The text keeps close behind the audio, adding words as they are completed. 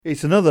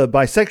It's another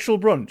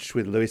bisexual brunch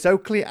with Lewis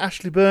Oakley,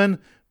 Ashley Byrne,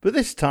 but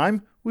this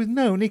time with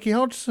no Nikki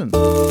Hodgson.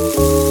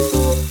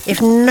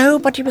 If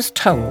nobody was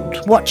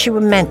told what you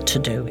were meant to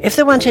do, if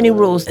there weren't any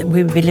rules, then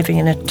we would be living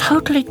in a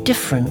totally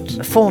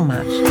different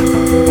format.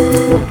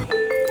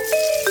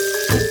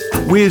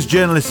 We as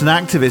journalists and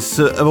activists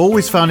have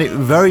always found it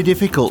very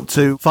difficult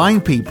to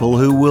find people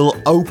who will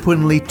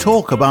openly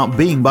talk about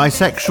being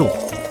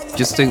bisexual.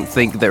 Just don't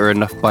think there are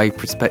enough bi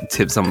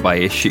perspectives on bi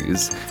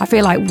issues. I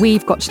feel like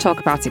we've got to talk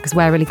about it because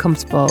we're really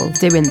comfortable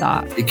doing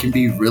that. It can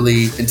be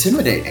really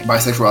intimidating.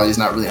 Bisexuality is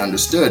not really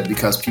understood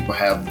because people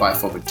have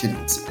biphobic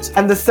tendencies.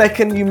 And the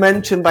second you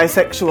mention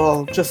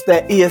bisexual, just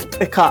their ears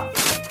pick up.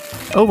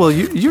 Oh, well,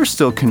 you're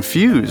still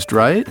confused,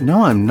 right?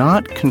 No, I'm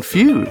not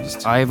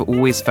confused. I've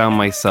always found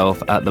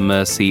myself at the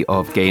mercy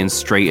of gay and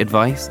straight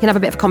advice. You can have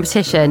a bit of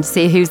competition to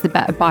see who's the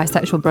better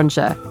bisexual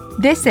bruncher.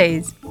 This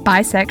is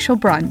Bisexual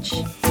Brunch.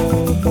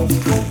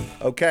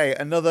 Okay,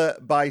 another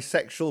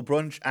bisexual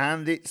brunch,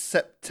 and it's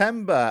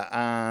September.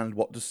 And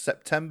what does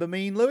September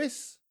mean,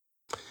 Lewis?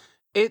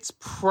 It's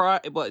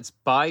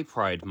Bi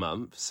Pride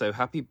Month, so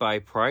happy Bi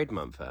Pride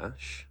Month,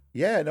 Ash.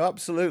 Yeah, no,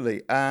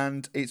 absolutely.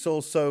 And it's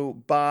also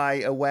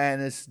Bi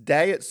Awareness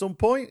Day at some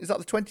point. Is that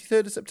the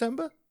 23rd of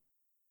September?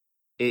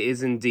 It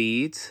is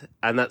indeed,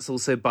 and that's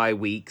also Bi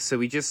Week. So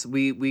we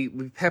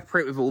pepper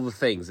it with all the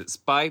things. It's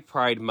Bi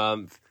Pride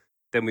Month,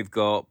 then we've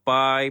got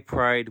Bi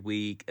Pride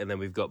Week, and then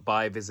we've got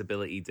Bi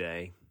Visibility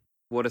Day.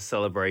 What a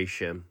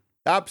celebration.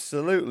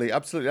 Absolutely,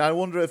 absolutely. I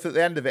wonder if at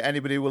the end of it,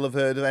 anybody will have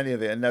heard of any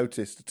of it and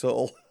noticed at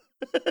all.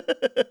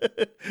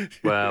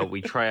 Well,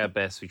 we try our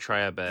best.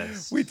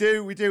 We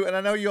do. And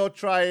I know you're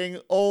trying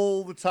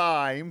all the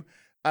time.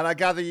 And I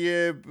gather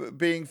you're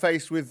being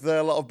faced with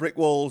a lot of brick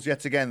walls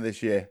yet again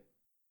this year.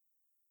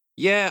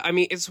 Yeah, I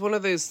mean, it's one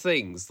of those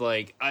things.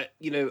 Like,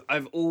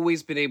 I've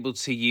always been able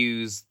to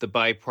use the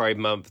Bi Pride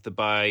Month, the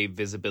Bi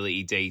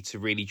Visibility Day to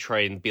really try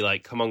and be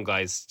like, come on,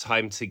 guys,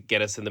 time to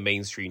get us in the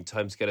mainstream,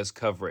 time to get us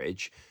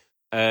coverage.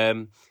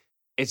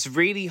 It's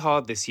really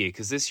hard this year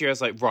because this year I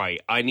was like,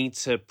 right, I need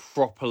to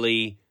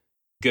properly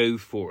go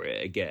for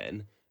it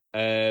again.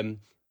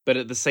 But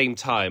at the same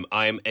time,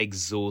 I am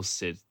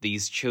exhausted.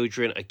 These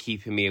children are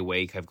keeping me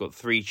awake. I've got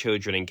 3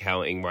 children and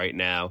counting right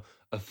now,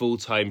 a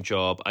full-time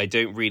job. I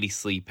don't really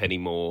sleep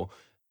anymore.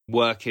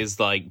 Work is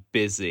like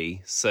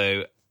busy.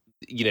 So,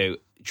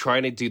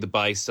 trying to do the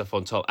bi stuff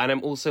on top. And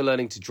I'm also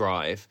learning to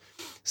drive.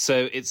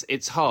 So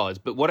it's hard.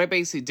 But what I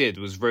basically did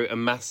was wrote a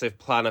massive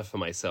planner for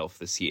myself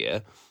this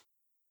year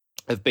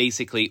of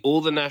basically all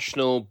the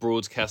national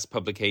broadcast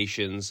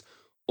publications,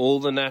 all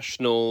the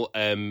national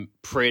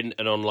print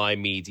and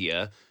online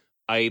media.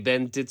 I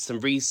then did some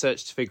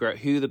research to figure out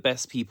who the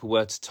best people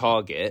were to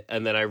target,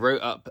 and then I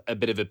wrote up a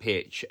bit of a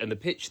pitch. And the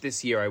pitch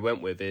this year I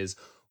went with is,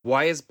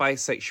 why is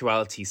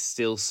bisexuality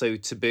still so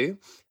taboo?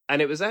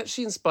 And it was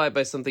actually inspired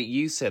by something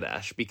you said,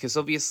 Ash, because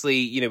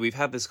obviously, we've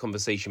had this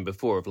conversation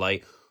before of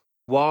like,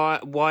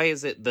 why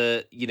is it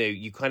that,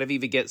 you kind of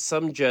either get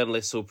some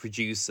journalists or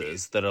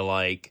producers that are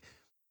like,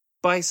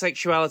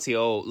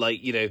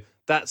 bisexuality,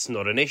 that's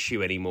not an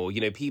issue anymore.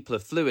 People are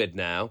fluid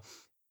now.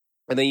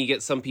 And then you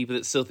get some people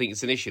that still think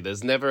it's an issue.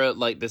 There's never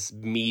this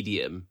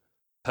medium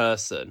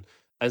person.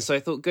 And so I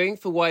thought, going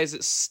for why is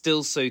it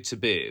still so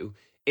taboo?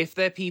 If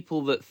there are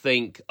people that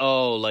think,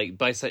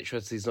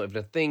 bisexuality is not even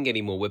a thing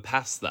anymore, we're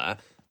past that,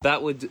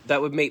 that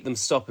would make them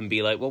stop and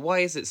be like, well, why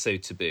is it so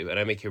taboo? And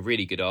I make a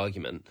really good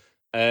argument.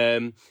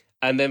 And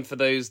then for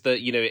those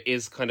that, it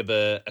is kind of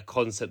a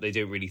concept they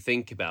don't really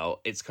think about,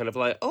 it's kind of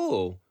like,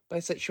 oh,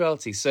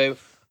 bisexuality. So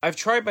I've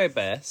tried my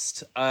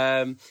best.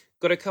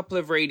 Got a couple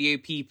of radio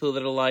people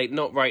that are like,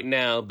 not right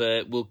now,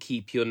 but we'll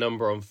keep your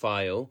number on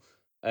file.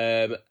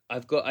 I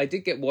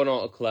did get one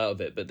article out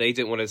of it, but they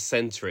didn't want to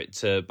center it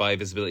to Bi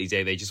Visibility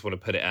Day. They just want to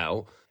put it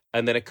out.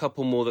 And then a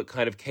couple more that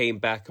kind of came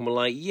back and were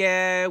like,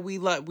 yeah, we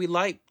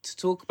like to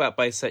talk about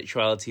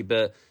bisexuality,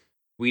 but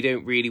we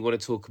don't really want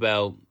to talk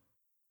about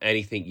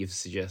anything you've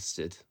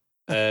suggested.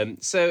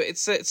 So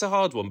it's a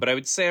hard one, but I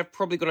would say I've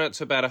probably gone out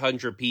to about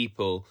 100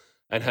 people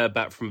and heard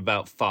back from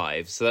about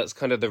 5. So that's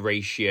kind of the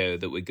ratio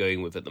that we're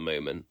going with at the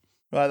moment.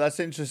 Right, that's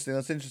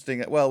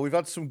interesting. Well, we've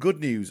had some good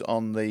news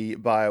on the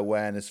bi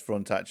awareness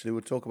front, actually.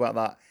 We'll talk about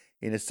that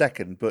in a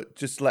second, but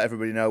just to let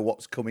everybody know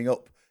what's coming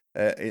up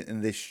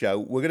in this show.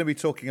 We're going to be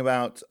talking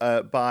about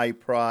Bi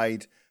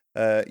Pride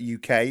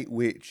UK,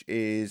 which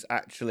is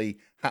actually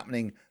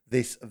happening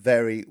this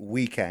very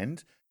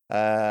weekend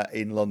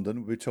in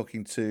London. We're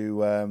talking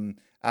to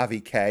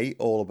Avi K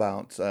all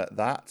about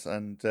that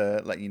and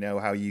let you know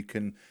how you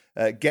can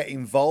get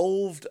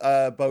involved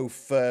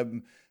both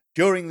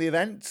during the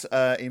event,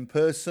 in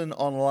person,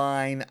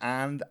 online,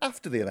 and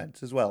after the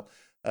event as well.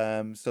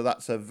 So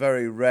that's a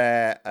very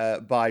rare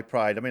Bi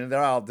Pride. I mean,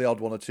 there are the odd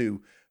one or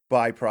two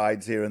Bi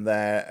Prides here and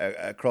there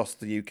across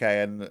the UK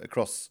and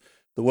across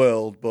the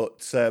world,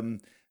 but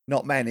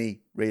not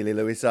many really,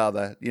 Lewis, are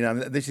there?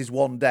 This is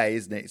one day,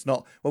 isn't it? It's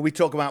not, when we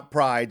talk about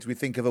prides, we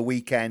think of a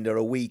weekend or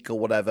a week or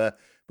whatever,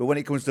 but when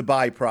it comes to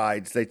Bi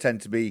Prides, they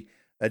tend to be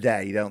a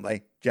day, don't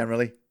they,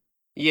 generally?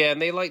 Yeah,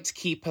 and they like to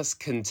keep us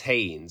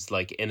contained,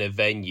 like in a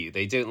venue.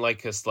 They don't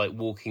like us like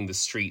walking the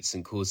streets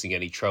and causing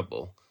any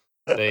trouble.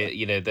 They're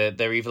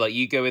either like,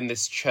 you go in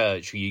this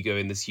church or you go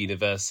in this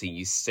university and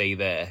you stay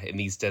there in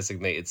these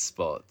designated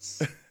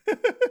spots.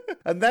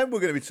 And then we're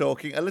going to be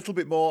talking a little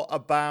bit more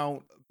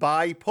about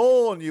bi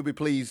porn, you'll be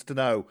pleased to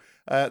know.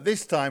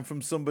 This time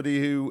from somebody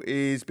who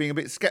is being a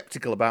bit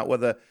sceptical about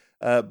whether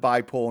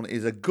bi porn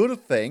is a good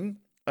thing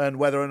and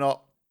whether or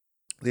not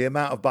the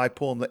amount of bi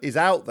porn that is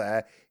out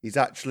there is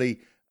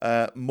actually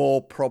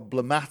more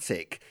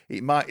problematic.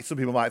 Some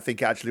people might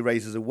think it actually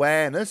raises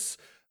awareness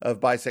of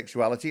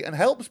bisexuality and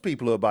helps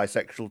people who are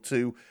bisexual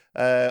to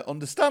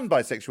understand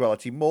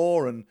bisexuality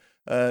more and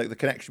the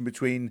connection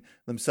between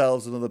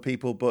themselves and other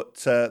people. But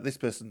this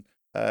person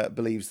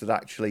believes that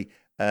actually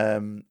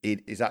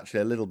it is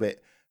actually a little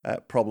bit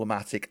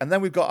problematic. And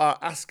then we've got our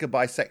Ask a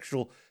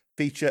Bisexual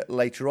feature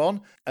later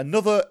on.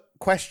 Another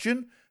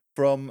question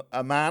from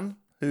a man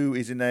who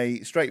is in a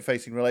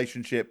straight-facing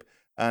relationship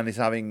and is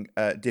having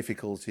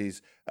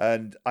difficulties.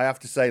 And I have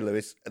to say,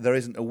 Lewis, there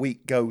isn't a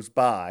week goes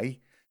by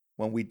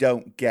when we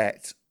don't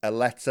get a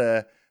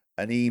letter,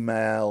 an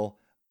email,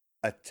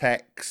 a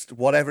text,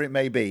 whatever it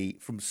may be,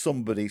 from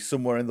somebody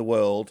somewhere in the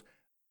world,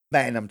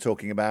 men I'm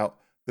talking about,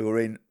 who are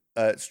in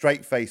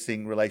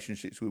straight-facing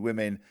relationships with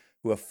women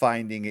who are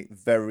finding it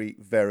very,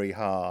 very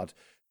hard.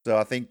 So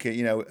I think,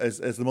 as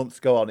the months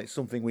go on, it's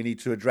something we need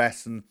to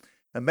address and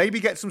maybe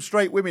get some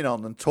straight women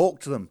on and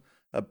talk to them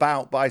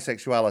about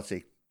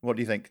bisexuality. What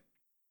do you think?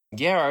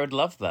 Yeah, I would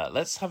love that.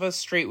 Let's have a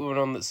straight woman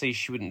on that says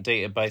she wouldn't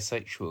date a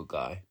bisexual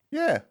guy.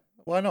 Yeah,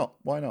 why not?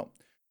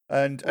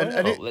 And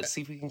let's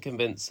see if we can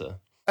convince her.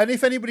 And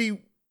if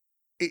anybody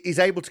is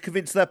able to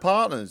convince their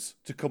partners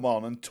to come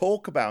on and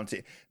talk about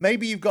it,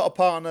 maybe you've got a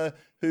partner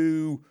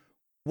who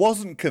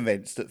wasn't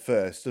convinced at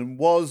first and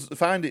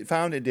found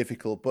it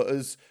difficult, but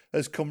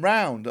has come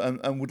round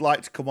and would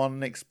like to come on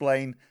and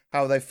explain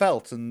how they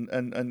felt and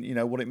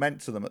what it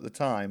meant to them at the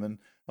time and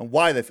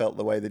why they felt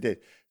the way they did.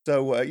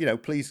 So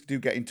please do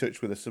get in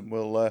touch with us, and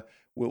we'll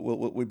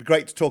be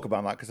great to talk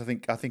about that, because I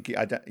think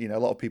a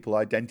lot of people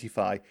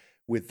identify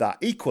with that.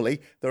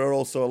 Equally, there are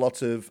also a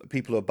lot of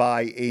people who are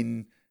bi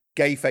in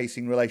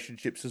gay-facing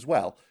relationships as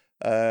well.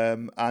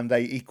 And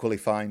they equally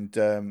find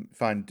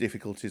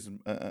difficulties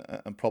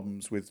and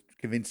problems with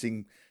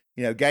convincing,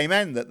 gay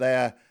men that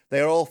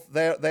they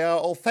are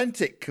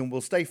authentic and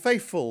will stay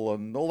faithful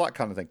and all that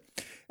kind of thing.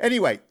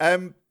 Anyway,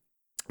 and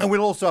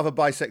we'll also have a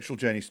bisexual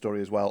journey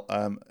story as well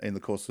in the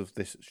course of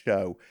this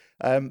show.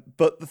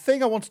 But the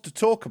thing I wanted to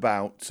talk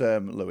about,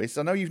 Lewis,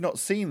 I know you've not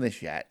seen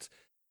this yet,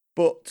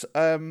 but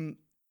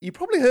you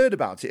probably heard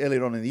about it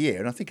earlier on in the year,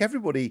 and I think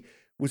everybody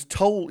was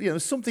told,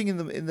 something in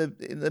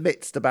the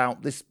midst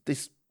about this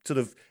sort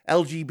of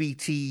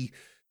LGBT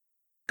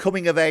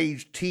coming of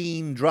age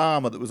teen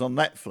drama that was on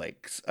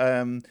Netflix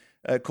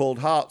called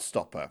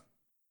Heartstopper,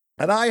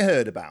 and I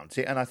heard about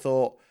it and I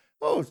thought,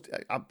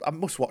 I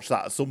must watch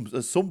that at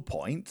some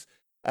point,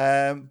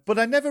 but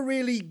I never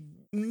really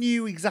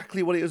knew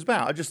exactly what it was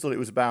about. I just thought it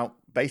was about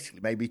basically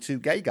maybe two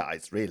gay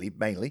guys, really,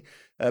 mainly,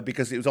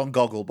 because it was on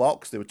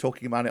Gogglebox. They were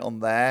talking about it on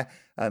there,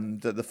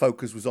 and the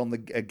focus was on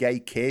a gay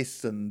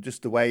kiss, and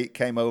just the way it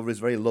came over is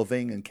very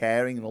loving and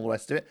caring and all the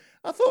rest of it.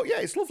 I thought, yeah,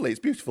 it's lovely, it's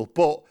beautiful,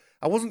 but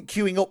I wasn't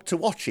queuing up to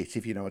watch it,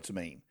 if you know what I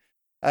mean.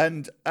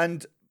 And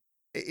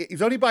it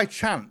was only by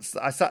chance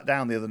that I sat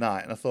down the other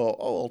night and I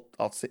thought,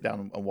 I'll sit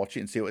down and watch it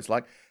and see what it's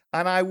like.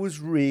 And I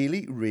was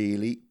really,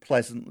 really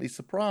pleasantly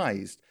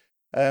surprised.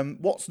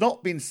 What's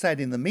not been said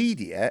in the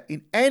media,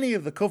 in any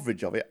of the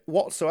coverage of it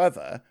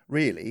whatsoever,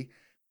 really,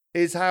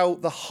 is how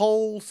the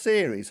whole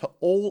series,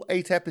 all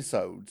 8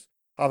 episodes,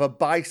 have a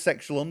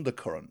bisexual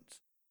undercurrent.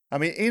 I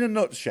mean, in a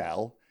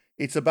nutshell,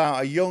 it's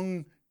about a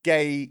young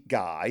gay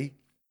guy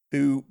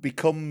who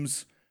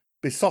becomes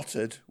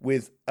besotted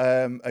with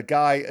a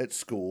guy at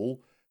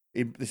school.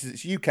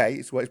 It's UK,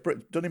 it's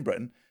done in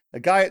Britain. A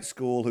guy at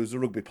school who's a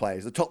rugby player,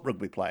 he's a top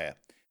rugby player.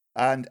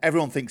 And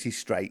everyone thinks he's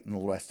straight and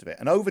all the rest of it.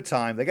 And over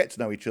time, they get to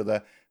know each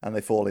other and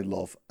they fall in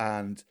love.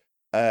 And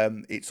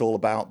it's all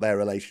about their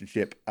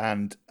relationship.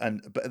 And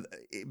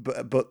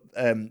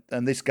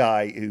this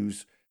guy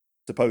who's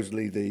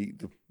supposedly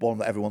the one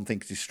that everyone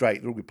thinks is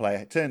straight, the rugby player,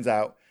 it turns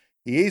out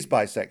he is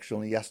bisexual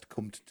and he has to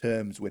come to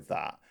terms with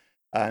that.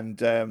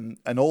 And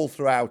all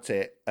throughout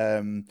it,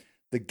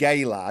 the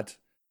gay lad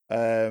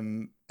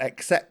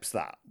accepts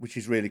that, which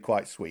is really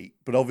quite sweet.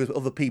 But obviously,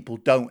 other people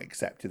don't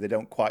accept it; they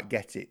don't quite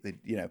get it.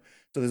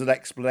 So there's an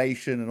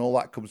explanation, and all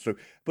that comes through.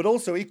 But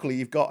also, equally,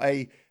 you've got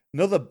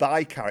another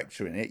bi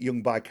character in it,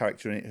 young bi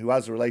character in it, who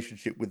has a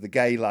relationship with the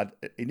gay lad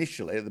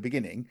initially at the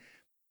beginning,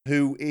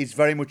 who is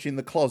very much in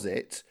the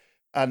closet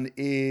and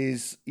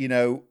is,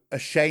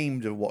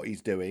 ashamed of what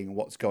he's doing and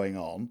what's going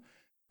on,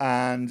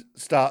 and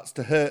starts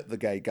to hurt the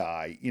gay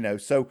guy,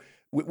 so,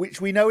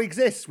 which we know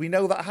exists. We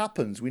know that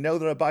happens. We know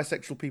there are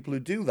bisexual people who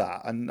do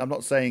that. And I'm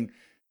not saying,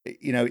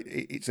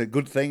 it's a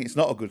good thing. It's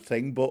not a good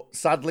thing. But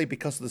sadly,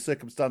 because of the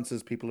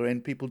circumstances people are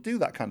in, people do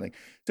that kind of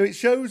thing.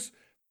 So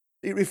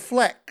it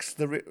reflects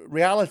the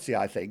reality,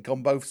 I think,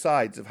 on both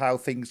sides of how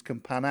things can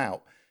pan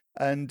out.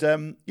 And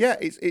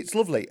it's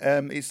lovely.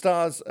 It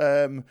stars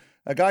a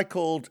guy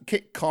called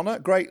Kit Connor,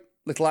 great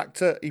little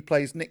actor. He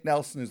plays Nick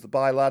Nelson, who's the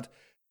by lad,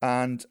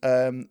 and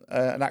an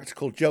actor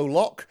called Joe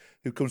Locke,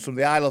 who comes from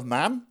the Isle of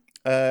Man.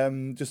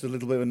 Just a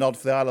little bit of a nod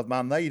for the Isle of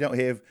Man there. You don't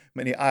hear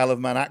many Isle of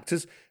Man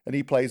actors. And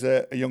he plays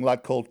a young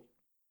lad called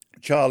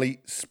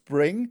Charlie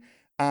Spring.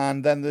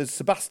 And then there's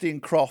Sebastian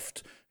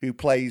Croft, who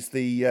plays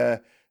the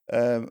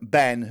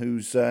Ben,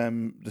 who's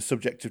the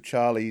subject of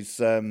Charlie's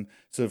sort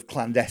of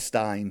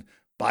clandestine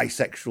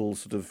bisexual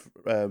sort of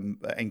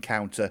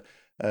encounter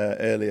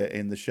earlier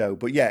in the show.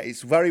 But yeah,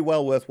 it's very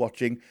well worth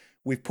watching.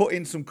 We've put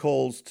in some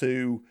calls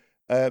to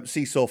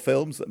Seesaw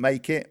Films that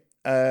make it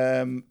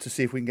to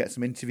see if we can get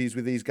some interviews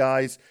with these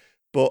guys.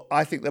 But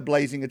I think they're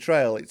blazing a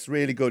trail. It's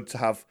really good to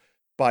have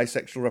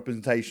bisexual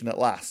representation at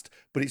last.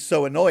 But it's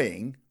so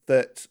annoying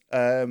that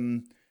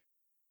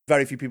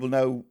very few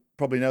people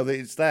probably know that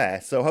it's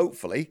there. So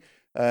hopefully,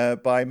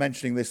 by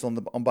mentioning this on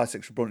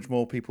Bisexual Brunch,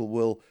 more people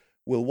will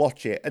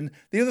watch it. And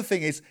the other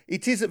thing is,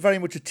 it isn't very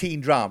much a teen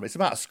drama. It's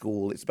about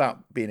school. It's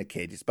about being a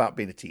kid. It's about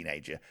being a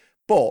teenager.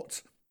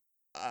 But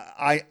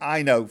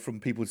I know from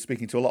people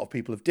speaking to a lot of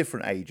people of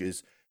different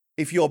ages,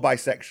 if you're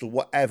bisexual,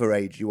 whatever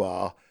age you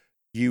are,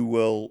 you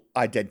will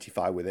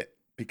identify with it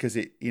because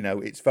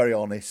it's very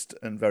honest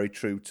and very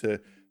true to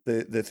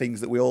the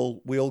things that we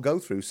all go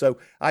through. So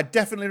I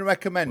definitely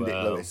recommend it,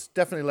 Lewis.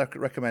 Definitely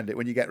recommend it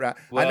when you get round.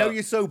 I know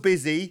you're so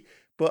busy,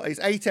 but it's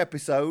 8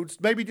 episodes.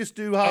 Maybe just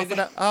do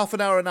half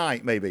an hour a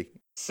night, maybe.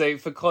 So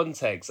for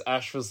context,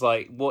 Ash was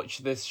like, watch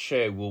this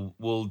show.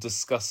 We'll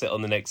discuss it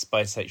on the next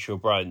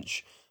Bisexual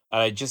Brunch.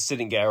 And I just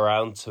didn't get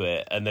around to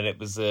it. And then it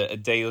was a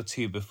day or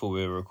two before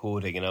we were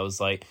recording. And I was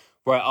like,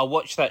 right, I'll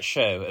watch that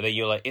show. And then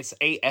you're like, it's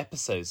 8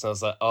 episodes. And I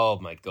was like, oh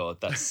my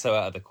God, that's so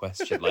out of the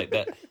question. Like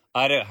that,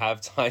 I don't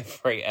have time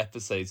for 8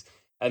 episodes.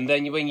 And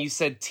then when you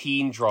said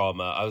teen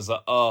drama, I was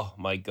like, oh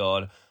my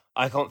God,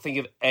 I can't think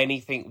of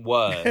anything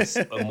worse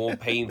or more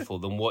painful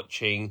than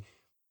watching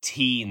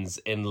teens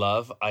in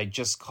love. I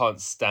just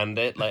can't stand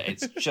it. Like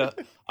it's just,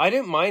 I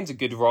don't mind a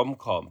good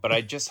rom-com, but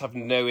I just have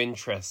no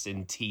interest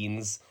in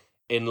teens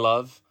in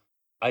love.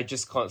 I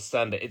just can't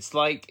stand it. It's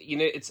like,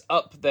 it's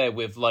up there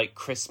with like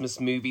Christmas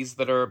movies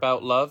that are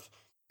about love.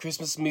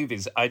 Christmas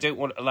movies, I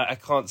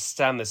can't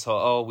stand this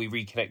whole, we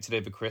reconnected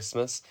over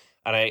Christmas.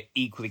 And I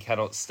equally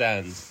cannot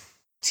stand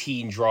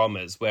teen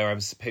dramas where I'm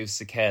supposed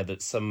to care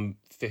that some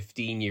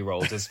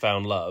 15-year-old has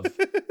found love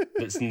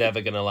that's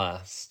never going to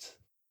last.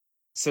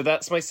 So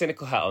that's my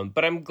cynical hat on.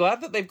 But I'm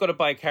glad that they've got a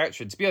bi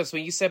character. And to be honest,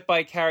 when you said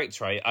bi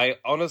character, I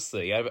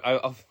honestly,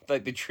 I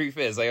like the truth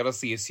is, I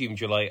honestly assumed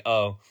you're like,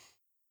 oh,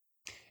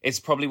 it's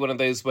probably one of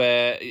those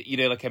where,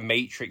 like a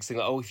Matrix thing,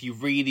 like, if you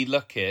really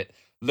look at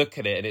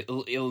it and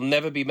it'll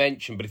never be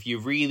mentioned, but if you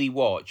really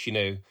watch,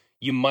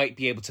 you might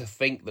be able to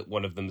think that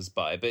one of them is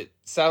bi. But it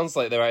sounds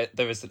like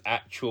there is an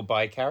actual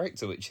bi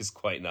character, which is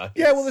quite nice.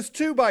 Yeah, well, there's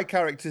 2 bi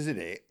characters in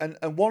it, and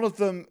one of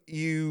them,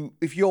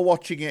 if you're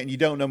watching it and you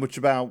don't know much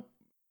about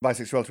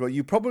bisexuality, well,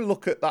 you probably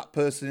look at that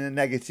person in a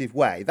negative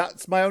way.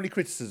 That's my only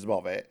criticism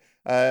of it.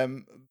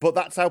 But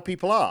that's how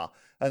people are.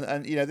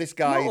 And this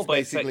guy Not all is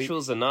basically...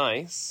 bisexuals are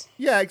nice.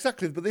 Yeah,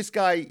 exactly. But this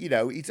guy,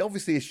 he's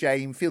obviously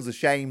feels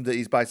ashamed that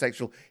he's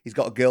bisexual. He's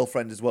got a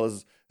girlfriend as well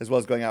as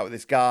going out with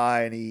this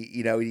guy, and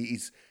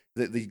he's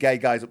the gay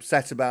guy's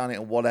upset about it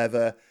and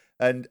whatever.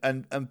 And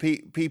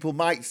people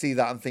might see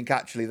that and think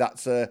actually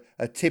that's a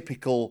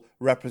typical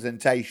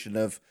representation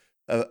of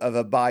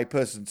a bi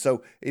person.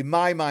 So in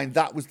my mind,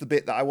 that was the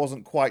bit that I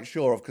wasn't quite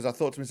sure of, because I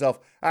thought to myself,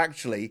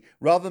 actually,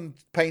 rather than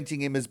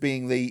painting him as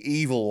being the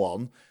evil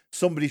one,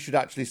 somebody should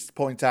actually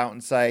point out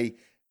and say,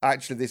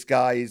 actually, this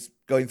guy is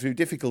going through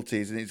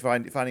difficulties and he's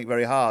finding it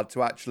very hard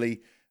to actually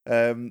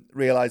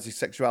realise his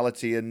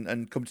sexuality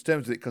and come to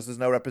terms with it because there's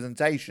no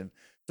representation.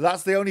 So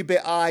that's the only bit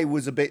I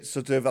was a bit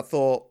I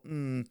thought,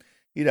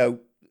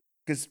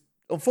 because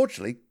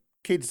unfortunately,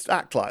 kids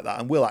act like that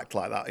and will act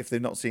like that if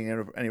they're not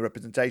seeing any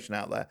representation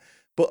out there.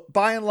 But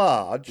by and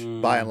large,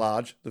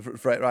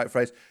 the right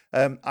phrase,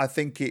 I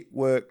think it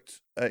worked.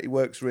 It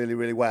works really,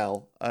 really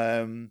well.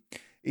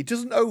 It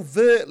doesn't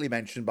overtly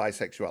mention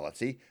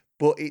bisexuality,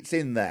 but it's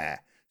in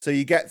there. So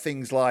you get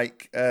things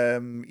like,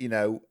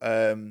 somebody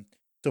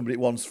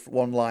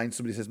one line,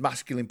 somebody says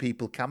masculine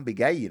people can be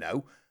gay,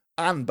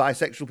 and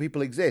bisexual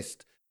people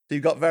exist. So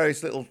you've got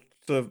various little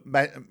sort of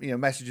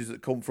messages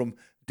that come from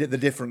the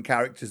different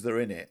characters that are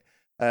in it.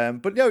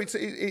 But no,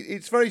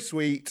 it's very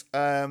sweet.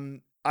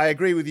 I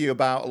agree with you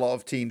about a lot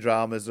of teen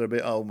dramas that are a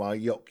bit, oh my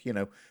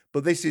yuck,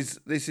 But this is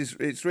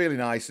it's really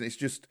nice, and it's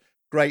just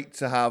great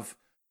to have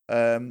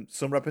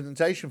some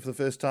representation for the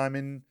first time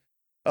in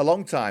a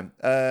long time.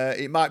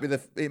 It might be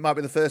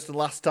the first and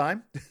last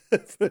time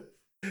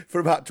for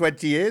about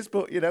 20 years,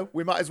 but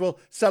we might as well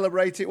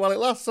celebrate it while it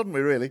lasts, haven't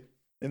we? Really,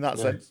 in that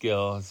sense.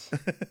 God.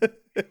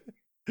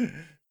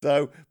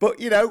 So, but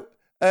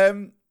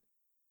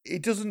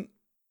it doesn't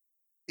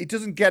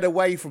get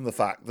away from the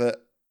fact that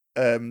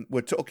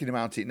we're talking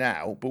about it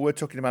now, but we're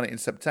talking about it in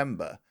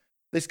September.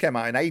 This came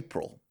out in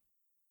April,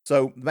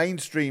 so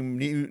mainstream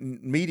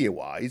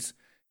media-wise,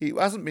 he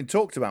hasn't been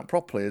talked about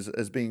properly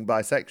as being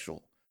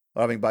bisexual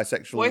or having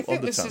bisexual Well, I think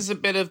undertones. this is a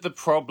bit of the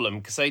problem,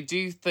 because I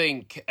do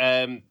think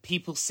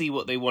people see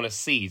what they want to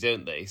see,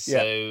 don't they?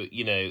 So,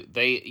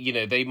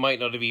 they might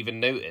not have even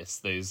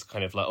noticed those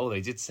kind of like, oh,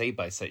 they did say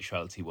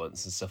bisexuality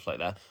once and stuff like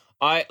that.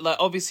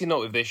 Obviously not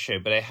with this show,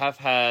 but I have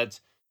had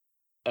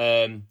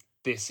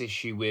this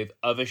issue with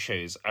other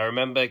shows. I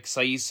remember, because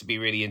I used to be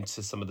really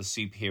into some of the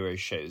superhero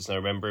shows, and I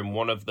remember in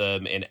one of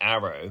them, in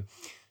Arrow,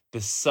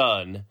 the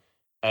Sun,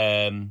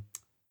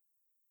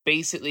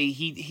 basically,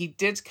 he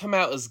did come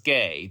out as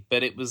gay,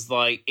 but it was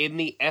like, in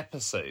the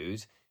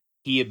episode,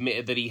 he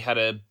admitted that he had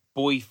a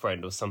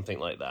boyfriend or something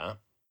like that.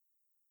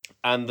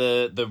 And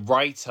the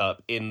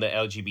write-up in the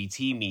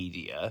LGBT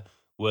media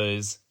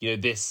was,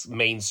 this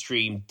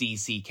mainstream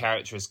DC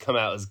character has come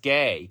out as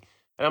gay.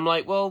 And I'm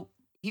like, well,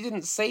 he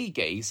didn't say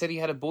gay. He said he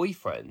had a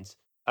boyfriend.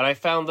 And I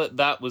found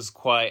that was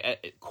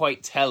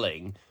quite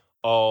telling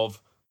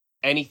of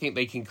anything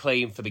they can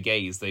claim for the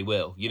gays, they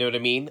will. You know what I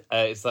mean?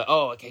 It's like,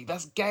 oh, okay,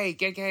 that's gay.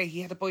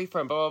 He had a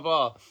boyfriend, blah,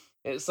 blah, blah.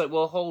 It's like,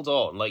 well, hold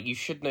on. Like, you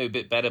should know a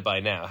bit better by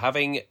now.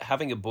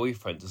 Having a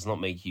boyfriend does not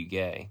make you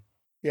gay.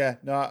 Yeah,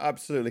 no,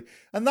 absolutely.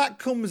 And that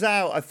comes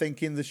out, I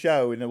think, in the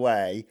show in a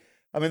way.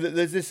 I mean,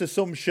 there's this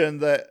assumption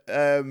that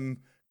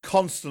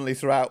constantly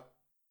throughout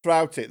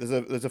it,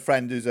 there's a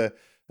friend who's a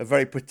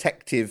very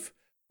protective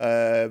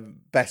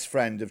best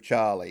friend of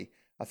Charlie.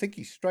 I think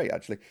he's straight,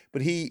 actually,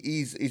 but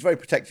he's very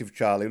protective of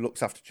Charlie,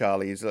 looks after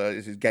Charlie, is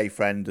his gay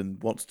friend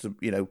and wants to,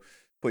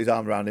 put his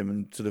arm around him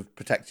and sort of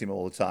protect him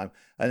all the time.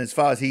 And as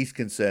far as he's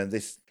concerned,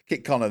 this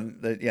Kit Connor,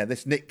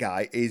 this Nick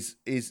guy is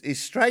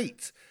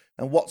straight.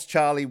 And what's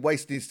Charlie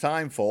wasting his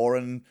time for?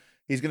 And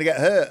he's going to get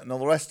hurt and all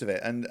the rest of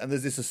it. And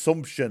there's this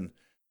assumption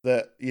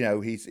that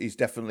he's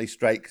definitely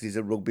straight because he's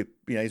a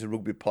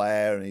rugby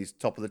player and he's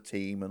top of the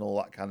team and all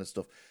that kind of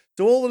stuff.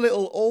 So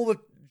all the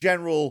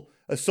general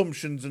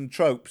assumptions and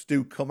tropes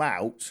do come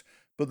out,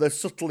 but they're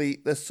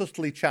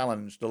subtly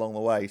challenged along the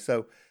way.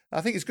 So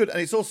I think it's good, and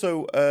it's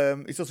also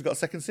got a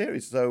second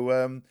series.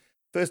 So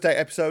first 8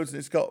 episodes, and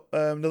it's got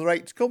another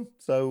 8 to come.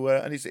 So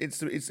and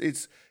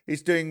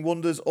it's doing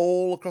wonders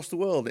all across the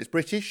world. It's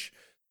British,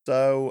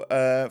 so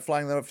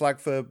flying the flag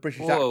for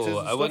British actors.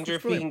 And I wonder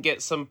if we can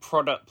get some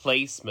product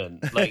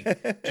placement,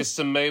 like just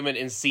a moment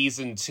in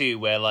season 2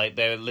 where like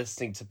they're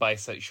listening to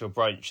Bisexual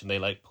Brunch and they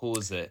like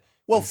pause it.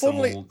 Well,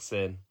 someone walks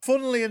in.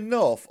 Funnily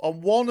enough,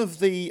 on one of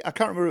the, I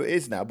can't remember who it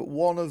is now, but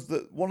one of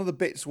the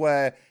bits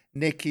where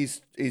Nick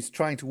is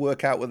trying to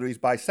work out whether he's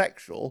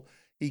bisexual,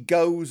 he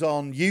goes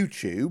on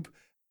YouTube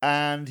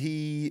and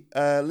he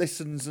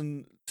listens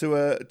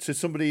to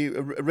somebody,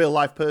 a real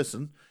life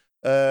person,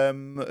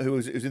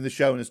 who's in the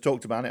show and has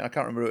talked about it. I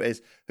can't remember who it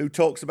is, who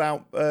talks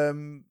about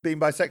being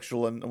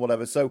bisexual and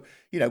whatever. So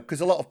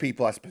because a lot of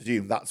people, I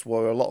presume that's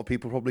what a lot of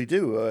people probably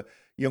do.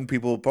 Young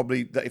people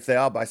probably, if they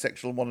are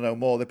bisexual and want to know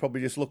more, they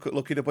probably just look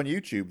it up on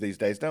YouTube these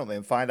days, don't they,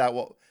 and find out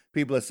what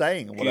people are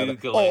saying and whatever.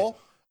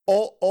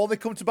 Or they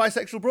come to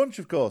Bisexual Brunch,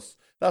 of course.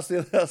 That's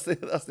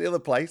the other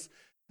place.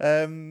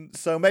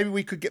 So maybe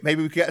we could get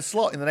a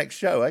slot in the next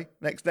show, eh?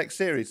 Next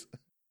series.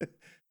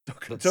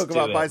 talk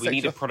about bisexual. We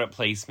need a product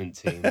placement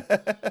team.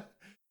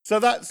 So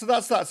that's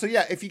that. So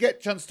yeah, if you get a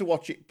chance to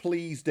watch it,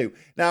 please do.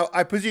 Now,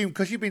 I presume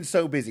because you've been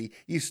so busy,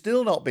 you've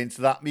still not been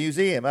to that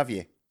museum, have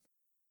you?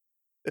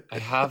 I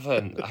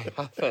haven't.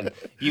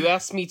 You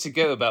asked me to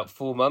go about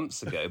 4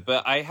 months ago,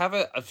 but I have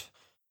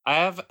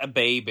a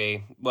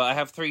baby. Well, I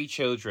have 3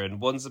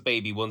 children. One's a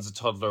baby, one's a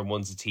toddler, and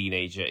one's a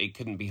teenager. It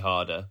couldn't be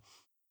harder.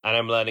 And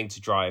I'm learning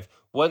to drive.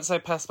 Once I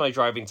pass my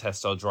driving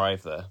test, I'll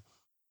drive there.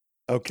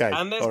 Okay.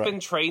 And there's been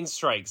train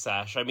strikes,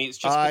 Ash. I mean, it's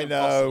just been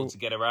impossible to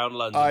get around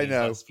London these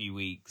last few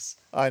weeks.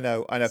 I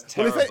know. It's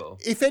terrible. Well,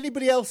 if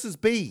anybody else has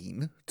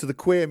been to the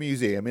Queer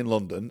Museum in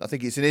London, I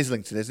think it's in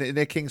Islington, isn't it?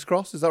 Near King's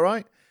Cross, is that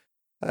right?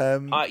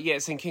 Yeah,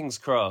 it's in King's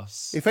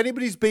Cross. If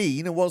anybody's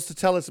been and wants to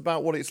tell us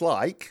about what it's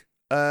like,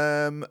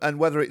 and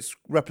whether it's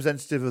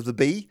representative of the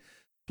bee,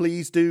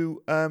 please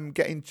do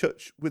get in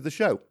touch with the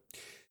show.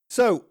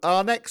 So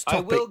our next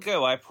topic. I will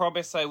go. I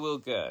promise I will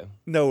go.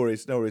 No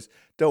worries.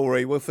 Don't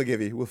worry. We'll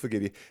forgive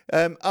you.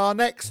 Our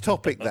next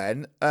topic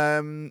then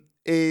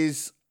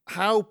is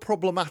how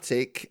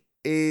problematic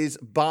is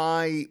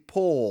bi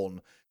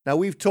porn. Now,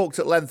 we've talked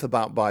at length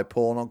about bi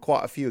porn on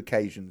quite a few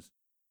occasions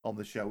on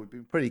the show. We've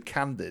been pretty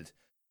candid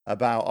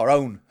about our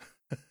own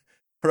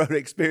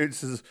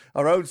experiences,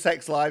 our own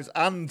sex lives,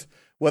 and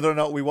whether or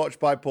not we watch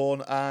bi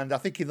porn. And I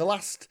think in the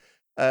last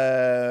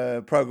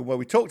program where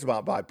we talked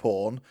about bi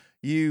porn,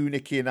 you,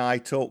 Nikki, and I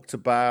talked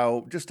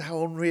about just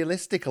how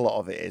unrealistic a lot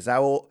of it is,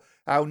 how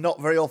not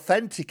very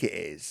authentic it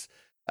is.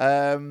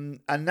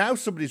 And now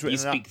somebody's written...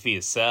 You speak for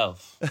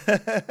yourself.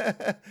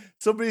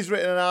 Somebody's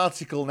written an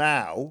article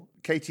now,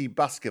 Katie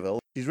Baskerville.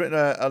 She's written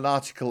an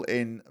article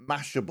in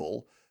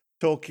Mashable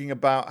talking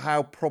about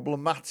how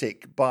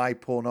problematic bi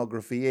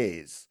pornography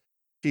is.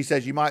 She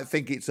says you might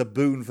think it's a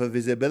boon for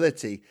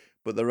visibility,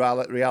 but the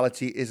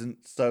reality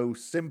isn't so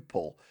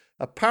simple.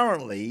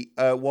 Apparently,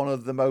 one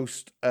of the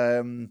most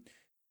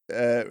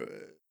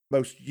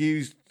most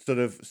used sort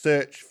of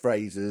search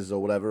phrases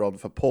or whatever on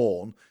for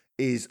porn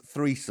is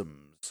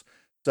threesomes.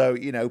 So,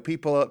 you know,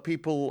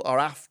 people are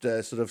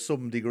after sort of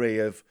some degree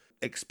of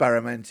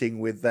experimenting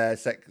with their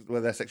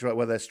sexuality,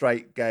 whether they're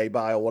straight, gay,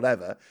 bi, or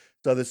whatever.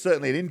 So there's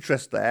certainly an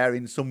interest there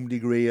in some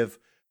degree of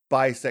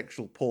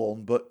bisexual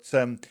porn, but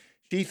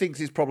she thinks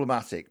it's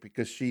problematic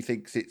because she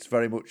thinks it's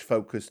very much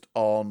focused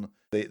on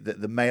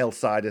the male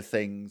side of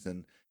things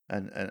and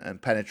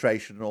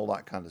penetration and all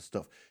that kind of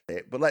stuff.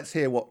 But let's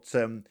hear what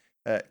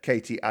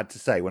Katie had to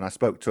say when I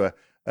spoke to her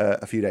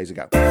a few days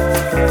ago.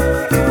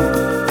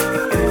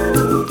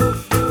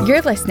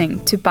 You're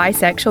listening to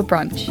Bisexual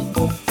Brunch.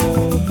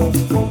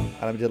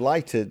 And I'm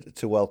delighted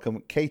to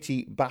welcome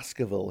Katie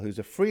Baskerville, who's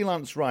a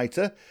freelance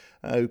writer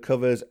who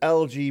covers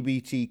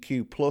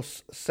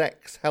LGBTQ+,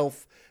 sex,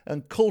 health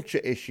and culture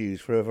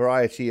issues for a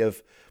variety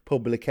of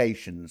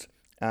publications.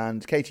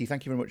 And Katie,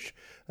 thank you very much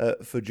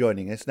for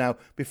joining us. Now,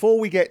 before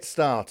we get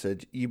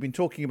started, you've been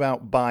talking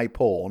about bi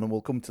porn, and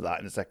we'll come to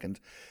that in a second.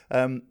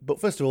 But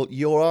first of all,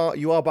 you are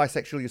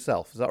bisexual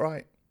yourself, is that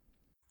right?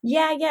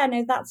 Yeah,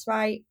 no, that's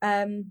right.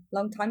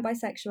 Long time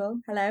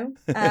bisexual. Hello.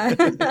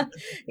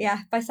 Yeah,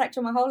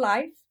 bisexual my whole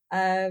life.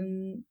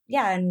 And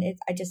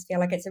I just feel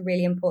like it's a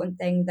really important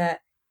thing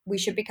that we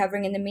should be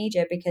covering in the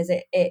media because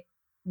it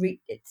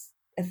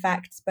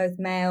affects both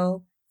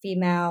male,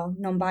 female,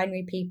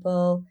 non-binary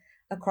people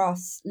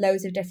across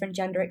loads of different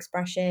gender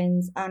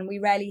expressions, and we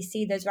rarely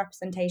see those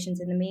representations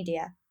in the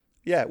media.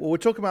 Yeah, well, we're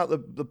talking about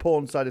the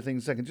porn side of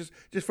things in a second.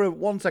 Just for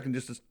 1 second,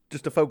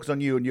 just to focus on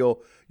you and your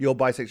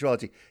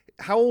bisexuality.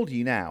 How old are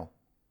you now?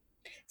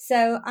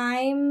 So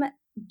I'm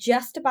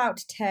just about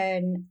to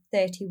turn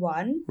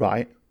 31.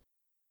 Right.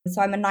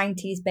 So I'm a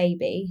 90s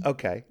baby.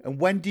 Okay. And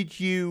when did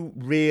you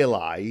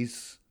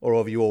realise, or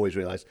have you always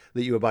realised,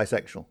 that you were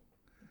bisexual?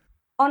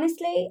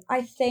 Honestly,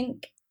 I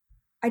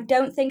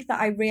don't think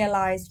that I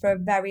realised for a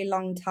very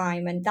long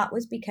time. And that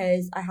was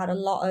because I had a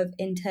lot of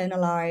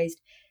internalised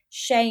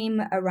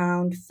shame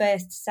around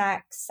first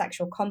sex,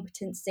 sexual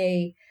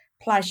competency,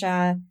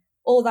 pleasure,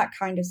 all that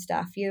kind of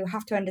stuff. You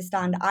have to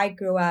understand, I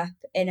grew up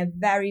in a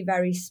very,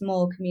 very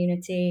small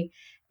community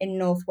in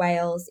North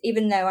Wales.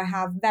 Even though I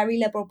have very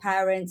liberal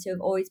parents who have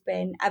always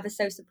been ever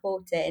so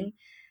supporting,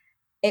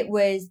 it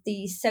was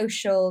the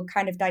social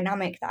kind of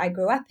dynamic that I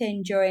grew up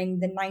in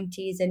during the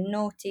 90s and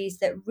noughties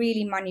that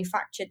really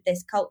manufactured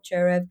this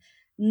culture of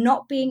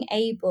not being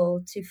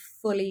able to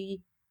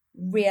fully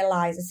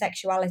realize a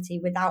sexuality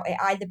without it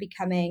either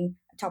becoming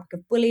a topic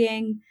of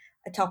bullying,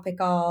 a topic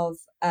of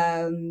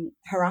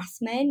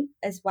harassment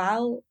as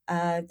well.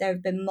 There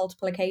have been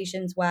multiple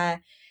occasions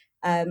where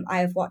I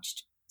have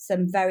watched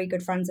some very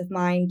good friends of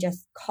mine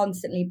just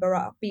constantly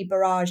be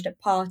barraged at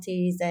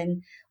parties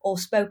and or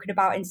spoken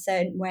about in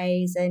certain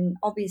ways. And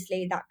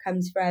obviously that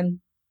comes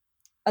from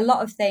a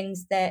lot of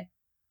things that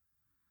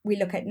we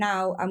look at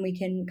now and we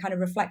can kind of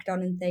reflect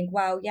on and think,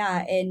 well,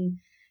 yeah, in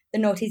the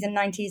noughties and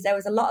 90s, there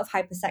was a lot of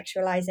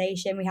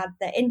hypersexualization. We had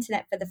the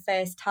internet for the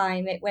first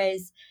time. It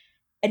was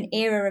an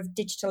era of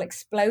digital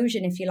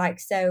explosion, if you like.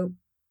 So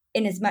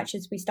in as much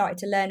as we started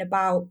to learn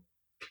about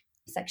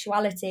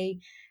sexuality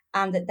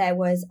and that there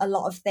was a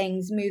lot of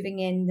things moving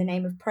in the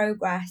name of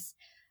progress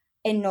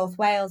in North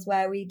Wales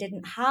where we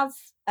didn't have,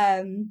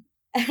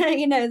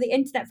 the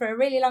internet for a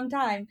really long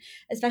time,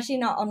 especially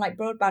not on like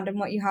broadband and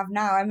what you have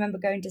now. I remember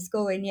going to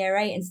school in year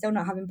 8 and still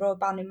not having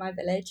broadband in my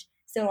village,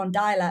 still on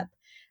dial-up.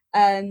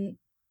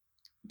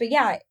 But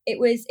yeah, it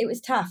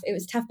was tough. It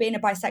was tough being a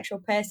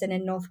bisexual person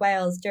in North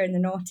Wales during the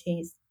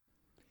noughties.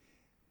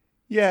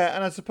 Yeah,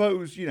 and I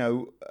suppose,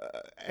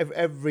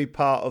 every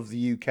part of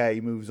the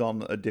UK moves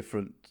on at a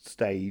different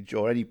stage,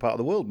 or any part of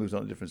the world moves on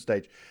at a different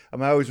stage. I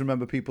mean, I always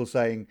remember people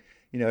saying,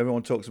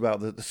 everyone talks about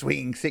the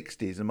swinging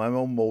 60s, and my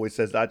mum always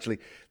says that actually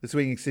the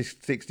swinging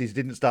 60s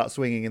didn't start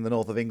swinging in the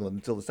north of England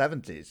until the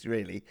 70s,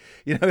 really.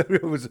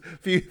 It was a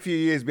few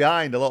years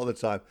behind a lot of the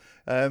time.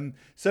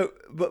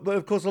 But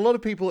of course, a lot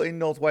of people in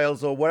North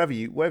Wales or wherever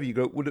you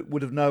grew up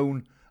would have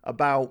known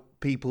about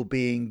people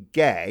being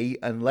gay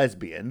and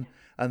lesbian,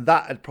 and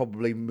that had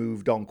probably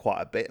moved on quite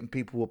a bit, and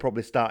people were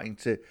probably starting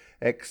to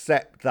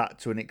accept that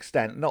to an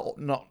extent.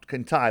 Not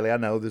entirely. I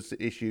know there's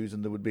issues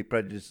and there would be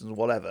prejudices and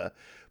whatever,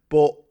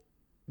 but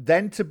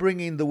then to bring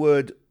in the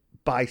word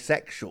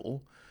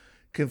bisexual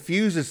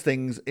confuses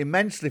things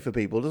immensely for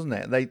people, doesn't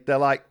it? They're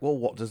like, well,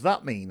 what does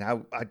that mean?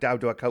 How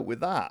do I cope with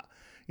that?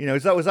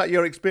 Was that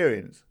your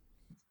experience?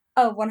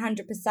 Oh,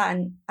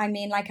 100%. I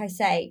mean, like I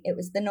say, it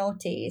was the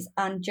noughties.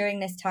 And during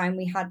this time,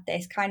 we had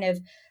this kind of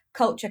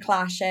culture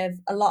clash of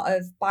a lot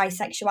of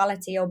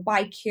bisexuality or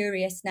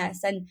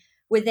bi-curiousness. And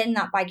within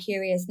that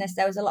bi-curiousness,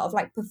 there was a lot of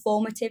like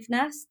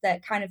performativeness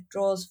that kind of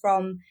draws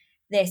from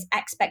this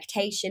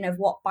expectation of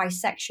what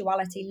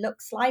bisexuality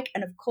looks like.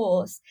 And of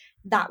course,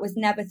 that was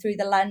never through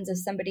the lens of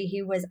somebody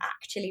who was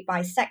actually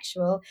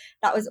bisexual.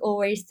 That was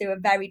always through a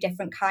very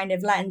different kind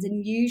of lens.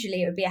 And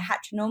usually it would be a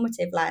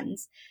heteronormative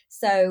lens.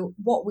 So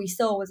what we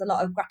saw was a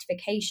lot of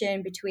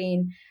gratification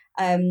between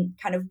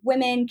kind of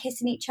women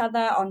kissing each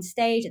other on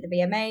stage at the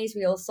VMAs.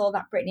 We all saw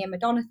that Britney and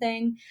Madonna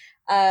thing,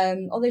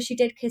 although she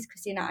did kiss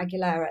Christina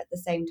Aguilera at the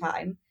same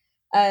time.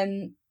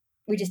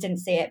 We just didn't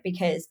see it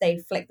because they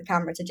flicked the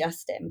camera to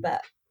Justin,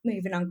 but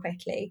moving on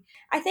quickly.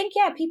 I think,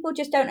 people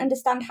just don't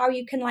understand how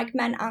you can like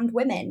men and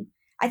women.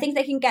 I think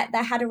they can get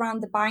their head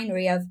around the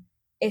binary of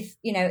if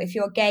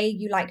you're gay,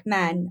 you like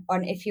men,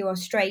 and if you're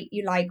straight,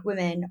 you like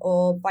women,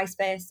 or vice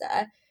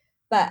versa.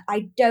 But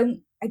I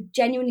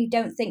genuinely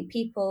don't think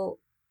people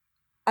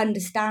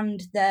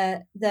understand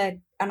the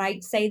and I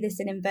say this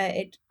in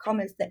inverted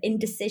commas, the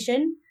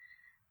indecision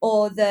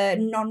or the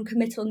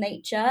non-committal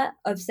nature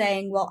of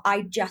saying, well,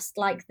 I just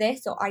like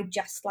this or I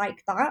just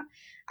like that.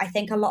 I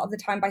think a lot of the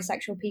time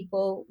bisexual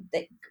people,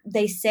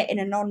 they sit in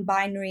a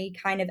non-binary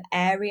kind of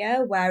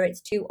area where it's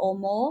two or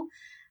more.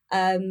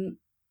 And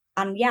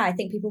I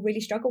think people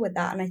really struggle with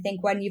that. And I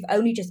think when you've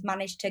only just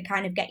managed to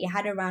kind of get your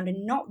head around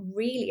and not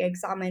really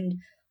examined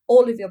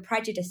all of your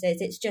prejudices,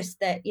 it's just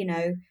that,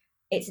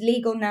 it's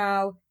legal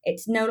now.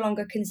 It's no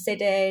longer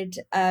considered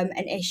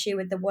an issue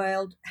with the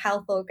World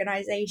Health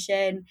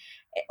Organization.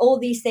 All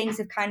these things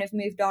have kind of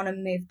moved on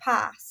and moved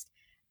past.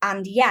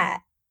 And yet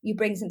you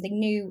bring something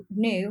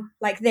new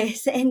like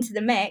this into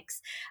the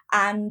mix,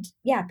 and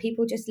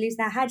people just lose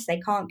their heads. They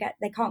can't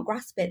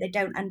grasp it. They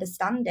don't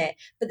understand it,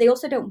 but they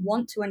also don't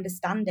want to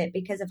understand it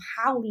because of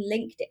how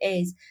linked it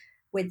is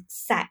with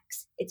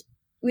sex.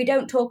 We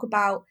don't talk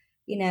about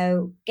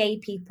gay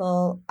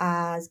people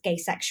as gay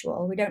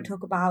sexual. We don't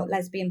talk about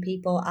lesbian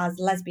people as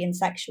lesbian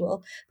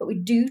sexual, but we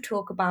do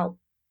talk about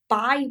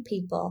bi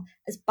people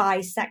as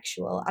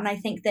bisexual. And I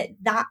think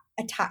that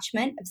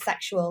attachment of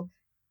sexual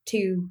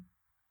to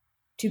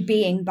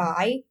being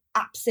bi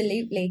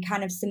absolutely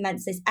kind of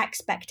cements this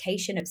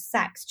expectation of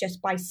sex just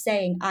by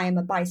saying I am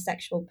a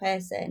bisexual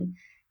person.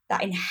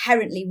 That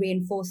inherently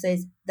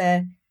reinforces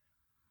the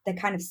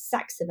kind of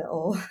sex of it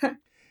all.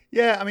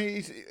 Yeah, I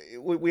mean,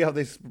 we have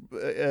this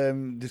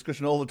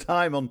discussion all the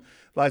time on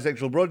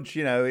Bisexual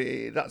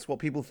Brunch. That's what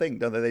people think,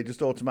 don't they? They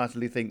just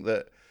automatically think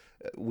that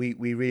we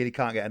really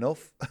can't get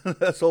enough.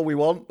 That's all we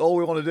want. All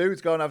we want to do is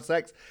go and have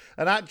sex.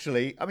 And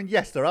actually, I mean,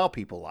 yes, there are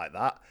people like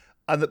that.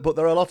 But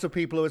there are a lot of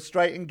people who are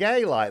straight and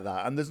gay like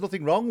that, and there's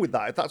nothing wrong with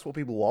that. If that's what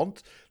people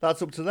want,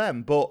 that's up to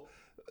them. But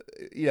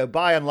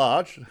by and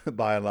large,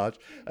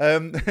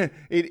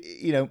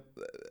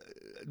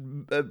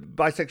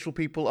 bisexual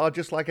people are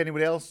just like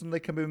anybody else, and they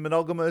can be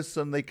monogamous,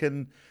 and they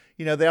can,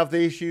 they have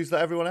the issues that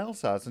everyone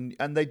else has,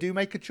 and they do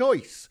make a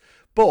choice.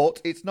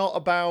 But it's not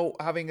about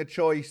having a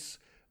choice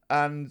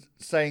and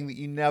saying that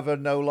you never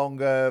no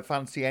longer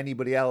fancy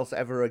anybody else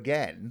ever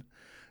again.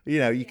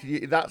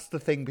 That's the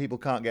thing people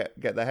can't get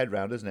their head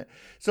around, isn't it?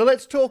 So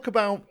let's talk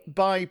about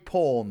bi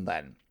porn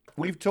then.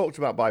 We've talked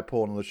about bi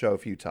porn on the show a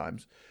few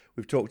times.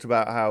 We've talked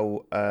about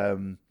how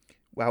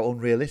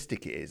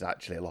unrealistic it is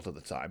actually a lot of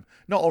the time.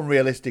 Not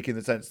unrealistic in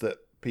the sense that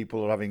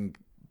people are having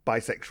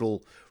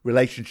bisexual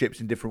relationships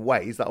in different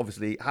ways. That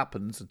obviously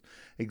happens and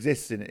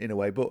exists in a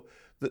way. But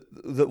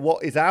that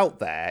what is out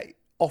there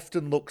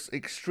often looks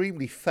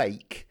extremely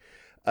fake,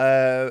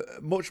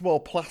 much more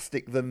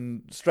plastic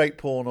than straight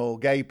porn or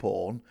gay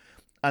porn,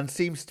 and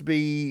seems to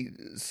be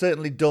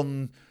certainly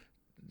done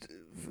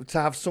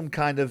to have some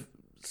kind of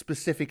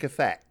specific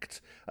effect,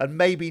 and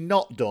maybe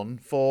not done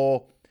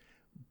for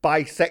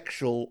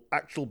actual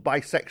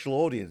bisexual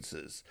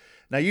audiences.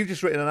 Now, you've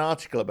just written an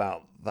article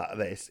about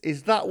this.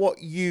 Is that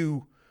what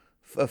you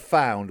have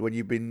found when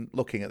you've been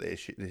looking at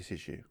this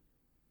issue?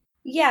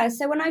 Yeah,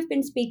 so when I've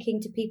been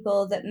speaking to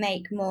people that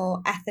make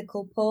more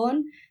ethical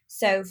porn,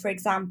 so for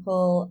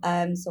example,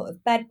 sort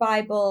of Bed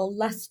Bible,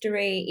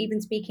 Lustery, even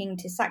speaking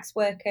to sex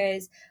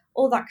workers,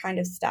 all that kind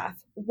of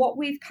stuff, what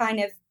we've kind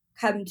of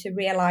come to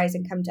realize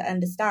and come to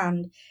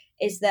understand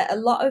is that a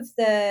lot of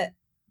the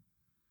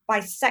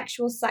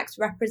bisexual sex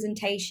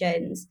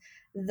representations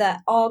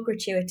that are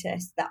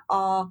gratuitous, that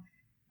are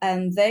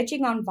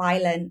verging on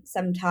violent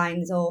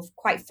sometimes or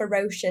quite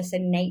ferocious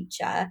in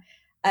nature,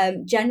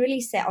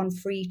 generally sit on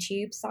free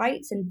tube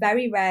sites and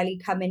very rarely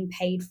come in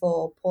paid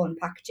for porn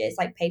packages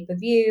like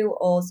pay-per-view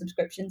or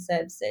subscription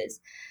services.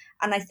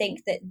 And I think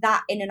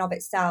that in and of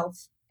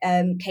itself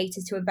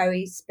caters to a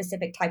very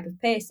specific type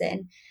of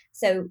person.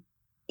 So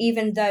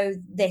even though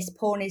this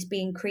porn is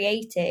being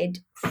created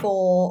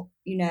for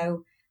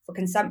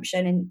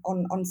consumption and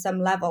on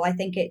some level, I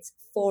think it's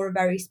for a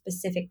very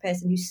specific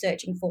person who's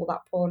searching for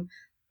that porn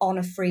on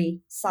a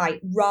free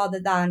site, rather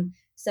than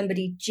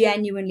somebody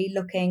genuinely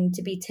looking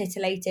to be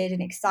titillated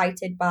and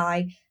excited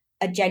by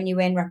a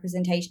genuine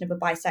representation of a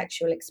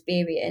bisexual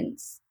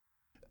experience.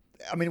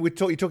 I mean,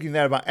 you're talking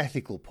there about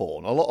ethical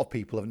porn. A lot of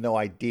people have no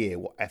idea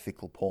what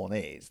ethical porn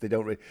is. They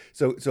don't really.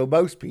 So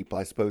most people,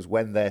 I suppose,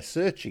 when they're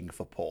searching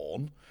for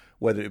porn,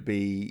 whether it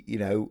be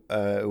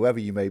whoever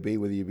you may be,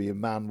 whether you be a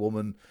man,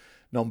 woman,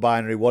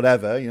 non-binary,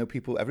 whatever,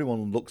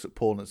 everyone looks at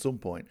porn at some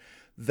point.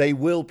 They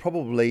will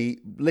probably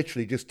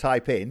literally just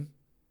type in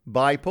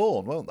 "bi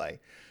porn," won't they?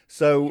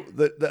 So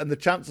and the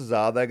chances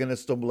are they're going to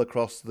stumble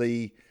across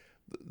the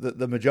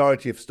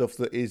majority of stuff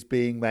that is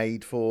being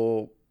made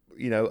for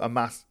a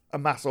mass a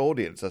mass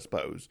audience, I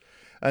suppose.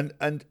 And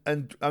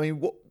I mean,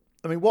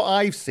 what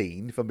I've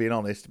seen, if I'm being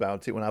honest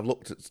about it, when I've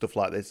looked at stuff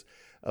like this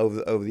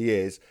over the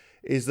years,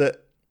 is that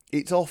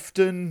it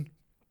often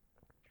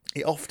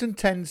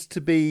tends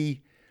to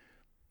be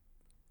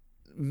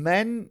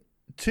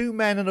two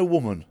men and a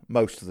woman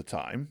most of the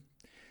time,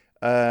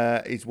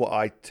 is what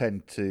I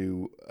tend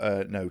to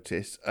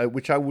notice,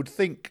 which I would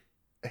think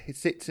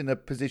sits in a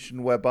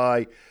position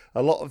whereby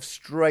a lot of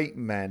straight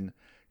men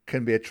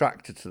can be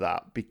attracted to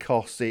that,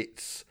 because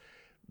it's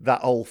that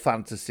old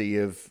fantasy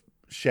of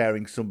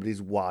sharing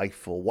somebody's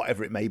wife or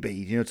whatever it may be,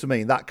 you know what I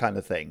mean, that kind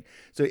of thing.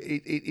 So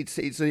it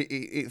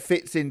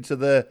fits into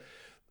the,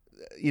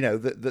 you know,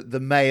 the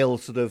male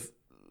sort of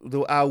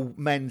how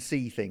men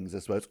see things, I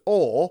suppose.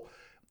 Or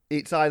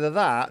it's either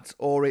that,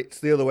 or it's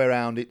the other way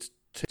around. It's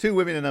two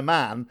women and a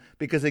man,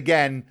 because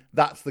again,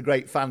 that's the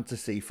great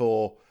fantasy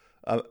for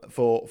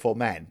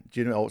men. Do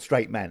you know,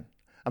 straight men?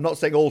 I'm not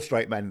saying all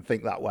straight men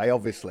think that way,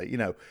 obviously, you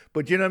know,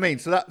 but do you know what I mean?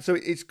 So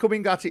it's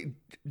coming at it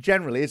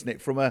generally, isn't it,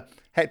 from a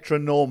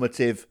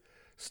heteronormative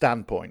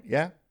standpoint?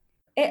 Yeah,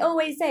 it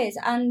always is.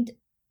 And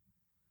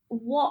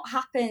what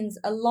happens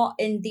a lot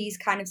in these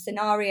kind of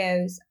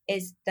scenarios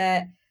is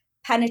that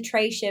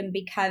penetration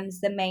becomes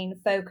the main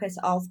focus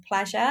of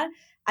pleasure.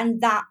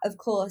 And that, of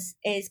course,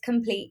 is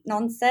complete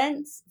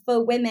nonsense.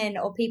 For women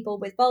or people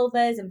with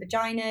vulvas and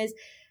vaginas,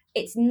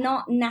 it's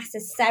not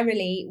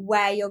necessarily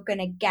where you're going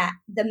to get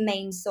the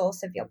main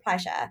source of your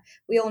pleasure.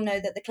 We all know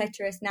that the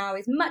clitoris now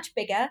is much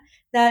bigger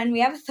than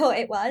we ever thought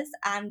it was,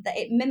 and that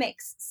it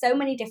mimics so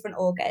many different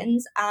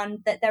organs, and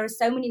that there are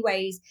so many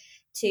ways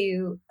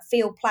to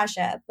feel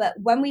pleasure. But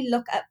when we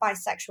look at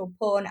bisexual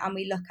porn and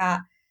we look at,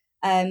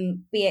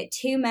 be it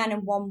two men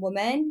and one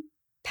woman,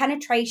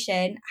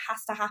 penetration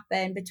has to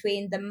happen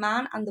between the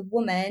man and the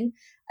woman,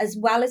 as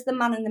well as the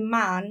man and the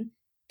man,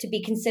 to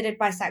be considered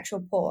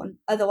bisexual porn.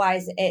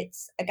 Otherwise,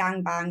 it's a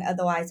gangbang.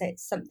 Otherwise,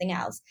 it's something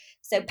else.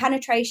 So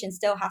penetration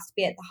still has to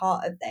be at the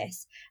heart of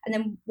this. And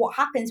then what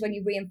happens when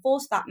you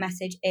reinforce that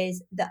message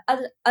is that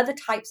other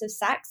types of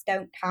sex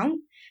don't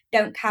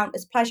count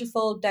as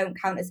pleasurable,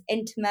 don't count as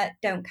intimate,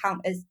 don't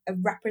count as a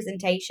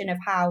representation of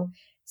how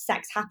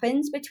sex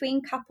happens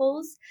between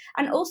couples.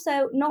 And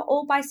also, not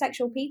all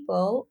bisexual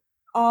people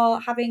are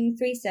having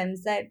threesomes.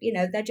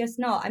 They're just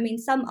not. I mean,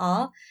 some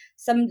are,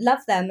 some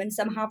love them, and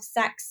some have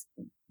sex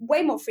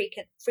way more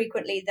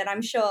frequently than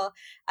I'm sure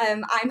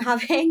I'm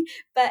having,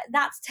 but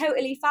that's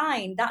totally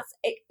fine. That's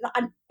it.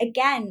 And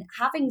again,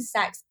 having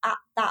sex at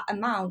that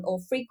amount or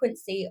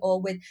frequency, or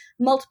with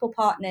multiple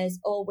partners,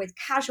 or with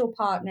casual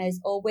partners,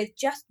 or with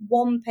just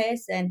one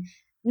person,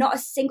 not a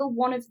single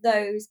one of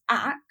those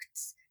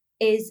acts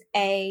is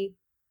a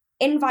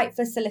invite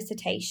for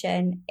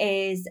solicitation,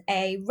 is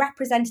a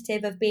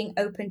representative of being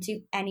open to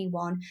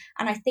anyone.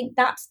 And I think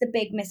that's the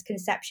big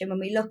misconception when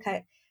we look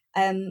at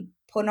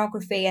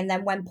pornography, and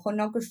then when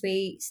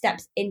pornography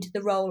steps into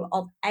the role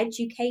of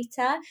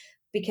educator,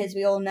 because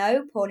we all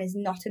know porn is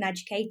not an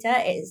educator.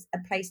 It is a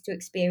place to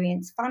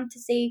experience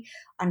fantasy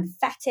and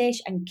fetish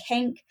and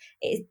kink.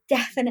 It is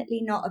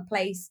definitely not a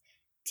place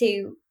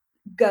to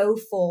go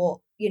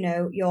for,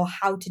 your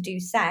how to do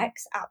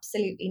sex.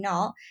 Absolutely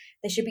not.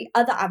 There should be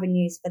other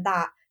avenues for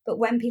that. But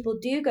when people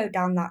do go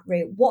down that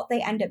route, what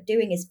they end up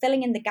doing is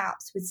filling in the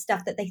gaps with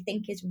stuff that they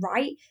think is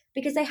right,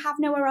 because they have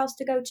nowhere else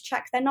to go to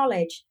check their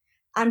knowledge.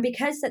 And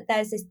because that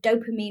there's this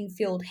dopamine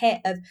fueled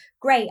hit of,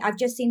 great, I've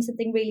just seen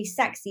something really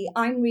sexy,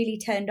 I'm really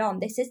turned on,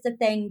 this is the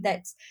thing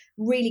that's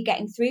really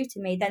getting through to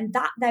me, then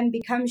that then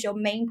becomes your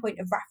main point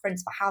of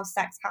reference for how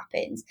sex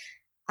happens.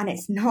 And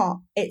it's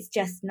not. It's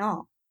just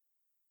not.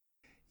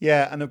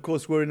 Yeah, and of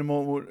course we're in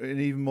an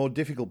even more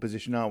difficult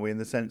position, aren't we, in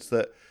the sense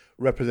that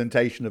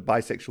representation of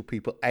bisexual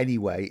people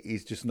anyway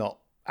is just not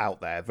out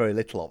there, very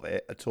little of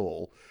it at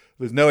all.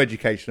 There's no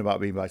education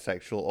about being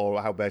bisexual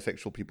or how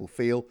bisexual people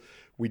feel.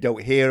 We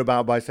don't hear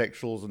about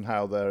bisexuals and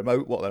how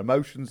what their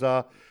emotions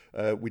are.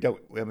 We don't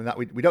hear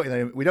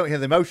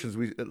the emotions,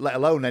 let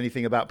alone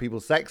anything about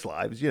people's sex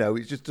lives.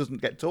 It just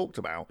doesn't get talked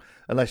about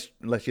unless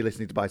you're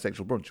listening to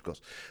Bisexual Brunch, of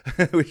course,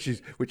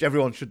 which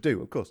everyone should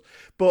do, of course.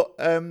 But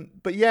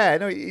yeah,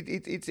 no,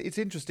 it's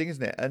interesting,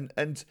 isn't it?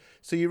 And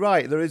so you're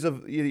right. There is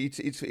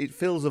it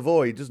fills a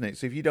void, doesn't it?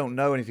 So if you don't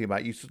know anything about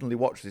it, you suddenly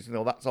watch this,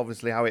 that's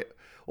obviously how it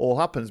all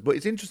happens. But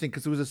it's interesting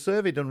because there was a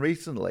survey done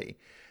recently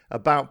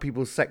about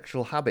people's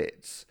sexual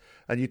habits,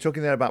 and you're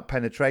talking there about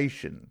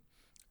penetration,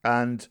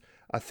 and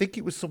I think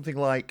it was something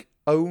like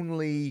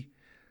certainly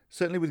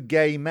with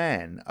gay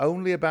men,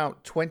 only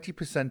about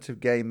 20%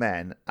 of gay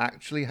men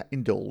actually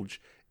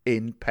indulge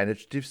in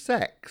penetrative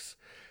sex.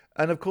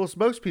 And of course,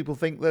 most people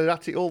think they're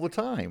at it all the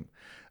time.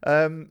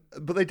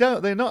 But they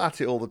don't. They're not at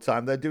it all the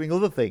time. They're doing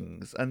other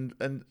things. And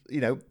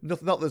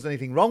not that there's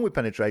anything wrong with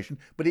penetration,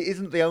 but it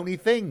isn't the only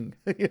thing.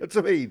 You know what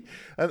I mean?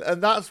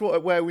 And that's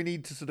where we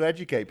need to sort of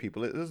educate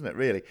people, isn't it,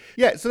 really?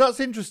 Yeah, so that's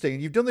interesting.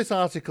 You've done this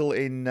article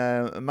in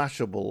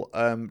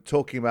Mashable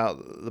talking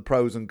about the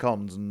pros and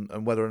cons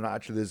and whether or not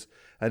actually there's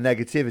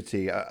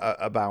negativity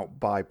about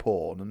bi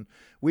porn, and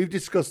we've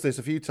discussed this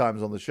a few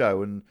times on the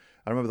show. And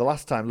I remember the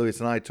last time Lewis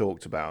and I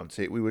talked about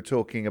it, we were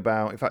talking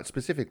about, in fact,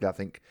 specifically, I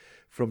think,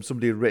 from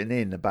somebody who'd written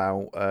in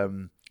about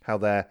how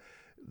they're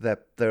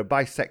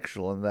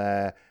bisexual and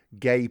their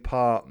gay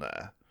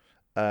partner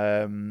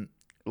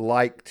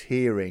liked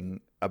hearing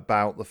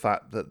about the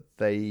fact that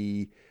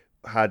they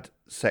had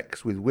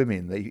sex with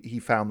women. He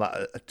found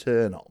that a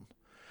turn on.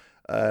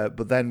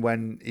 But then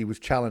when he was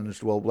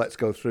challenged, well, let's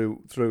go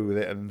through with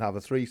it and have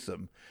a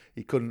threesome,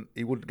 he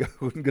wouldn't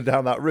go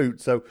down that route.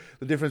 So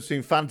the difference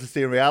between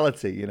fantasy and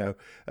reality, is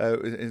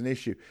an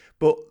issue.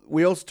 But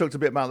we also talked a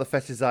bit about the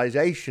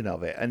fetishization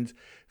of it. And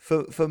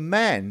for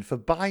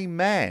bi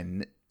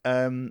men,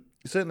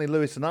 certainly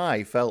Lewis and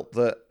I felt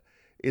that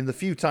in the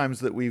few times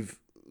that we've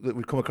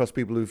come across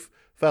people who've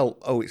felt,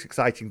 oh, it's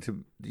exciting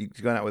to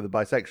go out with a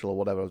bisexual or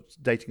whatever,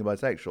 dating a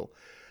bisexual,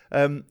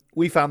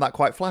 we found that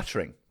quite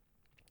flattering.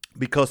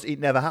 Because it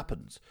never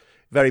happens.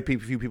 Very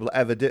few people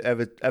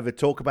ever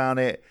talk about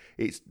it.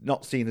 It's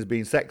not seen as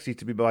being sexy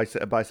to be a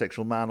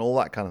bisexual man, all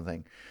that kind of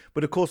thing.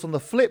 But of course, on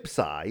the flip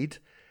side,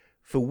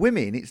 for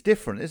women, it's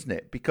different, isn't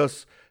it?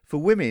 Because for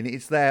women,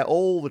 it's there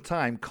all the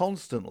time,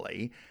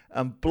 constantly,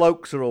 and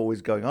blokes are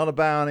always going on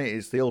about it.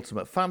 It's the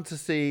ultimate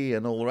fantasy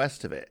and all the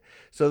rest of it.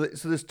 So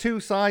there's two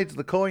sides of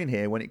the coin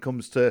here when it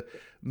comes to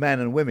men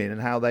and women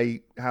and how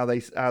they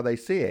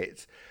see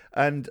it,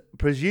 and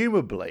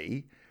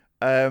presumably.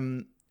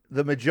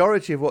 The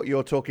majority of what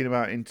you're talking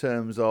about in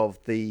terms of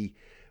the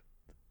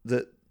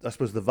I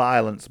suppose the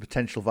violence,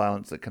 potential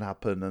violence that can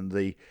happen, and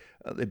the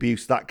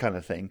abuse, that kind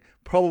of thing,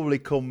 probably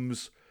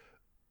comes.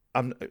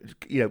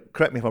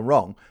 Correct me if I'm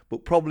wrong,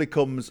 but probably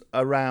comes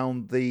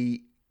around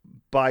the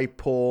bi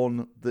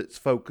porn that's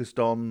focused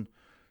on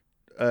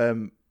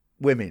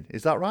women.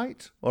 Is that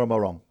right, or am I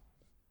wrong?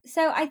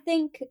 So I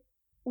think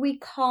we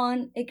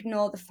can't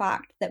ignore the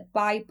fact that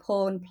bi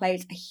porn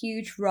plays a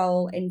huge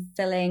role in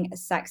filling a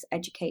sex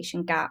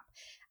education gap.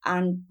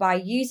 And by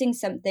using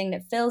something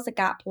that fills a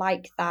gap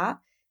like that,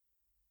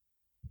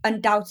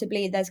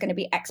 undoubtedly there's going to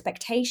be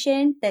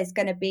expectation. There's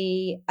going to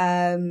be,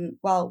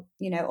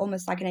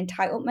 almost like an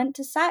entitlement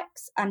to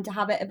sex and to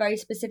have it a very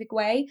specific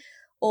way.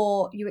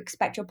 Or you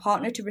expect your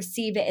partner to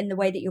receive it in the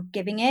way that you're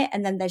giving it.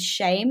 And then there's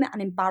shame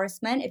and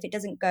embarrassment if it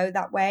doesn't go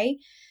that way.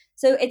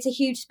 So it's a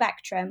huge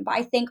spectrum. But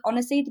I think,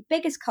 honestly, the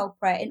biggest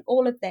culprit in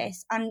all of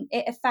this, and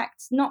it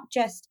affects not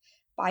just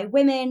bi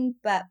women,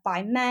 but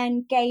bi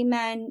men, gay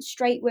men,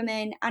 straight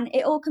women, and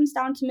it all comes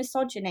down to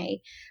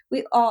misogyny.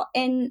 We are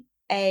in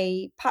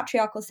a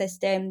patriarchal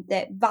system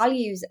that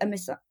values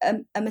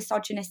a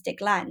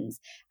misogynistic lens.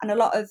 And a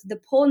lot of the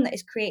porn that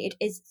is created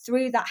is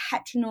through that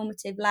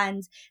heteronormative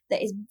lens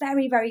that is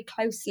very, very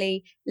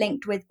closely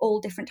linked with all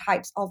different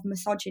types of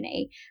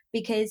misogyny.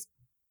 Because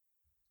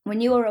when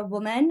you are a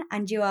woman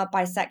and you are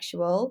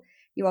bisexual,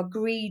 you are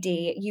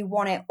greedy, you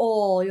want it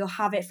all, you'll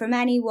have it from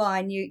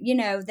anyone,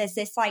 there's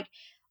this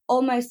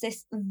almost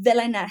this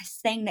villainous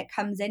thing that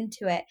comes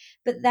into it.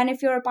 But then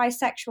if you're a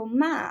bisexual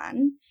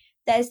man,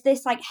 there's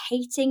this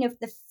hating of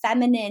the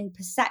feminine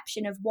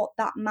perception of what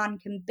that man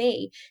can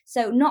be.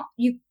 So not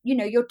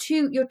you're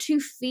too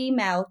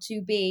female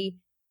to be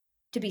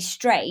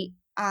straight,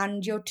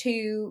 and you're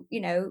too,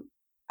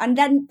 and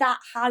then that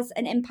has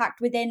an impact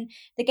within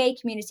the gay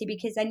community,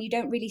 because then you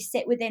don't really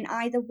sit within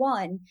either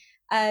one.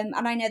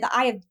 And I know that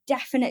I have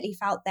definitely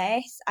felt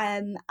this.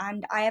 And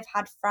I have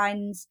had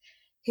friends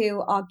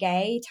who are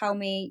gay tell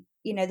me,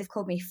 they've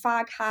called me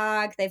fag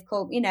hag. They've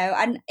called,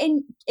 and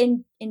in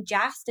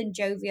jest and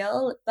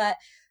jovial. But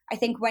I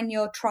think when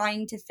you're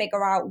trying to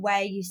figure out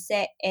where you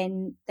sit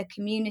in the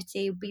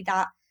community, be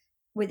that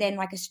within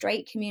a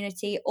straight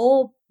community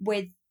or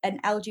with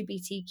an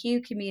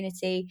LGBTQ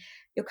community,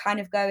 you're kind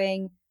of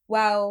going,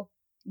 well,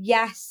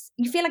 yes,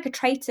 you feel like a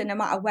traitor no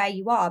matter where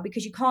you are,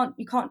 because you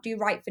can't do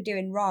right for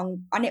doing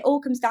wrong. And it all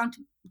comes down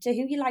to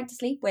who you like to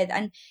sleep with.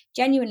 And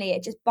genuinely,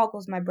 it just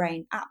boggles my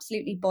brain,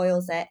 absolutely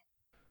boils it.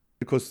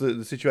 Because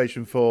the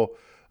situation for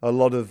a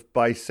lot of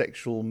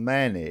bisexual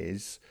men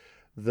is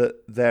that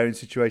they're in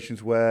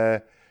situations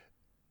where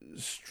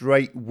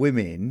straight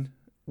women,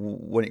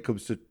 when it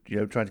comes to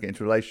trying to get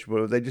into a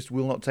relationship, they just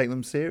will not take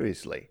them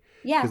seriously.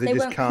 Yeah, because they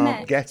just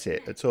can't get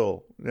it at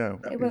all. No,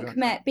 they won't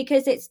commit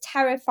because it's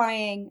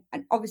terrifying.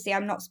 And obviously,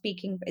 I'm not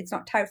speaking. It's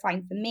not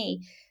terrifying for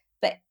me,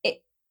 but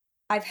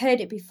I've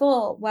heard it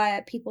before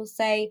where people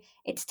say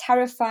it's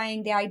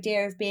terrifying, the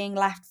idea of being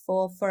left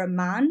for a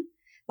man.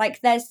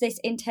 There's this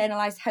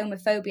internalized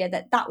homophobia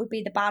that would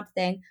be the bad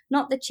thing,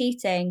 not the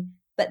cheating,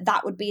 but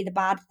that would be the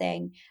bad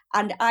thing.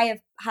 And I have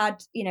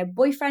had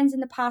boyfriends in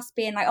the past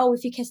being like, oh,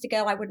 if you kissed a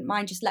girl, I wouldn't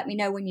mind. Just let me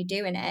know when you're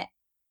doing it.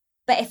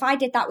 But if I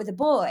did that with a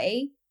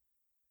boy,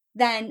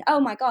 then, oh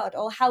my God,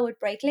 all hell would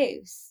break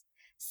loose.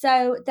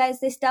 So there's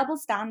this double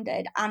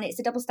standard, and it's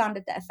a double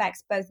standard that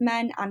affects both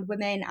men and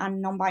women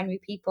and non-binary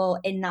people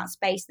in that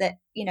space that,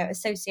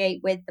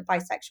 associate with the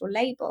bisexual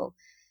label.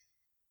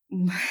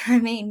 I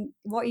mean,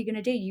 what are you going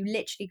to do? You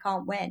literally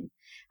can't win.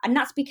 And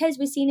that's because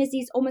we're seen as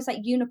these almost like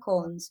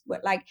unicorns.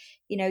 Like,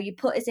 you know, you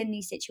put us in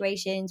these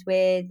situations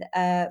with,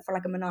 for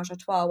like a menage a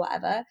trois or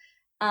whatever,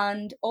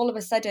 and all of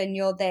a sudden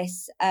you're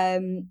this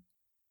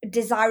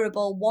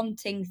desirable,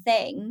 wanting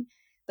thing.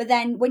 But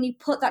then when you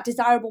put that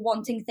desirable,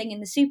 wanting thing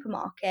in the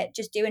supermarket,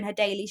 just doing her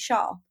daily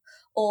shop,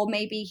 or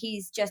maybe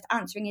he's just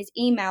answering his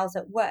emails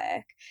at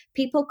work,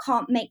 people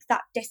can't make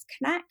that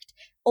disconnect.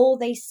 All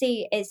they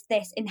see is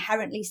this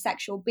inherently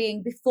sexual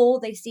being before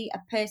they see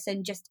a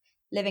person just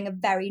living a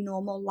very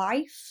normal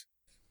life.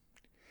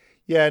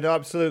 Yeah, no,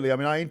 absolutely. I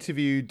mean, I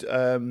interviewed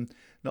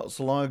not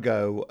so long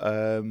ago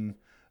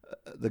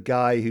the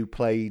guy who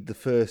played the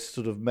first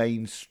sort of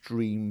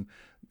mainstream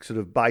sort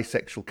of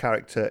bisexual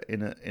character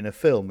in a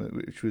film,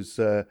 which was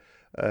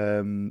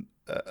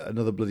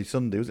Another Bloody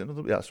Sunday. Was it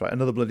another? Yeah, that's right,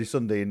 Another Bloody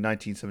Sunday in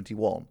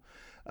 1971,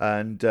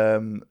 and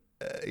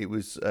it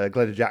was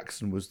Glenda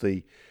Jackson was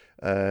the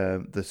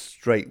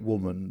straight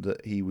woman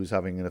that he was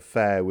having an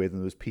affair with,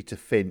 and there was Peter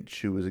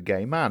Finch, who was a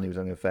gay man he was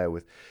having an affair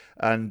with.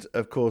 And,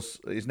 of course,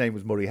 his name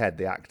was Murray Head,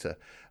 the actor.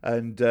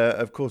 And,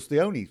 of course, the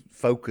only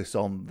focus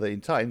on the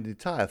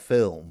entire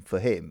film for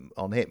him,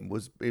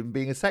 was him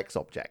being a sex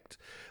object.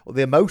 Well,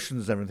 the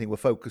emotions and everything were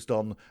focused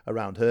on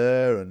around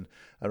her and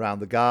around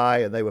the guy,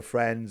 and they were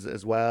friends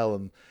as well.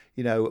 And,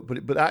 you know,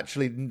 but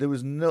actually there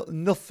was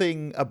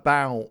nothing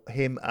about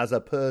him as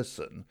a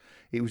person.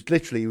 He was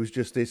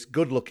just this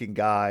good-looking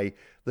guy,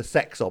 the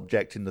sex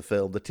object in the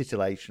film, the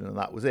titillation, and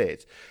that was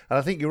it. And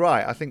I think you're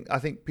right. I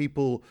think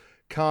people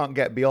can't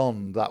get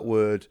beyond that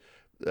word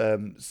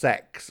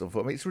sex. I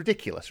mean, it's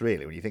ridiculous,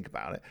 really, when you think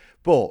about it.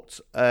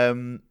 But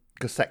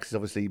because sex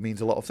obviously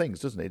means a lot of things,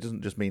 doesn't it? It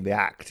doesn't just mean the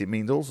act; it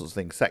means all sorts of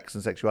things. Sex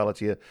and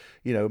sexuality are,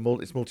 you know,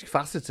 it's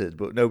multifaceted,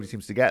 but nobody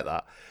seems to get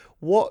that.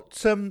 What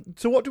so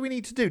what do we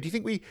need to do? Do you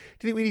think we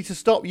need to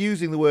stop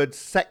using the word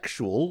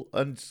sexual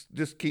and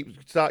just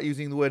start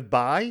using the word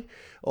bi,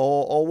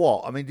 or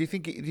what? I mean, do you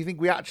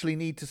think we actually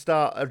need to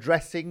start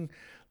addressing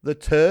the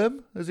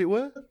term, as it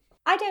were?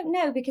 I don't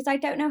know, because I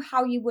don't know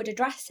how you would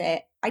address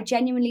it. I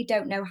genuinely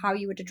don't know how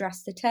you would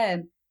address the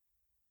term.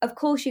 Of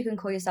course, you can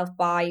call yourself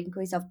bi, you can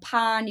call yourself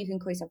pan, you can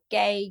call yourself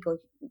gay, or,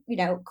 you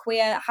know,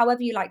 queer,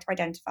 however you like to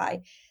identify.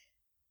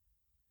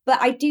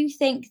 But I do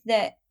think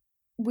that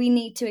we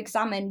need to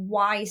examine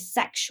why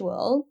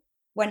sexual,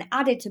 when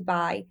added to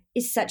bi,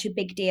 is such a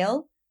big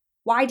deal.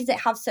 Why does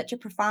it have such a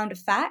profound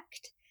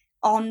effect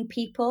on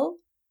people?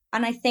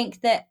 And I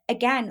think that,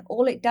 again,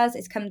 all it does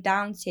is come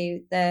down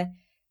to the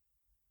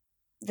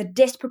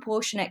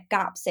disproportionate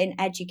gaps in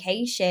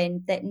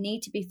education that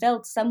need to be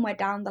filled somewhere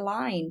down the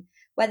line,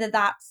 whether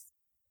that's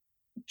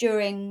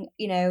during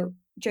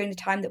the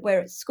time that we're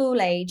at school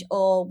age,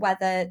 or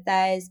whether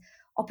there's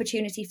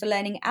opportunity for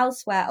learning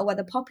elsewhere, or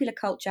whether popular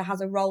culture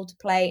has a role to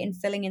play in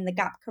filling in the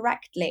gap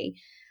correctly.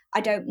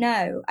 I don't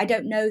know. I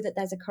don't know that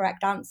there's a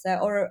correct answer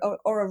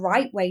or a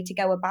right way to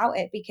go about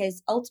it,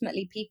 because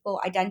ultimately people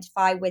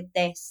identify with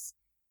this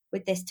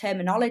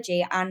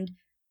terminology, and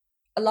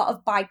a lot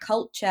of bi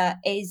culture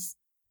is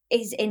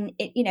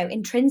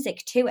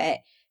intrinsic to it.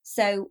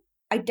 So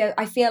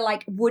I feel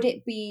like would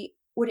it be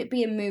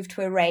a move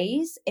to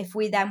erase if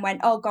we then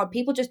went, oh God,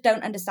 people just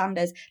don't understand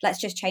us,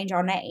 let's just change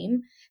our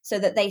name, so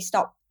that they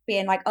stop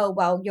being like, oh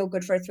well, you're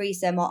good for a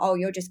threesome, or oh,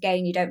 you're just gay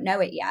and you don't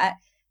know it yet.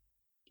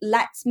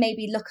 Let's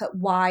maybe look at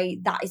why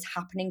that is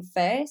happening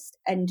first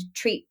and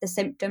treat the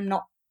symptom,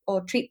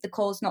 treat the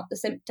cause, not the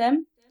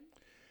symptom.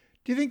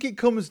 Do you think it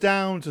comes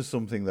down to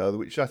something, though,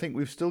 which I think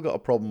we've still got a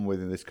problem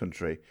with in this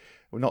country?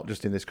 Well, not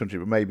just in this country,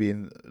 but maybe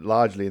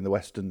largely in the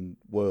Western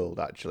world,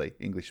 actually,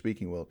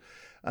 English-speaking world.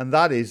 And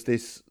that is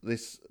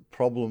this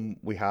problem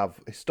we have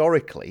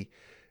historically,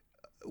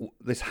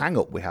 this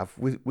hang-up we have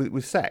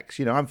with sex.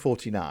 You know, I'm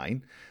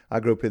 49. I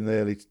grew up in the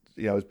early,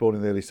 I was born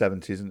in the early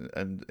 70s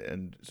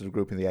and sort of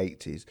grew up in the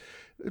 80s.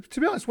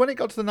 To be honest, when it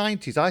got to the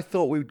 90s, I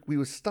thought we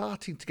were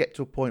starting to get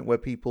to a point where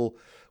people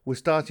were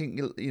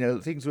starting,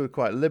 things were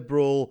quite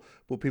liberal,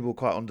 but people were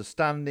quite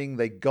understanding.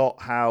 They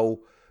got how,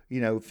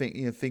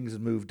 things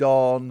had moved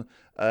on.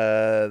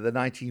 The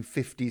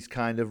 1950s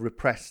kind of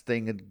repressed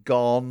thing had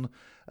gone.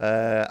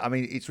 I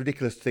mean, it's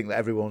ridiculous to think that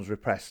everyone was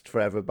repressed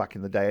forever back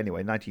in the day.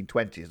 Anyway,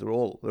 1920s, they're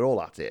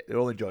all at it. They're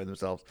all enjoying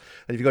themselves.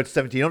 And if you go to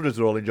 1700s,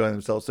 they're all enjoying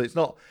themselves. So it's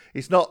not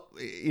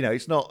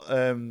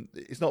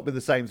been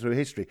the same through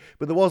history.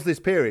 But there was this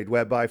period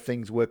whereby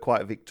things were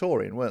quite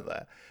Victorian, weren't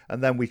there?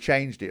 And then we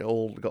changed it.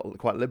 All got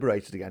quite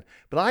liberated again.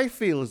 But I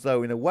feel as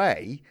though, in a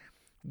way,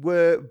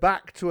 we're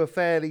back to a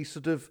fairly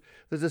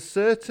there's a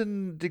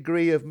certain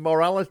degree of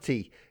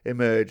morality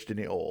emerged in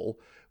it all,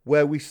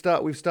 where we've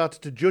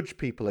started to judge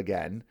people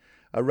again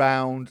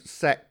around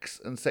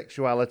sex and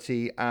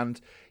sexuality.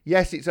 And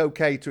yes, it's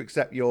okay to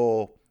accept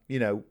you're,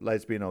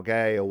 lesbian or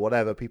gay or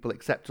whatever. People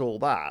accept all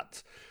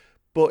that.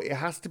 But it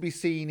has to be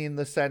seen in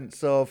the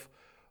sense of,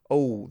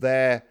 oh,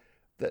 they're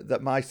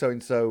that my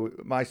so-and-so,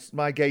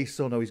 my gay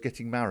son, he's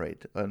getting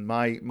married, and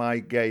my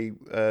gay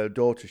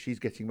daughter, she's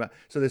getting married.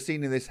 So they're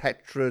seen in this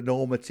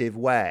heteronormative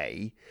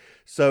way.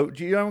 So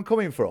do you know where I'm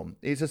coming from?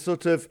 It's a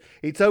sort of,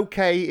 it's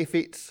okay if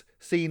it's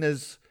seen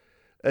as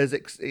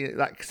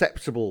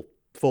acceptable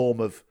form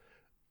of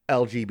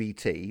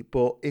LGBT,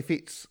 but if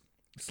it's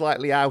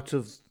slightly out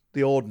of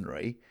the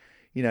ordinary,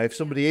 if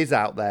somebody is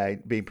out there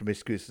being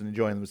promiscuous and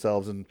enjoying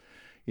themselves and,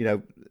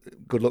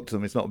 good luck to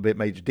them. It's not a big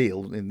major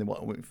deal.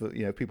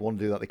 People want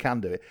to do that, they can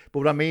do it. But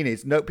what I mean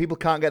is, no, people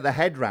can't get their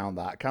head round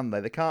that, can they?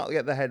 They can't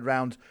get their head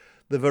round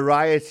the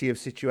variety of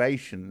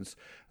situations,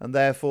 and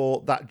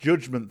therefore that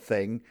judgment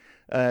thing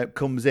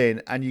comes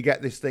in, and you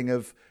get this thing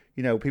of,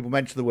 people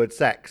mention the word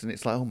sex, and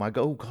it's like, oh my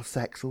God,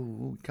 sex. Oh,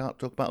 we can't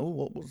talk about. Oh,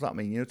 what does that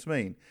mean? You know what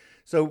I mean?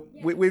 So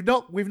yeah.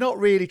 we've not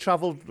really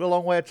travelled a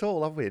long way at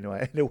all, have we? In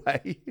a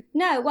way.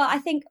 No, well, I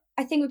think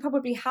we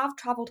probably have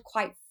travelled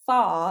quite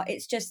far.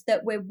 It's just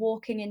that we're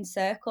walking in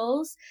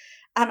circles,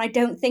 and I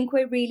don't think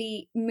we're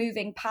really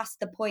moving past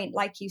the point,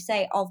 like you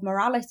say, of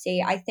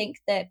morality. I think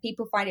that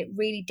people find it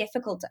really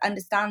difficult to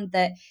understand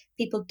that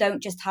people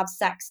don't just have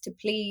sex to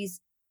please,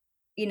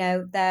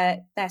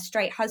 their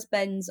straight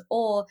husbands,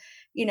 or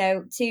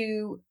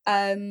to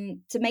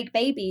make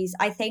babies.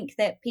 I think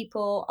that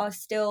people are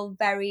still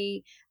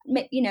very,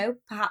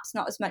 perhaps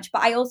not as much,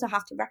 but I also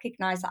have to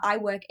recognize that I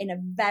work in a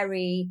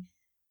very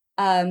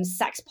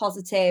sex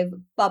positive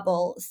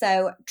bubble,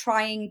 so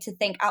trying to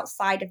think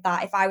outside of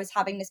that. If I was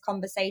having this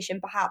conversation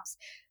perhaps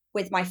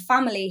with my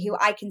family, who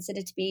I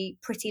consider to be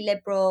pretty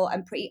liberal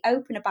and pretty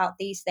open about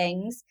these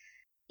things,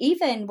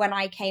 even when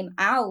I came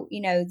out,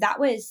 that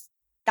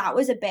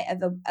was a bit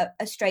of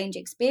a strange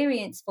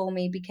experience for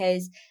me,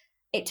 because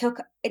it took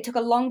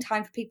a long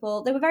time for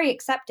people. They were very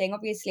accepting,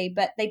 obviously,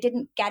 but they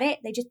didn't get it.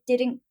 They just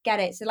didn't get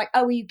it. So like,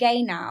 oh, are you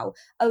gay now?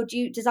 Oh,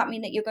 does that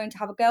mean that you're going to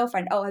have a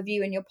girlfriend? Oh, have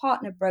you and your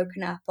partner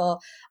broken up? Or,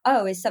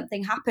 oh, is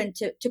something happened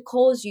to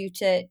cause you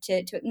to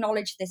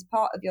acknowledge this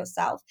part of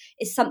yourself?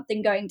 Is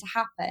something going to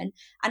happen?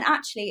 And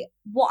actually,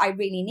 what I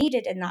really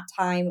needed in that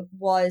time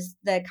was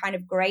the kind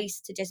of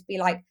grace to just be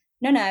like,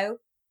 no.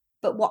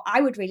 But what I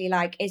would really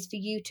like is for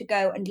you to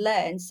go and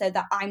learn, so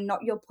that I'm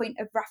not your point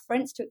of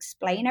reference to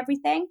explain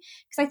everything.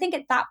 Because I think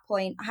at that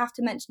point, I have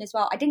to mention as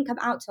well, I didn't come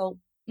out till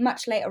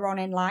much later on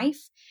in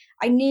life.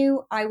 I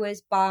knew I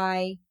was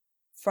bi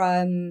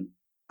from,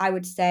 I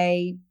would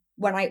say,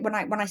 when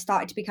I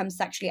started to become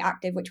sexually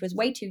active, which was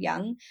way too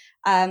young.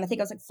 I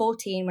think I was like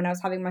 14 when I was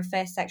having my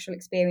first sexual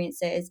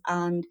experiences,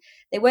 and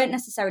they weren't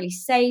necessarily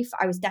safe.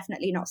 I was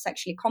definitely not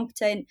sexually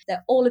competent.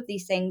 That all of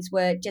these things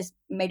were just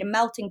made a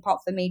melting pot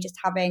for me, just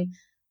having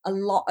a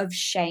lot of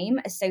shame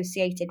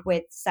associated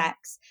with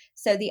sex.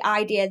 So the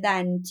idea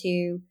then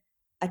to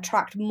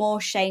attract more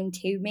shame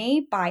to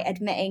me by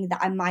admitting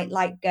that I might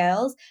like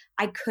girls,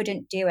 I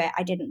couldn't do it.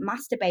 I didn't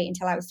masturbate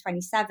until I was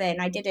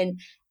 27. I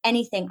didn't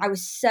anything. I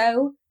was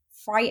so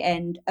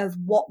frightened of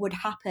what would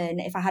happen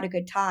if I had a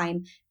good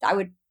time that I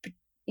would,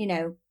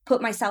 put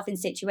myself in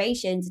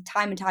situations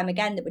time and time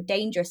again that were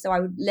dangerous. So I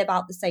would live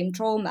out the same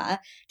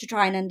trauma to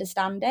try and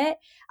understand it.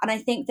 And I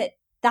think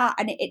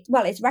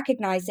it's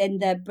recognized in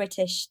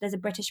there's a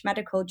British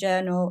Medical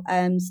Journal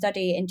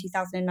study in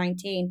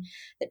 2019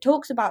 that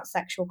talks about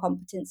sexual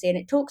competency, and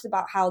it talks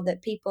about how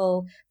that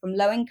people from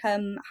low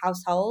income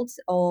households,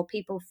 or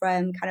people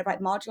from kind of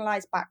like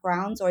marginalized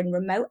backgrounds, or in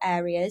remote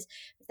areas,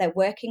 if they're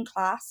working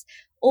class,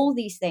 all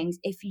these things,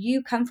 if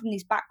you come from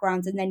these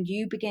backgrounds and then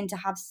you begin to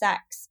have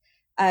sex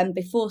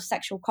before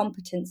sexual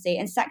competency,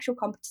 and sexual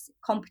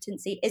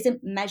competency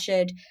isn't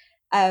measured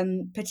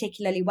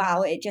particularly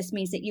well. It just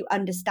means that you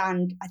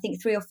understand, I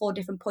think, 3 or 4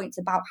 different points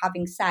about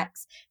having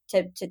sex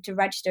to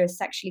register as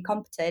sexually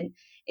competent.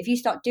 If you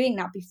start doing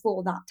that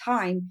before that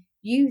time,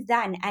 you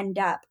then end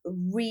up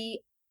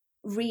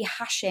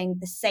rehashing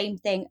the same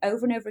thing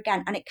over and over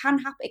again, and it can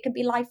happen. It can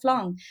be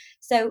lifelong.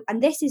 So, and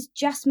this is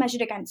just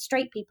measured against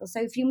straight people.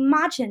 So if you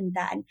imagine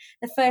then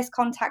the first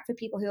contact for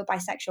people who are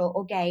bisexual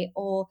or gay,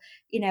 or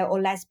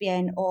or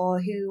lesbian, or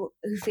who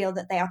feel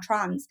that they are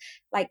trans,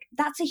 like,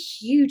 that's a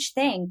huge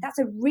thing. That's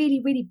a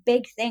really, really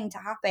big thing to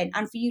happen.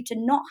 And for you to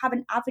not have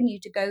an avenue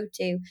to go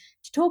to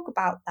talk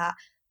about that.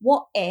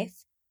 What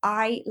if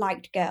I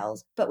liked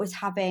girls but was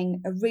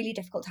having a really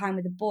difficult time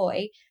with a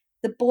boy?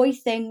 The boy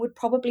thing would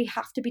probably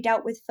have to be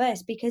dealt with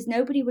first, because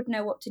nobody would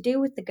know what to do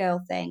with the girl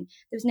thing.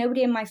 There was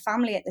nobody in my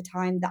family at the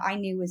time that I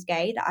knew was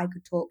gay that I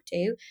could talk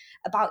to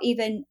about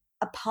even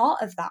a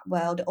part of that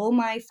world. All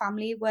my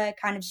family were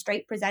kind of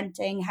straight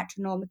presenting,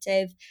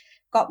 heteronormative,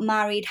 got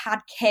married, had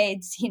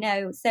kids,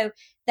 so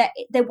that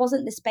there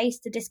wasn't the space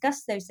to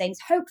discuss those things.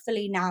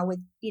 Hopefully now with,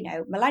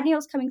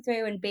 millennials coming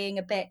through and being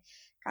a bit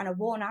kind of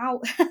worn out,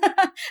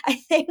 I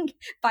think,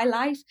 by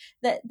life,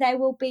 that there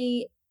will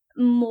be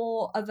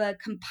more of a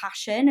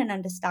compassion and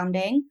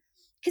understanding,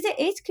 because it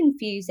is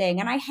confusing.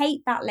 And I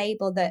hate that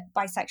label that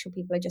bisexual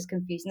people are just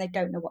confused and they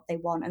don't know what they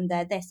want and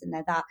they're this and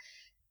they're that.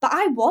 But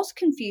I was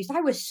confused.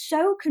 I was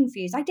so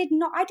confused. I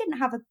didn't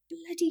have a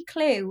bloody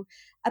clue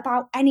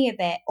about any of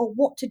it or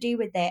what to do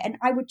with it. And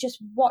I would just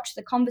watch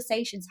the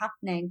conversations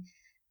happening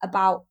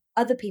about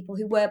other people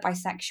who were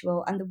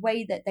bisexual and the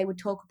way that they would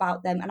talk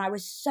about them. And I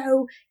was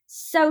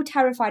so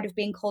terrified of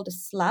being called a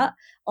slut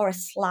or a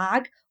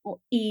slag or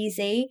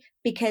easy,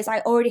 because I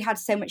already had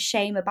so much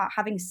shame about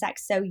having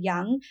sex so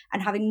young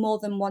and having more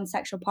than one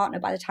sexual partner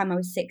by the time I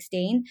was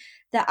 16,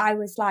 that I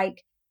was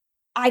like,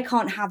 I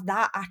can't have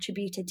that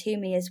attributed to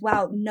me as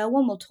well. No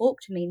one will talk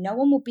to me. No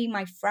one will be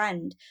my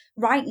friend.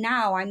 Right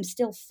now, I'm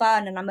still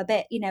fun and I'm a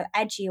bit,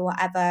 edgy or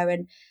whatever.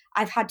 And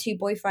I've had 2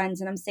 boyfriends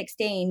and I'm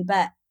 16,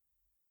 but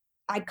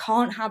I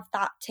can't have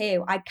that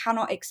too. I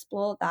cannot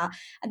explore that.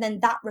 And then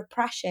that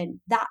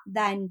repression, that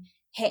then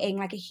hitting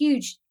like a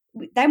huge,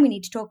 then we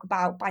need to talk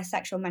about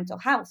bisexual mental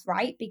health,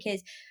 right?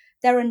 Because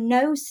there are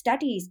no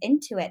studies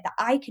into it that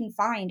I can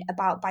find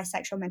about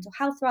bisexual mental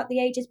health throughout the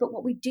ages. But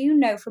what we do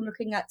know from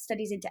looking at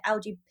studies into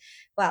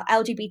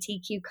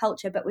LGBTQ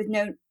culture, but with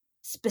no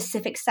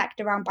specific sect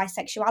around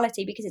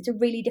bisexuality, because it's a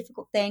really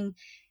difficult thing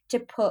to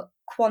put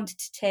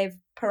quantitative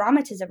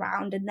parameters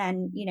around and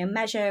then,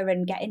 measure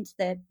and get into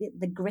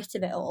the grit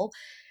of it all.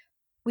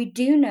 We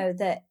do know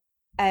that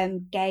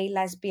gay,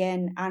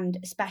 lesbian, and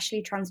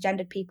especially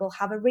transgendered people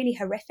have a really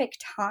horrific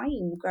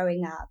time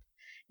growing up.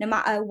 No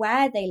matter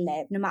where they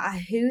live, no matter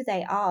who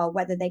they are,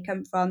 whether they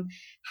come from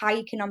high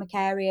economic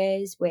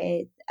areas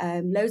with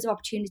loads of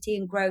opportunity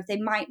and growth, they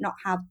might not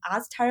have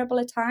as terrible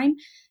a time.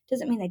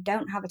 Doesn't mean they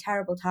don't have a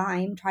terrible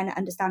time trying to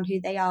understand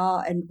who they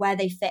are and where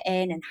they fit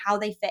in and how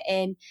they fit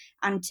in,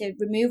 and to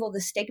remove all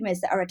the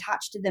stigmas that are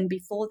attached to them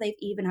before they've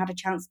even had a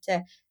chance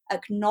to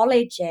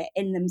acknowledge it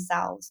in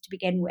themselves to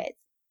begin with.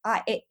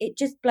 It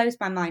just blows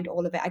my mind,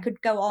 all of it. I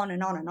could go on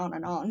and on and on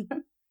and on.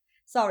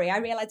 Sorry, I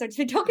realised I've just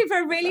been talking for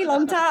a really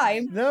long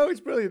time. No, it's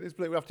brilliant. It's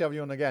brilliant. We have to have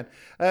you on again.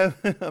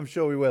 I'm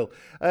sure we will.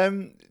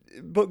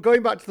 But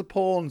going back to the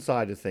porn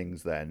side of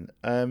things then,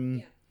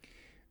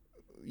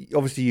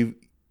 obviously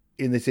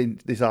in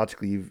this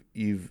article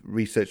you've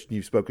researched and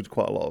you've spoken to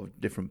quite a lot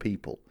of different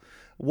people.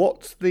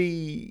 What's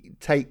the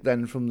take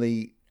then from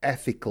the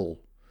ethical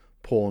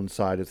porn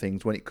side of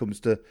things when it comes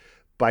to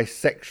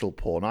bisexual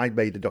porn? I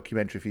made a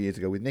documentary a few years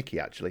ago with Nikki,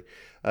 actually,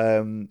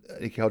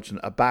 Nikki Hodgson,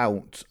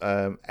 about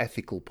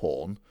ethical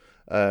porn.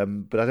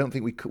 But I don't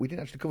think we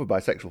didn't actually cover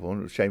bisexual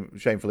porn.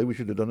 Shamefully, we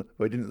should have done it,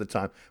 but we didn't at the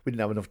time. We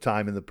didn't have enough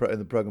time in the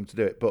program to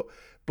do it.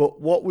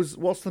 But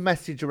what's the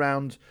message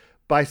around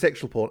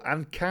bisexual porn?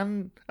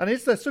 And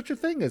is there such a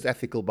thing as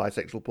ethical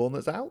bisexual porn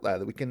that's out there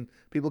that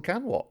people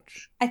can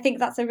watch? I think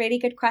that's a really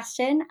good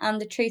question,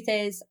 and the truth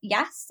is,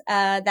 yes,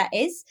 there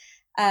is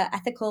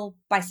ethical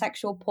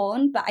bisexual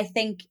porn, but I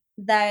think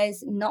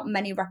there's not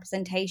many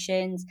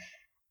representations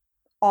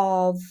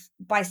of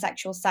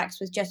bisexual sex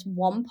with just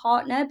one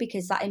partner,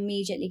 because that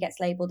immediately gets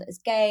labelled as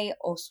gay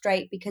or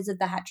straight because of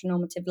the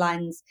heteronormative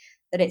lens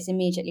that it's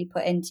immediately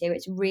put into.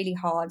 It's really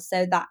hard.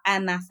 So that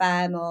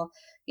MFM or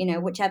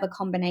whichever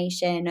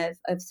combination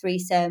of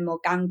threesome or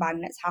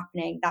gangbang that's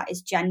happening, that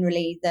is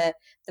generally the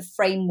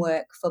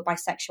framework for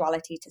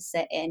bisexuality to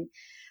sit in.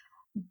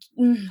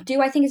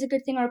 Do I think it's a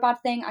good thing or a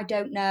bad thing? I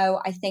don't know.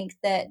 I think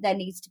that there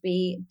needs to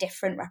be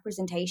different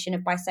representation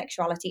of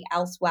bisexuality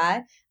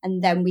elsewhere,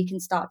 and then we can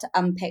start to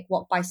unpick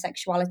what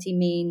bisexuality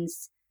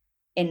means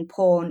in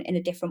porn in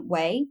a different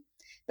way.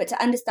 But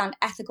to understand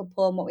ethical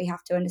porn, what we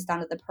have to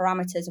understand are the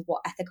parameters of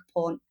what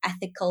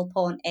ethical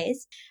porn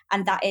is,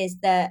 and that is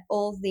that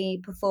all the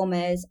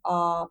performers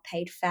are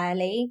paid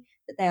fairly,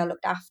 that they are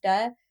looked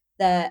after,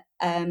 that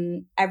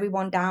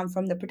everyone down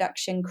from the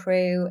production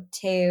crew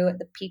to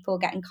the people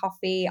getting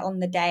coffee on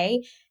the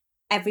day,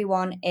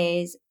 everyone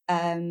is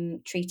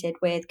treated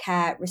with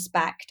care,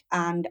 respect,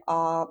 and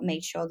are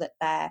made sure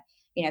that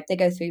they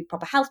go through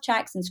proper health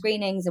checks and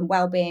screenings and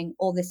well-being,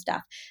 all this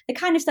stuff. The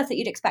kind of stuff that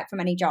you'd expect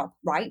from any job,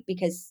 right?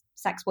 Because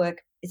sex work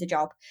is a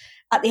job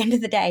at the end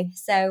of the day.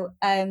 So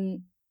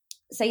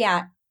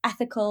yeah,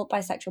 ethical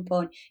bisexual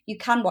porn. You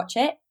can watch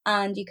it,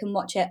 and you can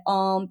watch it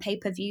on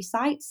pay-per-view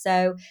sites.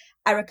 So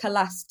Erica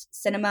Lust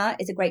Cinema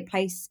is a great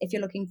place if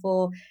you're looking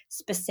for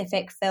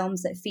specific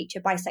films that feature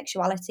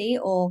bisexuality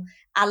or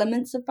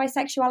elements of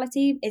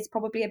bisexuality, is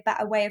probably a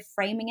better way of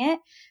framing it.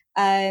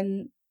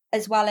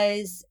 As well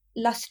as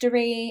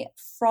Lustery,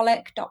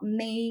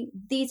 Frolic.me.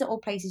 These are all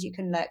places you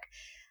can look.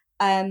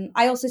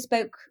 I also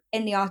spoke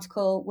in the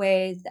article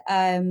with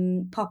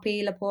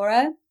Poppy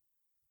Lapora,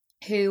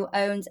 who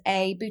owns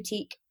a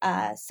boutique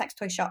sex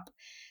toy shop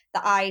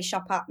that I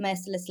shop at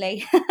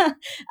mercilessly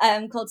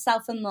called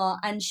Self and More.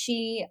 And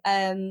she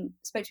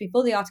spoke to me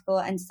for the article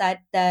and said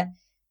that,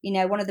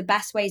 one of the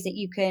best ways that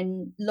you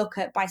can look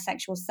at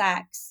bisexual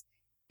sex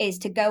is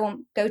to go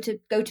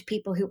to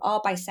people who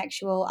are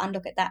bisexual and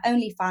look at their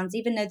OnlyFans,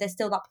 even though there's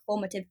still that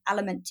performative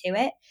element to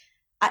it.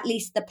 At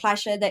least the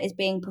pleasure that is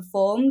being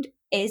performed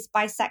is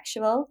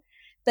bisexual.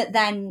 But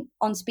then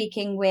on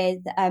speaking with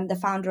the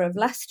founder of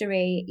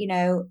Lustery,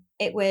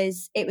 it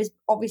was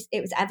obvious,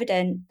 it was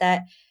evident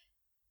that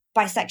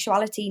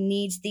bisexuality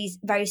needs these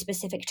very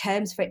specific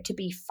terms for it to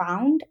be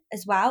found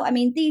as well. I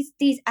mean,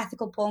 these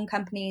ethical porn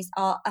companies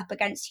are up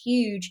against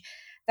huge,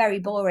 very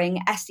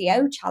boring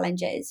SEO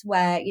challenges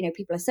where,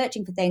 people are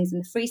searching for things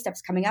and the free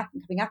stuff's coming up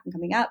and coming up and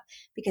coming up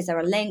because there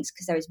are links,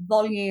 because there is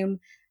volume.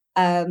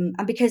 And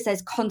because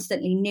there's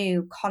constantly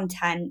new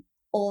content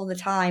all the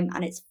time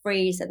and it's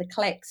free, so the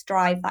clicks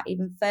drive that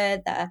even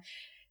further.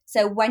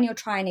 So when you're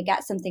trying to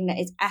get something that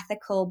is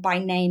ethical by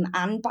name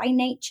and by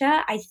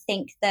nature, I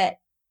think that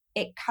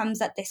it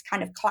comes at this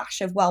kind of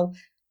clash of, well,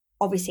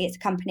 obviously it's a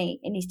company,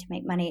 it needs to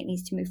make money, it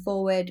needs to move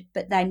forward.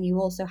 But then you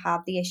also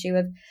have the issue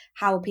of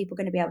how are people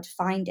going to be able to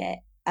find it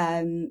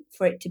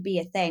for it to be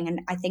a thing.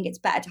 And I think it's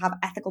better to have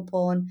ethical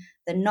porn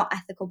than not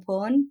ethical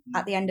porn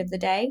at the end of the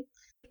day.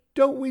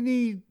 Don't we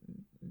need,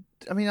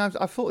 I mean,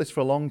 I've thought this for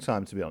a long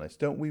time, to be honest.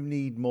 Don't we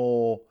need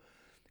more,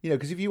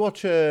 because if you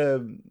watch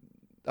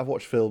I've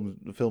watched a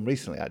film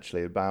recently,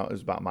 actually, it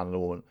was about a man and a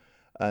woman,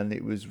 and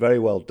it was very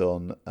well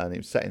done, and it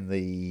was set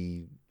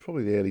in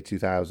probably the early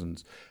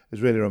 2000s. It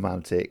was really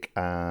romantic,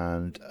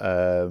 and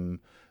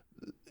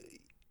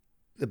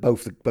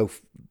both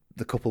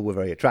the couple were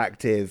very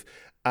attractive,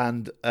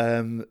 and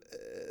there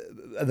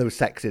was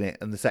sex in it,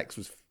 and the sex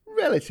was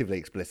relatively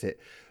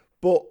explicit,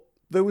 but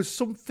there was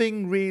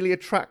something really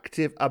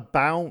attractive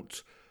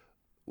about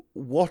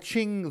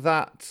watching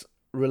that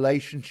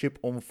relationship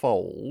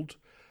unfold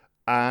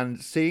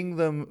and seeing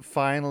them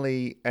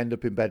finally end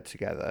up in bed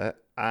together,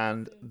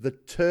 and there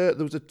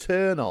was a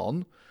turn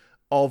on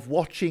of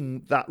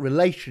watching that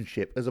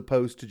relationship as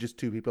opposed to just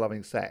two people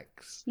having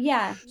sex.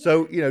 Yeah.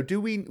 So,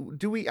 do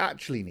we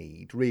actually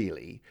need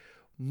really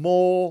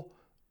more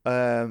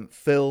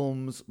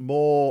films,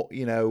 more,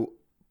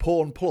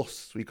 porn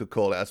plus, we could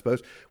call it, I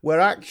suppose, where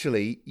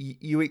actually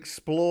you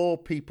explore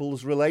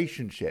people's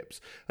relationships.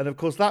 And of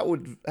course, that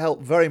would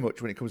help very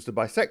much when it comes to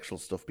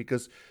bisexual stuff,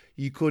 because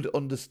you could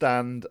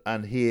understand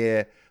and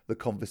hear the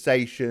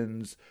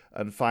conversations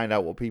and find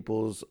out what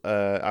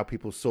how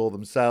people saw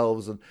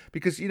themselves. And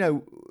because,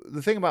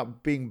 the thing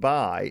about being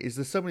bi is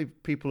there's so many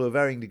people of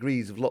varying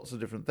degrees of lots of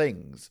different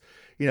things.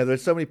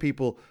 There's so many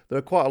people, there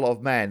are quite a lot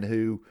of men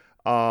who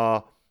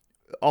are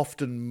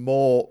often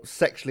more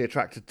sexually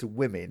attracted to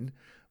women,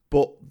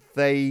 but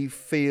they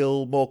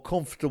feel more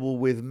comfortable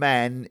with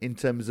men in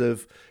terms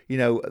of,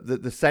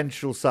 the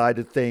sensual side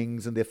of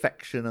things and the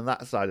affection and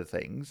that side of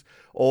things,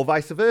 or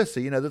vice versa.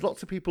 There's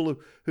lots of people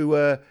who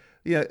are,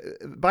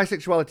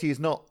 bisexuality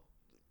is not,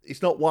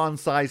 it's not one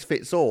size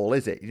fits all,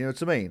 is it? You know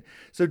what I mean?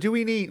 So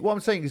what I'm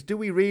saying is, what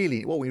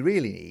we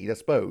really need, I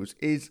suppose,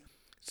 is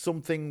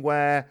something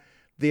where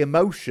the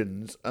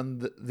emotions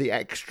and the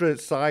extra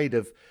side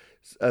of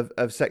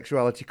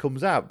sexuality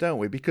comes out, don't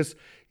we? Because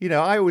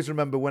I always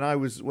remember when I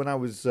was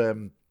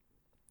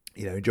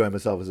enjoying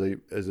myself as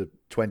a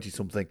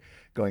 20-something,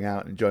 going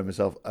out and enjoying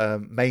myself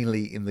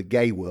mainly in the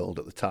gay world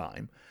at the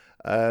time.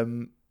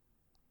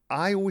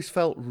 I always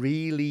felt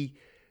really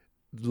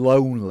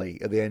lonely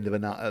at the end of a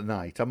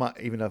night. I might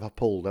even have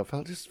pulled. I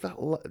felt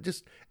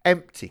just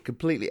empty,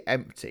 completely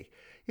empty.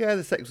 Yeah,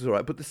 the sex was all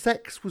right, but the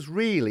sex was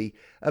really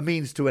a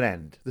means to an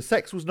end. The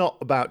sex was not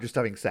about just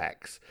having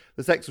sex.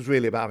 The sex was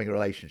really about having a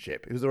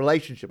relationship. It was a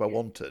relationship I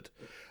wanted.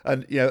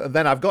 And, and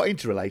then I've got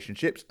into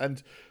relationships,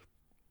 and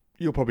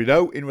you'll probably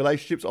know, in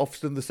relationships,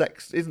 often the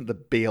sex isn't the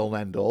be-all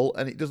and end-all,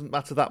 and it doesn't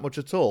matter that much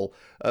at all.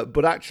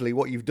 But actually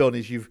what you've done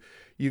is you've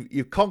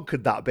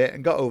conquered that bit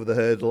and got over the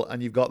hurdle,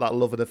 and you've got that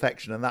love and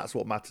affection, and that's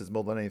what matters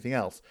more than anything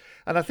else.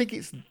 And I think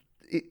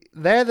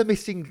they're the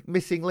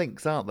missing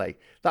links, aren't they?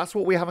 That's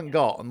what we haven't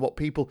got, and what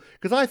people,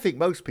 because I think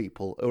most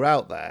people who are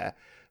out there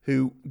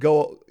who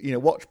go,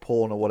 watch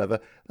porn or whatever,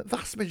 the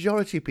vast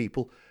majority of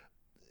people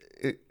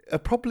are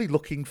probably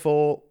looking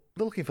for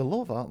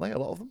love, aren't they? A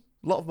lot of them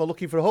are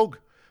looking for a hug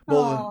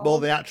more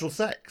than actual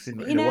sex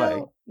in a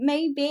way.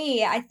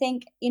 Maybe. I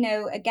think,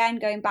 again,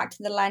 going back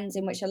to the lens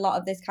in which a lot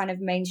of this kind of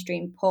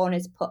mainstream porn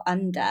is put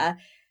under,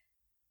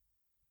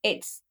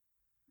 it's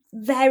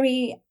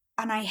very,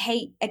 and I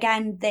hate,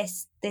 again,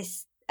 this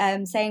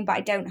saying, but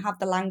I don't have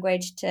the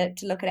language to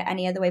look at it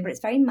any other way, but it's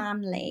very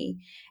manly.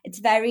 It's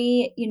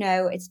very,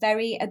 it's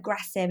very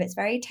aggressive. It's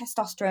very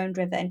testosterone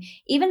driven.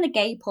 Even the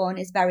gay porn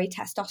is very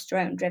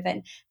testosterone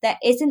driven. There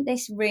isn't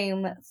this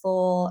room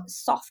for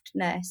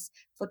softness,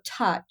 for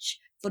touch,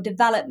 for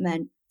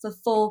development, for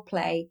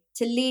foreplay,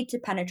 to lead to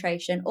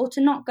penetration, or to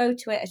not go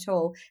to it at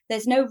all.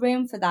 There's no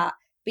room for that,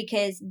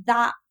 because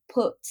that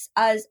puts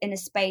us in a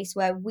space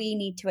where we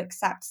need to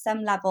accept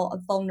some level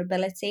of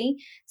vulnerability,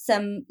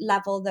 some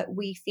level that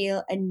we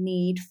feel a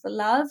need for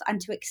love. And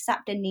to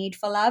accept a need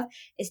for love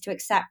is to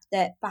accept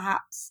that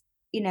perhaps,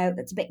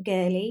 that's a bit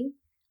girly,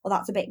 or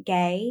that's a bit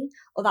gay,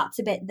 or that's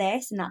a bit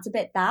this and that's a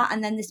bit that.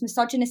 And then this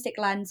misogynistic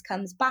lens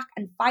comes back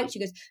and fights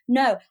you, goes,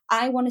 no,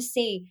 I want to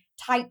see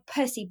tight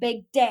pussy,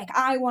 big dick,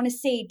 I want to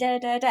see da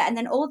da da. And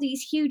then all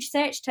these huge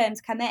search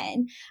terms come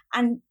in,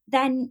 and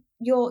then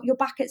you're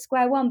back at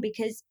square one,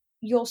 because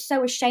you're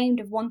so ashamed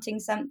of wanting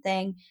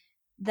something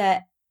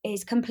that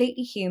is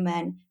completely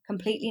human,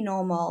 completely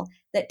normal,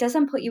 that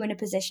doesn't put you in a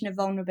position of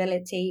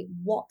vulnerability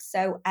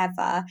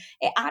whatsoever.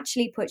 It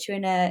actually puts you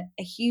in a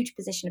huge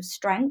position of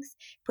strength,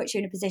 puts you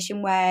in a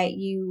position where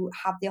you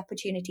have the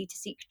opportunity to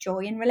seek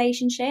joy in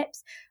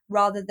relationships,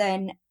 rather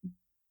than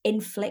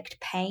inflict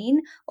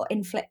pain or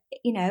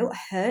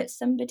hurt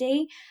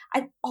somebody.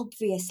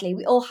 Obviously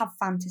we all have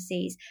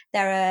fantasies.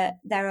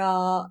 There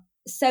are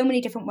so many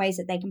different ways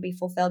that they can be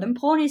fulfilled, and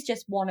porn is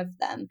just one of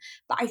them.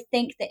 But I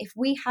think that if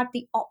we had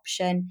the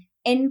option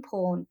in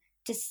porn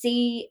to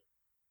see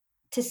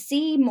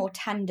more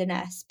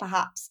tenderness,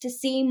 perhaps to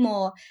see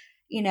more,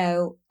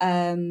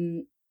 I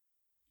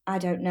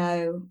don't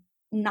know,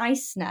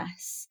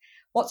 niceness,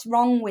 what's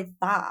wrong with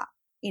that?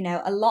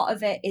 A lot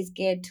of it is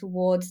geared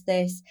towards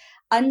this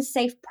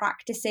unsafe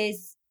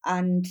practices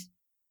and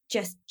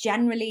just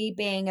generally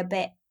being a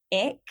bit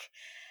ick,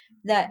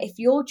 that if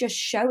you're just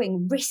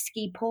showing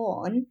risky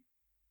porn,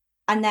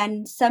 and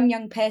then some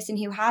young person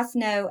who has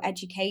no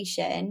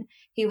education,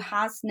 who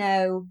has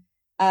no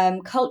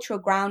cultural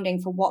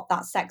grounding for what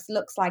that sex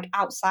looks like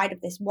outside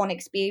of this one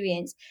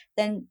experience,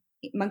 then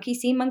monkey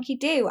see, monkey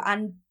do.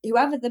 And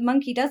whoever the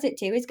monkey does it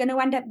to is going to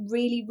end up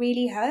really,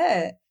 really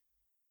hurt.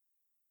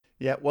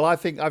 Yeah, well, I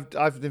think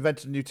I've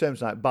invented a new term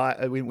tonight.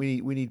 We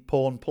need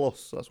porn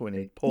plus. That's what we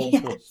need, porn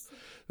plus.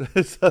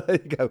 So there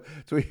you go.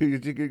 So you're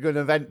going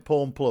to invent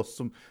porn plus,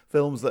 some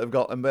films that have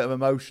got a bit of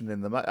emotion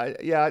in them.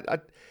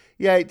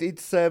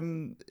 It's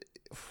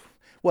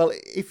well,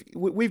 if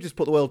we've just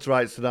put the world to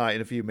rights tonight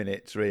in a few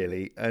minutes,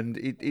 really, and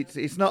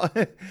it's not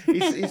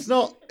it's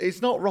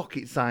not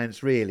rocket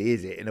science, really,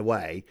 is it? In a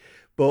way.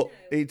 But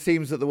it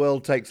seems that the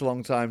world takes a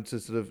long time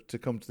to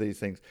come to these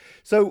things.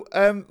 So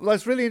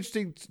that's really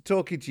interesting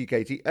talking to you,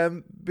 Katie.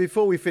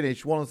 Before we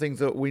finish, one of the things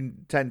that we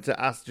tend to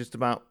ask just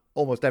about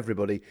almost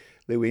everybody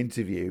that we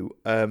interview,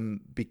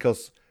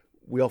 because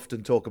we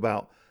often talk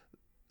about,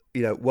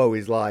 woe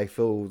is life,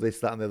 oh, this,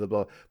 that, and the other,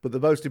 blah. But the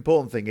most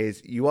important thing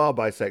is you are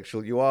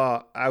bisexual. You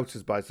are out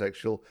as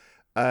bisexual.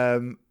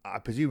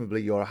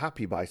 Presumably you're a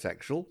happy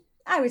bisexual.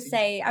 I would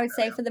say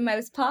for the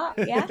most part,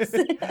 yes.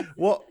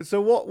 What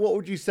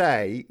would you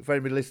say, for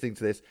anybody listening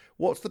to this,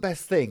 what's the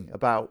best thing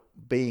about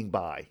being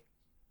bi?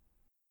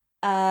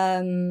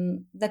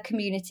 The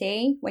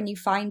community, when you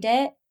find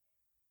it.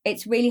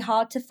 It's really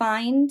hard to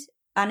find,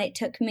 and it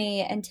took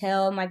me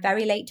until my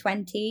very late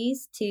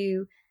 20s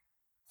to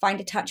find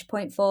a touch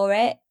point for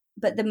it.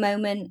 But the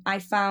moment I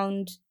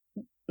found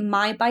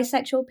my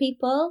bisexual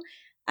people,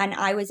 and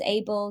I was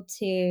able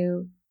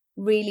to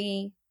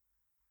really,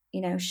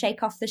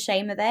 shake off the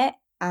shame of it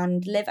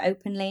and live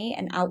openly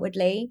and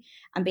outwardly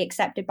and be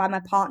accepted by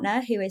my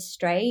partner who is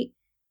straight,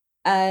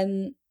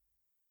 there's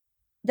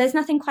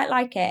nothing quite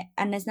like it.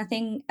 And there's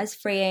nothing as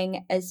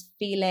freeing as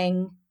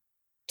feeling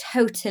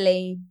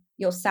totally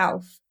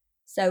yourself.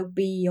 So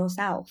be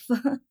yourself.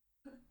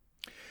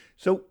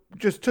 So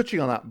just touching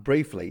on that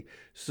briefly,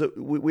 so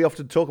we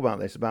often talk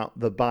about this, about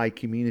the bi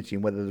community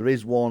and whether there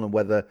is one, and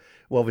whether,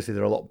 well, obviously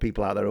there are a lot of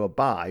people out there who are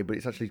bi, but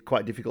it's actually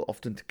quite difficult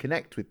often to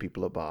connect with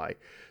people who are bi.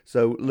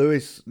 So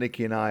Lewis,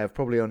 Nikki and I have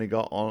probably only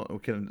got on, we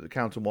can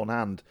count on one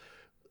hand,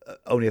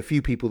 only a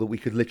few people that we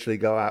could literally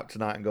go out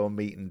tonight and go and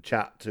meet and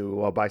chat to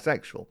who are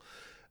bisexual.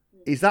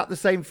 Is that the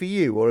same for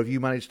you, or have you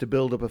managed to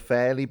build up a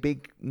fairly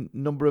big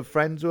number of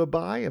friends who are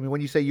bi? I mean,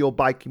 when you say your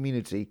bi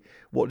community,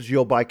 what does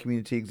your bi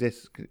community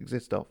exist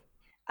of?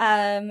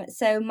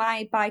 So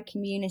my bi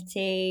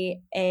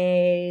community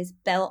is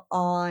built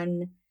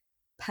on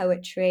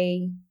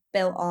poetry,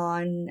 built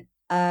on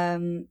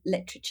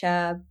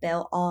literature,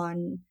 built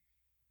on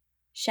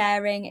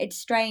sharing. It's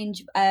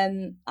strange.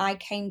 I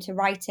came to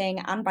writing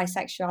and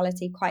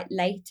bisexuality quite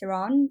later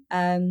on.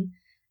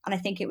 And I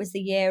think it was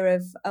the year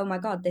of, oh my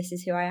God, this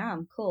is who I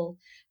am. Cool.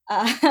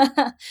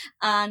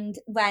 And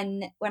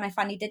when I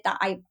finally did that,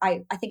 I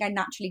think I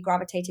naturally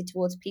gravitated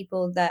towards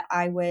people that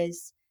I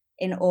was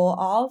in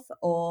awe of,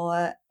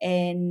 or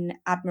in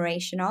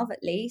admiration of,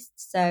 at least.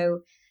 So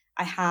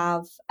I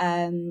have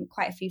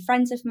quite a few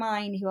friends of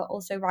mine who are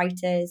also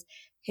writers,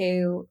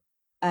 who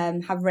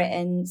have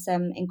written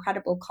some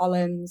incredible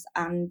columns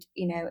and,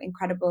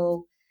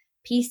 incredible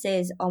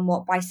pieces on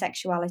what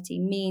bisexuality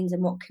means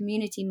and what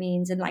community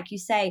means. And like you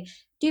say,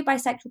 do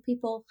bisexual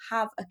people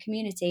have a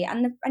community?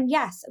 And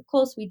yes, of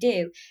course we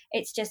do.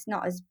 It's just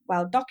not as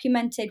well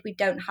documented. We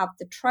don't have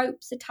the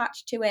tropes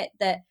attached to it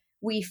that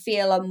we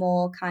feel are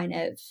more kind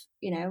of,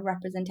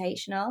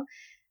 representational.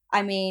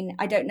 I mean,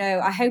 I don't know.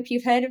 I hope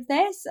you've heard of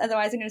this.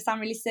 Otherwise, I'm going to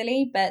sound really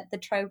silly. But the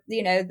trope,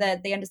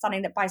 the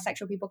understanding that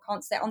bisexual people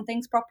can't sit on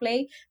things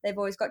properly. They've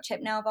always got chip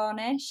nail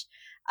varnish.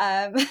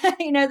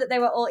 That they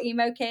were all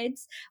emo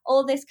kids.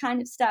 All this kind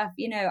of stuff.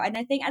 And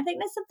I think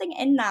there's something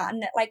in that.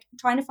 And like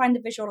trying to find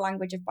the visual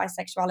language of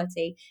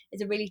bisexuality is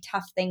a really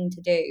tough thing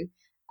to do.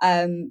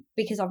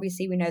 Because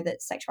obviously we know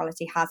that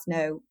sexuality has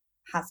no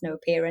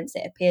appearance.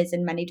 It appears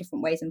in many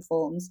different ways and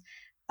forms.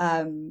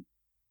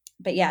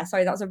 But yeah,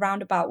 sorry, that was a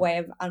roundabout way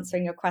of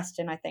answering your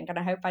question, I think, and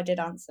I hope I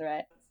did answer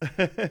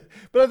it.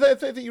 But I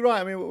think you're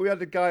right. I mean, we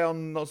had a guy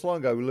on not so long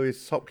ago,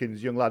 Lewis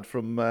Hopkins, young lad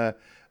from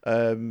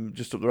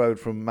just up the road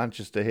from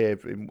Manchester here.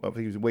 I think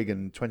he was in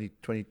Wigan,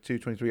 22,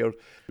 23-year-old,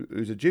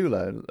 who's a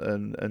jeweller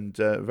and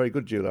a very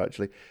good jeweller,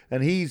 actually.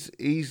 And he's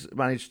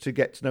managed to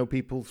get to know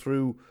people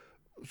through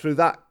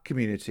that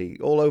community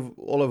all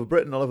over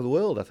Britain, all over the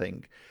world, I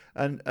think.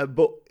 And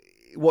but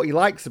what he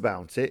likes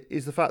about it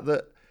is the fact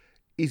that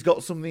he's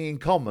got something in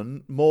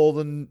common more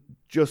than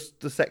just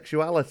the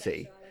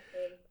sexuality.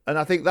 And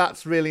I think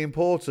that's really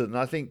important. And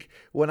I think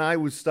when I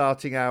was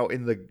starting out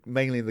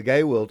mainly in the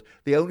gay world,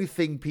 the only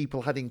thing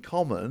people had in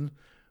common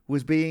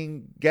was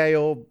being gay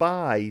or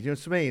bi. You know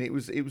what I mean? It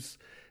was,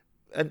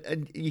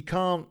 and you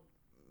can't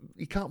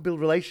build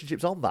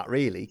relationships on that,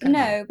 really.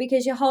 No,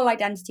 because your whole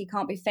identity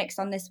can't be fixed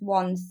on this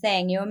one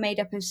thing. You're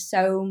made up of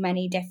so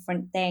many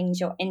different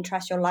things: your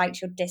interests, your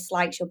likes, your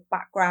dislikes, your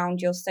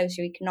background, your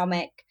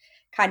socioeconomic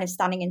kind of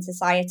standing in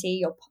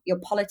society, your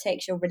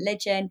politics, your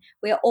religion.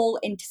 We are all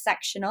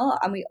intersectional,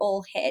 and we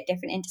all hit at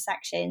different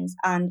intersections.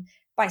 And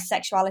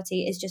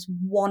bisexuality is just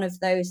one of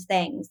those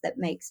things that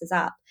makes us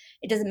up.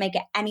 It doesn't make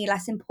it any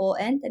less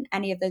important than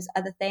any of those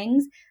other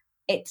things.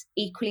 It's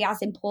equally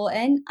as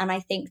important. And I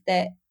think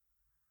that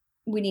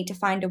we need to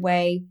find a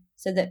way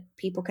so that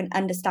people can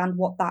understand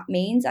what that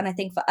means. And I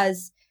think for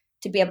us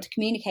to be able to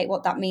communicate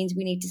what that means,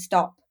 we need to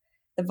stop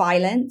the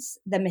violence,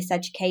 the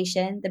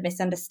miseducation, the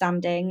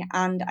misunderstanding.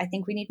 And I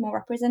think we need more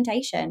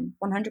representation,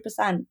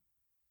 100%.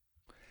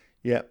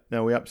 Yeah,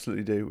 no, we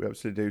absolutely do. We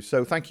absolutely do.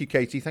 So thank you,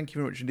 Katie. Thank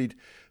you very much indeed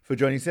for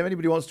joining us. If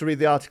anybody wants to read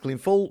the article in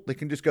full, they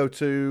can just go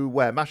to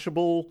where?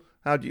 Mashable?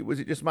 Was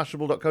it just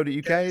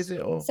mashable.co.uk, is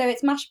it? Or? So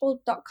it's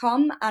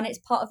mashable.com, and it's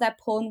part of their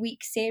Porn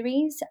Week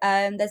series.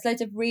 There's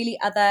loads of really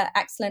other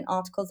excellent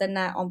articles in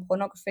there on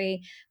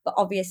pornography, but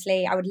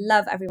obviously I would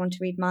love everyone to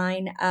read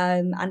mine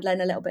and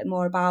learn a little bit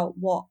more about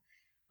what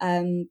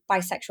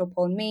bisexual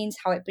porn means,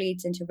 how it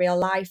bleeds into real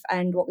life,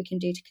 and what we can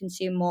do to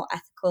consume more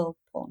ethical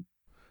porn.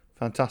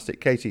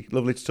 Fantastic. Katie,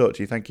 lovely to talk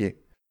to you. Thank you.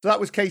 So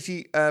that was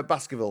Katie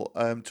Baskerville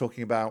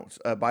talking about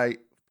bi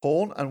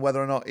porn and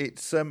whether or not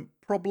it's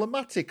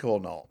problematic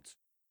or not.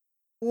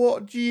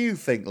 What do you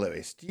think,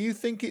 Lewis? Do you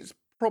think it's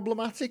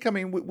problematic? I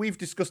mean, we've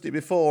discussed it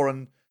before,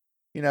 and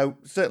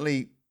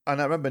certainly,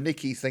 and I remember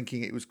Nikki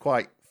thinking it was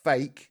quite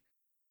fake,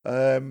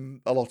 a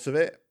lot of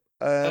it.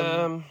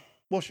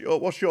 What's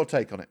your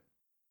take on it?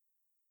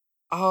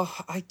 Oh,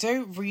 I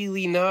don't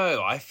really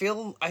know. I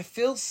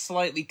feel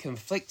slightly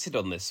conflicted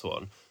on this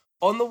one.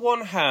 On the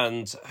one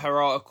hand,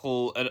 her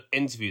article and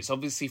interview, it's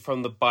obviously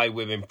from the bi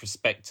women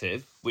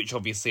perspective, which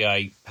obviously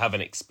I haven't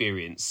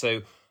experienced.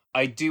 So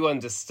I do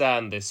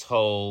understand this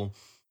whole,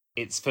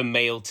 it's for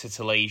male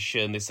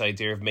titillation, this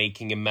idea of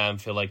making a man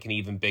feel like an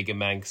even bigger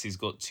man because he's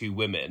got two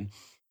women.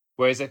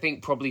 Whereas I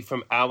think probably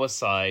from our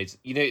side,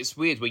 it's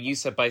weird. When you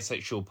said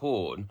bisexual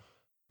porn,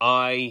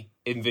 I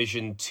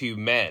envisioned two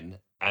men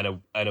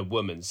and a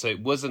woman. So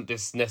it wasn't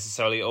this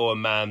necessarily, a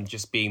man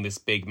just being this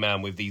big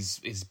man with his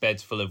bed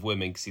full of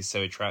women because he's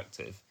so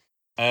attractive.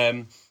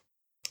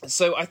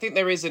 So I think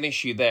there is an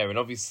issue there. And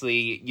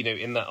obviously,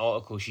 in that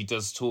article, she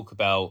does talk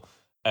about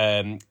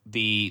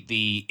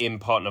the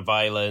in-partner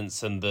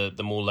violence and the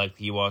more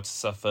likely you are to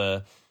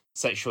suffer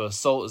sexual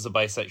assault as a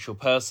bisexual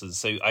person.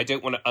 So I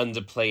don't want to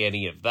underplay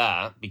any of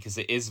that because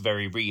it is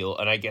very real.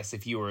 And I guess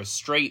if you were a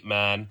straight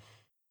man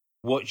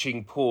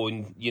watching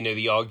porn,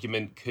 the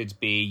argument could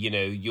be,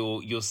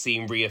 you're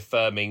seeing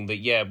reaffirming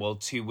that,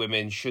 two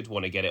women should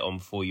want to get it on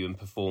for you and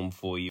perform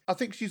for you. I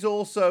think she's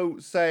also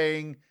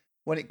saying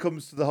when it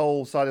comes to the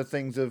whole side of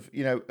things of,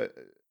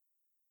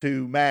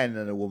 two men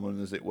and a woman,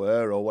 as it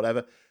were, or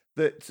whatever,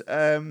 that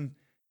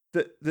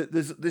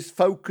there's this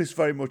focus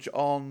very much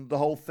on the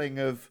whole thing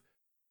of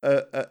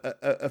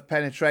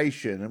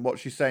penetration. And what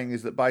she's saying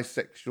is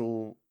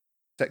that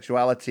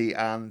sexuality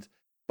and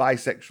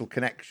bisexual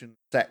connection,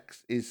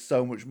 sex is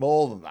so much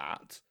more than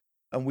that,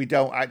 and we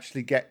don't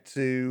actually get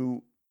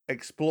to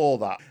explore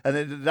that,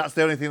 and that's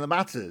the only thing that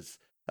matters,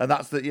 and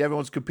that's that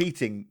everyone's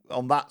competing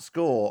on that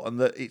score, and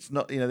that it's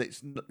not,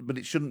 but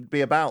it shouldn't be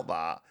about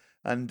that,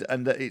 and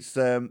that it's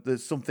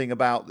there's something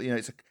about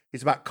it's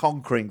about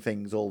conquering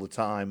things all the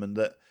time, and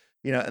that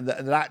and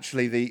that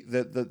actually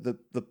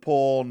the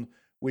porn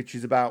which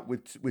is about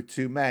with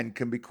two men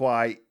can be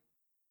quite,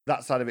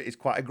 that side of it is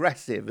quite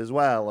aggressive as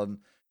well, and.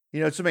 You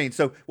know what I mean?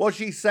 So what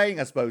she's saying,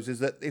 I suppose, is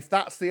that if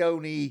that's the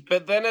only...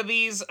 But then are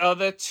these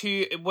other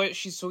two... What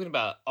she's talking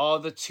about, are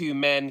the two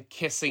men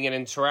kissing and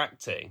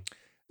interacting?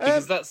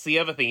 Because that's the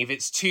other thing. If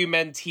it's two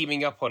men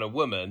teaming up on a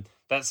woman,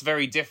 that's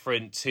very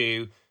different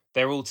to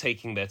they're all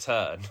taking their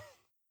turn.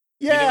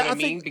 Yeah, you know what I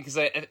mean? Because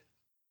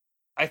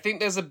I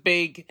think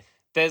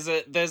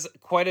there's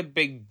quite a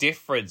big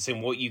difference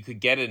in what you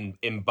could get in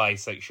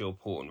bisexual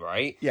porn,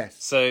 right?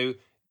 Yes. So,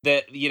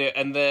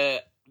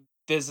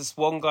 there's this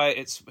one guy,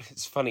 it's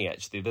funny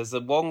actually, there's the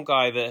one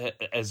guy that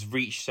has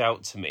reached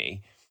out to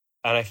me,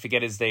 and I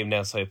forget his name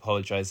now, so I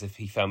apologise if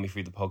he found me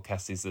through the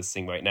podcast, he's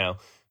listening right now,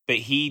 but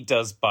he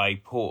does bi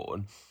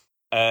porn,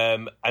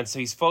 and so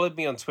he's followed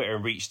me on Twitter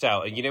and reached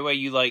out, and where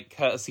you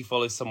courtesy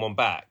follow someone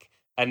back,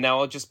 and now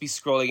I'll just be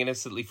scrolling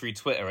innocently through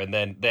Twitter, and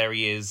then there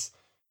he is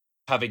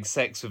having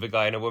sex with a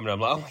guy and a woman. I'm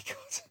like, oh my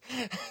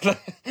God.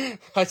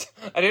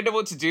 I don't know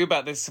what to do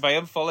about this. If I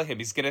unfollow him,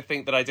 he's going to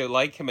think that I don't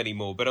like him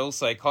anymore. But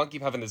also, I can't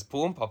keep having this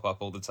porn pop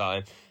up all the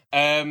time.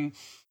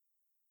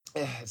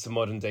 It's a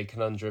modern day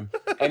conundrum.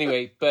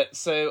 Anyway, but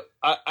so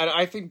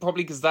I think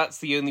probably because that's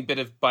the only bit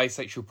of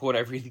bisexual porn I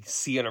really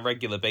see on a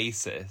regular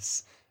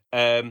basis,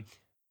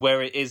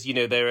 where it is,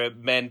 there are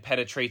men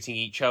penetrating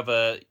each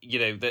other,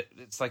 that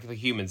it's like the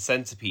human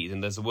centipede,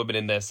 and there's a woman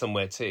in there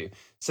somewhere too.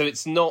 So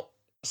it's not.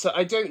 So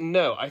I don't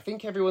know. I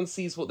think everyone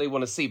sees what they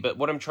want to see, but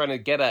what I'm trying to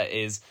get at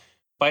is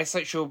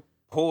bisexual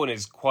porn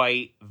is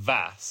quite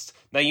vast.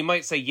 Now you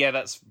might say, yeah,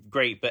 that's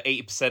great, but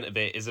 80% of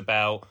it is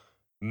about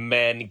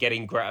men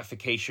getting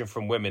gratification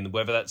from women,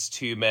 whether that's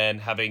two men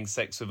having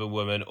sex with a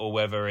woman or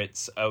whether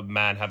it's a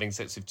man having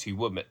sex with two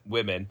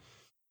women.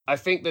 I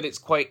think that it's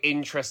quite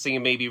interesting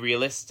and maybe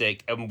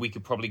realistic, and we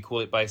could probably call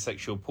it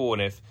bisexual porn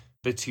if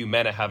the two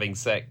men are having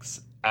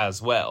sex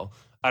as well.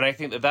 And I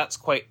think that that's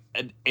quite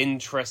an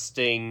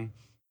interesting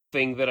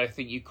thing that I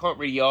think you can't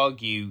really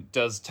argue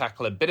does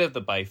tackle a bit of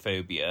the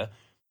biphobia,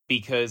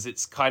 because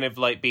it's kind of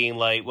like being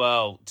like,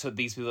 well, to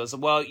these people, it's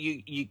like, well,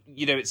 you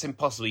it's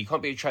impossible. You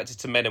can't be attracted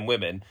to men and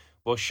women.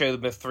 We'll show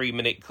them a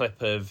 3-minute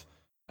clip of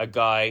a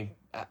guy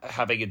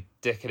having a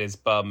dick in his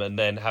bum and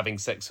then having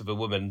sex with a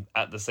woman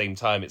at the same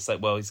time. It's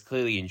like, well, he's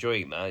clearly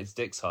enjoying that. His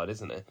dick's hard,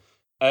 isn't it?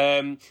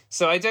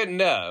 So I don't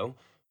know.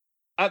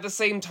 At the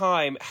same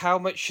time, how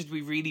much should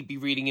we really be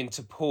reading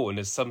into porn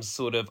as some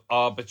sort of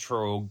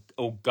arbitrary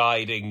or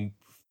guiding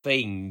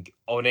thing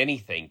on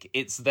anything?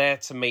 It's there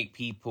to make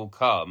people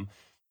come,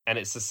 and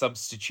it's a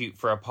substitute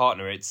for a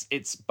partner.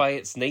 It's by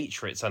its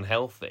nature, it's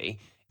unhealthy.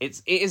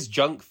 It is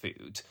junk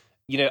food,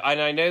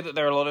 and I know that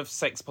there are a lot of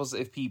sex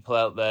positive people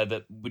out there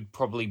that would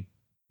probably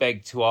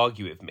beg to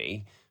argue with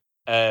me,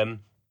 and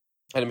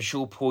I'm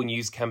sure porn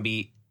use can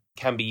be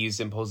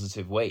used in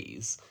positive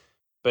ways.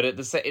 But at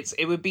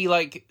it would be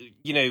like,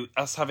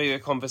 us having a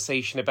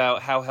conversation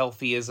about how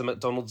healthy is a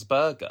McDonald's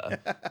burger.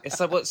 It's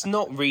like, well, it's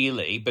not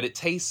really, but it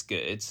tastes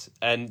good,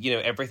 and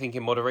everything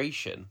in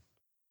moderation.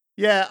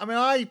 Yeah, I mean,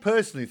 I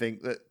personally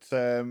think that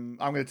I'm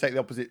going to take the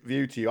opposite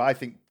view to you. I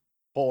think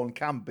porn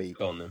can be.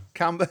 Go on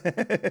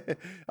then.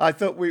 I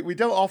thought we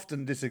don't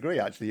often disagree,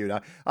 actually, you and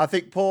I. I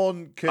think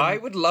porn can. I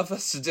would love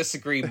us to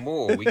disagree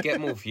more. We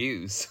get more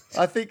views.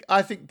 I think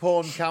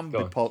porn can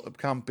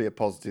be a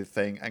positive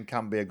thing and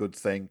can be a good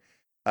thing.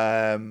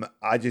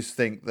 I just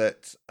think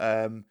that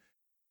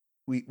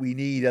we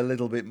need a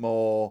little bit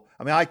more.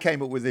 I mean, I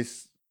came up with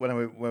this when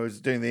I was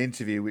doing the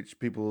interview, which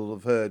people will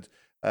have heard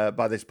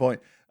by this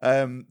point.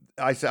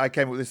 I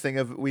came up with this thing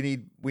of we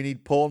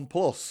need porn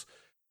plus,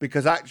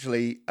 because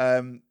actually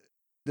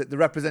the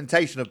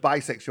representation of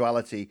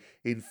bisexuality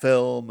in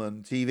film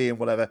and TV and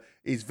whatever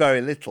is very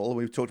little.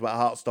 We've talked about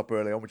Heartstopper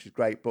earlier on, which is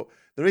great, but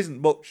there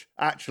isn't much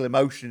actual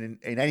emotion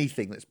in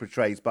anything that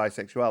portrays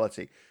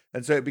bisexuality.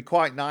 And so it'd be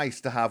quite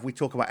nice to have, we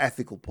talk about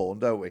ethical porn,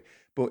 don't we?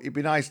 But it'd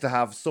be nice to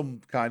have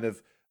some kind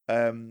of,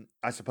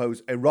 I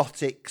suppose,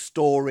 erotic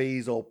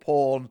stories or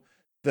porn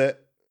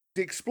that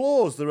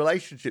explores the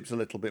relationships a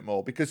little bit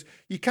more, because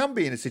you can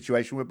be in a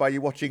situation whereby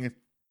you're watching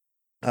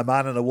a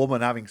man and a woman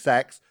having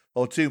sex,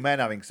 or two men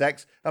having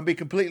sex, and be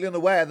completely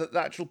unaware that the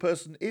actual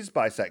person is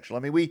bisexual. I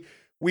mean,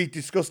 we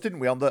discussed, didn't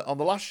we, on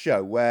the last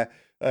show, where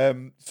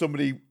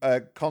somebody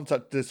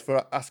contacted us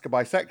for Ask a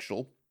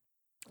Bisexual,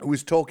 who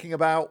was talking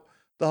about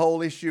the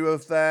whole issue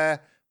of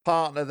their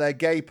partner, their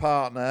gay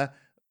partner,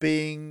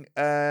 being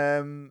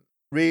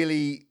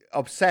really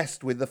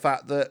obsessed with the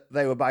fact that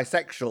they were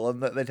bisexual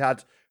and that they'd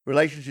had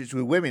relationships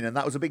with women, and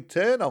that was a big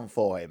turn on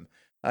for him.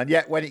 And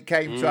yet when it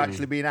came to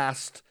actually being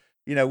asked,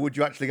 would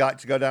you actually like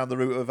to go down the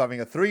route of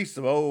having a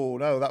threesome? Oh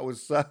no, that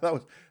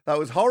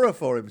was horror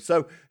for him.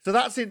 So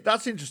that's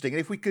interesting. And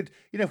if we could,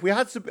 if we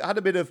had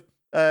a bit of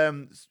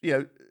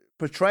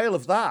portrayal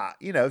of that,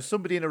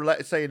 somebody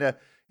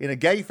in a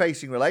gay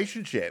facing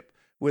relationship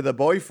with a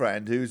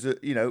boyfriend who's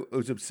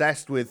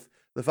obsessed with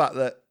the fact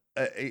that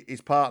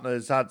his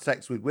partner's had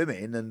sex with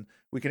women, and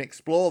we can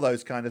explore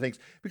those kind of things,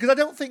 because I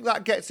don't think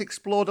that gets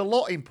explored a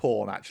lot in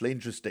porn. Actually,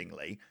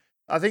 interestingly,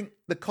 I think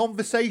the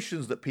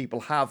conversations that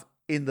people have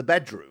in the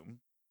bedroom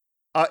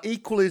are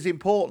equally as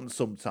important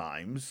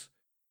sometimes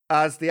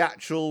as the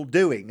actual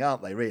doing,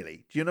 aren't they?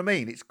 Really, do you know what I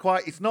mean?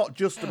 It's not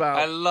just about.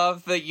 I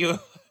love that you're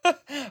like,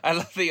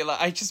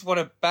 I just want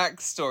a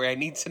backstory. I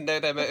need to know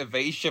their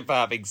motivation for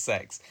having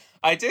sex.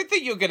 I don't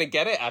think you're going to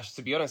get it, Ash,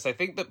 to be honest. I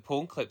think that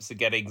porn clips are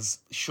getting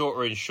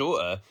shorter and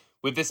shorter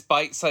with this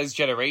bite-sized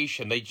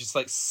generation. They just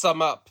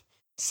sum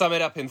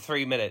it up in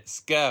 3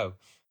 minutes. Go.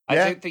 I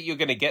don't think you're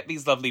going to get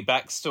these lovely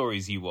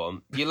backstories you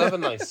want. You love a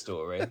nice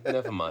story.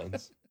 Never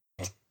mind.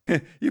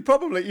 You're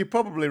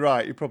probably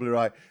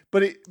right.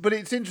 But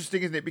it's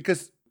interesting, isn't it?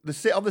 Because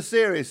on the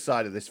serious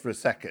side of this for a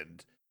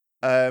second,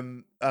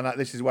 and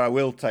this is where I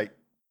will take,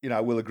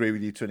 I will agree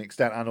with you to an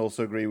extent, and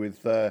also agree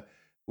with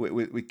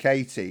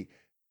Katie.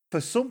 For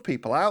some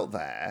people out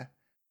there,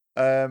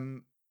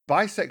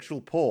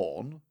 bisexual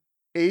porn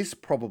is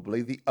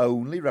probably the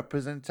only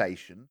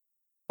representation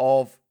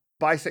of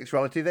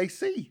bisexuality they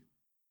see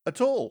at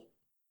all.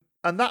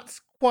 And that's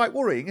quite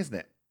worrying, isn't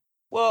it?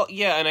 Well,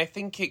 yeah, and I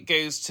think it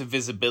goes to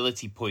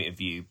visibility point of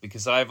view,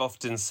 because I've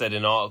often said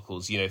in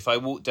articles, if I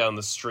walk down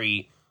the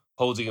street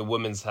holding a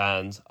woman's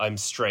hand, I'm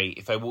straight.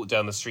 If I walk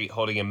down the street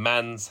holding a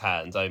man's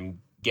hand, I'm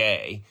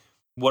gay.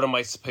 What am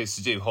I supposed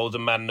to do? Hold a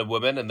man and a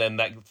woman? And then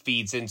that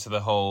feeds into the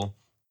whole,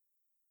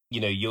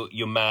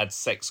 you're mad,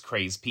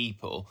 sex-crazed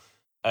people.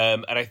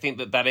 And I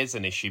think that is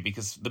an issue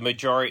because the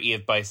majority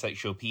of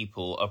bisexual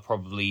people are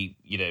probably,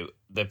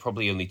 they're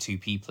probably only two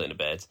people in a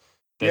bed.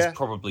 There's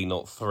probably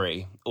not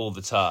three all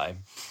the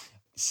time.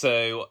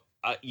 So,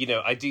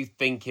 I do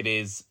think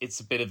it's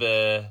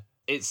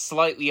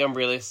slightly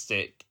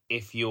unrealistic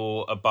if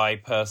you're a bi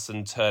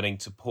person turning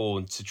to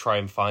porn to try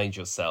and find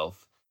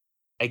yourself.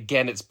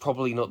 Again, it's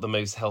probably not the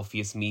most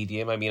healthiest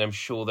medium. I mean, I'm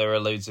sure there are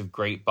loads of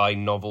great bi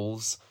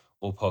novels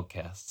or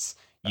podcasts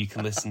you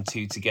can listen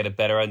to get a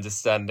better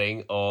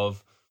understanding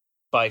of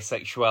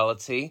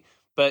bisexuality.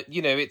 But,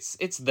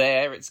 it's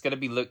there. It's going to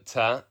be looked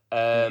at.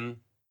 And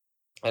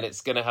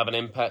it's going to have an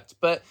impact.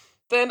 But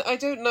then I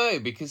don't know,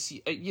 because,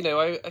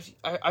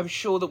 I'm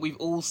sure that we've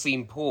all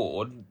seen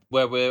porn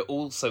where we're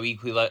also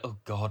equally like, oh,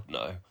 God,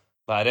 no.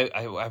 But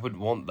I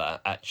wouldn't want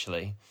that,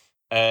 actually.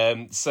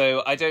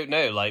 So I don't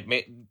know,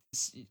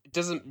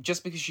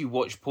 just because you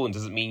watch porn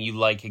doesn't mean you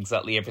like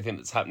exactly everything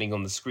that's happening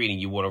on the screen and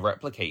you want to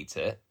replicate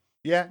it.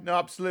 Yeah, no,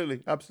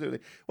 absolutely.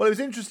 Well, it was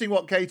interesting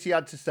what Katie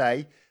had to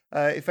say.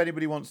 If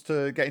anybody wants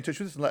to get in touch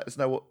with us and let us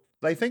know what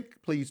they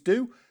think, please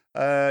do.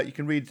 You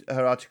can read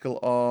her article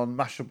on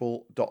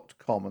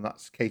Mashable.com, and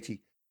that's Katie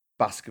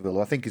Baskerville,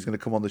 who I think is going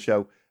to come on the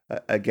show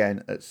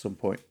again at some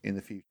point in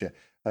the future.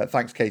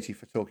 Thanks, Katie,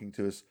 for talking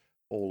to us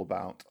all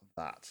about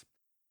that.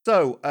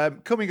 So,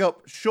 coming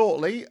up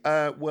shortly,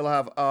 we'll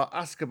have our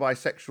Ask a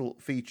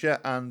Bisexual feature,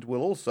 and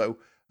we'll also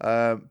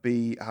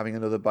be having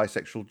another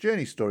bisexual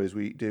journey story as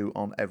we do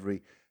on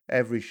every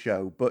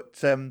show.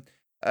 But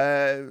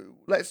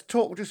let's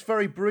talk just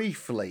very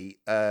briefly,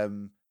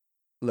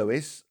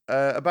 Lewis,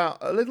 about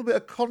a little bit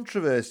of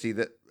controversy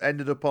that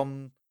ended up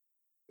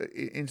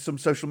in some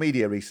social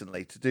media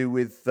recently to do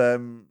with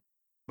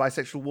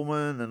bisexual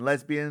women and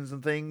lesbians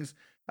and things.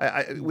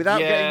 Without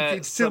getting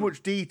into too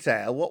much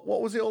detail,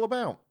 what was it all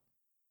about?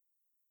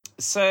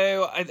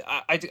 So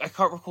I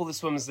can't recall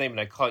this woman's name, and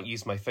I can't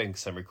use my phone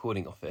because I'm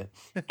recording off it.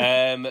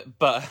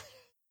 But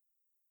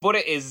what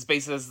it is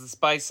basically there's this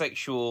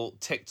bisexual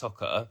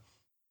TikToker,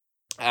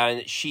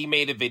 and she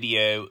made a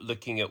video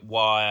looking at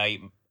why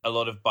a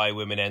lot of bi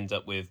women end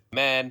up with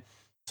men,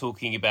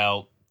 talking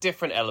about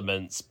different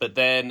elements, but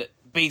then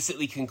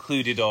basically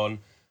concluded on,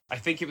 I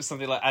think it was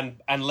something like,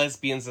 and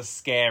lesbians are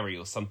scary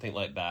or something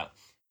like that.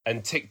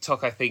 And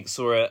TikTok, I think,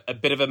 saw a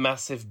bit of a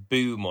massive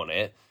boom on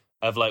it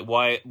of like,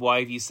 why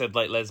have you said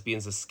like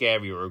lesbians are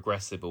scary or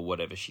aggressive or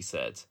whatever she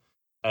said.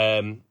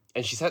 And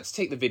she's had to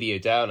take the video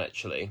down,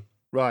 actually.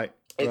 Right.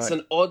 It's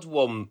an odd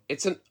one.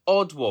 It's an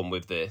odd one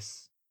with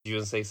this. Do you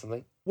want to say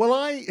something? Well,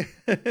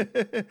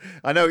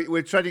 I know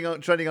we're treading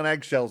on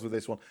eggshells with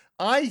this one.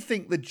 I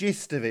think the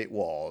gist of it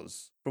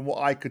was, from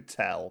what I could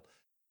tell,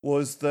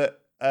 was that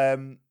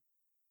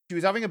she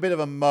was having a bit of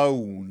a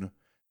moan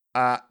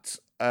at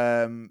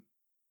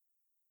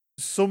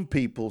some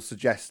people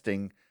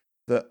suggesting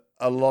that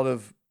a lot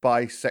of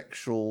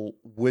bisexual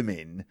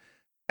women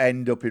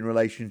end up in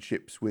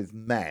relationships with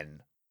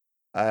men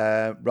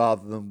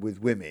rather than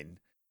with women.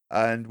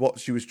 And what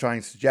she was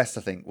trying to suggest,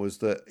 I think, was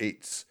that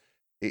it's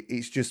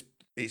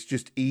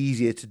just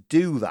easier to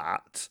do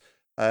that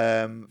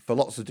for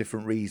lots of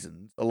different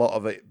reasons. A lot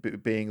of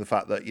it being the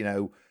fact that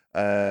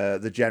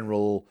the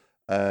general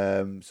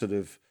sort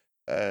of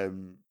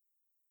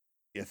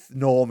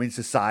norm in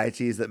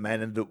society is that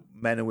men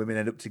and women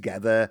end up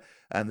together,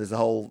 and there's the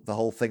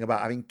whole thing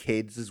about having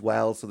kids as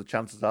well. So the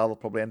chances are they'll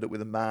probably end up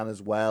with a man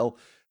as well.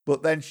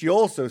 But then she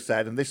also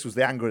said, and this was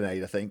the hand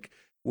grenade, I think,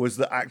 was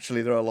that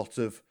actually there are a lot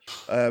of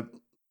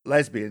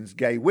lesbians,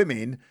 gay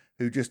women,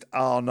 who just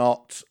are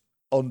not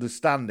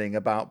understanding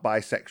about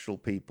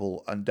bisexual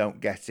people and don't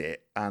get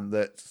it, and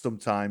that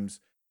sometimes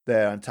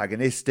they're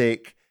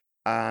antagonistic,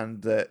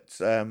 and that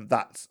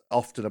that's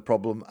often a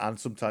problem and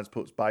sometimes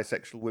puts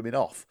bisexual women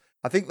off.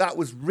 I think that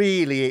was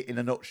really it in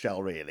a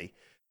nutshell, really.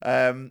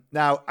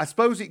 Now, I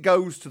suppose it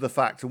goes to the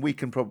fact, and we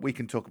can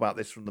talk about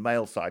this from the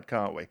male side,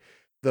 can't we?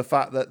 The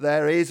fact that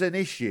there is an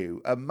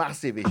issue, a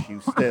massive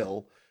issue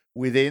still,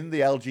 within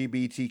the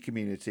LGBT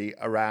community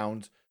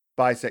around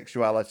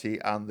bisexuality,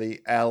 and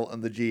the L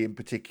and the G in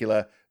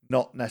particular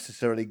not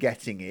necessarily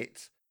getting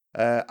it.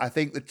 I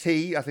think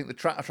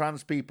the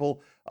trans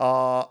people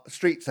are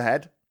streets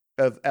ahead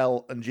of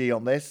L and G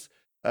on this.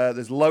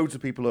 There's loads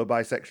of people who are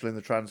bisexual in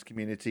the trans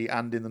community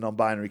and in the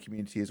non-binary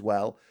community as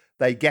well.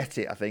 They get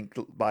it, I think,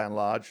 by and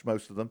large,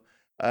 most of them,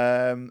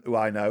 who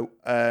I know.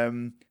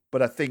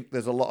 But I think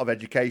there's a lot of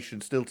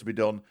education still to be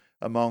done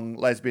among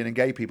lesbian and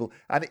gay people.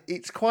 And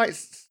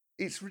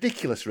it's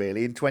ridiculous,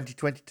 really, in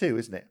 2022,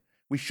 isn't it?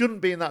 We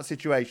shouldn't be in that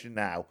situation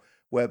now,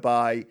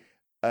 whereby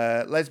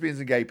lesbians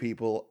and gay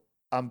people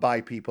and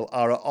bi people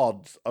are at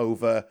odds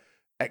over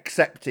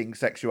accepting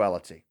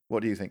sexuality.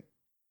 What do you think?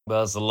 Well,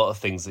 there's a lot of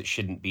things that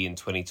shouldn't be in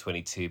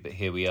 2022, but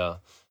here we are.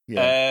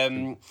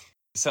 Yeah.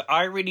 So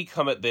I really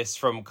come at this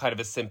from kind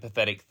of a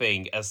sympathetic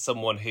thing as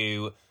someone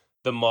who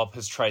the mob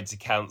has tried to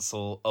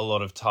cancel a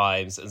lot of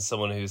times, and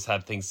someone who's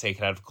had things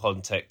taken out of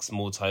context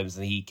more times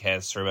than he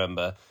cares to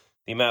remember.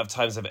 The amount of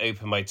times I've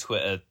opened my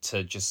Twitter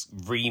to just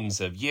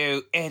reams of,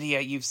 you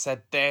idiot, you've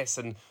said this,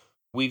 and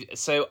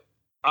so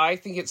I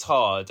think it's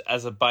hard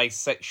as a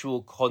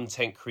bisexual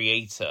content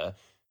creator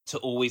to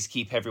always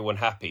keep everyone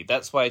happy.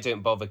 That's why I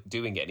don't bother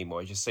doing it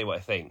anymore. I just say what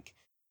I think.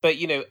 But,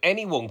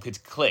 anyone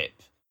could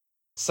clip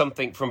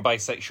something from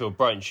Bisexual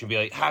Brunch and be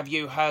like, have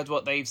you heard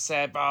what they've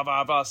said, blah,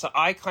 blah, blah. So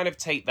I kind of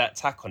take that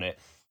tack on it.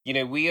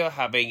 We are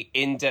having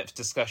in-depth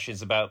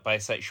discussions about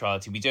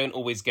bisexuality. We don't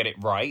always get it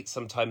right.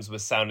 Sometimes we're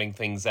sounding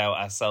things out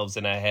ourselves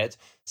in our head.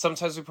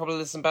 Sometimes we probably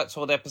listen back to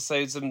old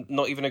episodes and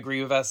not even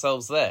agree with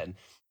ourselves then.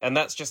 And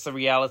that's just the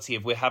reality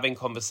of we're having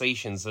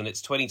conversations, and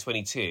it's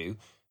 2022.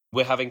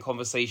 We're having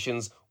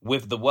conversations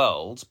with the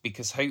world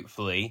because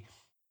hopefully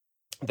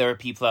there are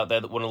people out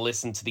there that want to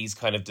listen to these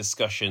kind of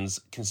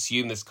discussions,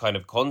 consume this kind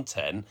of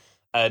content,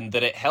 and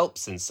that it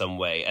helps in some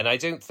way. And I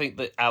don't think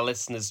that our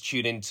listeners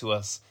tune into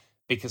us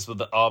because we're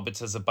the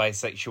arbiters of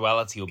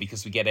bisexuality or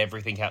because we get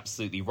everything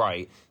absolutely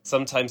right.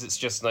 Sometimes it's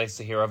just nice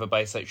to hear other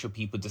bisexual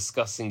people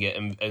discussing it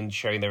and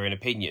sharing their own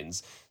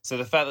opinions. So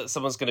the fact that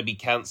someone's going to be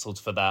cancelled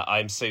for that,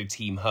 I'm so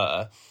team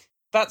her.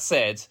 That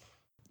said,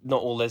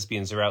 not all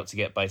lesbians are out to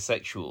get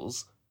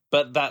bisexuals.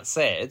 But that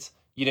said,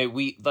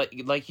 we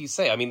like you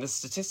say, I mean, the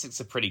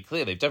statistics are pretty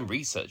clear. They've done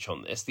research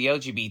on this. The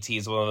LGBT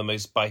is one of the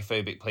most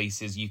biphobic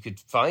places you could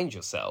find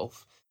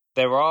yourself.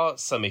 There are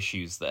some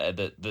issues there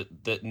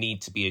that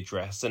need to be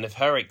addressed. And if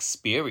her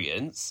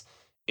experience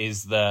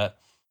is that,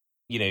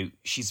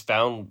 she's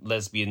found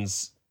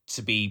lesbians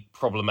to be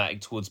problematic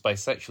towards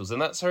bisexuals,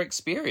 and that's her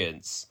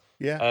experience.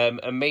 Yeah.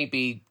 And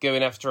maybe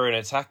going after her and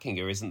attacking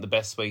her isn't the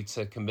best way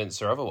to convince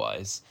her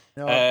otherwise.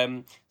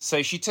 No.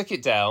 So she took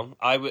it down.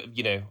 I'm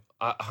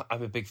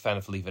a big fan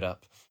of Leave It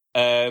Up.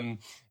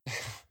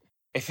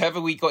 If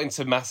ever we got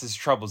into massive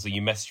troubles and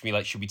you messaged me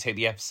like, should we take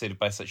the episode of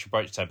Bisexual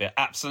Brunch Time?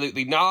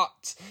 Absolutely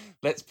not.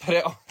 Let's put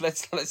it on.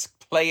 Let's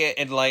play it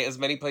in like as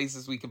many places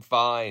as we can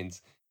find.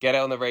 Get it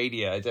on the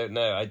radio. I don't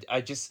know.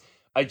 I just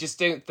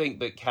don't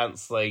think that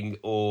cancelling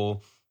or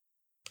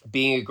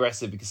being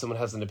aggressive because someone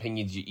has an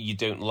opinion you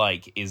don't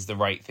like is the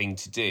right thing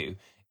to do.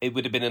 It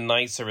would have been a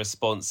nicer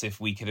response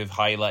if we could have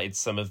highlighted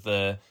some of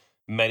the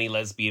many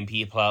lesbian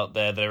people out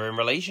there that are in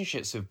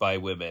relationships with bi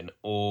women,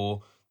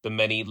 or the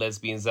many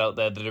lesbians out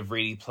there that have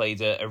really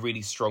played a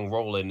really strong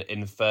role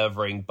in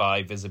furthering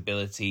bi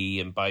visibility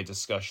and bi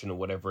discussion or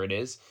whatever it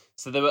is.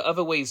 So there were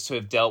other ways to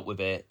have dealt with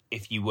it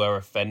if you were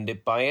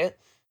offended by it.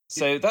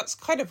 So that's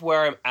kind of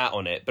where I'm at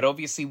on it. But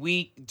obviously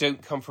we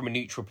don't come from a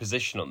neutral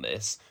position on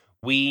this.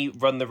 We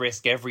run the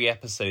risk every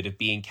episode of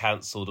being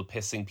cancelled or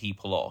pissing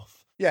people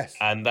off. Yes.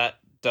 And that's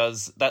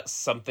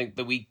something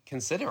that we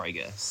consider, I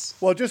guess.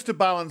 Well, just to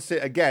balance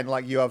it again,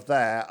 like you have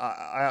there,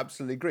 I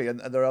absolutely agree. And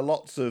there are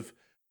lots of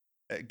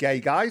gay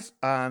guys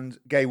and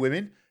gay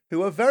women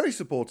who are very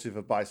supportive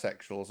of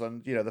bisexuals.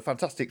 And, the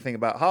fantastic thing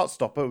about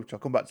Heartstopper, which I'll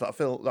come back to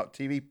that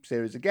TV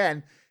series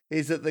again,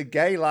 is that the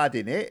gay lad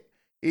in it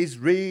is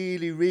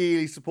really,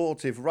 really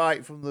supportive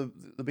right from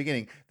the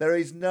beginning. There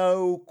is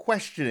no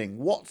questioning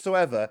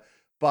whatsoever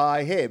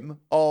by him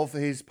of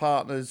his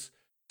partner's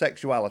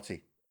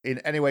sexuality in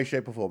any way,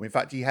 shape or form. In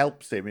fact, he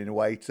helps him in a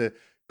way to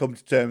come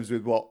to terms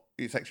with what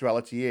his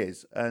sexuality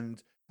is.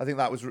 And I think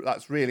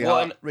that's really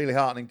really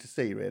heartening to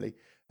see, really.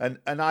 And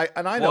I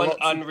know what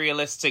an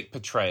unrealistic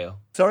portrayal.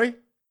 Sorry?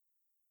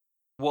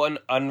 What an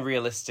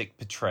unrealistic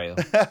portrayal.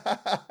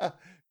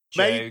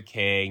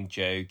 Joking.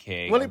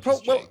 Well,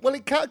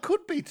 it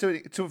could be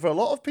to for a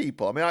lot of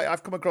people. I mean,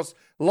 I've come across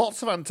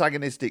lots of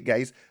antagonistic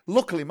gays.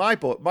 Luckily, my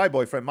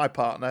boyfriend, my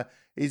partner,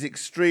 is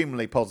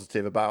extremely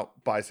positive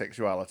about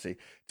bisexuality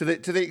to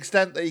the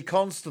extent that he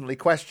constantly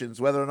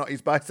questions whether or not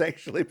he's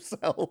bisexual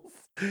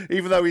himself,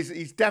 even though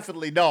he's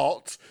definitely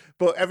not.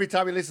 But every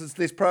time he listens to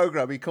this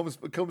program, he gets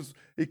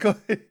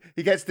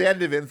to the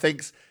end of it and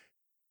thinks,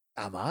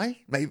 am I?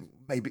 Maybe.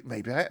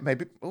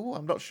 Oh,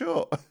 I'm not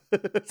sure.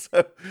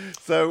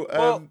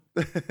 One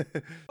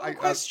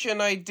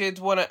question I did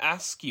want to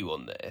ask you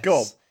on this Go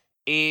on.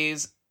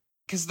 Is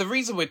because the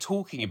reason we're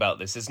talking about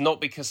this is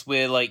not because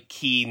we're like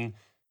keen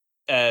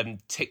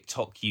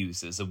TikTok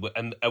users and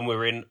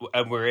we're in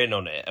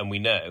on it and we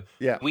know.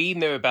 Yeah. We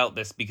know about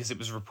this because it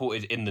was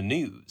reported in the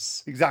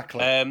news.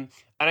 Exactly. And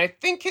I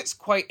think it's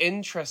quite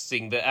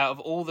interesting that out of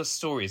all the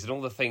stories and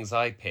all the things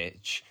I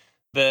pitch,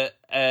 that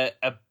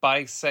a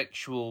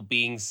bisexual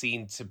being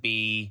seen to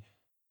be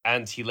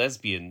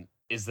anti-lesbian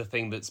is the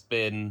thing that's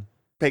been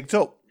picked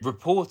up,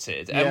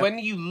 reported. Yeah. And when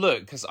you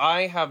look, because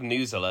I have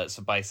news alerts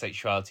for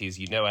bisexuality, as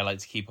you know, I like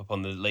to keep up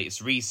on the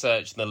latest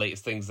research and the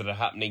latest things that are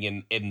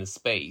happening in the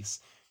space.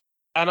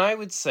 And I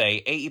would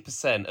say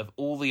 80% of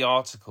all the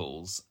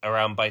articles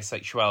around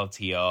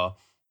bisexuality are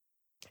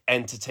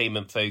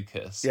entertainment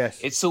focused. Yes.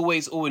 It's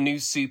always, a new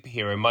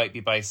superhero might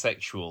be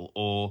bisexual,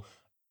 or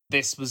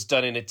this was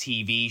done in a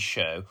TV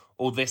show,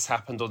 or this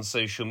happened on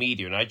social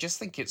media. And I just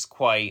think it's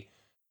quite,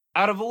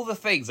 out of all the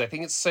things, I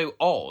think it's so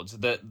odd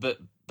that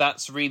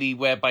that's really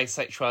where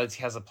bisexuality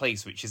has a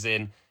place, which is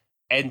in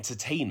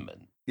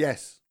entertainment.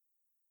 Yes.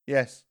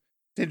 It's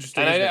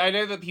interesting. And isn't I it?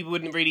 know that people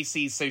wouldn't really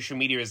see social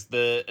media as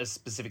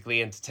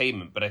specifically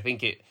entertainment, but I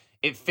think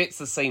it fits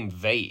the same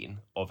vein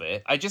of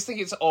it. I just think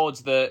it's odd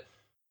that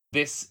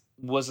this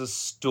was a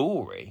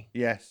story.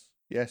 Yes.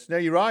 No,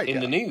 you're right. In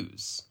the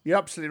news. You're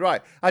absolutely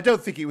right. I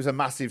don't think it was a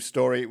massive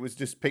story. It was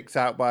just picked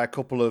out by a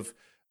couple of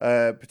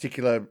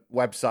particular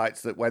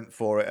websites that went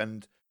for it,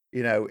 and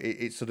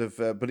it's sort of.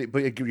 But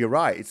you're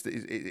right.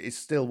 It's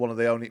still one of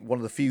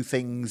the few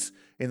things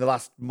in the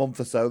last month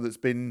or so that's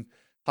been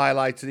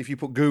highlighted. If you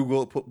put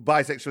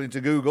bisexual into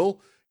Google,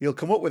 you'll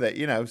come up with it.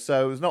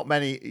 So there's not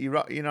many.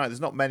 There's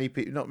not many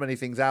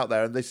things out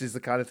there, and this is the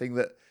kind of thing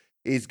that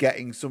is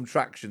getting some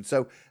traction.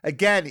 So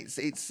again, it's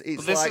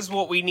well, this is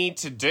what we need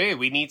to do.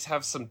 We need to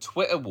have some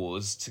Twitter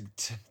wars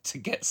to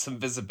get some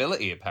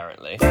visibility,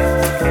 apparently.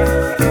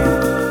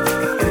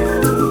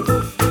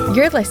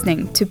 You're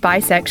listening to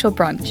Bisexual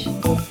Brunch.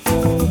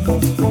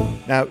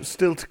 Now,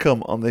 still to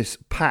come on this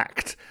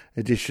packed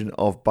edition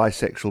of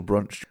Bisexual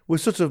Brunch, we're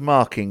sort of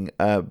marking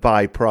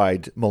Bi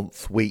Pride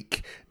Month,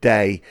 week,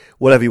 day,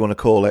 whatever you want to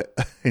call it,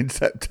 in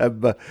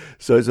September.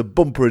 So it's a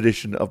bumper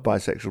edition of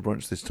Bisexual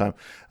Brunch this time.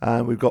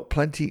 And we've got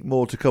plenty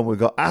more to come. We've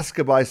got Ask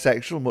a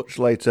Bisexual much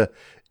later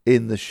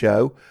in the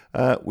show.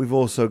 We've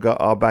also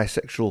got our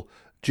bisexual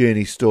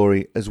journey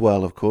story as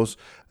well, of course.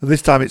 And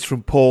this time it's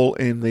from Paul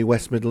in the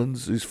West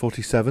Midlands, who's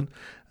 47,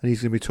 and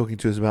he's going to be talking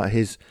to us about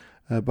his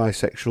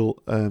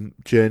bisexual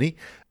journey.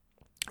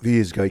 A few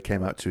years ago, he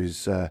came out to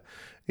his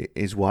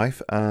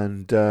wife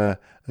and as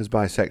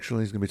bisexual.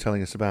 He's going to be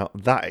telling us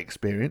about that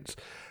experience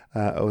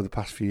over the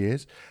past few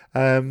years.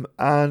 And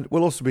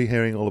we'll also be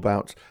hearing all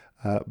about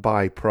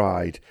Bi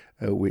Pride,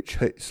 which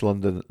hits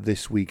London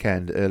this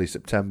weekend, early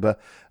September,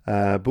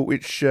 but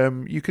which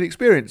you can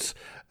experience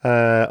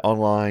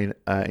online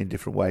in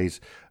different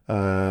ways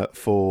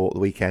for the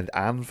weekend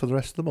and for the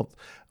rest of the month.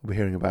 We'll be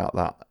hearing about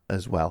that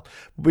as well.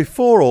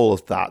 Before all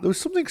of that, there was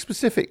something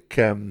specific,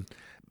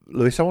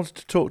 Lewis, I wanted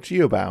to talk to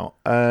you about.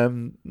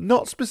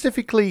 Not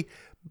specifically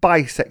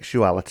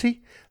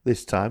bisexuality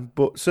this time,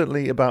 but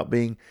certainly about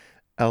being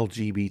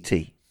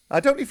LGBT. I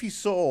don't know if you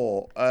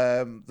saw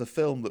the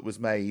film that was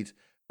made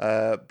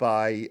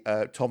by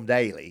Tom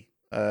Daley,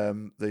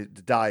 the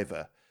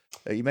diver.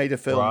 He made a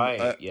film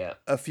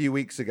a few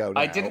weeks ago now.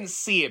 I didn't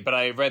see it, but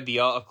I read the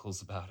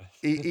articles about it.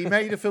 he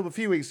made a film a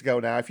few weeks ago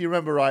now. If you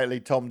remember rightly,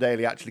 Tom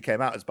Daley actually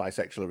came out as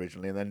bisexual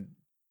originally and then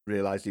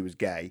realised he was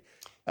gay.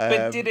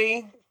 But did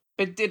he?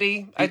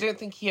 I don't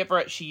think he ever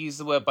actually used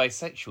the word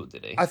bisexual,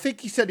 did he? I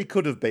think he said he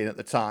could have been at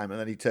the time, and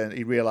then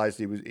he realised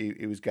he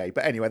was gay.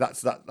 But anyway,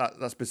 that's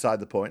beside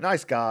the point.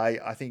 Nice guy.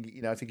 I think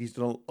he's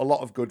done a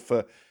lot of good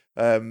for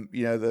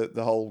the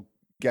whole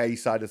gay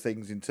side of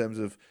things in terms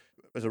of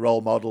as a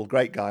role model.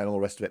 Great guy and all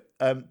the rest of it.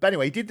 But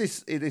anyway, he did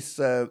this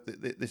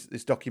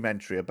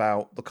documentary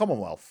about the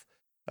Commonwealth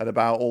and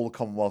about all the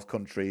Commonwealth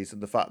countries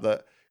and the fact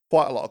that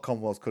quite a lot of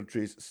Commonwealth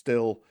countries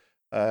still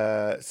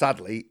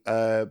sadly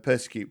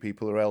persecute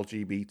people who are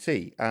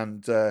LGBT,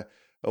 and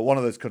one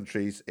of those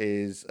countries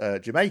is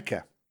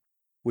Jamaica,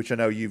 which I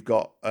know you've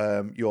got.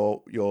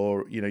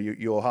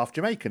 You're half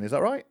Jamaican, is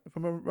that right? If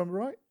I remember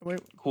right,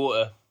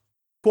 quarter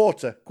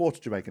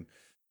Jamaican.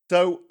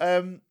 So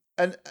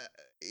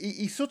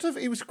he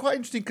was quite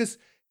interesting because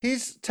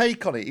his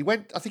take on it. He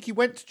went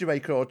to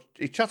Jamaica, or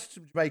he chatted to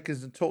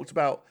Jamaicans and talked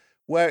about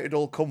where it had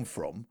all come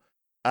from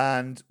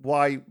and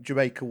why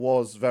Jamaica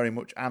was very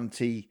much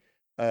anti-gay,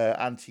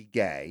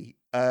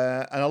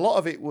 and a lot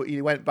of it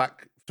he went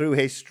back through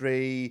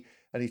history,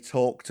 and he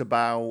talked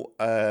about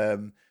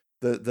the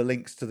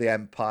links to the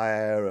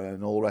empire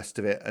and all the rest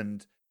of it.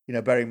 And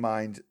bear in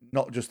mind,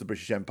 not just the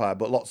British Empire,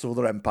 but lots of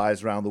other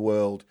empires around the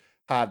world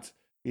had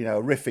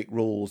horrific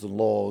rules and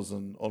laws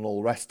and all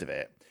the rest of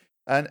it.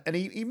 And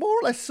he more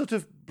or less sort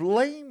of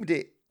blamed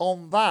it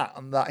on that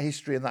and that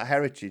history and that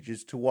heritage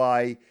as to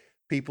why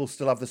people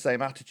still have the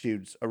same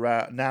attitudes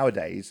around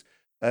nowadays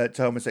to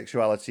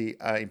homosexuality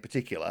in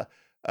particular,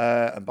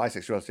 and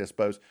bisexuality, I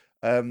suppose,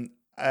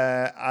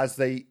 as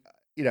they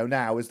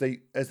now as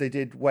they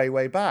did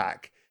way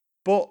back.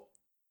 But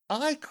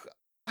I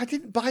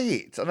didn't buy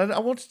it, and I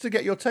wanted to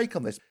get your take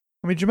on this.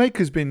 I mean,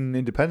 Jamaica's been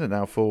independent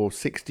now for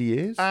 60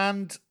 years,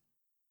 and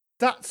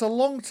that's a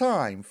long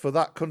time for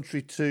that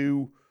country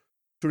to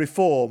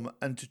reform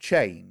and to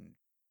change,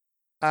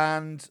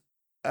 and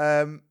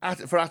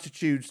for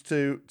attitudes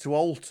to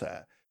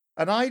alter.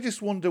 And I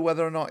just wonder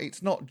whether or not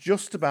it's not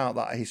just about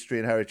that history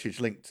and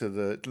heritage linked to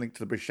the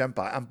British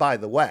Empire. And by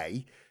the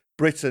way,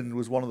 Britain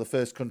was one of the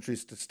first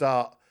countries to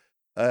start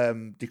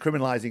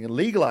decriminalising and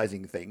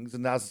legalising things.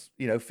 And as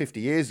 50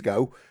 years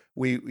ago,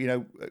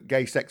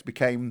 gay sex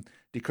became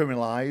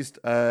decriminalised,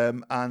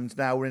 and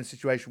now we're in a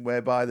situation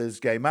whereby there's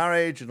gay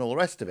marriage and all the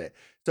rest of it.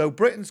 So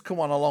Britain's come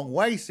on a long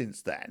way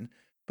since then,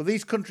 but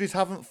these countries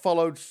haven't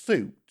followed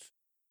suit.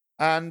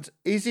 And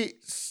is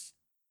it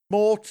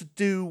more to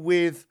do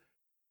with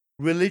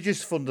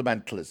religious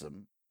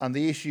fundamentalism and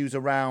the issues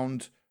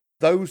around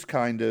those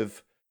kind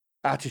of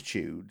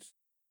attitudes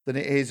than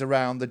it is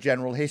around the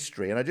general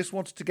history? And I just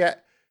wanted to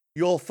get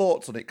your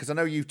thoughts on it, because I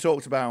know you've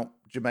talked about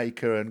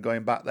Jamaica and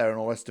going back there and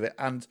all the rest of it.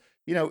 And,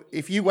 you know,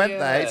 if you went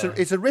there,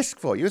 it's a risk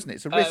for you, isn't it?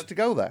 It's a risk to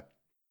go there.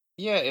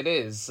 Yeah, it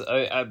is.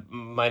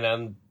 My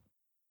nan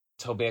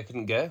told me I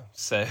couldn't go,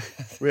 so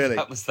really,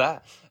 that was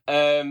that.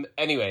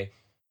 Anyway,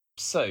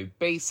 so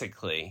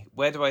basically,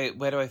 where do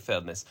I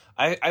film this?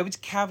 I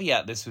would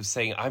caveat this with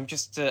saying I'm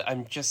just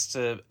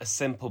a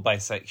simple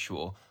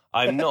bisexual.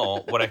 I'm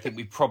not what I think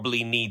we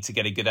probably need to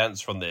get a good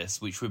answer on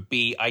this, which would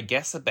be, I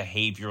guess, a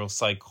behavioral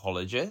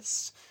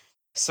psychologist.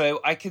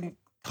 So I can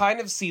kind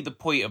of see the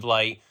point of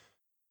like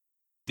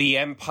the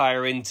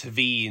empire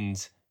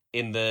intervened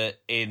in the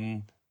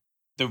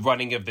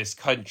running of this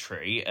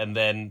country and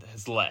then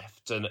has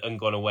left and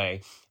gone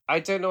away. I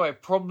don't know. I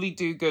probably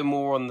do go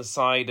more on the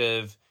side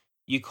of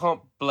you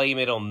can't blame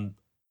it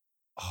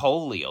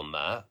wholly on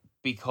that,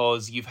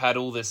 because you've had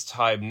all this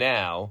time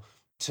now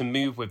to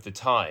move with the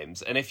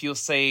times. And if you're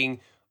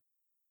saying,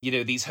 you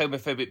know, these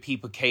homophobic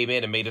people came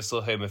in and made us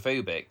all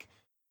homophobic,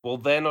 well,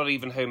 they're not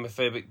even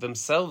homophobic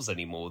themselves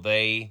anymore.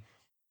 There's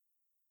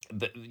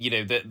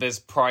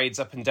prides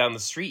up and down the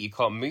street. You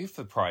can't move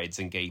for prides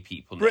and gay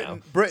people now.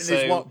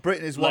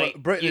 Britain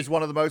is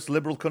one of the most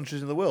liberal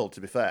countries in the world,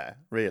 to be fair,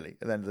 really,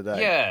 at the end of the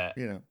day. Yeah.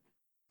 You know.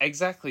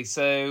 Exactly.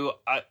 So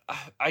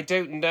I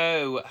don't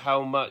know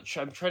how much.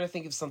 I'm trying to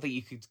think of something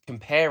you could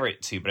compare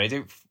it to, but I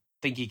don't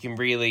think you can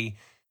really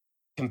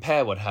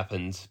compare what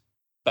happened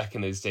back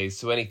in those days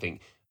to anything.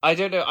 I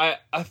don't know.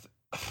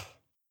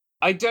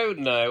 I don't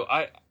know.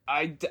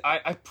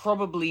 I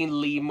probably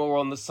lean more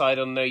on the side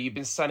on no, you've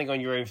been standing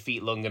on your own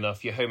feet long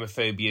enough. Your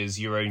homophobia is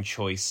your own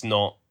choice,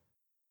 not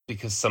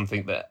because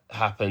something that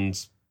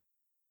happened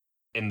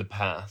in the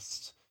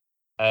past.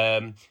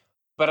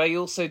 But I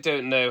also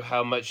don't know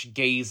how much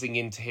gazing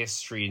into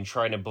history and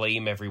trying to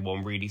blame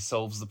everyone really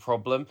solves the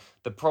problem.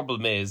 The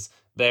problem is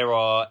there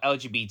are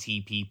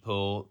LGBT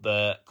people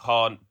that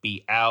can't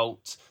be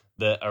out,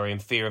 that are in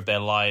fear of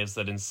their lives,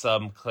 that in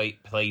some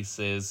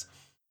places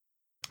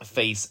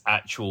face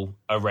actual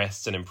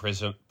arrest and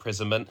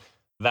imprisonment.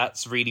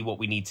 That's really what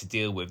we need to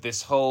deal with.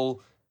 This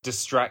whole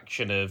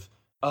distraction of,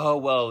 oh,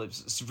 well,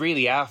 it's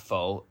really our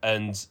fault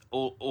and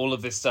all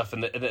of this stuff,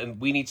 and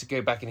we need to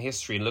go back in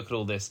history and look at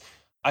all this.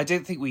 I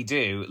don't think we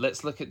do.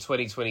 Let's look at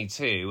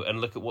 2022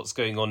 and look at what's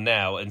going on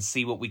now and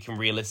see what we can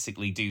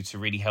realistically do to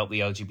really help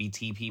the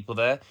LGBT people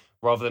there,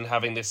 rather than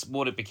having this,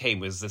 what it became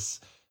was this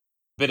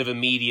bit of a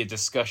media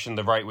discussion,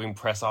 the right-wing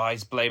press,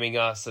 he's blaming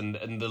us, and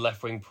the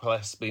left-wing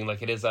press being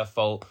like, it is our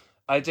fault.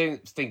 I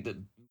don't think that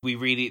we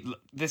really...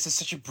 This is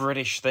such a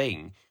British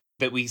thing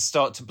that we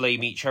start to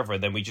blame each other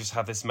and then we just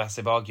have this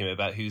massive argument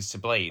about who's to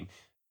blame.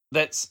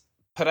 Let's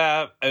put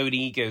our own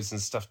egos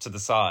and stuff to the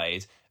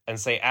side and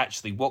say,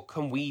 actually, what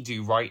can we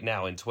do right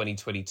now in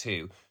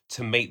 2022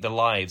 to make the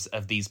lives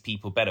of these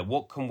people better?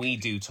 What can we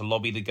do to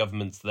lobby the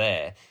governments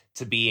there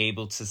to be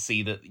able to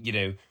see that, you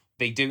know,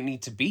 they don't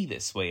need to be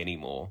this way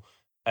anymore?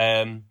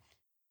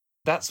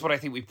 That's what I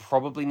think we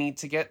probably need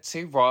to get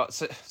to. Right?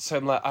 So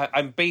I'm like,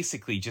 I'm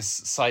basically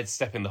just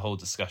sidestepping the whole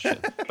discussion.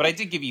 But I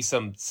did give you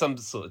some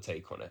sort of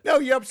take on it. No,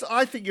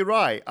 I think you're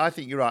right. I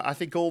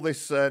think all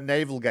this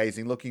navel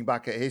gazing, looking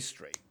back at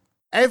history,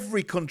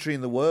 every country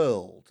in the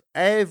world,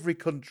 every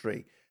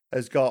country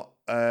has got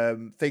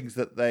things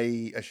that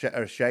they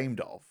are ashamed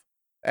of.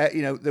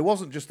 You know, there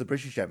wasn't just the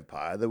British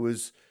Empire. There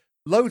was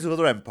loads of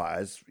other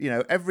empires. You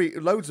know,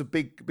 loads of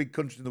big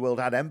countries in the world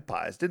had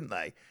empires, didn't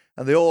they?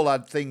 And they all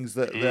had things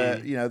that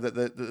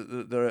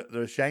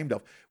they're ashamed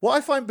of. What I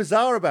find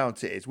bizarre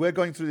about it is we're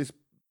going through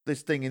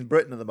this thing in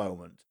Britain at the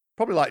moment,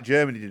 probably like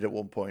Germany did at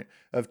one point,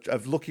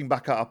 of looking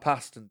back at our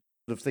past and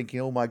sort of thinking,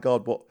 oh my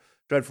God, what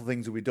dreadful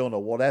things have we done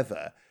or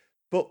whatever.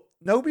 But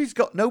nobody's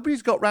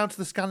got round to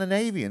the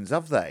Scandinavians,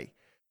 have they?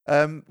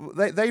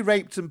 They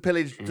raped and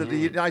pillaged the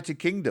United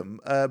Kingdom,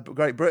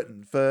 Great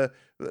Britain, for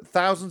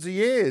thousands of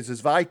years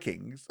as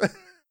Vikings.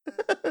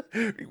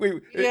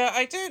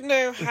 I don't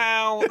know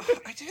how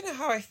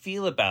I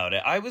feel about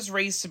it. I was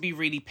raised to be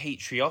really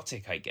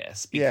patriotic, I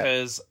guess,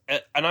 because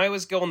and I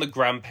always go on the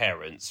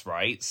grandparents,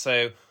 right?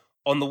 So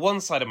on the one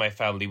side of my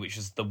family, which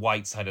is the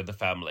white side of the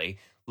family,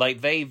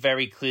 like they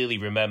very clearly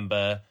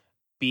remember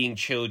being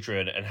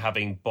children and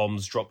having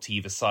bombs dropped to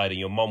either side and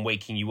your mom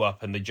waking you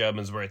up and the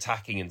Germans were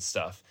attacking and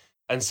stuff.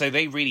 And so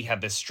they really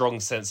had this strong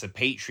sense of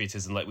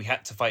patriotism, like we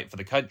had to fight for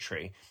the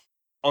country.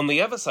 On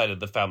the other side of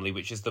the family,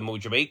 which is the more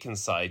Jamaican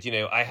side, you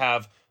know, I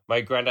have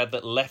my granddad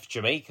that left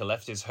Jamaica,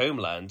 left his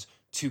homeland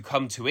to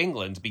come to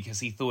England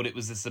because he thought it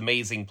was this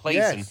amazing place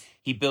and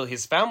he built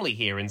his family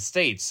here and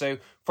stayed. So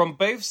from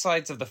both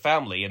sides of the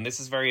family, and this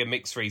is very a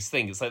mixed race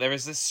thing, it's like there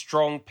is this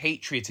strong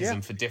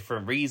patriotism for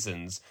different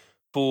reasons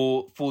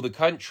for the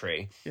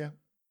country. Yeah.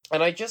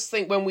 And I just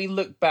think when we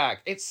look back,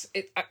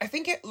 I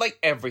think like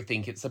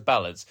everything, it's a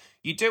balance.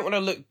 You don't want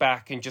to look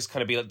back and just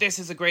kind of be like, this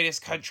is the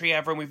greatest country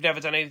ever and we've never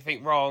done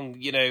anything wrong,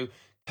 you know,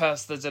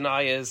 curse the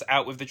deniers,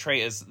 out with the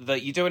traitors.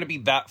 That you don't want to be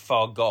that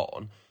far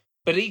gone.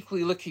 But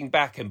equally looking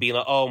back and being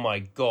like, oh my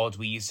God,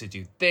 we used to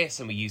do this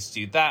and we used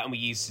to do that and we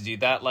used to do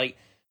that. Like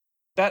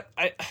that,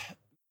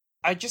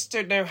 I just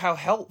don't know how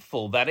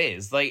helpful that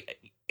is. Like,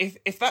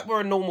 if that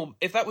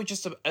were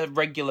just a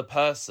regular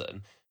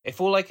person, if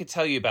all I could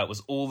tell you about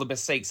was all the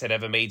mistakes I'd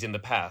ever made in the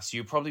past,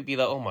 you'd probably be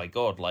like, oh my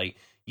God, like,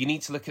 you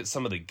need to look at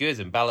some of the good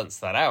and balance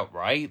that out,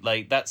 right?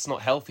 Like, that's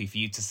not healthy for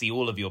you to see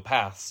all of your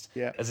past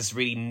as this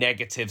really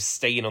negative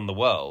stain on the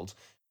world.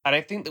 And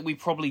I think that we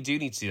probably do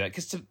need to do that.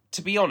 Because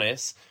to be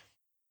honest,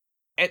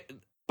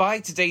 by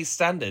today's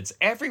standards,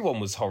 everyone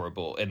was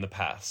horrible in the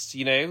past,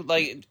 you know?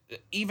 Like,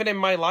 even in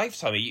my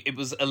lifetime, it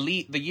was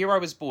elite. The year I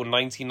was born,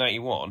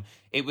 1991,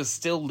 it was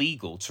still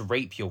legal to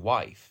rape your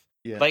wife.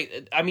 Yeah.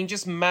 Like, I mean,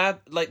 just mad,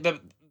 like,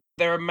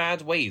 there are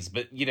mad ways,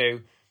 but, you know,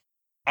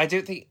 I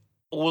don't think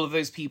all of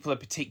those people are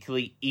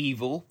particularly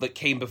evil that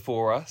came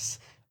before us.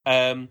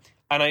 And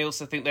I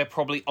also think they're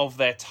probably of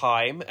their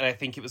time. And I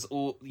think it was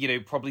all, you know,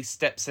 probably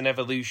steps in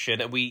evolution.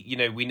 And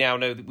we now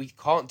know that we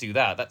can't do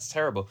that. That's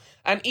terrible.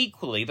 And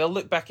equally, they'll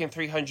look back in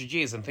 300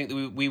 years and think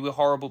that we were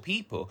horrible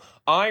people.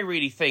 I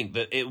really think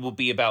that it will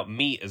be about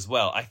meat as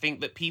well. I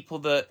think that people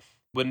that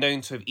were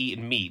known to have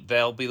eaten meat,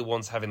 they'll be the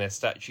ones having their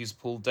statues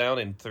pulled down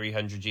in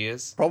 300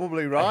 years.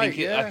 Probably right,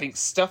 I think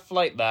stuff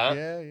like that.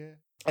 Yeah.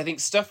 I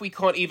think stuff we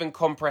can't even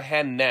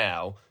comprehend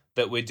now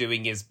that we're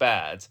doing is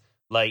bad.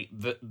 Like,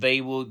 they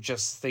will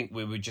just think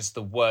we were just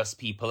the worst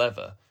people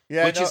ever.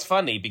 Yeah, which is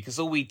funny, because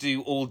all we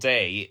do all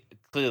day,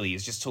 clearly,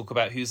 is just talk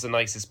about who's the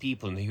nicest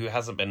people and who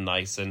hasn't been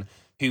nice and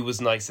who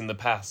was nice in the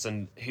past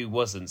and who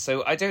wasn't.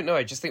 So I don't know.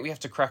 I just think we have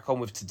to crack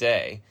on with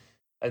today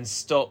and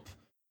stop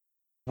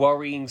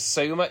worrying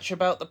so much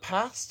about the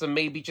past and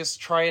maybe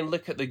just try and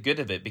look at the good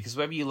of it, because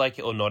whether you like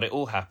it or not, it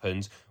all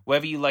happened.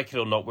 Whether you like it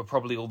or not, we're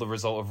probably all the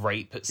result of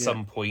rape at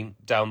some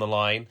point down the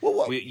line.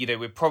 Well,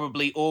 we've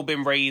probably all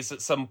been raised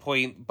at some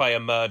point by a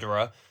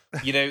murderer.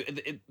 You know,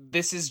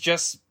 this is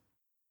just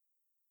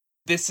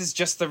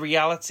the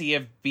reality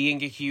of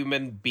being a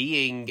human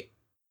being,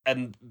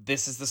 and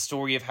this is the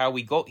story of how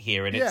we got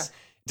here. And it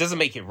doesn't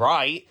make it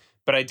right,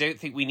 but I don't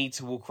think we need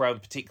to walk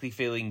around particularly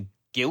feeling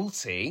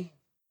guilty.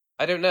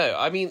 I don't know.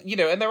 I mean, you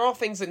know, and there are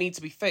things that need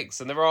to be fixed,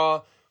 and there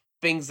are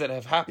things that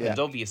have happened,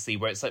 obviously,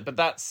 where it's like, but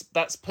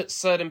that's put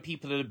certain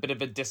people at a bit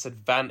of a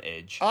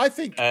disadvantage. I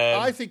think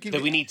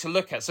that we need to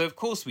look at. So of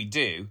course we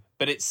do,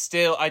 but it's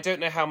still, I don't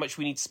know how much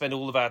we need to spend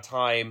all of our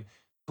time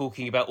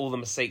talking about all the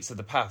mistakes of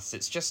the past.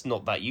 It's just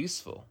not that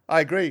useful. I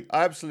agree.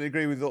 I absolutely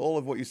agree with all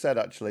of what you said,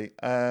 actually,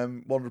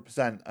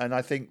 100%. And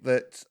I think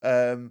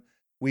that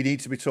we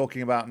need to be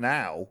talking about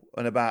now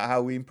and about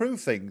how we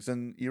improve things.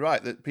 And you're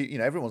right that, you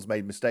know, everyone's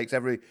made mistakes.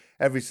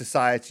 Every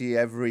society,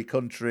 every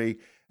country,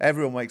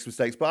 everyone makes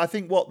mistakes. But I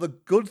think what the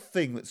good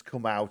thing that's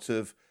come out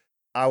of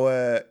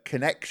our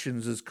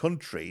connections as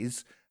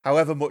countries,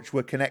 however much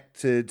we're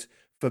connected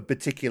for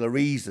particular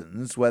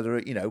reasons, whether,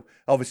 you know,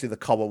 obviously the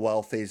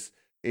Commonwealth is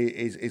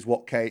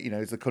what, you know,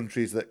 is the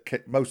countries that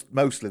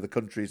mostly the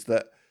countries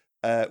that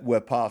were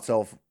part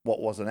of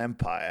what was an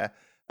empire.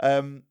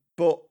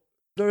 But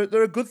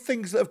there are good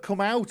things that have come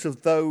out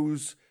of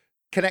those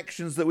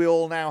connections that we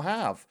all now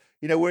have.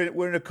 You know,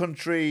 we're in a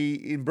country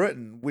in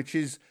Britain which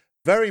is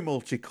very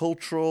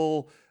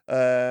multicultural.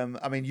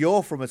 I mean,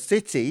 you're from a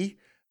city,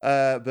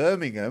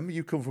 Birmingham.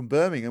 You come from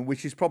Birmingham,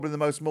 which is probably the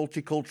most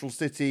multicultural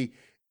city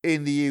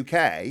in the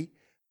UK.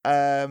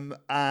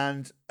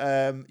 And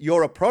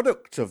you're a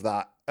product of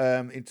that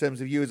in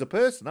terms of you as a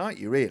person, aren't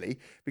you, really?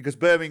 Because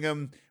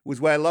Birmingham was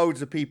where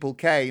loads of people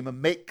came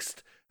and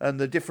mixed, and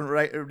the different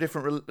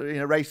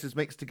races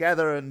mixed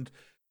together, and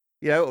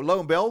you know, lo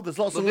and behold, there's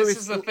lots of. This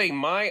is the thing.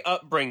 My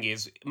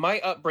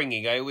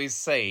upbringing, I always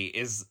say,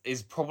 is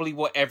probably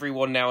what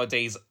everyone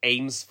nowadays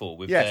aims for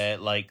with their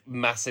like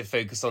massive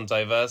focus on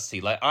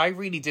diversity. Like, I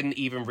really didn't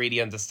even really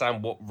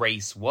understand what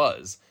race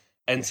was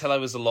until I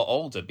was a lot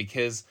older,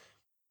 because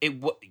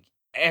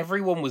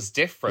everyone was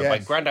different. My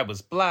granddad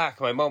was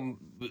black, my mom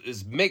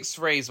was mixed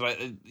race,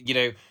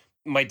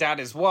 my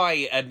dad is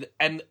white,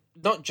 and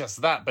not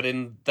just that, but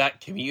in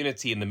that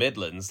community in the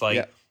Midlands,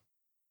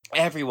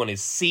 everyone is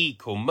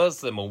Sikh or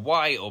Muslim or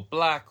white or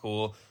black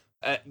or,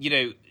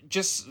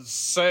 just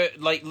so,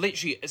 like,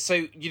 literally,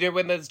 so, you know,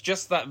 when there's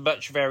just that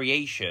much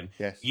variation,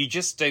 you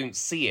just don't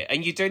see it,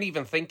 and you don't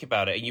even think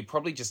about it, and you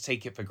probably just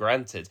take it for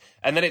granted.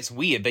 And then it's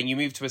weird, then you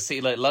move to a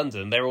city like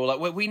London, they're all like,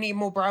 well, we need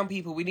more brown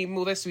people, we need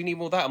more this, we need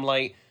more that. I'm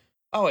like,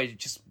 oh, I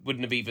just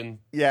wouldn't have even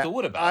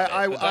thought about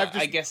it.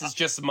 I guess it's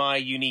just my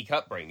unique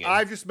upbringing.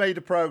 I've just made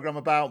a programme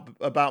about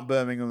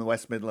Birmingham and the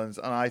West Midlands,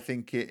 and I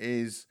think it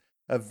is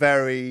a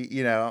very,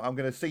 you know, I'm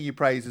going to sing you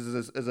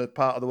praises as a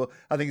part of the world.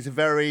 I think it's a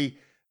very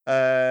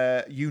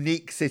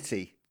unique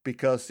city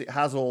because it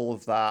has all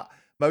of that.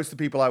 Most of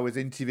the people I was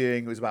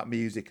interviewing was about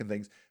music and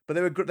things,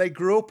 but they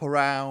grew up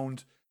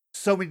around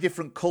so many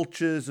different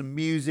cultures and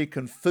music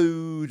and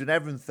food and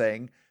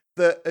everything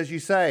that, as you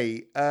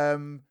say,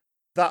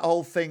 that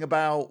whole thing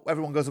about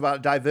everyone goes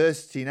about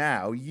diversity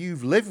now.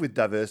 You've lived with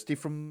diversity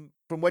from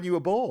when you were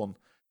born,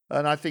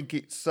 and I think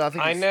it's.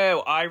 I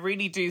know. I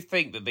really do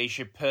think that they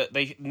should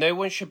no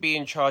one should be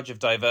in charge of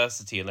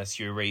diversity unless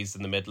you were raised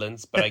in the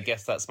Midlands. But I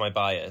guess that's my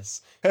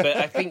bias. But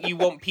I think you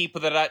want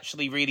people that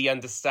actually really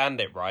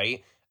understand it,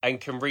 right, and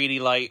can really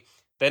like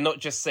they're not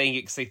just saying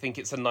it because they think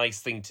it's a nice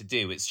thing to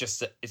do. It's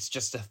just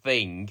a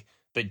thing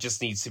that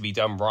just needs to be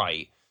done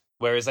right.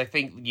 Whereas I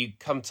think you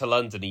come to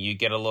London and you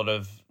get a lot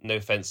of, no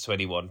offense to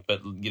anyone,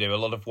 but a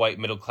lot of white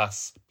middle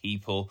class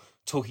people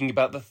talking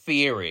about the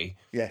theory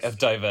of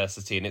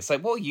diversity, and it's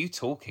like, what are you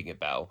talking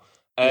about?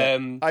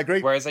 I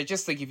agree. Whereas I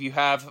just think if you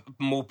have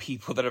more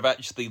people that have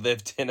actually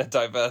lived in a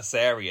diverse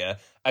area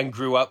and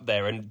grew up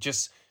there and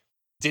just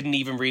didn't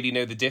even really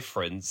know the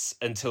difference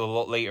until a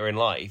lot later in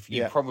life,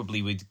 you'd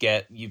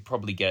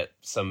probably get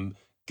some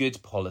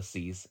good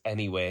policies.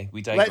 Anyway,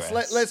 we digress.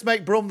 Let's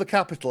make Brum the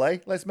capital, eh?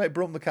 Let's make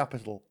Brum the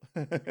capital.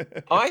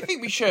 I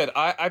think we should.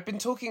 I've been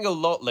talking a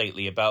lot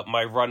lately about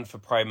my run for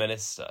Prime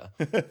Minister.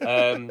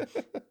 And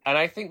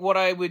I think what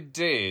I would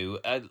do,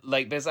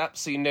 there's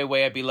absolutely no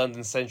way I'd be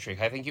London-centric.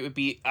 I think it would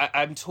be...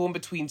 I'm torn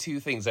between two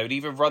things. I would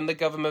either run the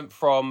government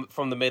from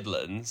the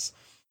Midlands,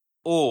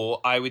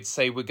 or I would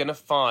say we're going to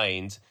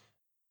find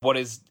what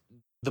is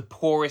the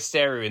poorest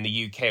area in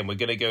the UK, and we're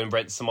going to go and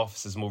rent some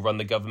offices, and we'll run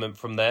the government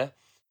from there,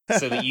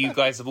 so that you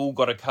guys have all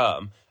got to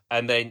come.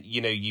 And then,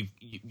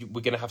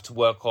 we're going to have to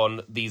work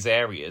on these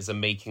areas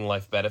and making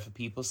life better for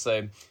people.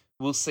 So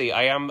we'll see.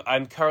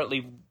 I'm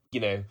currently,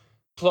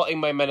 plotting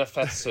my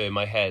manifesto in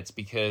my head,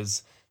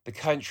 because the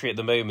country at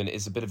the moment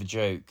is a bit of a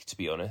joke, to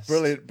be honest.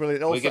 Brilliant.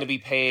 Also, we're going to be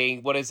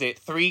paying,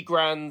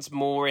 $3,000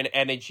 more in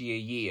energy a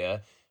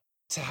year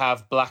to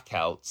have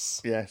blackouts.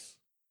 Yes.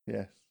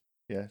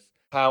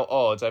 How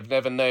odd. I've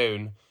never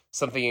known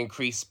something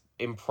increase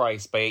in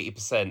price by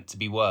 80% to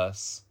be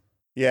worse.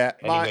 Yeah.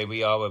 Anyway,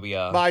 we are where we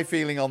are. My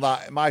feeling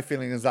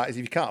is that is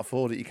if you can't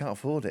afford it, you can't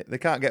afford it. They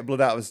can't get blood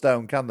out of a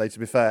stone, can they, to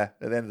be fair,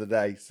 at the end of the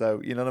day?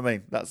 So, you know what I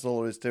mean? That's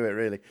all there is to it,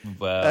 really.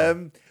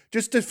 Well,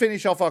 just to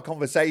finish off our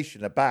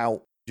conversation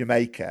about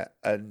Jamaica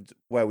and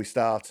where we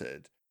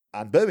started,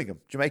 and Birmingham,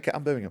 Jamaica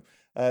and Birmingham.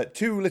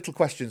 Two little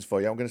questions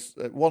for you. I'm going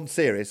to one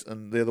serious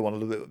and the other one a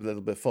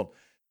little bit fun.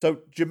 So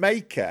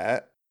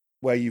Jamaica,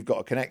 where you've got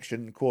a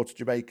connection, quarter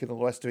Jamaican, and all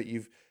the rest of it,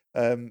 you've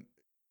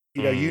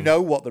you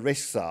know what the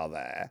risks are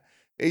there.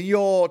 In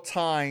your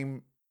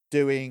time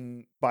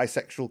doing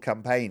bisexual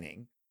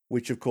campaigning,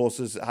 which of course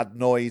has had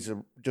noise,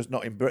 just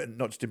not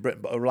just in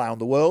Britain, but around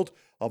the world,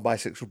 on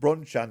Bisexual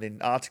Brunch and in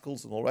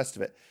articles and all the rest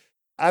of it,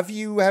 have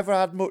you ever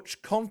had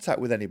much contact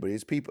with anybody?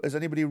 Has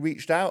anybody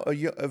reached out, or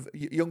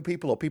young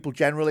people or people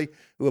generally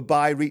who are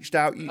bi reached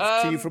out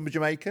to you from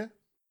Jamaica?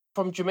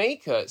 From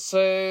Jamaica?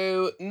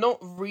 So, not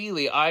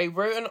really. I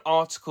wrote an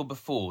article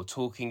before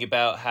talking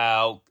about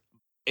how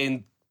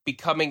in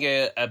becoming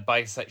a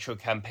bisexual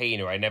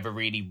campaigner, I never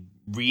really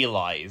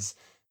realised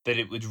that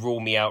it would rule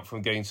me out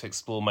from going to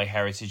explore my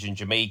heritage in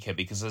Jamaica,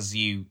 because as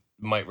you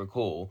might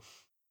recall,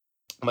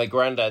 my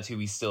granddad, who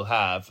we still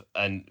have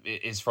and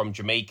is from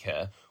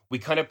Jamaica, we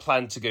kind of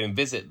planned to go and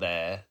visit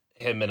there,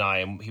 him and I,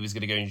 and he was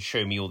going to go and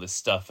show me all this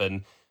stuff.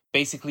 And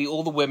basically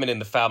all the women in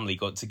the family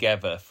got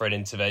together for an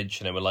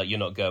intervention and were like, you're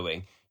not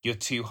going. You're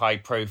too high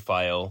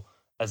profile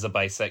as a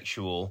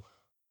bisexual.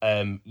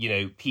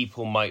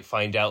 People might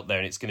find out there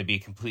and it's going to be a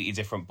completely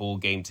different ball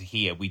game to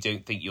here. We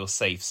don't think you're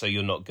safe, so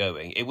you're not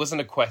going. It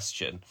wasn't a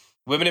question.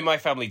 Women in my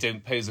family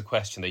don't pose a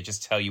question. They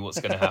just tell you what's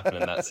going to happen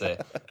and that's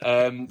it.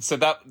 So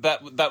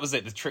that was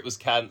it. The trip was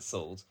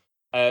cancelled.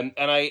 And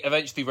I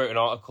eventually wrote an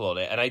article on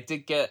it, and I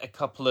did get a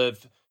couple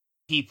of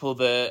people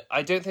that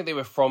I don't think they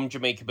were from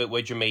Jamaica, but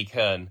were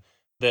Jamaican,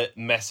 that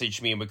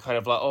messaged me and were kind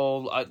of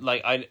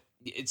like,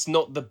 it's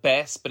not the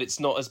best, but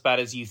it's not as bad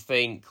as you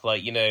think.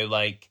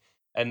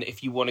 And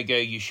if you want to go,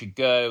 you should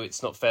go.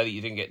 It's not fair that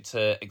you didn't get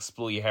to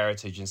explore your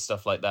heritage and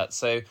stuff like that.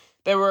 So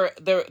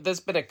there's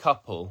been a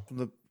couple.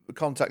 From the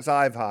contacts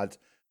I've had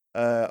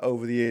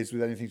over the years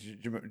with anything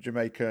to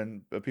Jamaica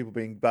and people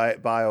being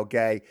bi or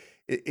gay,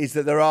 is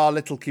that there are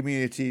little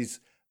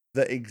communities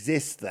that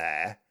exist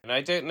there. And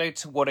I don't know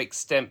to what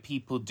extent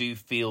people do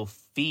feel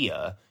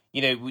fear.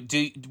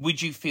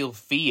 Would you feel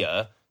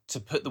fear to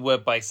put the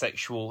word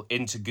bisexual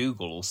into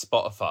Google or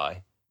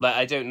Spotify?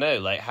 I don't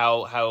know,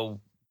 how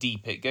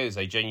deep it goes.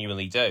 I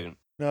genuinely don't.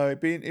 No,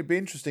 it'd be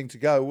interesting to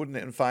go, wouldn't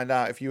it, and find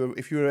out if you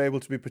were able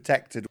to be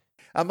protected.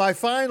 And my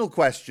final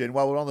question,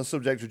 while we're on the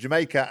subject of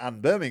Jamaica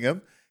and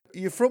Birmingham,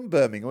 you're from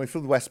Birmingham, you're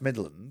from the West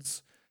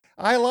Midlands.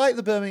 I like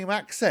the Birmingham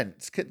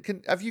accent.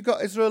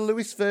 Is there a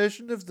Lewis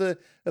version of the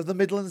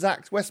Midlands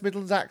West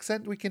Midlands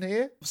accent we can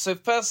hear? So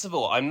first of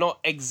all, I'm not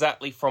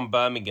exactly from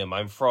Birmingham.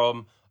 I'm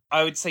from,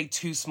 I would say,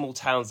 two small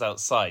towns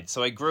outside.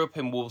 So I grew up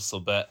in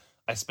Walsall, but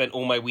I spent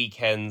all my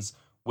weekends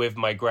with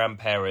my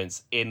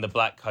grandparents in the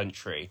Black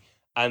Country.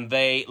 And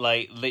they,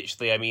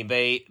 literally, I mean,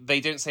 they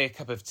don't say a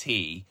cup of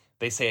tea,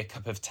 they say a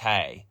cup of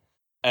tea.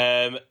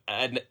 And,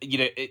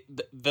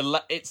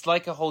 it's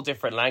like a whole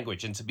different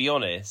language. And to be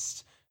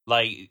honest,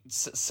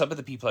 some of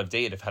the people I've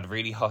dated have had a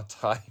really hard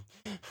time,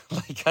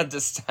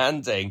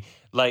 understanding,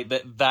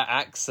 that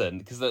accent.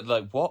 Because they're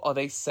like, what are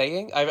they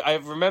saying? I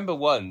remember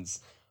once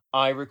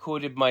I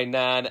recorded my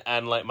nan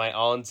and, my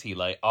auntie,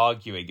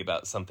 arguing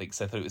about something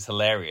because I thought it was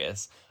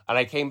hilarious. And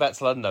I came back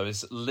to London. I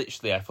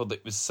thought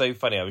it was so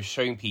funny. I was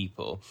showing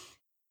people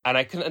and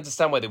I couldn't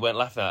understand why they weren't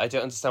laughing at it. I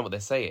don't understand what they're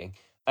saying.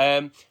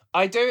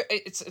 I don't.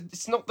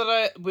 It's not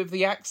that with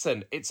the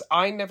accent.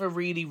 I never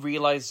really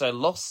realised I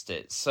lost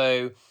it.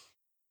 So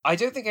I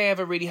don't think I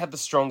ever really had the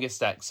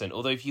strongest accent.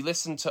 Although if you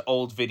listen to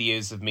old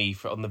videos of me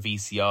on the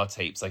VCR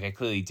tapes, like I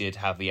clearly did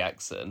have the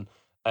accent.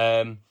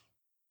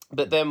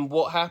 But then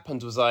what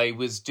happened was I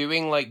was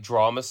doing like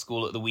drama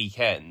school at the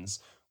weekends,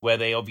 where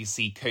they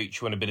obviously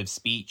coach you on a bit of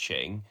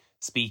speaking.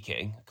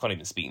 I can't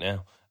even speak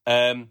now.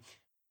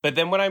 But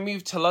then when I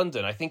moved to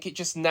London, I think it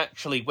just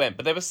naturally went.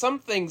 But there were some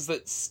things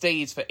that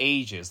stayed for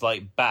ages,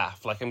 like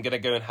bath. Like I'm going to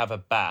go and have a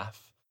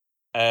bath.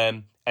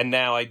 And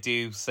now I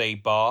do say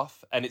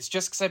bath. And it's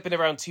just because I've been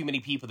around too many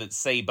people that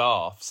say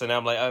bath. So now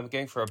I'm like, I'm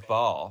going for a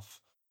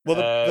bath.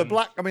 Well, the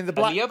black. And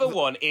the other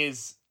one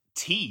is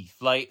teeth.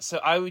 Like,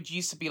 so I would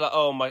used to be like,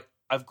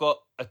 I've got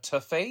a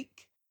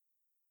toothache.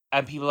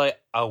 And people are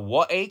like, a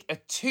what ache? A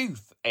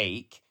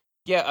toothache?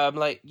 Yeah, I'm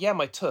like, yeah,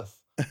 my tooth.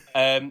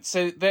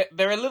 So there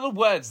are little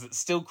words that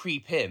still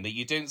creep in that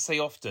you don't say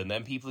often,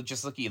 and people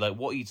just look at you like,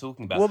 what are you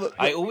talking about? Well,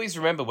 I always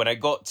remember when I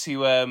got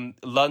to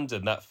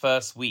London that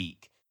first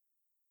week,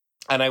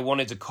 and I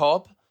wanted a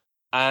cob,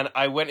 and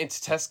I went into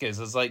Tesco's.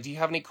 I was like, do you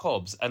have any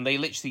cobs? And they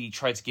literally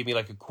tried to give me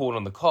like a corn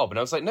on the cob, and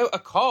I was like, no, a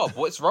cob?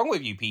 What's wrong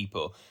with you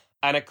people?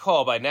 And a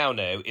cob, I now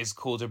know, is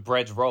called a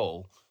bread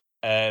roll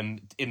in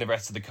the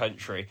rest of the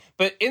country.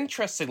 But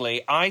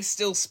interestingly, I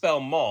still spell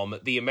mom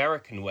the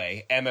American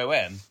way,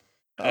 M-O-M.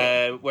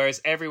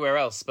 Whereas everywhere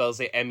else spells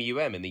it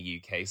M-U-M in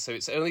the UK. So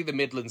it's only the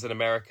Midlands in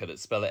America that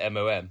spell it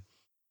M-O-M.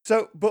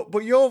 So, but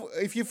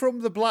if you're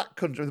from the black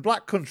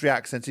country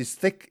accent is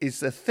thick.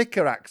 Is a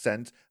thicker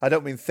accent. I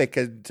don't mean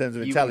thicker in terms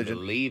of intelligence.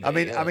 Believe it, I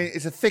mean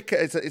it's a thicker.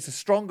 It's a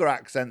stronger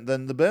accent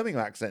than the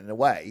Birmingham accent in a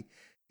way.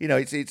 You know,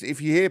 it's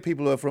if you hear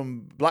people who are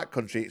from black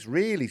country, it's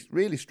really,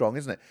 really strong,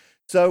 isn't it?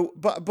 So,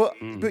 but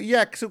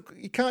yeah. So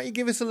can't you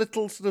give us a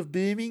little sort of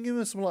Birmingham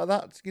or something like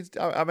that?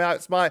 I mean,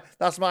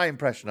 that's my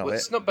impression of it.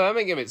 It's not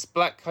Birmingham; it's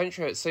black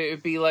country. So it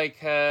would be like,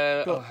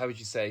 how would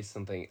you say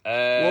something?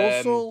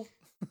 Walsall.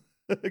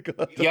 So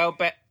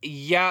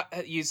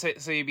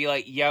you'd be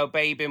like, yo,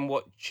 babe, been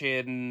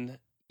watching.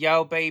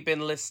 Yo, babe,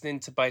 been listening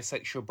to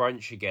Bisexual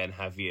Brunch again,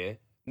 have you?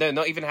 No,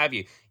 not even have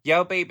you.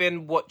 Yo, babe,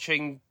 been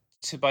watching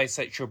to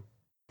Bisexual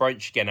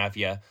Brunch again, have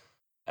you?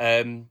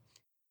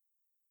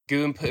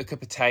 Go and put a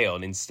cup of tea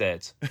on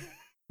instead.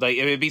 Like,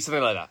 it would be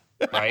something like that,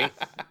 right?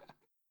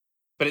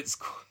 But it's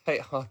quite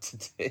hard to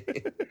do.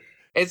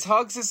 It's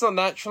hard because it's not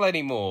natural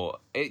anymore.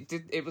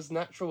 It was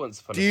natural once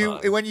upon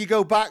a time. When you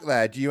go back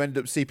there, do you end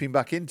up seeping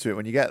back into it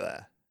when you get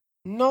there?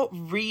 Not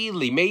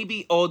really.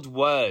 Maybe odd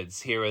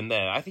words here and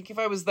there. I think if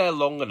I was there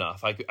long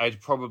enough, I'd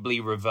probably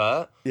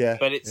revert. Yeah.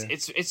 But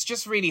it's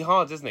just really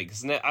hard, isn't it?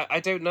 Because I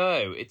don't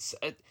know. It's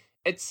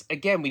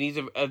again, we need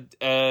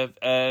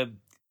a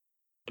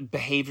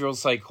behavioral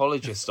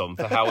psychologist on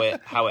for how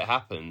it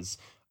happens,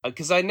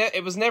 because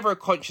it was never a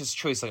conscious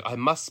choice. Like, I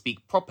must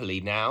speak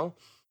properly now.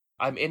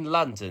 I'm in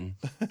London.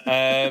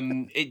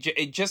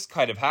 It just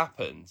kind of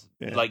happened,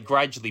 like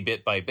gradually,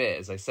 bit by bit,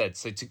 as I said.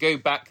 So to go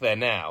back there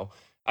now,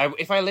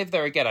 if I live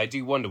there again, I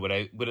do wonder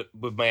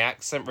would my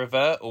accent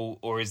revert,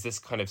 or is this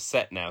kind of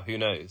set now? Who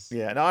knows?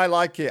 Yeah, and I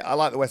like it. I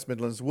like the West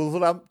Midlands,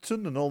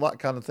 Wolverhampton, and all that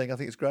kind of thing. I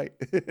think it's great.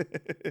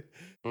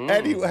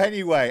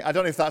 Anyway, I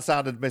don't know if that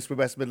sounded missed with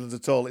West Midlands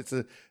at all. That's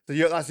a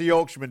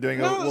Yorkshireman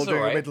doing a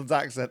Midlands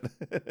accent.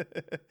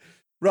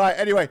 Right.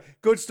 Anyway,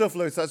 good stuff,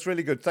 Lewis. That's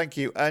really good. Thank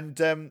you. And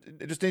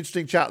just an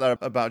interesting chat there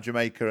about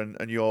Jamaica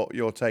and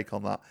your take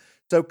on that.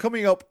 So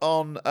coming up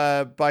on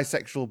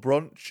Bisexual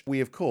Brunch, we,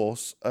 of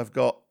course, have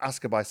got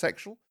Ask a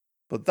Bisexual,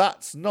 but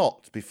that's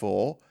not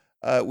before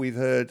we've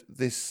heard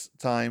this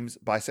time's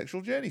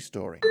bisexual journey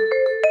story.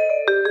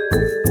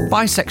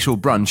 Bisexual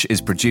Brunch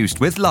is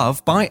produced with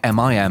love by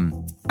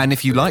MIM. And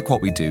if you like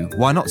what we do,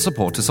 why not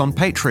support us on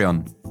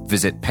Patreon?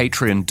 Visit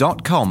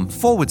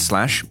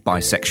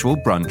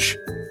patreon.com/bisexual brunch.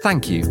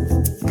 Thank you.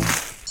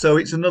 So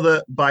it's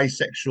another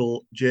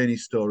bisexual journey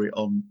story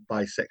on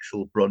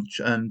Bisexual Brunch.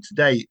 And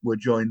today we're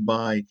joined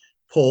by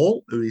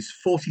Paul, who is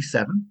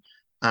 47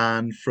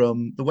 and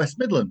from the West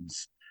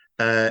Midlands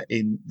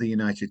in the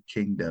United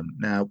Kingdom.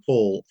 Now,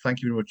 Paul,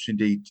 thank you very much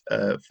indeed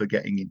for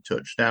getting in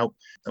touch now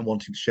and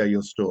wanting to share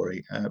your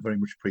story. Very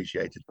much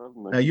appreciated.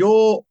 Now,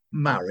 you're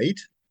married,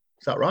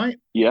 is that right?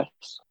 Yes,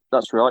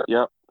 that's right,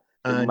 yeah.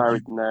 Been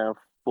married now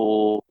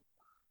for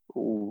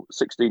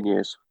 16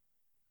 years.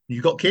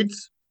 You got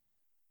kids?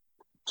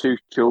 2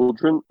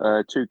 children,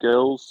 2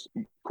 girls,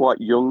 quite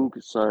young,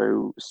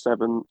 so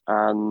 7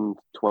 and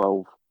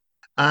 12.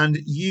 And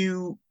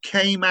you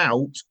came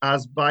out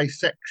as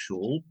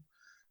bisexual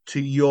to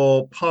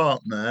your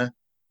partner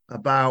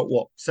about,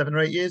 7 or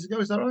 8 years ago,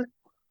 is that right?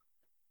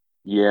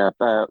 Yeah,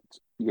 about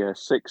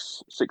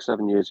 6,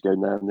 7 years ago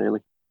now,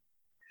 nearly.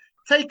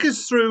 Take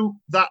us through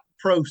that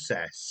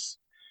process.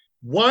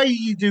 Why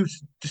did you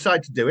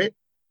decide to do it?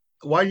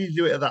 Why did you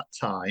do it at that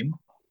time?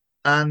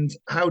 And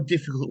how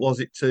difficult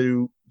was it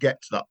to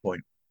get to that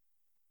point?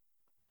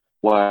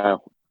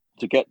 Wow,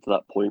 to get to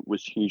that point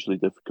was hugely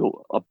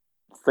difficult. I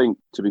think,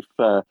 to be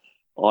fair,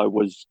 I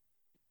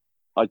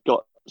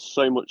got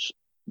so much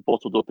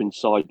bottled up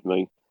inside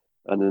me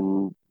And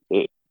then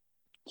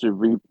to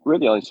be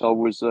really honest, I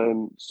was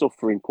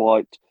suffering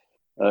quite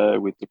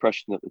with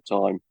depression at the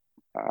time,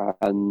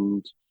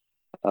 and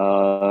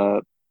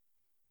I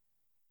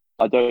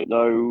don't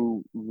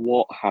know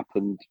what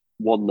happened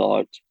one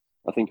night.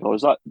 I think I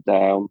was that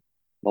down.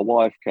 My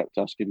wife kept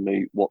asking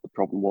me what the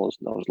problem was,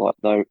 and I was like,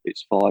 "No,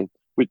 it's fine."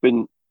 We'd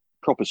been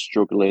proper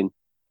struggling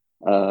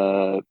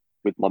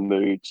with my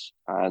moods,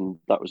 and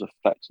that was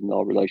affecting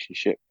our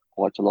relationship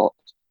quite a lot.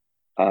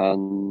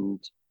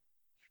 And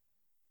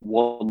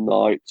one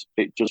night,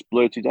 it just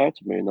blurted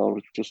out of me, and I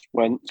was just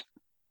went.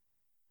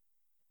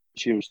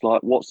 She was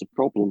like, "What's the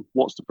problem?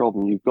 What's the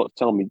problem? You've got to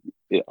tell me.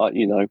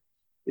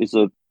 Is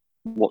there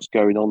what's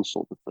going on,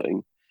 sort of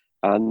thing?"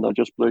 And I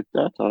just blurted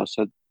out. I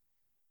said,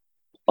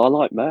 "I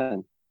like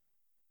men,"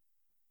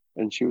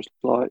 and she was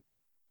like,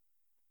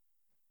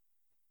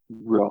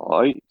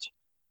 "Right."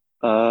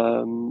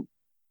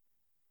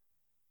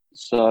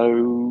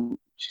 So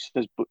she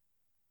says, "But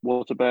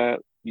what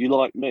about you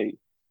like me?"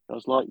 I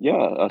was like,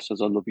 "Yeah." I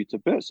says, "I love you to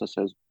bits." I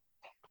says,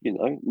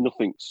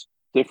 "Nothing's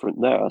different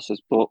there." I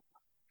says, "But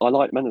I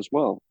like men as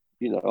well.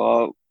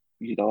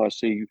 I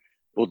see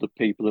other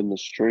people in the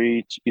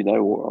street,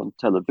 or on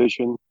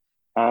television,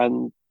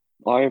 and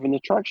I have an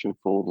attraction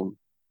for them."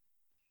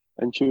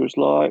 And she was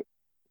like,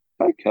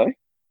 "Okay,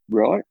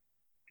 right,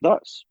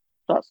 that's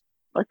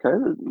okay,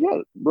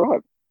 yeah,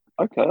 right,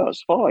 okay,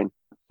 that's fine,"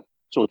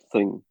 sort of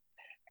thing.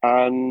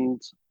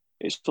 And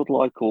it sort of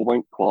like all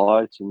went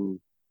quiet,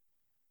 and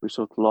we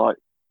sort of like,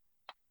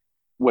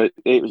 well,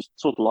 it was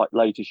sort of like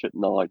latish at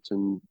night,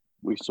 and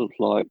we sort of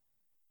like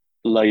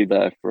lay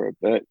there for a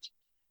bit,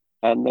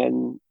 and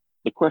then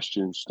the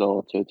question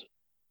started.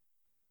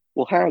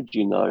 Well, how do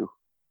you know?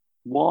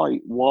 Why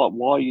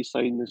are you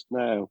saying this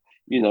now?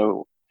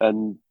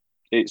 And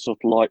it sort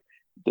of like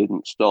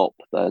didn't stop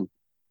then,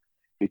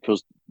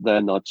 because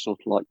then I'd sort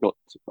of like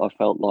I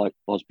felt like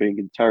I was being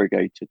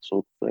interrogated,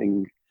 sort of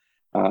thing,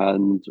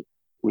 and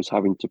was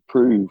having to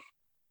prove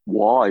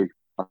why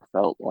I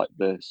felt like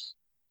this.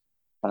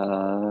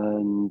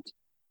 And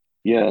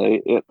yeah,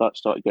 that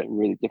started getting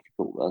really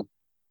difficult then.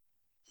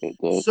 It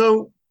did.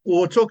 So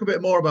we'll talk a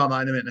bit more about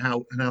that in a minute,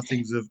 and how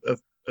things have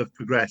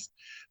progressed.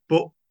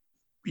 But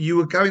you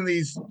were carrying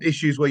these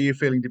issues where you're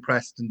feeling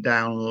depressed and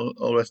down, all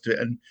the rest of it,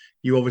 and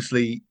you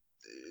obviously,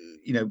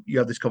 you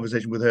had this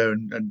conversation with her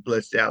and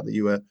blurted out that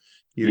you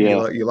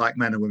like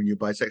men and women, you're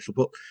bisexual.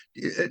 But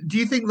do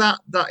you think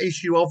that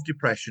issue of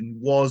depression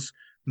was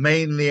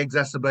mainly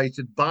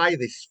exacerbated by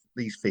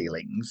these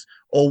feelings,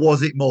 or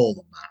was it more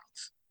than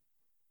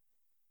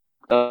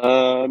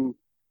that?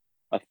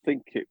 I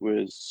think it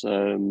was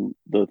the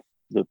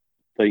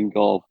thing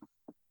of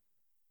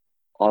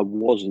I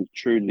wasn't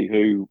truly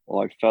who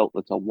I felt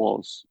that I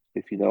was,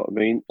 if you know what I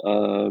mean.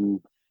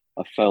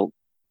 I felt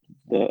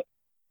that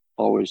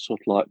I was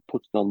sort of like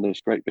putting on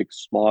this great big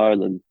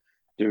smile and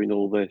doing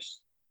all this,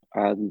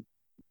 and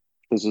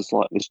there's this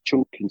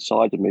chunk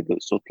inside of me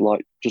that's sort of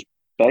like just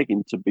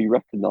begging to be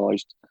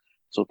recognised,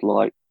 sort of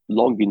like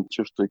longing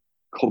just to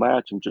come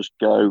out and just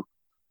go,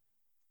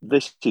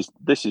 this is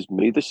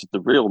me, this is the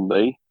real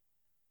me.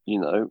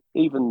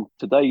 Even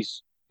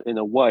today's, in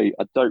a way,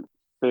 I don't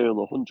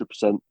feel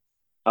 100%.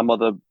 Am I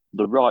the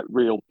right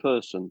real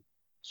person,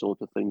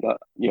 sort of thing?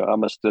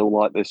 Am I still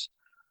like this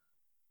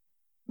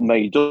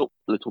made up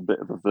little bit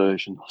of a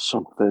version or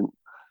something?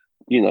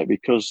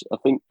 Because I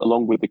think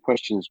along with the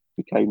questions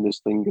became this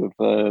thing of,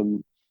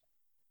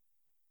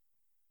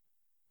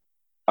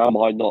 am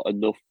I not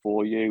enough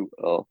for you?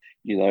 Or,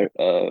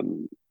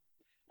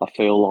 I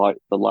feel like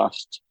the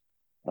last,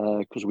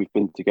 because we've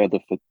been together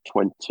for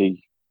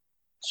 20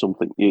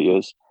 something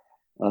years,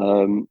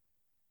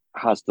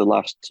 has the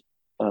last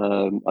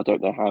I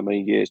don't know how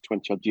many years,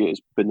 20 odd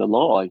years, been a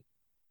lie,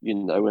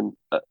 and I'm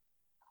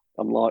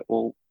like,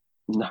 well,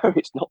 no,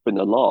 it's not been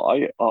a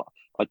lie.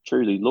 I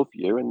truly love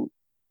you, and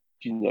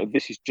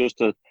this is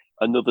just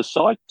another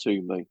side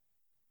to me,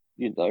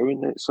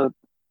 and it's a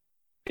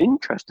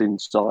interesting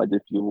side,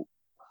 if you,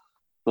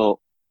 but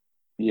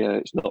yeah,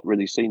 it's not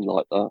really seen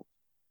like that.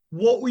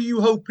 What were you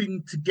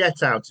hoping to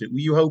get out of it? Were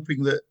you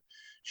hoping that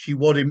she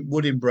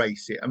would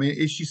embrace it? I mean,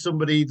 is she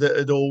somebody that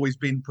had always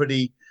been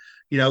pretty,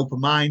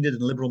 open-minded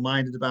and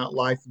liberal-minded about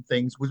life and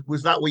things?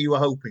 Was that what you were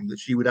hoping, that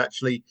she would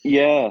actually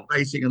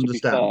embrace it and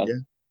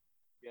understand?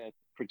 Yeah,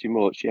 pretty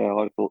much. Yeah,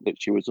 I thought that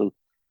she was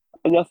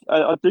and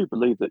I do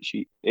believe that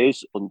she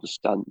is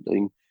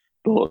understanding,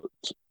 but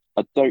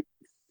I don't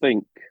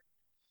think.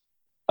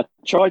 I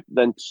tried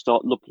then to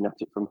start looking at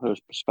it from her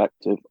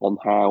perspective on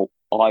how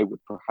I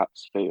would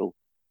perhaps feel.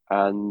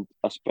 And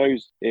I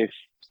suppose if,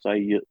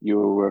 say, you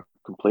were a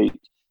complete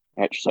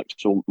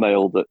heterosexual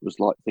male that was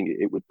like thinking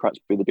it would perhaps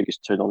be the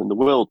biggest turn on in the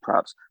world,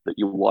 perhaps, that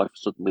your wife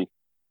suddenly,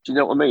 do you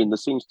know what I mean? There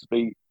seems to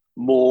be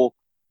more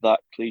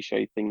that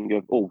cliche thing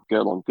of, oh,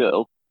 girl on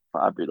girl,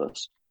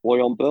 fabulous. Boy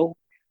on bill,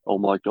 oh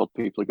my God,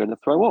 people are going to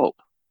throw up.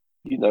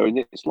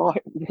 And it's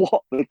like,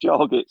 what the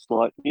jog? It's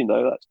like,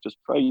 that's just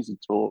crazy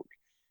talk.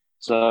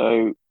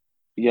 So,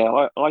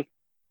 yeah, I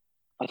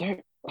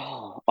don't.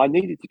 I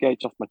needed to get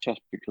it off my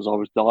chest because I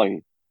was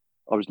dying.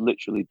 I was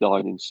literally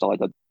dying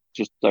inside. I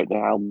just don't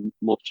know how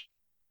much,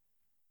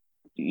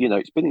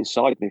 it's been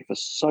inside me for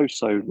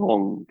so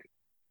long.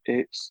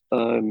 It's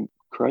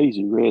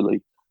crazy,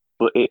 really.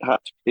 But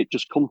it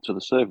just come to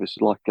the surface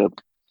like a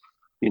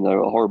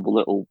horrible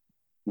little,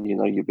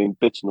 you've been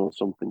bitten or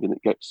something and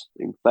it gets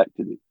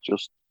infected. It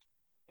just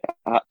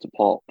had to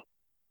pop.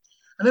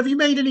 And have you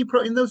made any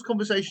in those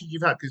conversations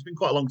you've had? Because it's been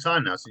quite a long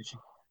time now since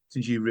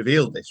you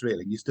revealed this.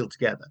 Really, you're still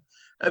together.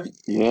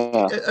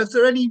 Yeah. Has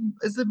there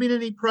been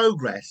any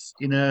progress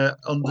in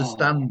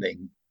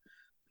understanding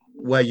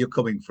where you're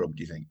coming from?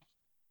 Do you think?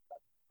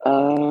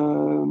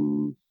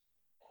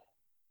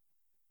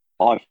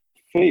 I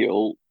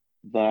feel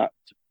that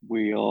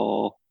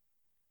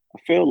I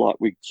feel like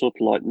we're sort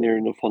of like near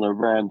enough on a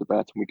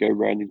roundabout and we go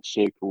round in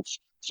circles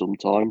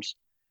sometimes.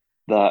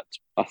 That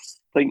I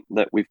think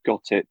that we've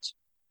got it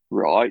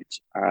right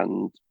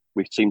and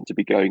we seem to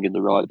be going in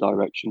the right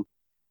direction.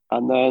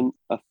 And then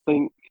I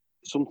think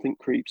something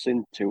creeps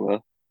into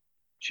her.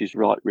 She's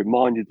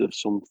reminded of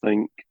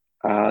something,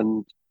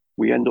 and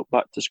we end up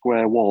back to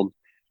square one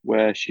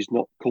where she's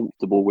not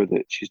comfortable with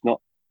it. She's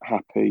not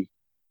happy.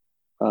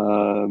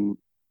 And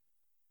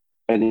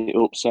it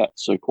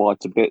upsets her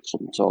quite a bit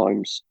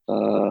sometimes.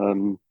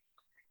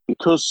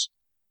 Because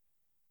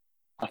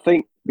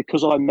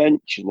I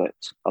mention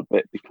it a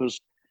bit,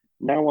 because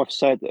now I've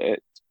said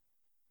it,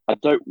 I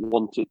don't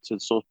want it to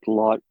sort of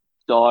like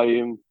die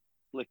and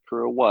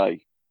flicker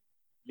away.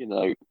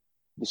 The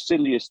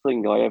silliest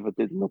thing I ever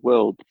did in the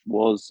world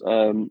was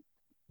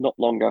not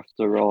long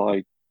after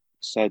I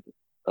said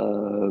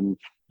that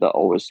I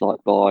was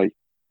like bi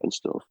and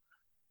stuff,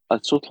 I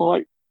sort of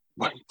like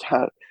went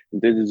out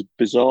and did this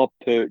bizarre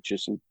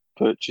purchase and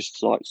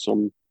purchased like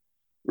some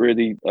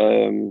really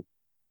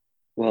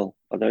well,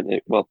 I don't know,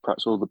 well,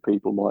 perhaps other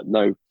people might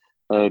know,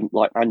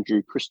 like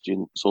Andrew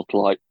Christian sort of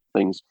like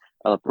things.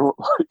 And I brought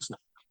like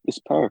this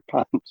pair of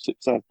pants. It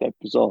sounds dead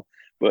bizarre,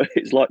 but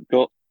it's like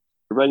got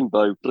a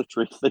rainbow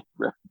glittery thing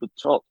around the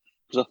top.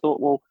 Because I thought,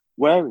 well,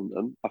 wearing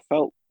them, I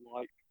felt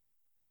like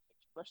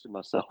expressing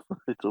myself a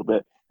little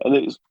bit. And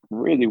it's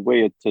really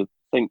weird to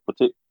think, but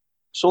it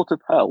sort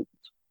of helped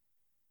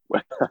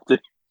when I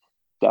did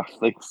daft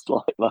things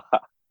like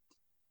that,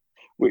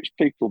 which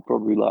people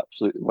probably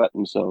absolutely wet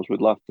themselves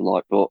with laughter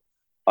like. But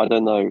I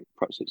don't know,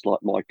 perhaps it's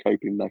like my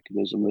coping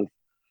mechanism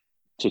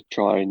to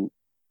try and,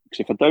 because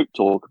if I don't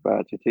talk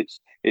about it,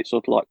 it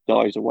sort of like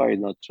dies away,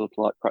 and I'd sort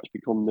of like perhaps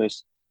become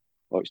this,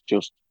 it's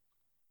just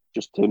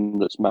him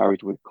that's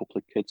married with a couple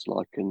of kids,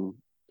 like, and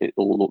it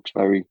all looks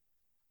very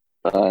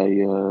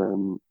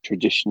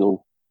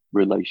traditional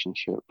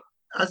relationship.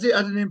 Has it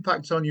had an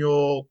impact on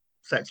your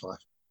sex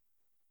life?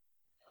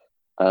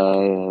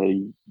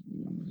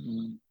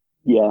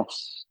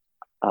 Yes,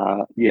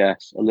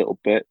 yes, a little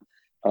bit.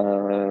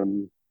 I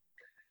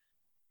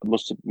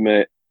must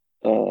admit,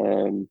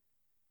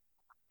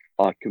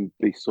 I can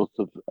be sort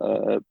of,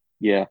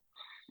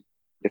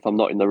 if I'm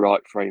not in the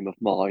right frame of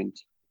mind,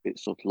 it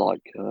sort of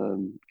like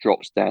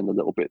drops down a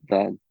little bit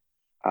then.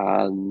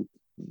 And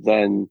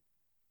then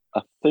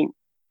I think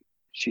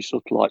she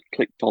sort of like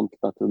clicked onto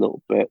that a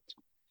little bit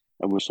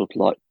and was sort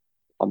of like,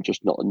 I'm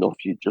just not enough.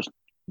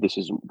 This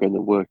isn't going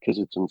to work, is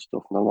it? And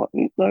stuff. And I'm like,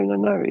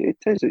 no, it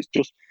is. It's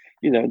just,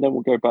 and then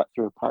we'll go back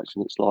through a patch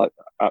and it's like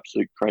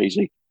absolute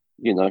crazy,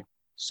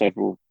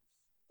 several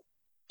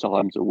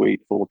times a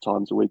week, 4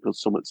 times a week or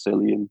something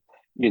silly, and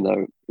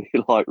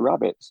like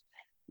rabbits,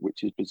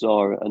 which is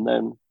bizarre. And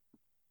then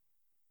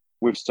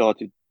we've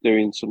started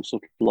doing some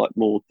sort of like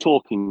more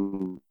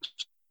talking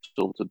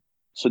sort of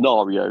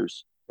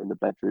scenarios in the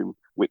bedroom,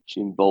 which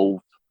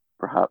involve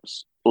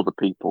perhaps other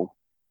people,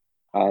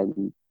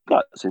 and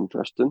that's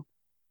interesting.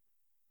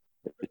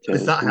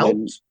 Is that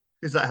helped?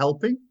 Is that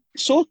helping?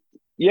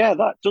 Yeah,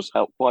 that does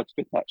help quite a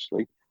bit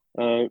actually.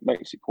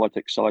 Makes it quite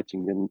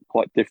exciting and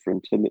quite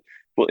different,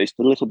 but it's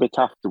the little bit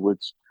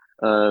afterwards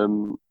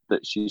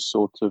that she's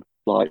sort of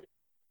like,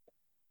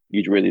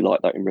 you'd really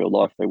like that in real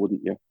life, though,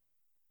 wouldn't you?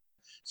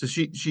 So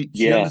she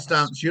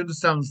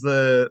understands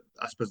the,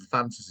 I suppose, the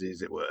fantasy,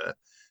 as it were,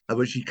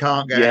 but she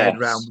can't get her head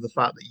around the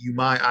fact that you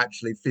might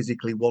actually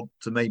physically want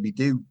to maybe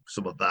do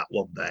some of that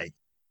one day.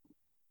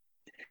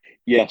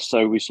 Yes,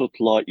 so we sort of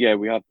like,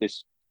 we have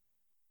this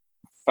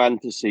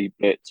fantasy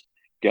bit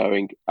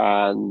going,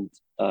 and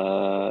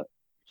sort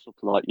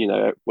of like,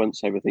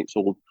 once everything's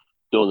all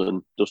done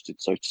and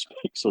dusted, so to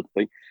speak, sort of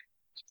thing,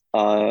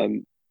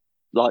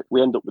 like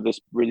we end up with this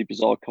really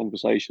bizarre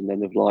conversation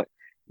then of like,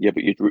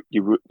 but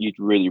you'd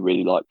really,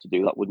 really like to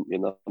do that, wouldn't you?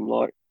 And I'm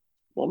like,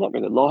 well, I'm not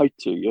going to lie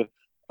to you.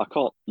 I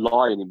can't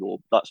lie anymore.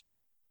 I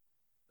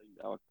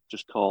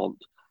just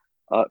can't.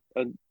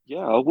 And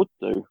I would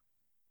do.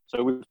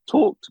 So we've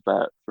talked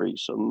about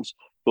threesomes,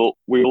 but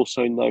we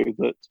also know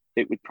that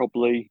it'd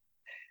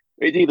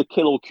either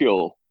kill or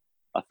cure,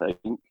 I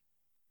think,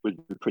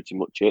 would be pretty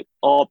much it.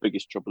 Our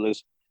biggest trouble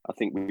is, I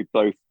think we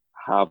both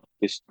have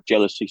this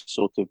jealousy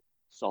sort of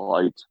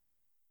side.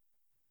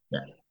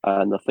 Yeah.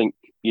 And I think,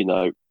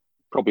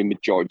 probably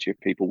majority of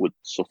people would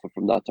suffer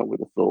from that, I would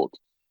have thought.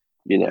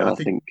 You know, Yeah, I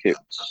think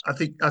it's I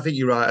think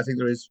you're right. I think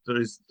there is.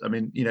 I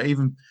mean,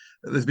 even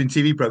there's been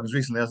TV programs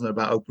recently, hasn't there,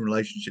 about open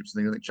relationships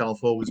and things. I think Channel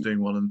 4 was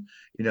doing one, and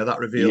that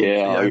revealed.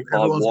 yeah. I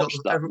Everyone's got watched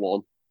that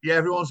one.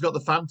 everyone's got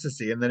the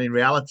fantasy, and then in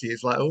reality,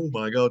 it's like, oh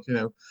my god,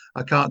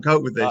 I can't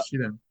cope with That,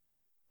 this.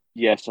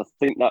 yes, I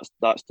think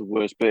that's the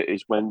worst bit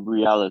is when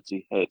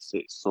reality hits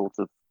its sort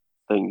of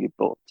thingy.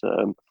 But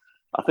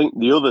I think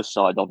the other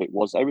side of it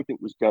was everything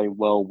was going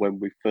well when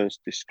we first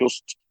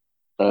discussed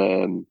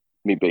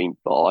me being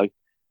bi,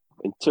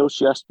 until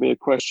she asked me a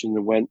question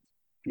and went,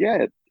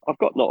 "Yeah, I've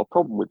got not a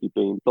problem with you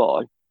being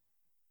bi,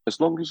 as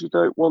long as you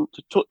don't want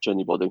to touch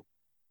anybody."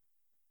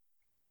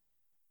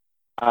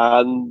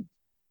 And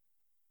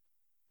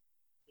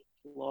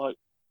like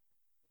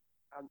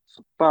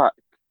answered back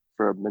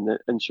for a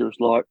minute, and she was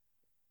like,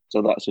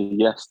 "So that's a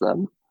yes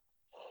then?"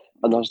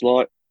 And I was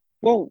like,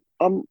 "Well,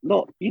 I'm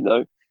not,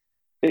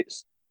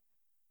 it's."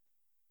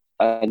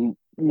 And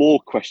more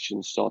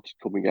questions started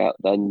coming out.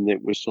 Then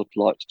it was sort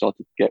of like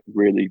started to get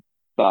really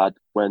bad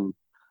and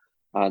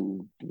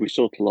we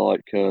sort of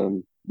like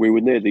we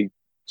were nearly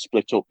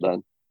split up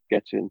then,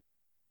 getting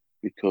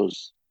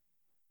because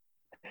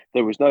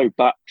there was no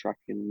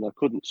backtracking. I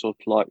couldn't sort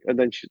of like, and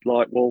then she's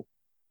like, "Well,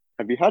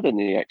 have you had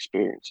any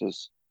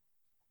experiences?"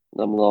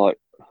 And I'm like,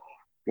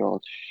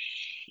 "God,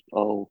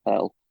 oh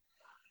hell!"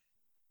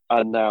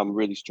 And now I'm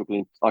really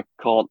struggling. I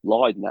can't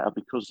lie now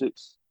because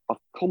I've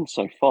come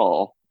so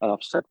far and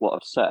I've said what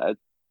I've said.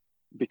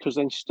 Because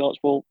then she starts,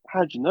 "Well,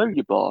 how do you know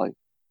you're bi?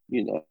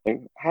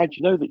 How do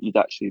you know that you'd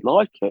actually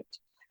like it?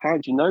 How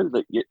do you know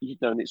that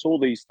And it's all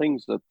these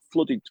things that are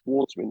flooding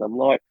towards me, and I'm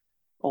like,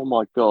 "Oh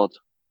my god!"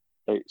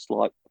 It's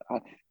like,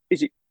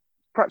 is it?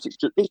 Perhaps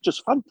it's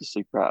just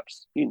fantasy.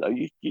 Perhaps you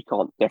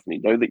can't definitely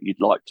know that you'd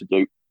like to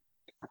do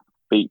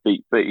beep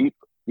beep beep.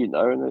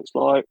 And it's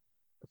like,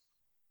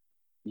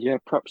 yeah,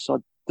 perhaps I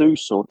do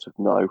sort of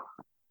know.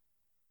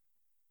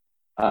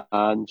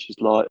 And she's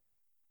like,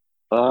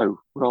 "Oh,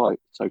 right.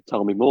 So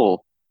tell me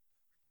more."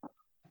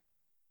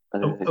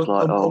 And it's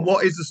like, And "Oh,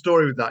 what is the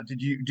story with that?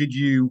 Did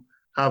you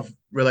have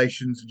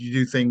relations? Did you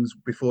do things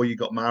before you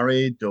got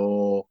married,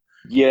 or?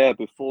 yeah."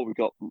 Before we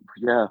got,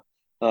 yeah,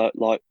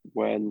 like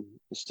when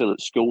still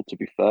at school. To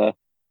be fair,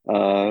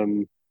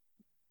 um,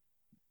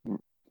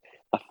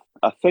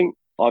 I think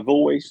I've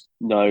always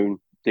known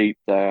deep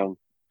down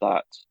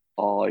that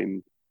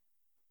I'm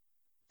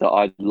that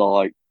I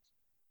like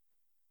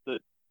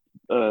that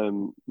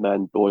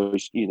men,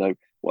 boys. You know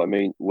what I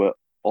mean? Were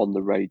on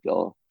the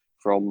radar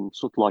from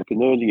sort of like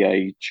an early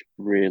age,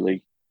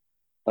 really,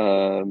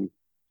 from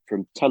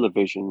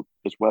television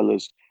as well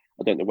as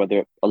I don't know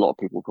whether a lot of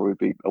people will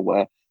probably be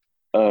aware.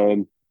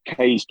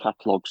 Kay's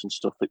catalogs and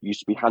stuff that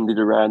used to be handed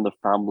around the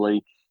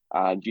family,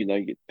 and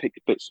you pick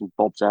bits and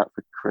bobs out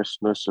for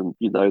Christmas, and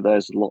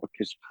there's a lot of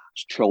kids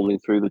trolling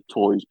through the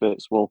toys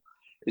bits. Well,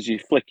 as you're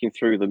flicking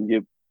through them,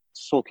 you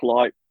sort of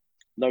like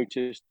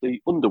notice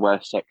the underwear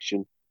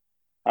section,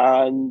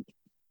 and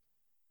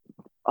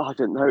I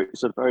don't know,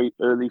 it's a very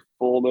early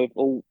form of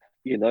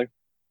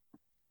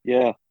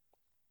yeah,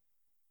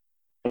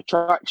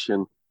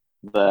 attraction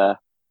there.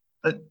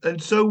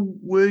 And so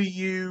were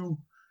you?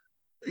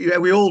 Yeah,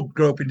 we all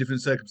grow up in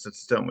different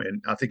circumstances, don't we?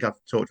 And I think I've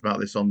talked about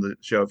this on the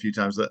show a few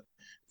times. That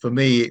for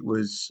me, it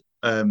was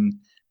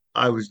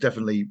I was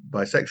definitely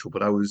bisexual,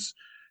 but I was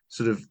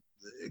sort of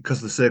because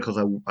of the circles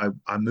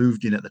I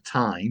moved in at the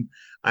time.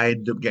 I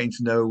ended up getting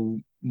to know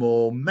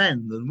more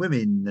men than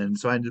women, and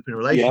so I ended up in Yeah.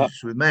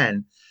 relationships with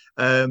men.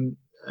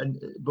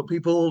 But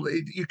people,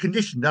 you're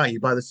conditioned, aren't you,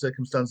 by the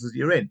circumstances that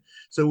you're in?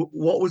 So,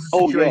 what was the Oh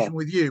yeah. situation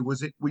with you?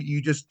 Was it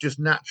you just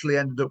naturally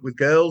ended up with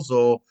girls,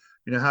 or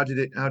how did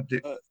it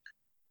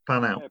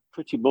pan out? Yeah,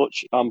 pretty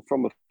much. I'm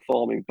from a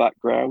farming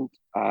background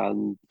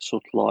and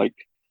sort of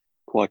like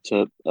quite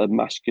a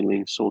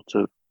masculine sort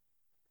of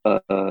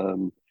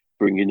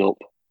bringing up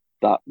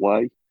that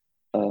way.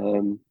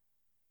 Um,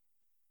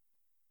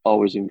 I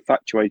was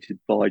infatuated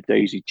by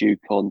Daisy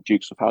Duke on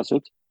Dukes of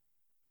Hazzard.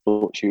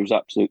 Thought she was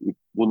absolutely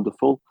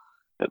wonderful.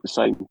 At the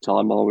same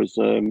time, I was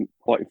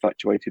quite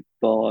infatuated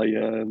by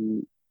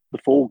the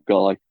Fall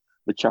Guy,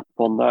 the chap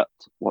on that.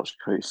 What's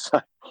Chris?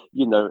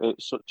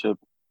 It's such a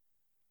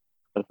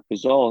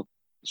bizarre,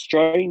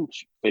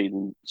 strange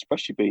feeling,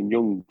 especially being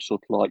young.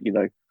 Sort of like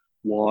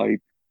why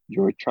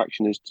your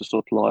attraction is to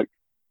sort of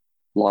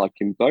like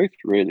in both,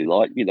 really,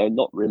 like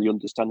not really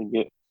understanding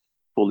it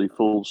fully,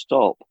 full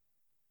stop.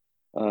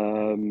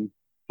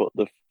 But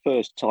the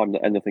first time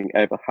that anything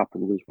ever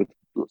happened was with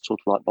sort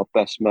of like my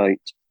best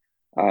mate,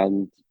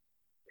 and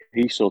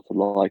he sort of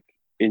like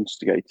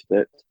instigated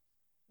it.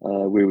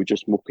 We were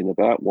just mucking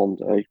about one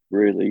day,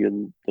 really,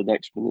 and the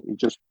next minute he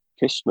just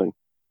kissed me,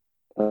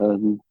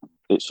 and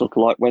it sort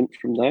of like went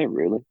from there,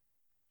 really.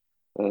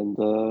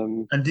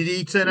 And did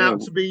he turn yeah,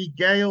 out to be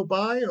gay or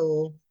bi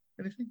or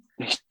anything?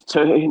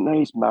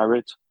 he's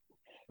married.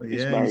 He's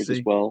Yeah, you married as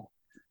see. well.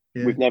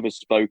 Yeah. We've never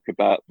spoke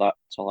about that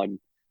time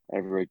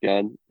ever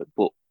again,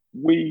 but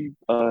we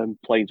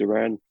played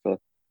around for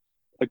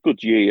a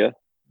good year,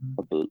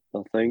 I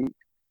think.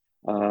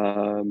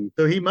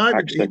 So he might be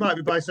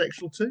Accidentally,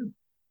 bisexual too.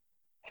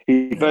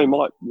 He very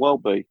might well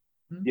be.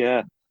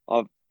 Yeah,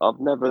 I've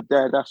never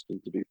dared ask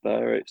him. To be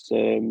fair, it's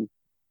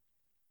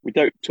we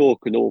don't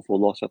talk an awful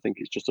lot. I think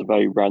it's just a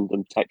very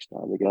random text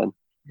now and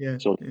again,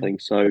 sort of thing.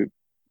 So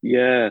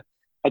yeah,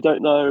 I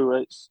don't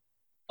know.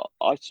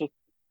 I sort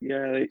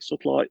it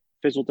sort of like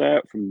fizzled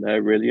out from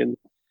there really, and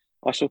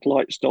I sort of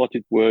like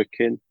started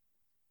working,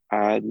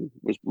 and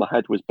my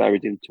head was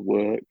buried into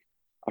work.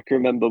 I can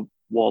remember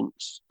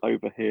once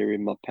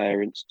overhearing my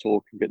parents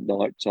talking at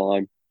night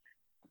time,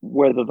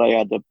 whether they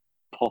had a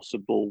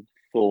possible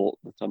thought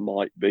that I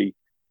might be.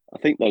 I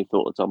think they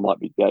thought that I might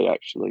be gay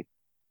actually,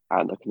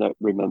 and I can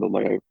remember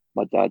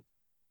my dad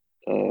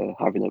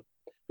having a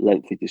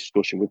lengthy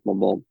discussion with my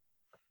mum,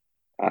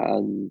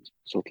 and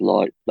sort of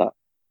like that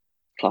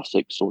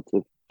classic sort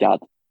of dad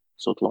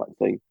sort of like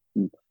thing.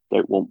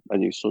 Don't want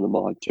any son of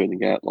mine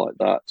turning out like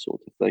that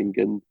sort of thing,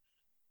 and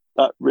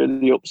that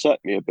really upset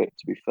me a bit,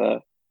 to be fair,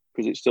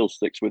 because it still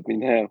sticks with me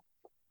now,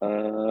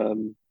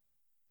 and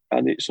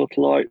it sort of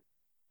like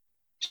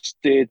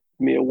steered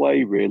me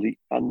away really.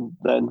 And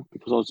then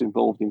because I was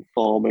involved in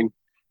farming,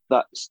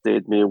 that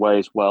steered me away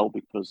as well,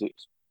 because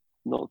it's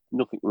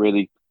nothing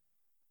really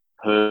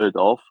heard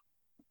of.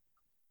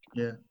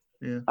 Yeah.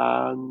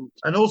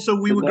 And also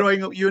we were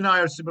growing up, you and I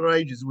are similar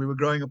ages, and we were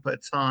growing up at a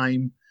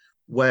time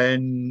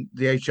when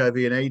the HIV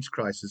and AIDS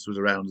crisis was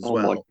around as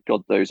well. Oh my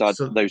God, those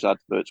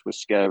adverts were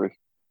scary.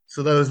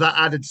 So there was that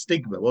added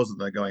stigma, wasn't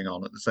there, going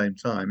on at the same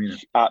time?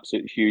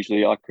 Absolutely,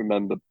 hugely. I can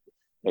remember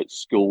at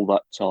school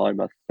that time,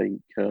 I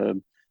think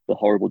the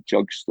horrible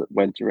jokes that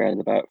went around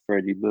about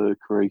Freddie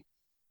Mercury,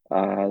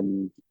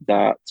 and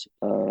that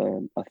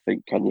I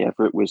think Kenny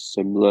Everett was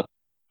similar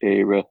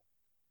era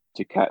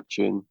to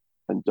catching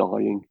and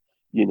dying,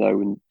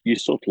 and you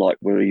sort of like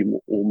were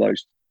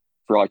almost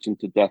frightened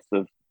to death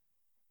of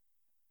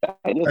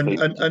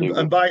anything.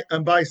 And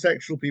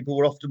bisexual people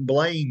were often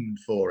blamed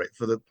for it,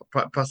 for the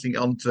passing it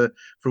on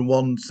from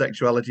one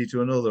sexuality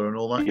to another and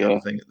all that kind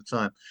of thing at the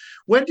time.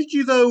 When did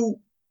you, though?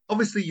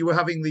 Obviously, you were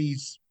having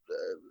these,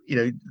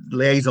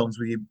 liaisons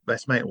with your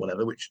best mate or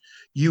whatever, which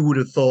you would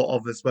have thought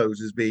of, I suppose,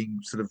 as being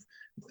sort of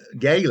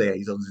gay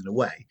liaisons in a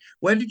way.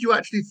 When did you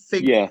actually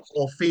think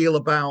or feel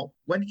about?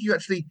 When did you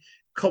actually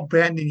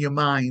comprehend in your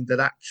mind that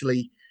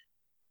actually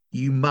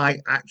you might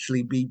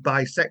actually be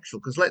bisexual?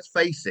 Because let's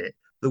face it,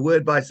 the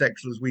word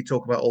bisexual, as we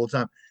talk about all the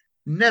time,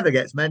 never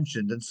gets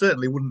mentioned, and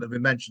certainly wouldn't have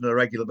been mentioned on a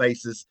regular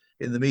basis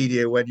in the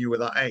media when you were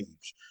that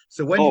age.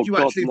 So when did you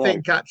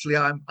think, actually,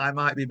 I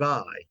might be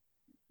bi?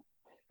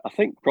 I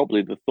think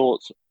probably the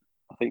thoughts,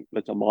 I think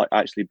that I might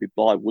actually be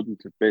bi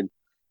wouldn't have been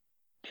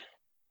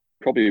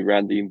probably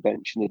around the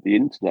invention of the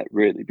internet,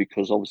 really,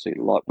 because obviously,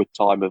 like with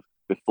time of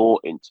before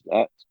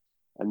internet,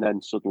 and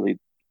then suddenly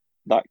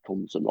that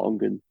comes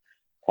along, and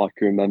I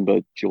can remember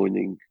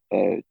joining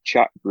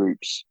chat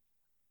groups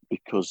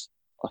because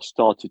I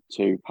started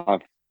to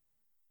have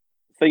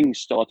things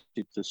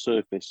started to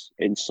surface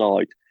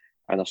inside,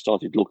 and I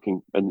started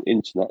looking, and the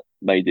internet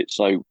made it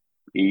so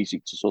easy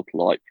to sort of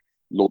like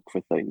look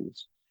for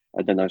things.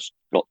 And then I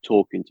got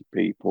talking to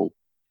people,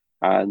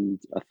 and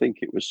I think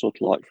it was sort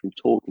of like from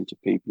talking to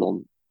people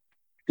on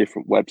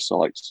different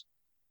websites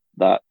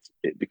that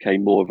it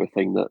became more of a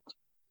thing that,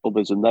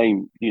 there's a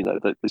name,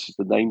 that this is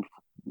the name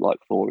like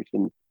for it.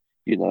 And,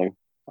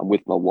 I'm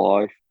with my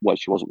wife. Well,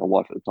 she wasn't my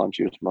wife at the time.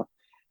 She was my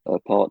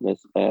partner.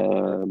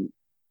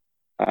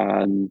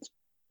 And,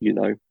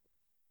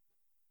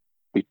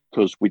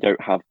 because we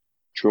don't have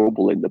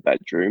trouble in the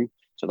bedroom,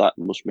 so that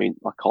must mean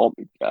I can't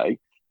be gay,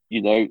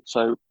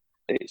 so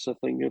it's a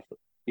thing of,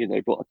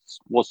 but I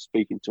was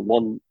speaking to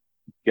one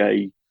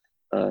gay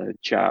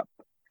chap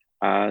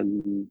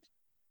and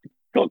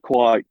got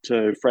quite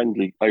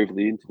friendly over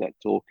the internet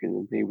talking,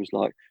 and he was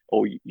like,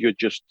 "Oh, you're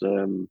just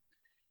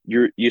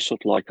you're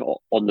sort of like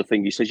on the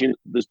thing." He says,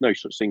 there's no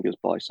such thing as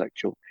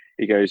bisexual.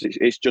 He goes,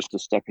 it's just a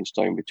stepping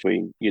stone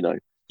between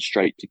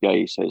straight to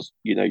gay. He says,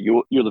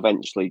 you'll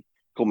eventually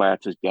come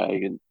out as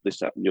gay and this,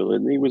 that, and the other.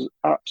 And he was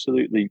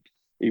absolutely,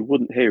 he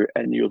wouldn't hear it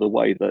any other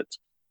way that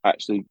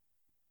actually,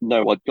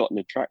 no, I'd got an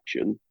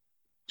attraction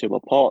to my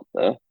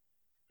partner,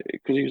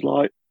 because he was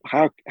like,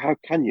 how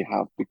can you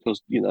have?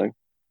 Because,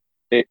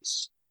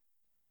 it's,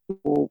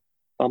 well,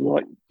 I'm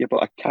like, yeah,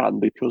 but I can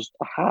because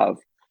I have.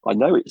 I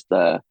know it's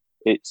there.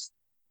 It's,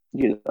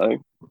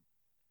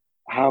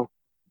 how.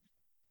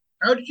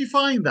 How did you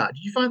find that?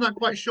 Did you find that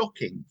quite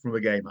shocking from a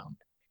gay man?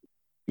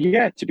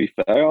 Yeah, to be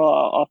fair,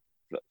 I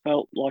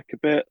felt like a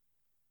bit,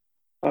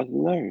 I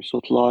don't know,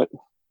 sort of like,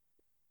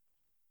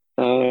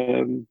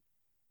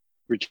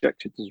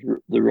 rejected is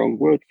the wrong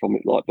word from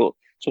it, like, but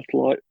sort of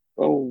like,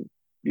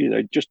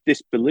 just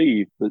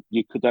disbelieve that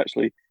you could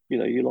actually,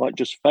 you like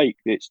just fake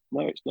it.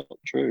 No, it's not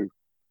true.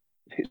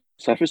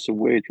 It's ever so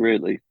weird,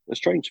 really. A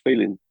strange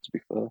feeling, to be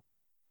fair.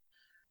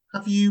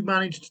 Have you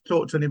managed to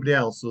talk to anybody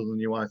else other than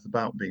your wife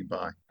about being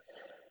bi?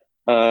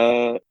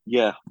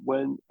 Yeah,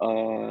 when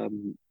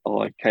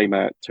I came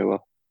out to her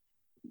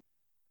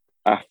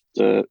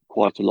after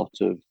quite a lot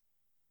of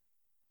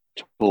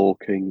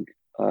talking,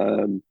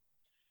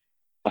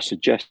 I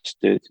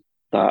suggested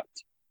that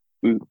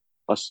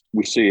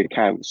we see a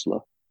counsellor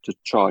to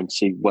try and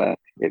see where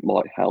it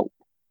might help.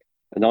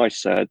 And I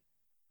said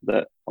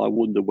that I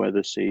wonder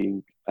whether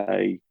seeing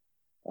a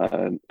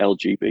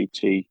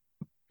LGBT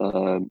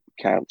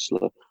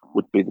counsellor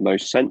would be the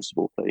most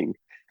sensible thing,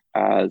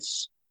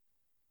 as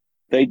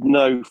they'd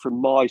know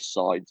from my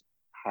side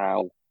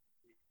how it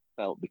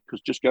felt,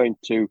 because just going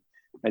to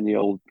any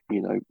old,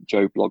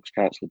 Joe Bloggs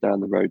counsellor down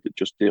the road that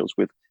just deals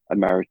with a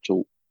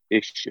marital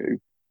issue,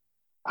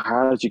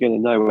 how's he going to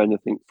know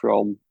anything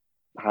from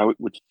how it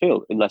would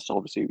feel, unless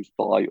obviously he was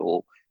bi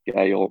or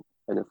gay or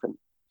anything.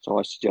 So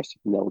I suggested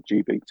an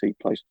LGBT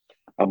place,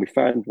 and we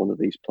found one of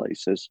these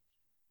places,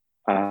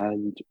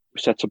 and we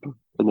set up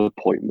an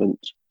appointment,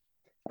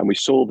 and we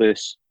saw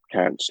this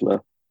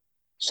counsellor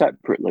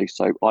separately.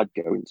 So I'd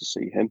go in to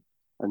see him,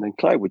 and then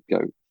Claire would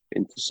go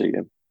in to see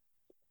him.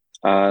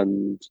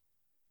 And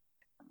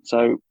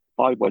so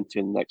I went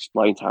in and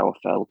explained how I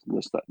felt and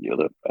this, that, and the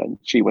other, and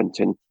she went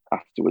in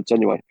afterwards.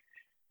 Anyway,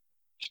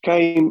 she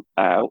came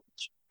out,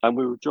 and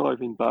we were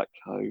driving back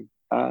home,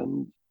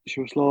 and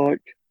she was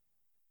like,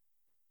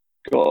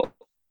 got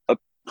a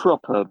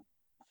proper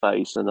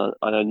face, and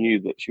I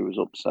knew that she was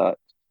upset.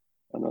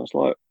 And I was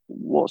like,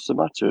 what's the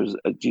matter?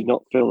 Do you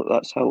not feel that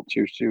that's helped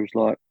you? She was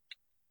like,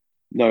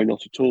 no,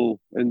 not at all.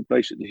 And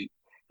basically,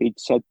 he'd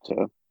said to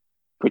her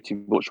pretty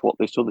much what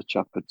this other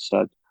chap had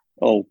said.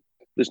 Oh,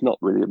 there's not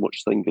really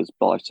much thing as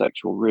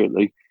bisexual,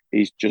 really.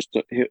 It's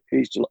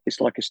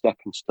like a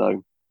stepping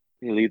stone.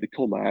 He'll either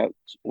come out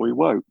or he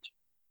won't.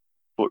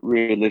 But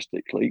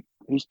realistically,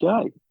 he's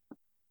gay.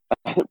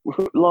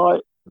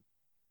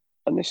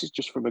 And this is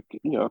just from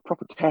a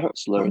proper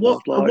counsellor.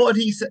 What had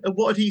he said?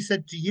 What had he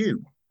said to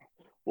you?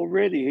 Well,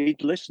 really,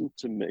 he'd listened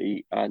to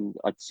me, and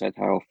I'd said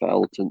how I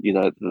felt, and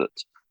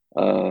that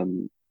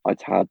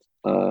I'd had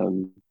a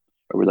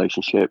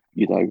relationship,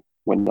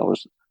 when I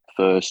was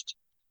first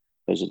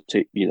as a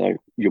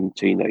young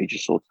teenager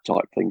sort of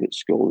type thing at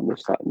school, and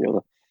this, that, and the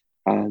other.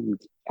 And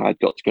I'd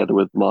got together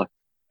with my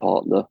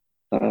partner,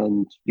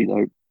 and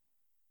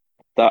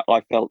that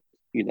I felt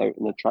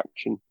an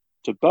attraction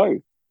to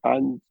both,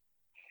 and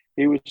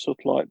he was sort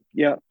of like,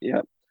 yeah,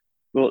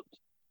 but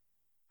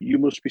you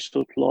must be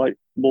sort of like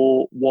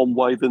more one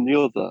way than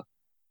the other.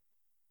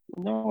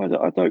 No,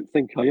 I don't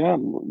think I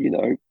am.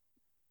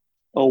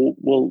 Oh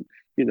well,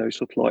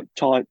 sort of like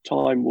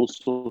time will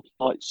sort of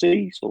like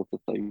see, sort of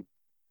thing.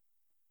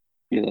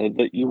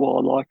 That you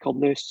are like on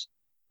this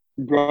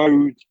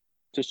road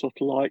to sort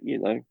of like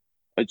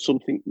it's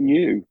something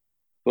new,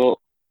 but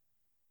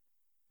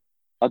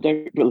I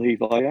don't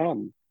believe I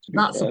am.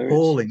 That's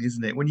appalling,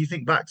 isn't it? When you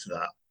think back to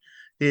that,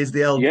 here's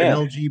the an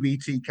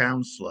LGBT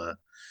counsellor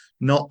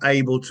not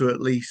able to at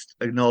least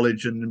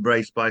acknowledge and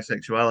embrace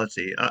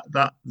bisexuality.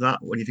 That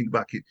when you think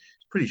back, it's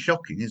pretty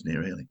shocking, isn't it?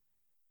 Really?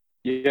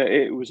 Yeah,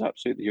 it was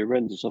absolutely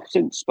horrendous. I've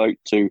since spoke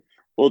to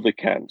other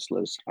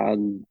counsellors,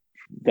 and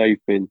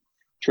they've been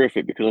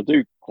terrific, because I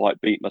do quite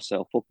beat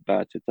myself up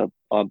about it.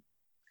 I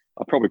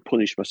probably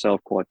punish myself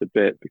quite a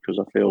bit because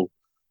I feel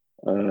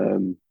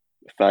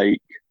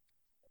fake.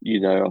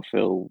 I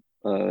feel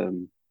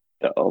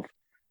that I've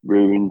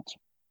ruined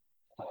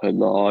her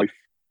life,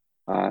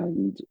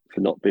 and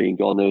for not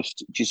being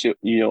honest. Do you see,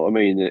 what I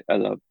mean?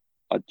 And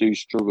I do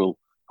struggle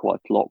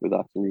quite a lot with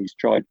that, and he's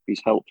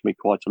helped me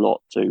quite a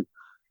lot to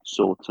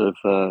sort of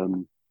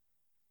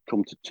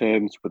come to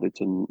terms with it,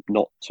 and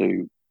not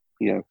to,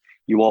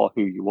 you are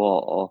who you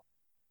are,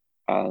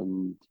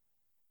 and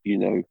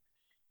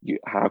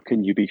how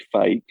can you be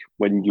fake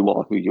when you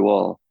are who you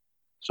are,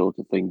 sort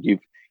of thing.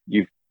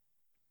 You've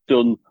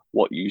done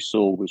what you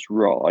saw was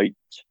right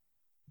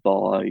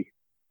by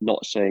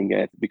not saying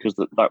it, because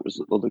that was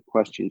the other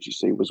questions, you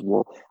see, was,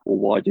 well,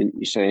 why didn't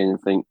you say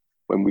anything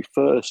when we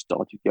first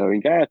started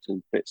going out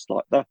and bits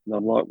like that? And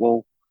I'm like,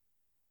 well,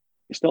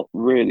 it's not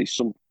really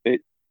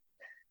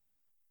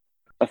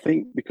I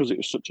think because it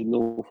was such an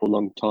awful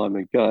long time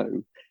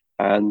ago,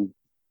 and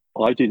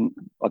I don't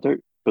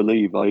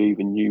believe I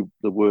even knew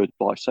the word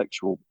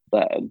bisexual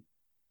then,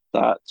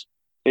 that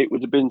it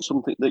would have been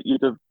something that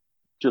you'd have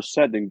just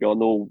said and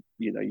gone, oh,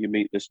 you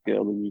meet this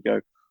girl and you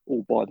go,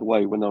 oh, by the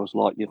way, when I was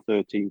like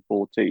 13,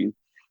 14,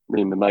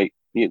 me and my mate,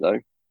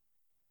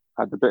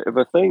 had a bit of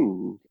a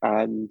thing.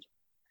 And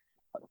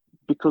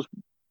because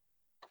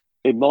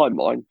in my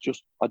mind,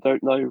 just, I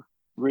don't know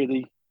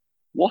really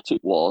what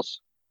it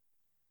was,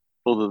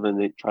 other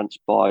than it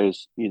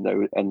transpires,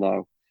 and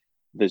now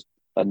there's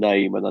a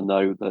name, and I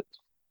know that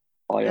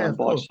I am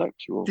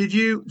bisexual. Did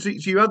you? So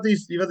you had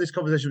this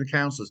conversation with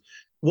counsellors.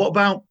 What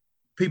about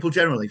people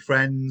generally,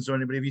 friends or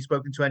anybody? Have you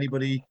spoken to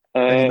anybody,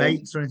 any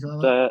mates or anything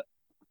like that?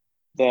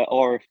 There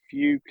are a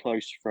few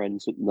close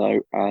friends that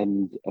know,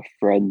 and a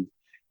friend,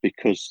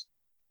 because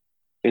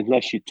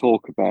unless you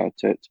talk about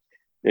it,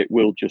 it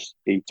will just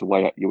eat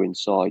away at you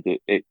inside.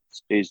 It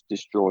is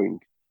destroying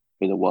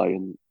in a way,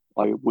 and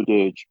I would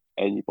urge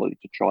anybody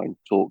to try and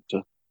talk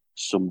to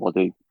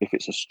somebody. If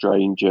it's a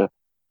stranger,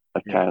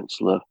 a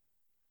counsellor,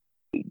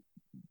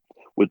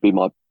 would be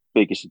my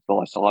biggest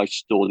advice. I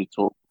stored it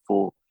up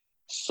for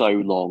so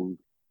long.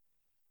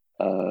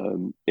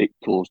 It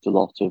caused a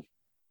lot of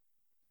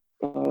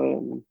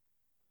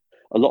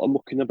a lot of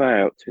mucking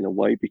about in a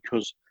way,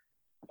 because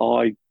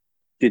I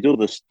did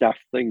other staff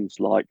things,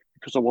 like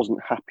because I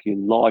wasn't happy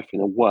in life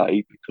in a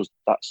way, because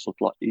that's sort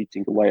of like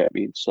eating away at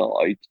me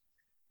inside.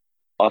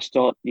 I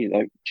start,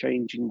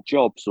 changing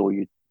jobs, or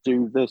you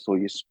do this, or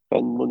you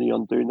spend money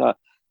on doing that,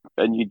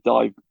 and you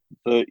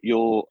divert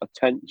your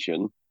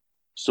attention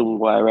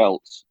somewhere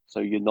else, so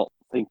you're not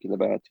thinking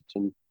about it.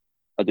 And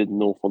I did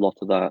an awful lot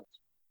of that.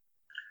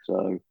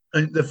 So,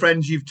 and the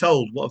friends you've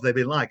told, what have they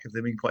been like? Have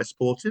they been quite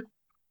supportive?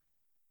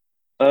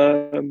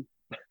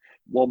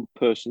 One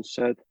person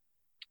said,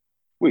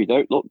 "We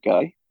don't look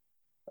gay."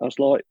 I was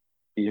like,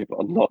 "Yeah, but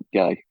I'm not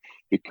gay,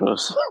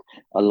 because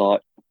I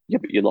like." "Yeah,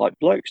 but you like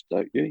blokes,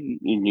 don't you?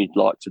 And you'd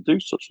like to do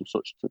such and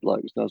such to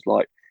blokes." And I was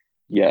like,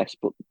 "Yes,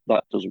 but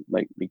that doesn't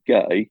make me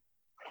gay."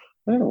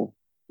 "Oh,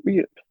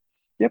 yeah,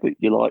 but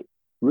you're like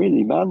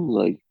really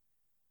manly,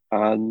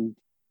 and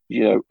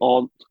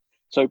aren't."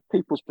 So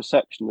people's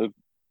perception of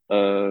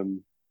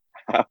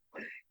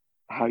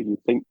how you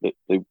think that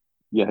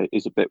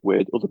is a bit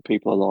weird. Other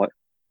people are like,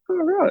 "Oh,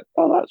 right,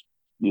 oh, that's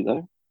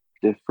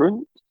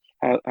different.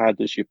 How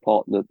does your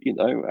partner,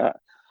 and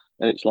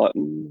it's like,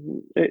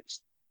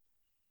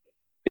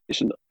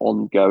 it's an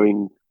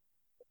ongoing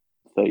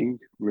thing,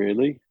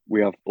 really.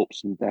 We have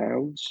ups and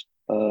downs.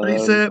 But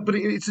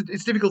it's a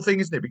difficult thing,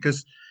 isn't it?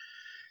 Because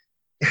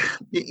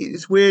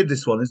it's weird,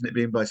 this one, isn't it,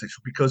 being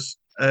bisexual? Because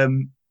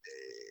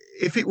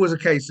if it was a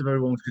case of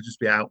everyone could just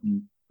be out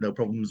and no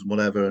problems and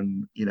whatever,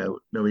 and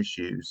no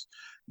issues,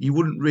 you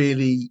wouldn't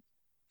really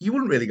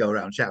go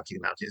around shouting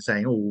about it,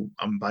 saying, "Oh,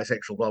 I'm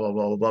bisexual," blah blah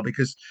blah blah blah,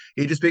 because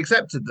it'd just be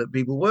accepted that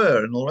people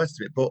were and all the rest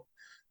of it. But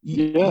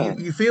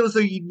you feel as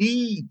though you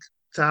need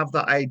to have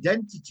that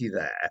identity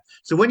there.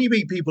 So when you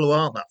meet people who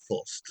aren't that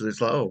fussed,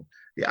 it's like, oh,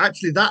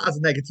 actually that has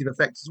a negative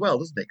effect as well,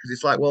 doesn't it? Because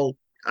it's like, well,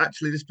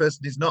 actually this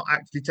person is not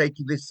actually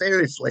taking this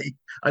seriously.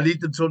 I need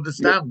them to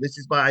understand this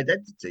is my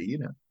identity,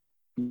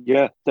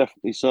 Yeah,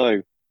 definitely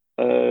so.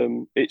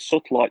 It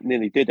sort of like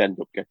nearly did end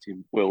up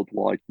getting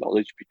worldwide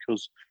knowledge,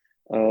 because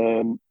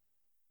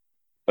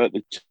at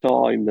the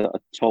time that I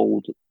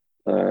told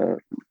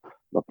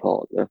my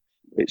partner,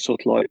 it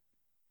sort of like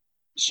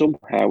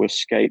somehow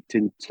escaped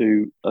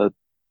into a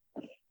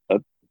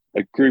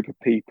group of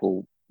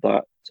people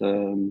that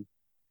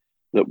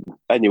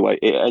anyway,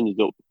 it ended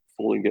up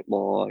falling at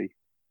my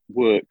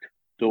work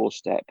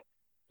doorstep.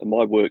 And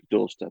my work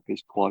doorstep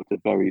is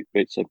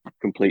it's a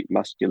complete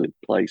masculine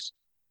place,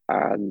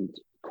 and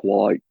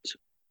quite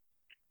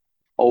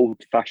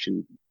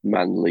old-fashioned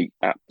manly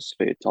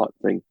atmosphere type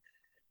thing,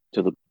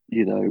 to the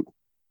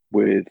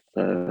with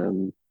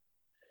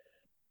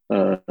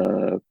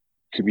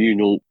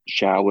communal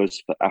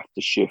showers for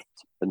after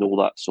shift and all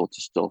that sort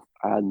of stuff.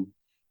 And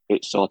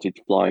it started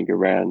flying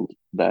around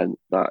then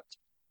that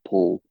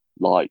Paul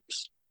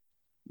likes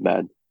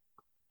men,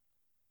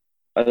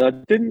 and I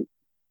didn't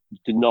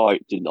deny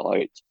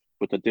it,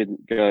 but I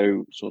didn't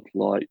go sort of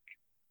like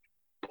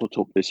put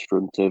up this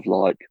front of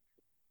like,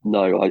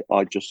 no,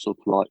 I just sort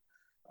of like,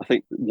 I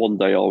think one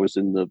day I was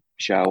in the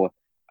shower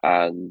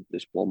and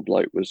this one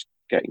bloke was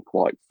getting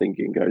quite thingy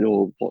and going,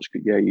 "Oh, what's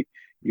good? Yeah, you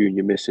and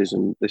your missus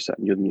and this, that,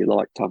 and the other, and you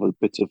like to have a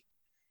bit of,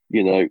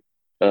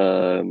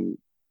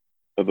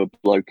 of a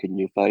bloke in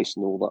your face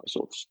and all that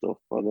sort of stuff."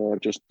 And I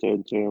just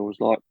turned to him and was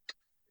like,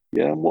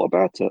 "Yeah, and what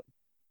about it?"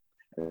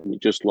 And he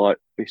just like,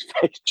 his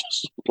face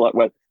just sort of like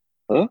went,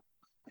 "Huh?"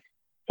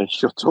 and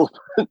shut up.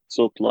 And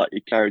sort of like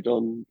he carried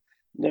on.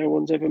 No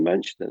one's ever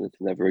mentioned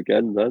anything ever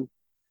again then.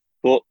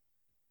 But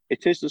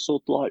it is the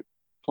sort of like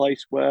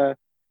place where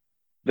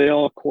they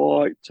are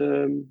quite,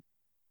 they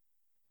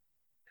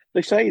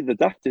say the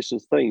daftest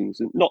of things,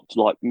 and not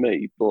like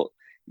me, but,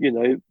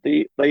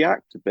 they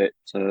act a bit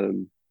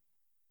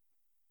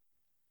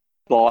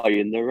by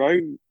in their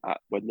own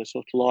act when they're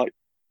sort of like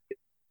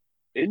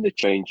in the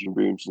changing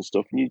rooms and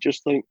stuff. And you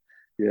just think,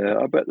 yeah,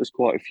 I bet there's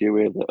quite a few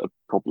here that are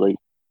probably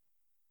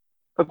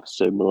have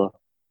similar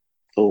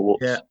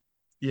thoughts.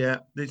 Yeah,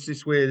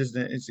 it's weird,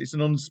 isn't it? It's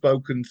an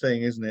unspoken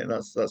thing, isn't it?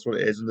 That's what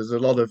it is. And there's a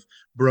lot of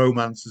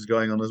bromances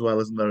going on as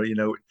well, isn't there? It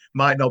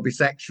might not be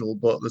sexual,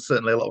 but there's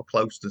certainly a lot of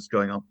closeness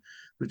going on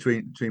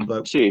between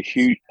blokes. I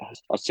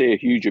see a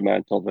huge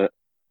amount of it.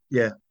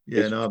 Yeah,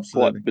 it's no,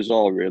 absolutely. Quite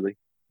bizarre, really.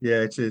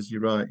 Yeah, it is. You're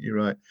right.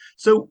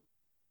 So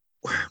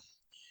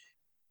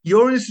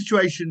you're in a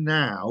situation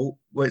now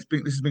where this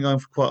has been going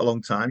for quite a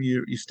long time.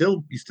 You're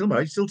still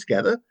married, you're still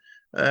together.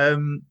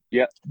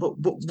 Yeah. But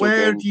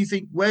where do you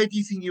think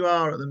you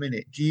are at the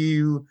minute?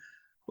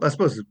 I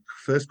suppose the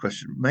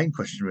main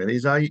question really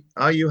is, are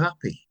you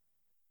happy?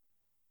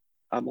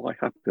 Am I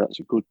happy? That's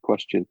a good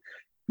question.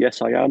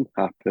 Yes, I am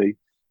happy.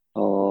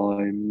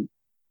 I'm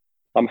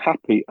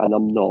happy and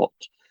I'm not.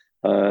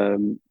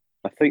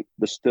 I think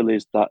there still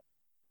is that,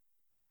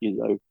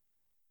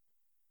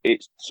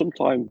 it's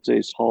sometimes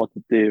it's hard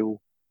to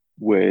deal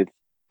with,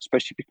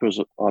 especially because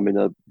I'm in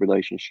a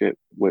relationship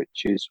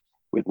which is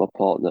with my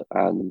partner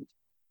and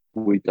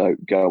we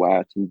don't go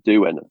out and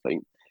do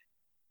anything.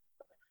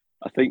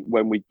 I think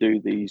when we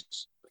do these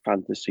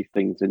fantasy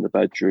things in the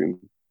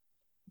bedroom,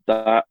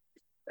 that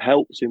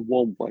helps in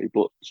one way,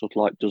 but sort of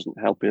like doesn't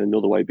help in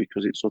another way,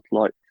 because it's sort of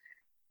like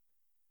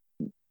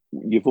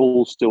you've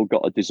all still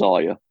got a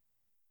desire,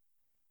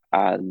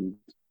 and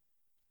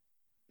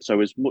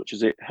so as much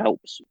as it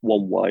helps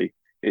one way,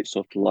 it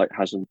sort of like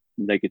has a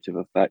negative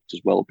effect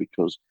as well,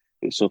 because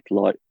it's sort of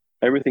like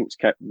everything's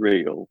kept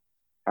real,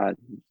 and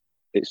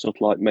it sort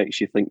of like makes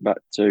you think back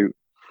to,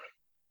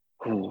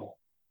 oh,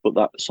 but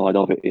that side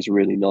of it is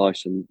really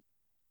nice, and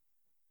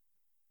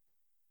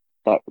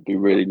that would be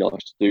really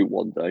nice to do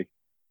one day.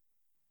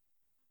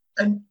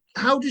 And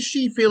how does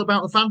she feel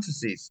about the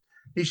fantasies?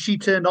 Is she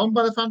turned on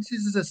by the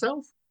fantasies as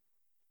herself?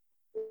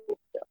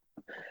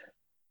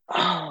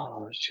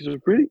 She's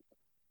really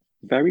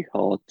very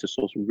hard to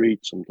sort of read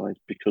sometimes,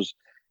 because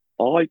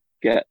I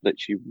get that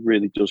she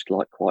really does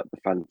like quite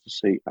the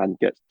fantasy and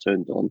gets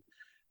turned on,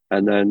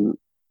 and then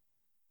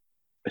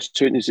as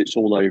soon as it's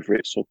all over,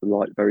 it's sort of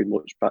like very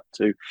much back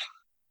to,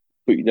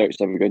 but you know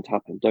it's never going to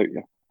happen, don't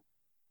you?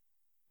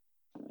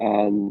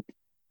 And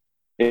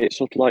it's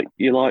sort of like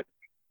you like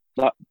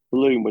that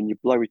balloon when you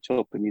blow it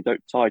up and you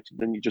don't tie it, and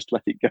then you just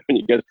let it go and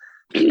it goes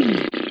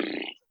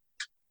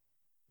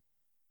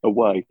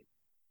away.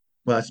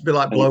 Well, it's a bit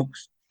like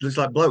blokes. It's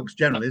like blokes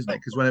generally, isn't it?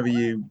 Because whenever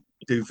you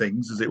do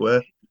things, as it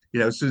were, you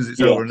know, as soon as it's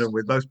over and done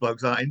with, most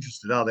blokes aren't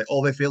interested, are they?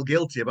 Or they feel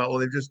guilty about what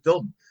they've just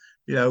done.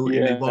 You know,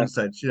 in one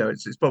sense, you know,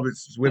 it's probably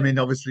women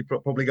obviously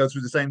probably go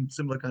through the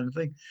similar kind of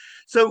thing.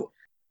 So,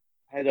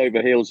 head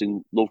over heels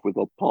in love with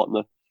her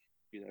partner.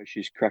 You know,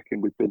 she's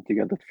cracking. We've been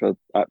together for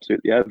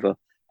absolutely ever,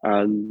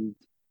 and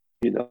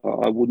you know,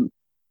 I wouldn't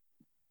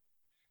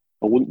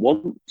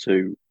want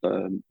to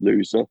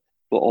lose her.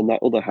 But on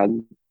that other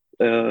hand,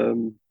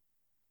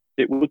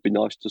 it would be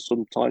nice to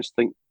sometimes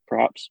think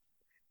perhaps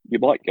you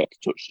might get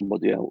to touch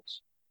somebody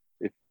else.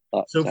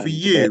 So for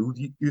you,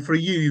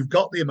 you've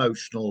got the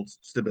emotional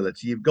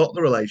stability, you've got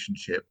the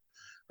relationship.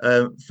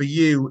 For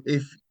you,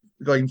 if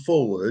going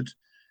forward,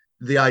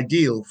 the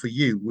ideal for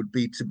you would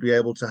be to be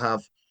able to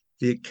have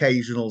the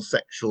occasional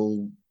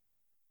sexual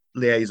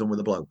liaison with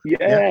a bloke.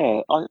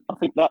 Yeah? I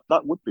think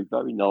that would be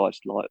very nice.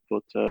 Like,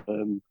 but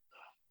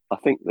I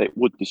think that it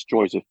would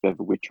destroy us if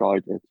ever we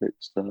tried it.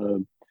 It's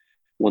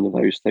one of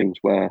those things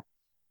where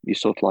you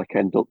sort of like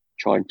end up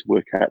trying to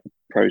work out the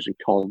pros and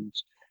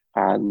cons,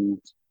 and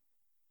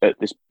at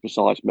this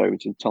precise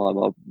moment in time,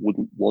 I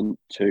wouldn't want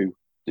to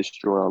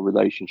destroy our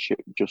relationship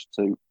just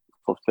to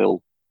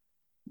fulfill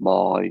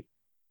my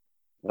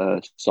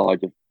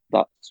side of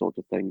that sort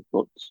of thing.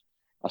 But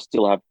I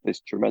still have this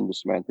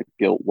tremendous amount of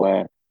guilt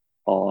where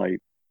I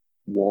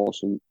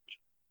wasn't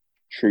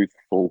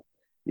truthful,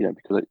 you know,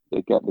 because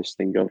I get this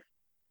thing of,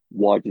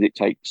 why did it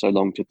take so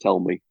long to tell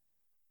me?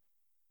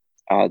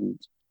 And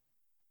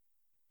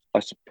I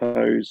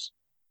suppose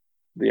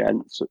the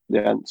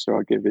answer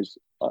I give is,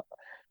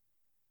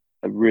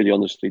 I really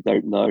honestly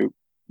don't know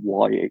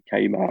why it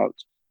came out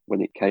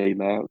when it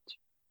came out.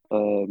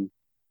 And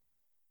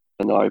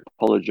I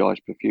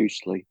apologise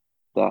profusely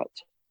that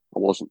I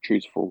wasn't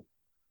truthful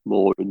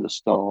more in the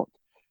start.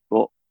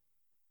 But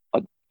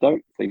I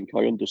don't think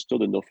I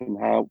understood enough in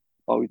how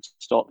I would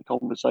start the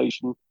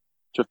conversation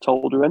to have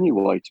told her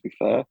anyway, to be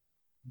fair.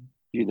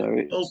 You know,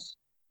 it's...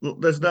 Well,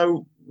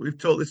 we've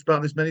talked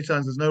about this many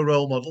times, there's no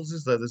role models,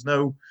 is there? There's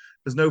no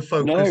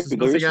focus, there's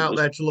nothing out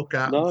there to look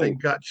at and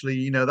think, actually,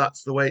 you know,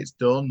 that's the way it's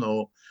done,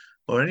 or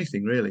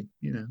anything really,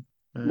 you know.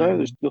 No,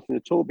 there's nothing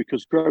at all,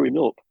 because growing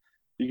up,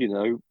 you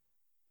know,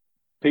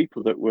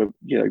 people that were,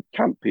 you know,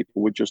 camp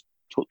people would just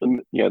put them,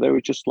 you know, they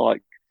were just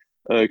like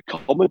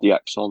comedy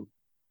acts on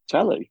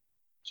telly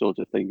sort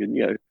of thing. And,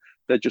 you know,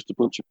 they're just a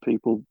bunch of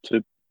people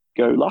to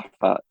go laugh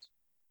at,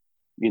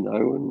 you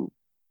know, and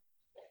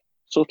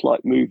sort of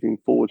like moving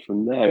forward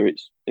from there,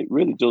 it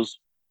really does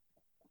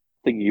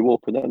thing you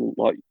up. And then,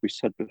 like we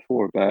said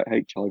before about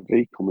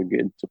HIV coming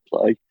into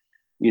play,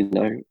 you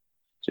know,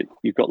 so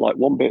you've got like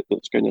one bit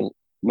that's going to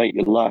make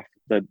you laugh,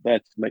 they're there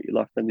to make you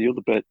laugh, then the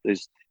other bit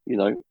is, you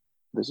know,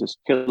 there's this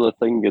killer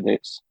thing, and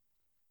it's,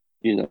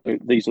 you know,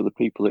 these are the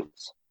people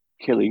it's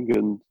killing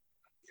and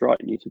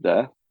frightening you to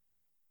death.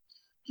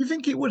 Do you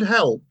think it would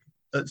help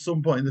at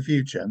some point in the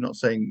future? I'm not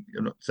saying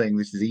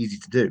this is easy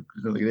to do,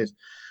 because I don't think it is.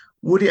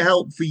 Would it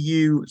help for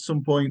you at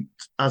some point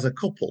as a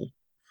couple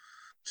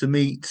to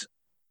meet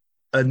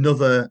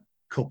another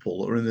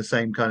couple or in the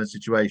same kind of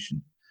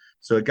situation?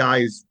 So a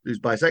guy who's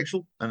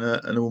bisexual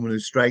and a woman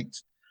who's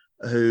straight,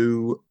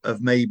 who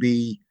have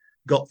maybe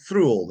got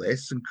through all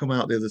this and come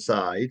out the other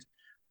side,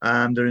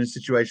 and are in a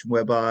situation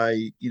whereby,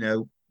 you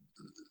know,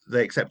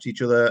 they accept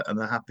each other and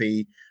they're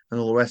happy and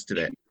all the rest of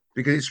it.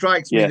 Because it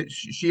strikes me that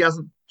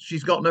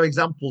she's got no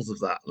examples of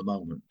that at the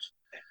moment.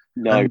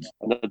 No,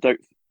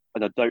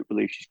 and I don't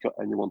believe she's got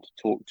anyone to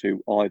talk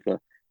to either.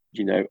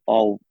 You know,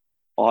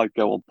 I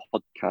go on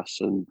podcasts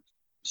and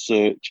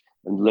search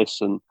and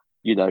listen,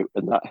 you know,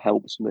 and that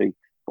helps me.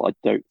 But I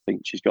don't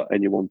think she's got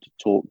anyone to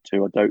talk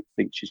to. I don't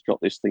think she's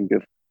got this thing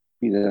of,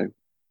 you know,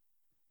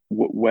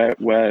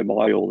 where am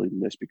I all in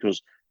this?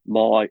 Because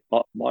my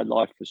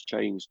life has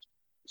changed,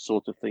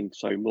 sort of thing,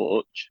 so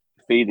much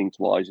feelings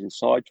wise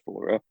inside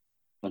for her.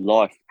 And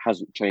life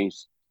hasn't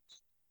changed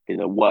in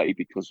a way,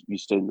 because you're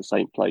still in the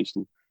same place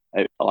and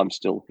I'm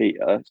still here.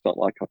 It's not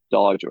like I've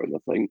died or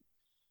anything.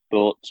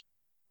 But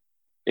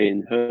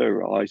in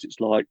her eyes, it's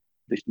like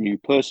this new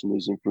person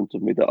is in front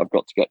of me that I've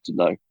got to get to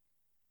know,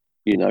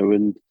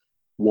 and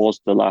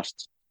was the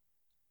last,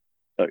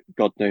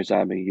 God knows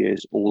how many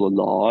years, all a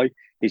lie?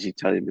 Is he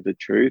telling me the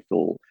truth,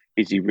 or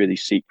is he really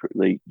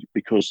secretly?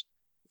 Because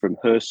from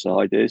her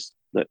side is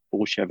that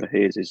all she ever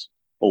hears is,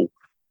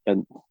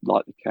 and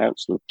like the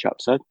counsellor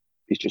chap said,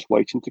 he's just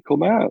waiting to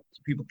come out.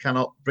 People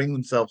cannot bring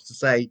themselves to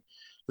say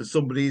that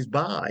somebody is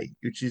bi,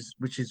 which is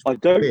I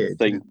don't weird,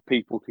 think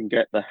people can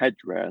get their head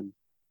round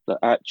that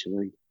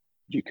actually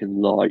you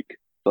can like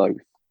both.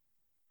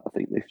 I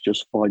think they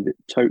just find it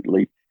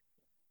totally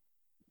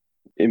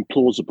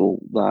implausible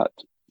that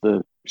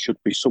there should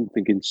be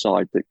something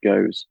inside that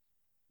goes,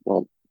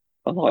 well,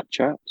 I like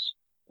chaps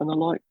and I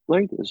like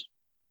ladies.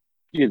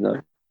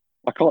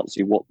 I can't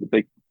see what the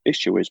big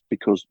issue is,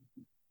 because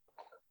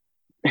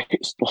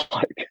it's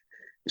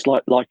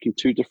like liking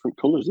two different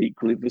colours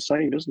equally the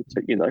same, isn't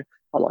it?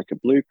 I like a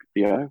blue,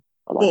 I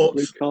like a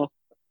blue car.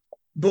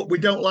 But we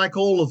don't like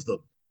all of them,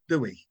 do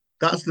we?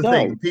 That's the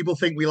thing. People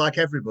think we like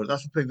everybody.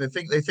 That's the thing.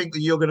 They think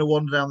that you're going to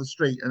wander down the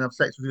street and have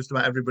sex with just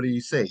about everybody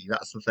you see.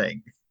 That's the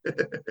thing.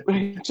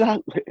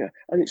 Exactly.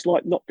 And it's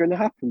like not going to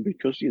happen,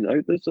 because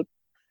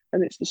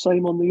and it's the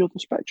same on the other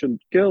spectrum.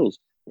 Girls,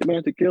 the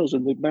amount of girls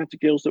and the amount of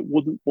girls that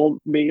wouldn't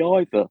want me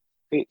either.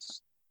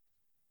 It's,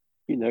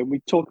 we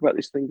talk about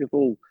this thing of,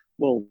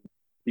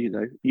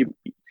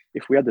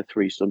 if we had a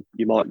threesome,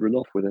 you might run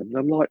off with him. And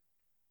I'm like,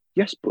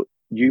 yes, but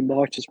you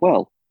might as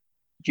well.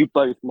 You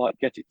both might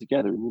get it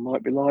together, and you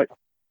might be like,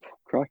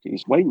 crikey,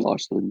 he's way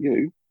nicer than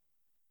you,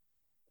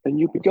 and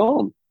you'll be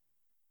gone.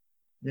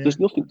 Yeah. There's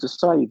nothing to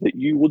say that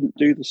you wouldn't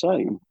do the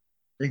same.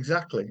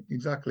 Exactly.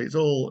 It's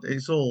all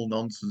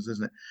nonsense,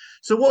 isn't it?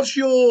 So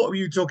you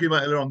were talking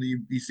about earlier on that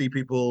you see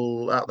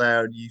people out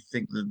there and you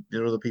think that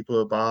there are other people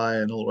who are bi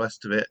and all the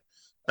rest of it.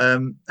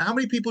 How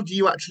many people do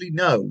you actually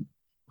know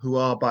who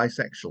are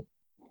bisexual?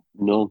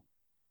 None.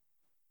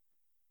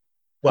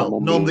 Well,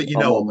 none that you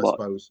know of, I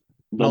suppose.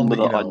 None that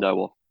I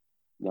know of.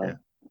 No. Yeah.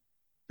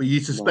 But you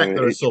suspect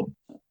there are some.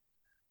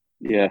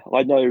 Yeah,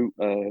 I know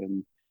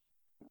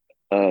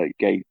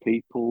gay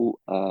people.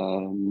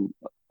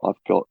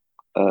 I've got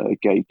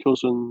gay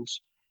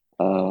cousins.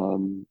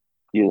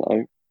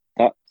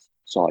 That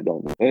side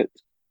of it.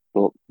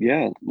 But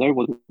yeah, no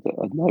one that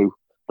I know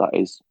that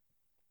is,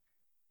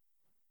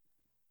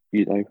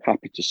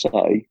 happy to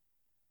say,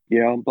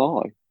 yeah, I'm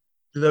bi.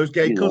 Do those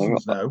gay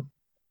cousins know?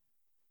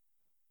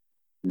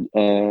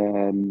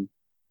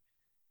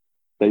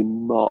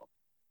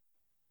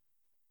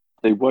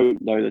 They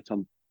won't know that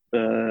I'm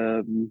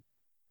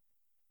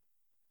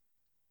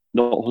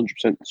not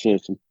 100%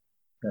 certain.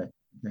 Okay.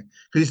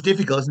 Because it's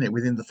difficult, isn't it,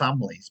 within the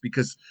families,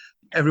 because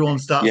everyone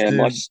starts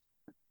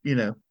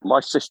my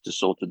sister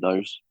sort of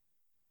knows.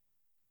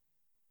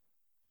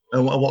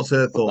 And what's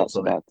her thoughts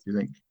on it, do you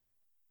think?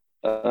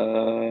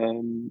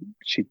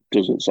 She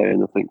doesn't say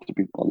anything, to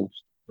be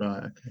honest.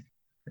 Right, okay.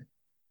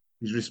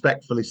 He's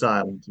respectfully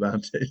silent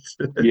about it.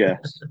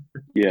 Yes.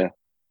 Yeah.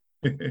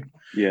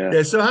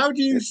 Yeah. So how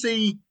do you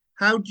see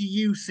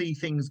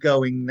things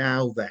going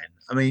now then?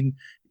 I mean,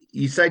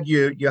 you said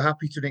you're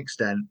happy to an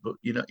extent, but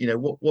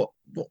what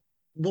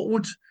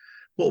would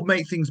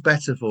make things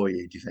better for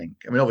you, do you think?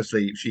 I mean,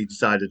 obviously she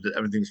decided that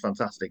everything was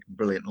fantastic and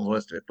brilliant and all the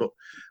rest of it,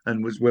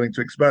 and was willing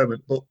to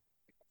experiment, but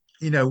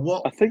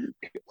what I think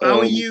how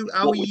are you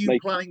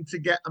planning to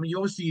get? I mean,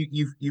 obviously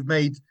you've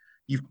made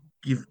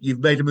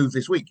a move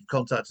this week. You've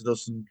contacted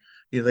us, and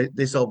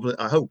this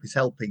I hope is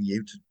helping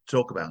you to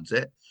talk about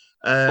it.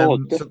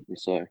 Definitely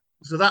so.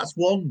 So that's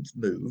one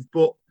move,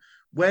 but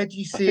where do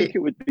you see it? I think it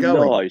would be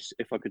going? nice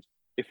if I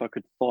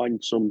could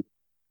find some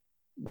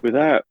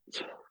without,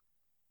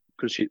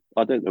 because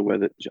I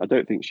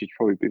don't think she'd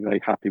probably be very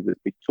happy with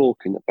me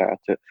talking about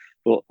it,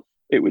 but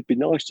it would be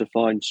nice to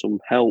find some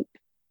help,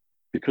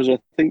 because I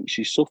think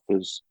she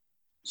suffers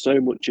so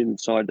much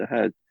inside her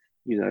head.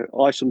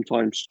 I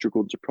sometimes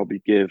struggle to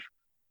probably give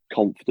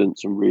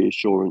confidence and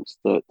reassurance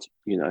that,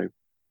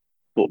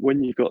 but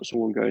when you've got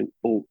someone going,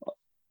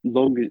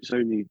 long as it's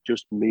only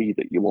just me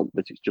that you want,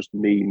 that it's just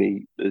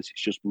me, that it's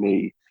just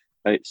me,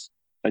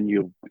 and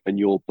you're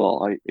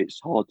bi, it's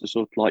hard to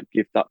sort of like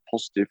give that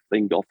positive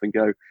thing off and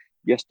go,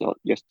 yes,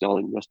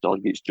 darling,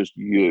 it's just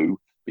you,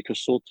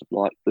 because sort of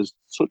like there's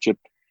such a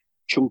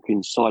chunk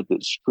inside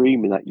that's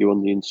screaming at you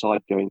on the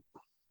inside going,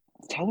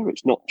 tell her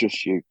it's not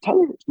just you.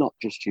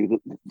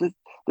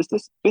 There's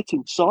this bit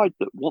inside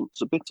that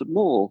wants a bit of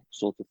more,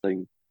 sort of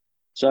thing.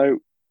 So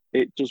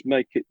it does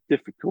make it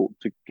difficult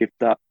to give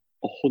that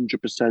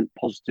 100%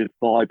 positive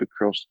vibe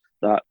across,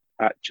 that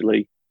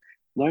actually,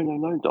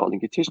 no,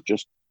 darling, it is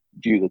just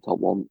you that I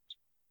want.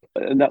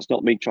 And that's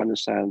not me trying to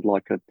sound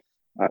like an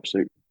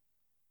absolute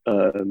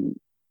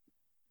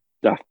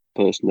daft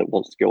person that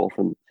wants to go off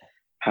and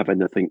have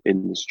anything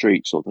in the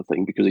street, sort of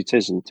thing, because it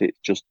isn't. It's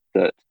just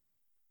that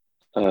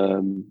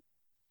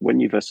when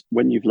you've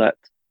let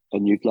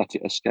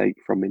it escape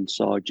from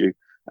inside you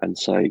and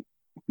say,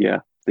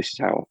 yeah, this is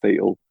how I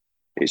feel.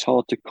 It's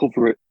hard to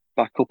cover it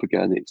back up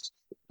again. It's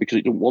because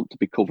it doesn't want to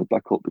be covered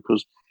back up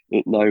because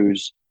it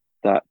knows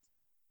that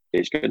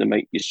it's going to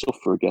make you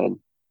suffer again,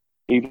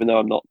 even though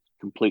I'm not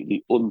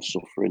completely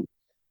unsuffering.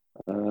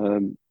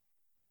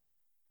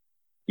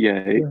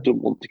 It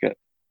doesn't want to get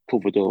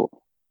covered up.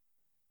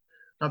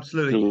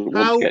 Absolutely. It doesn't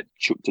want to get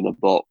chucked in a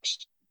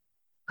box.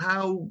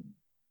 How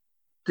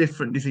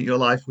different do you think your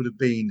life would have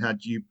been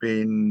had you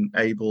been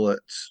able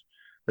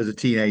as a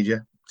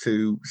teenager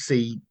to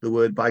see the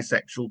word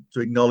bisexual,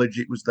 to acknowledge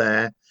it was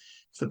there,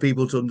 for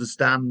people to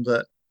understand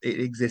that it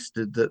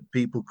existed, that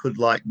people could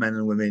like men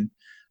and women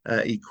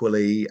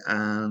equally,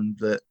 and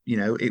that, you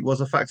know, it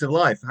was a fact of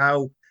life?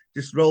 How,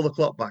 just roll the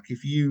clock back,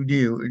 if you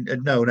knew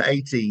and known at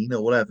 18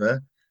 or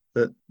whatever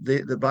that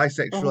the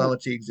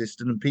bisexuality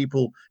existed and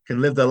people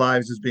can live their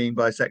lives as being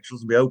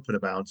bisexuals and be open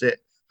about it,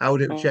 how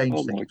would it have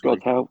changed things? Oh my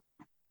God,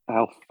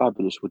 how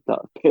fabulous would that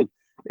have been?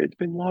 It'd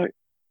been like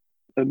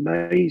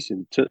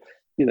amazing to,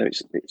 you know,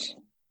 it's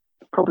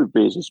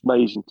probably as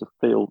amazing to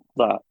feel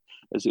that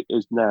as it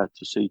is now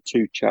to see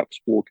two chaps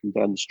walking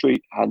down the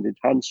street hand in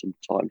hand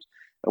sometimes.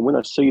 And when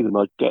I see them,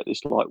 I get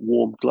this like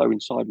warm glow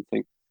inside and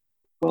think,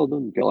 well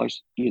done,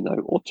 guys, you know,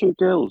 or two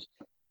girls.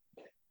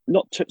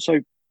 Not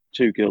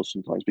two girls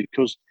sometimes,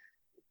 because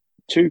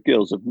two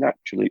girls have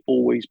naturally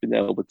always been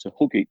able to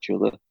hug each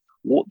other,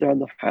 walk down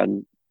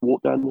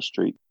the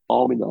street,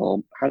 arm in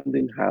arm, hand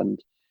in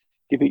hand,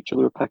 give each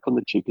other a peck on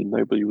the cheek, and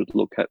nobody would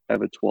look at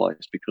ever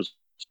twice because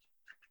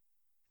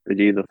they'd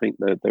either think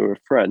that they were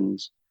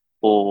friends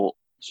or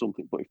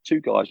something. But if two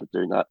guys were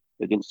doing that,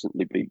 they'd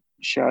instantly be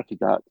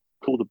shouted at,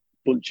 called a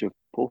bunch of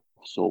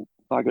puffs or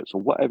faggots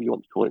or whatever you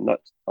want to call it. And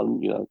that's,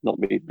 you know, not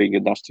me being a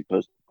nasty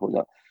person calling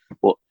that,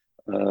 but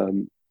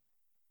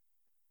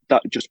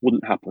that just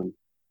wouldn't happen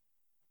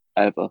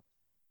ever.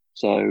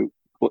 So,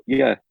 but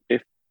yeah,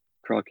 if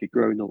crikey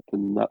grown up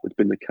and that would have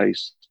been the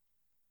case,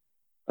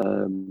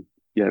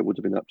 it would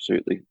have been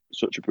absolutely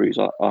such a breeze.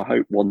 I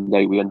hope one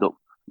day we end up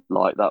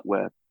like that,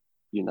 where,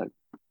 you know,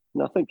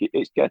 and I think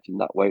it's getting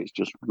that way. It's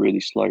just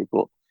really slow,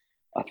 but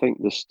I think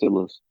there's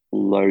still a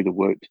load of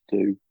work to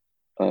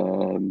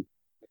do.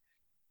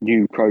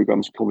 New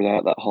programs coming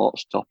out, that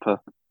Heartstopper,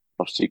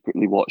 I've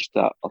secretly watched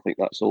that. I think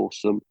that's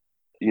awesome.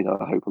 You know,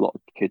 I hope a lot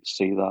of kids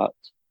see that.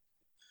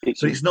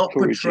 So it's not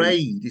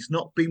portrayed, it's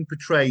not being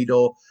portrayed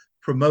or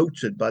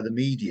promoted by the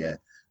media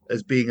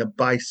as being a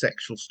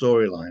bisexual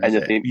storyline.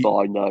 Anything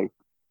by no,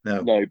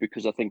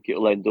 because I think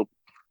it'll end up,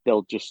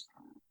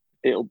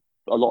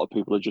 a lot of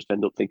people will just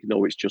end up thinking,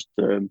 oh, it's just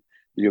the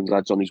young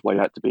lad's on his way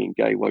out to being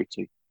gay, won't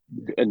he?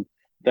 Yeah. And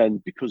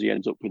then because he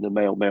ends up in a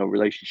male-male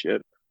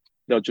relationship,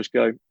 they'll just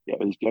go, yeah,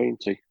 he's gay,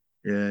 isn't he?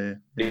 Yeah.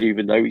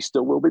 Even though he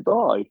still will be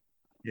bi.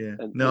 Yeah,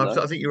 and,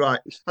 I think you're right.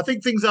 I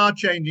think things are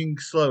changing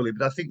slowly,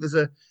 but I think there's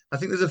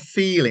a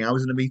feeling. I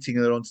was in a meeting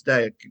earlier on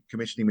today, a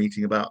commissioning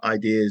meeting about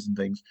ideas and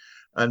things,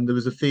 and there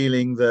was a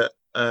feeling that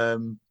I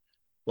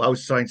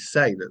was trying to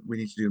say that we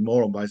need to do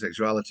more on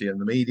bisexuality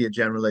and the media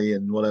generally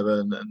and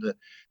whatever, and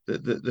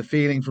the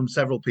feeling from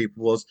several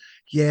people was,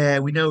 yeah,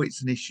 we know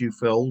it's an issue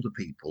for older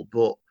people,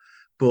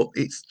 but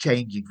it's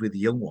changing with the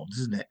young ones,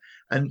 isn't it?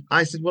 And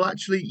I said, well,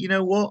 actually, you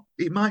know what?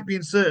 It might be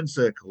in certain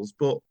circles,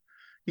 but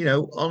you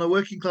know, on a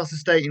working class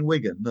estate in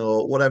Wigan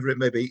or whatever it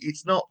may be,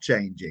 it's not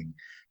changing.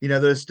 You know,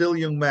 there are still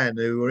young men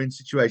who are in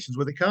situations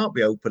where they can't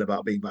be open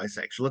about being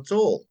bisexual at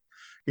all.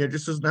 You know, it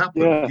just doesn't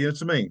happen. Yeah. You know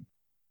what I mean?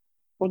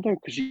 Well, no,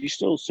 because you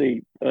still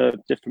see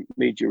different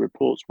media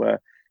reports where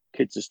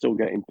kids are still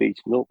getting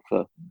beaten up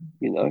for,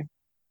 you know,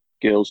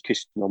 girls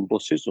kissing on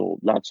buses or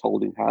lads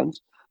holding hands.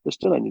 They're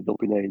still ending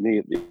up in A&E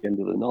at the end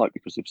of the night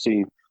because they've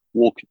seen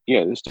walking. You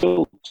know, there's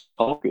still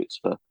targets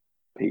for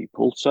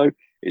people. So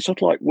it sort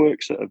of like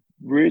works at a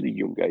really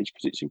young age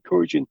because it's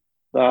encouraging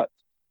that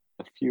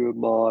a few of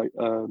my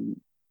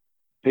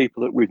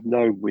people that we've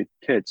known with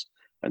kids,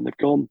 and they've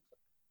gone,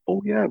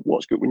 oh yeah,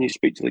 what's good when you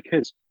speak to the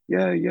kids?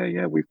 Yeah,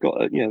 we've got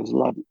there's a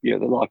lad, they're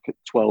like at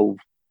 12,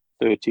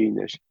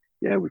 13-ish.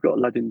 Yeah, we've got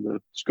a lad in the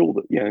school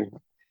that,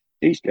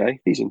 he's gay,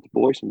 he's into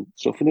boys and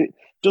stuff, and it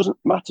doesn't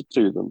matter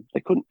to them.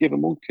 They couldn't give a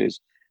monkeys.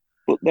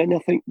 But then I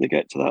think they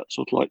get to that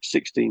sort of like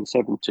 16,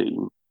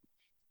 17,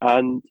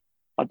 and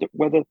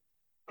whether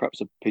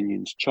perhaps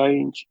opinions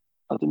change,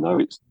 I don't know.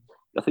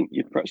 I think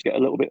you'd perhaps get a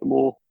little bit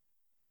more.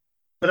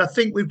 But I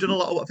think we've done a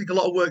lot. I think a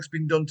lot of work's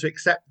been done to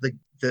accept the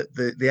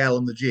L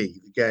and the G,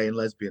 the gay and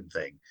lesbian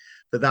thing.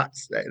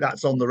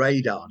 That's on the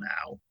radar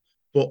now.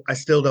 But I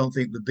still don't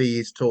think the B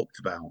is talked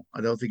about.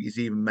 I don't think it's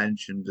even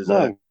mentioned as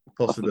a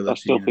possibility. I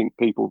still think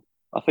people.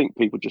 I think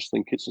people just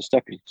think it's a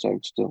stepping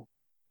stone still.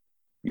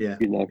 Yeah.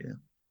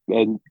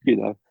 And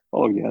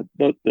oh yeah,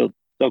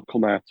 they'll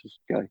come out as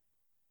gay.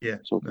 Yeah.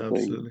 Sort of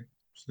absolutely.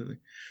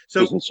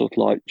 So it's sort of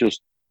like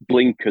just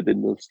blinkered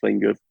in this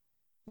thing of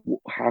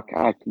how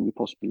can you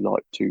possibly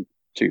like two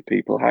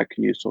people? How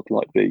can you sort of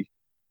like be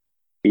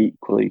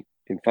equally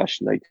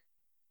infatuated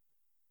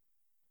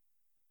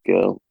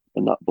girl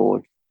and that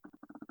boy?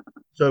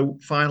 So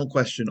final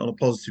question on a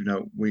positive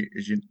note.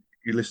 As you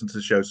listen to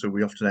the show, so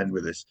we often end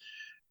with this.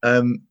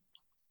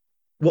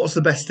 what's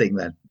the best thing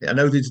then? I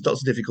know there's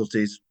lots of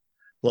difficulties,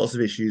 lots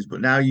of issues,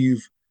 but now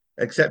you've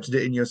accepted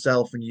it in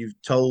yourself and you've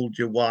told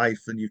your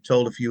wife and you've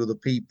told a few other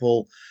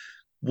people.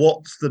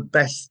 What's the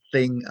best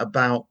thing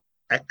about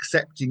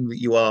accepting that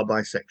you are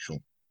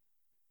bisexual?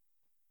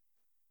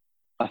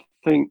 I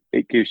think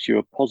it gives you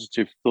a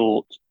positive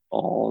thought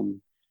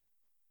on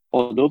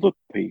other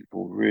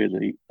people,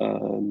 really,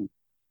 and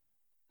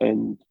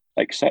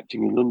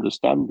accepting and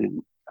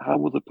understanding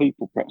how other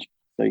people perhaps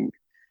think.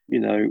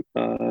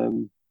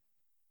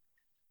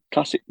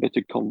 Classic bit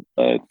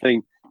of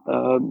thing.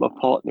 My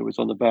partner was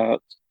on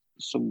about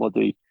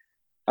somebody,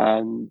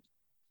 and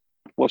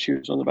what she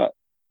was on about,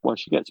 well,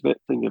 she gets a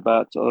bit thinking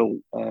about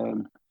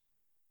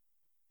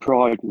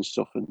pride and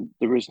stuff, and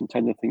there isn't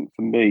anything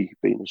for me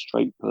being a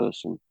straight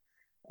person.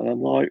 And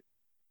I'm like,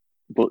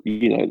 but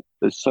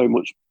there's so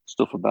much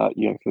stuff about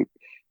for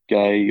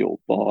gay or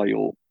bi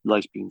or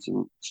lesbians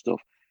and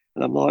stuff,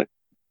 and I'm like,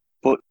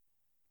 but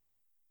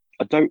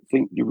I don't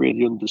think you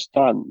really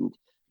understand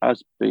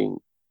as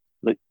being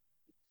that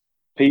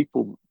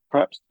people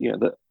perhaps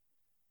that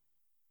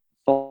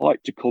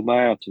fight to come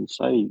out and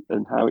say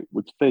and how it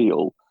would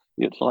feel.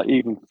 It's like,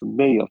 even for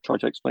me, I've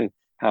tried to explain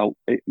how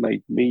it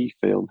made me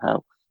feel and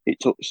how it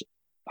took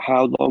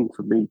how long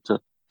for me to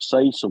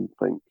say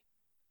something,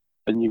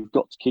 and you've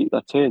got to keep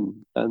that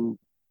in. And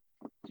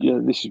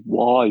this is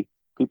why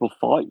people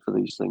fight for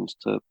these things,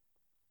 to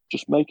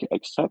just make it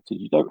accepted.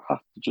 You don't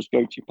have to just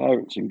go to your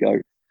parents and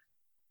go,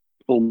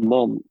 "Oh,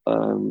 Mum,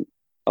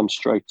 I'm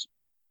straight,"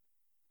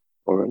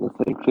 or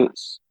anything.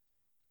 It's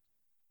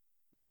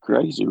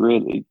crazy,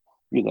 really.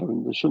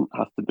 And there shouldn't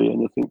have to be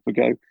anything for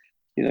go.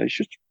 It's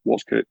just,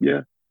 what's good?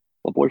 Yeah,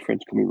 my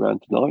boyfriend's coming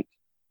round tonight,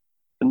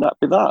 and that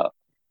be that.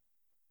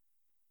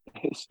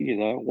 It's,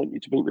 I want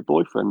you to meet my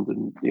boyfriend,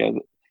 and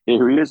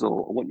here he is,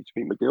 or I want you to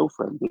meet my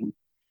girlfriend, and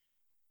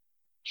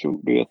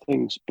shouldn't be a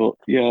things. But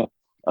yeah,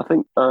 I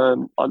think I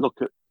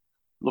look at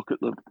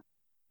them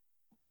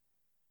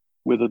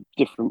with a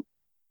different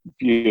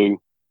view,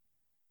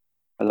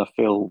 and I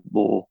feel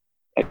more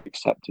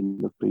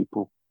accepting of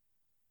people.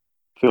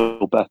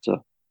 Feel better.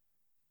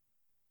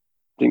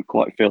 Didn't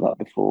quite feel that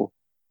before.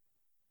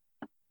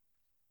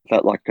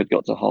 Felt like I'd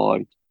got to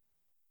hide,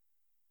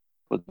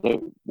 but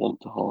don't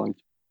want to hide.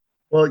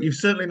 Well, you've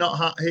certainly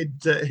not hid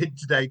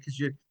today, because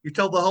you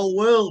told the whole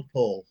world,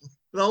 Paul.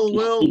 The whole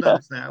world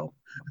knows now.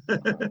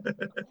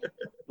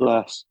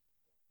 Bless.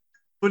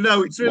 But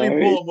no, it's really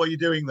important what you're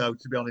doing, though,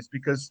 to be honest,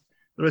 because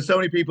there are so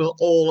many people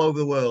all over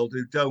the world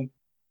who don't.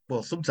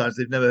 Well, sometimes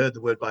they've never heard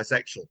the word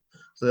bisexual,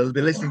 so they'll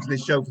be listening to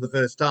this show for the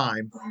first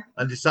time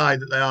and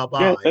decide that they are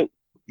bi.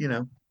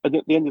 And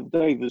at the end of the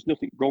day, there's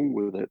nothing wrong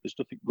with it. There's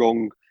nothing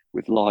wrong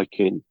with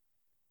liking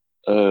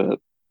other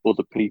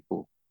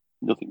people.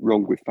 Nothing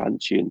wrong with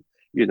fancying,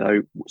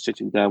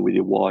 sitting down with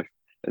your wife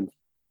and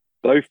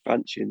both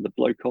fancying the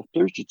bloke off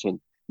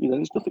Bridgerton.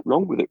 There's nothing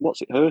wrong with it.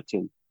 What's it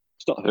hurting?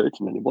 It's not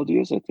hurting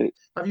anybody, is it?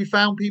 Have you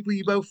found people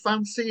you both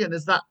fancy, and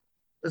has that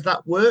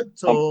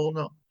worked or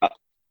not?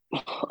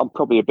 I'm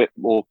probably a bit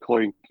more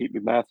coy and keep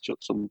my mouth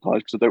shut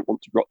sometimes, because I don't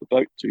want to rock the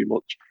boat too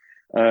much.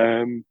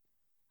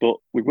 But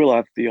we will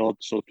have the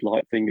odd sort of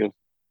like thing of,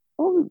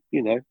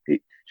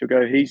 she'll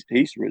go, he's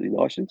really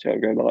nice, isn't he? I'll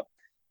go like,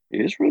 he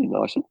is really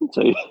nice, isn't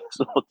he?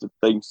 Sort of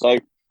thing. So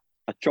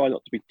I try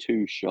not to be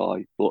too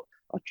shy, but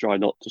I try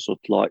not to sort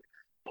of like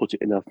put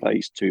it in her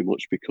face too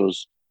much,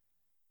 because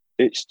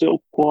it's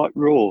still quite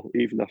raw,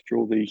 even after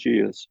all these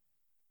years.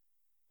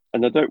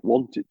 And I don't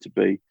want it to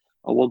be.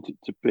 I want it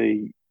to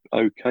be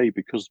okay,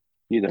 because,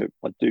 I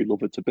do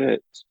love her to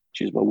bits.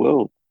 She's my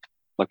world.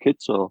 My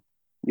kids are,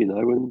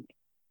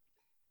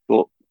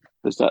 but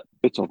there's that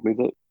bit of me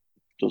that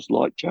does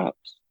like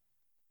chaps.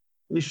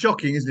 It's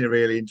shocking, isn't it,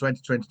 really, in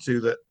 2022,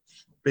 that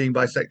being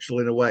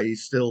bisexual in a way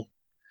is still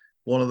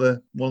one of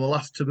the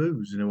last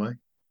taboos in a way.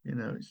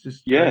 It's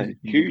just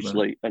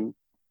hugely. And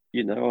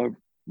I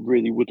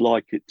really would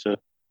like it to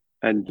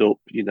end up,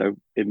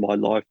 in my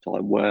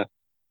lifetime where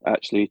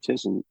actually it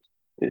isn't.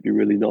 It'd be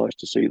really nice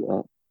to see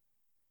that.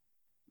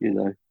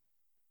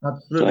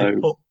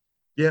 Absolutely. So,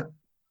 yeah.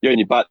 The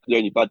only bad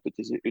bit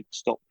is it would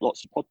stop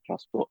lots of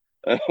podcasts, but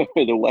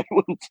in a way,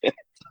 wouldn't it?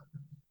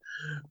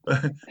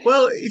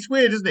 Well, it's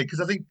weird, isn't it? Because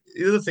I think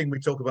the other thing we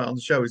talk about on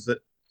the show is that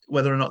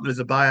whether or not there's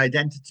a bi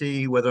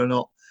identity, whether or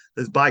not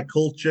there's bi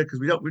culture, because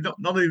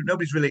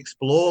nobody's really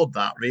explored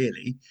that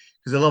really.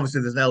 Because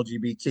obviously there's an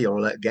LGBT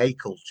or a gay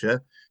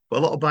culture, but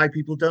a lot of bi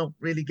people don't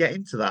really get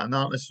into that and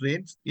aren't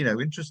necessarily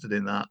interested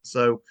in that.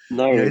 So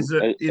no, is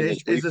there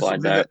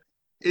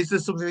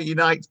something that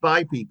unites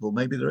bi people?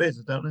 Maybe there is.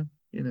 I don't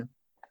know.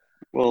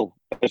 Well,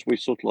 as we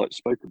sort of like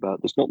spoke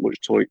about, there's not much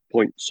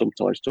point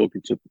sometimes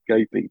talking to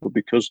gay people,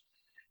 because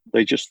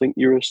they just think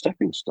you're a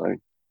stepping stone.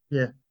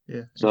 Yeah.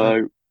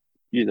 So,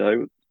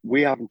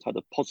 we haven't had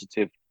a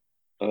positive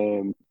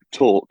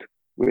talk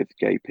with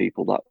gay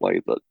people that way.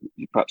 That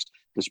perhaps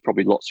there's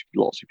probably lots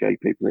of gay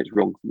people, and it's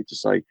wrong for me to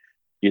say,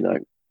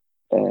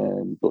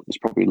 But there's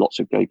probably lots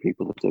of gay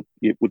people that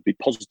would be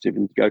positive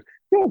and go,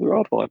 yeah, there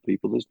are bi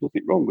people. There's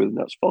nothing wrong with them.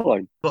 That's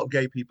fine. A lot of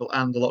gay people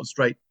and a lot of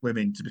straight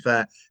women, to be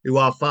fair, who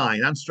are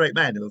fine, and straight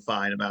men who are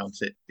fine about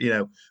it.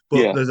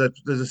 But there's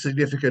a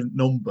significant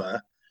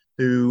number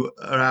who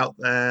are out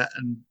there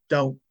and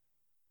don't,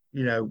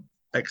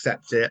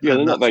 accept it. Yeah,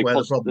 and they're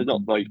that's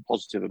not very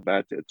positive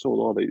about it at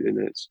all, are they?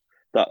 And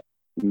that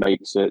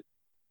makes it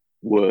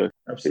worse.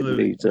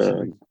 Absolutely.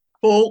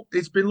 Paul,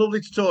 it's been lovely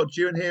to talk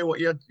to you and hear what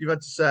you've had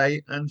to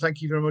say, and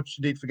thank you very much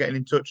indeed for getting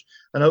in touch.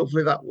 And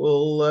hopefully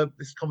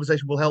this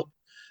conversation will help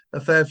a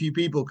fair few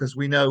people, because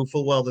we know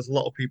full well there's a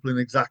lot of people in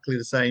exactly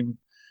the same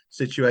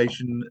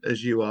situation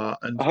as you are.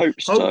 And I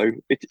hope so.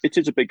 It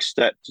is a big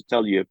step to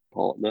tell your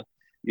partner,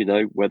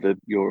 whether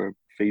you're a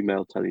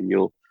female telling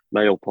your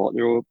male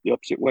partner or the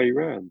opposite way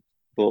around.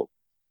 But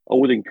I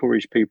would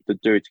encourage people to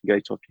do it and get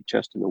it off your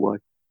chest in a way.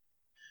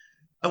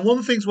 And one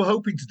of the things we're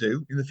hoping to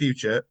do in the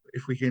future,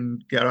 if we can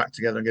get our act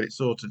together and get it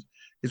sorted,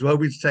 is we're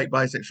hoping to take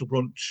Bisexual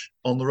Brunch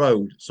on the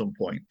road at some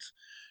point.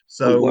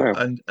 So,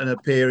 and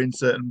appear in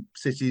certain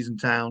cities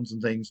and towns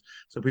and things,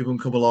 so people can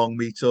come along,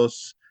 meet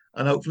us,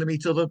 and hopefully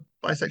meet other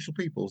bisexual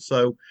people.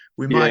 So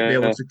we might be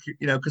able to,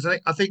 because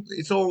I think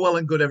it's all well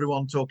and good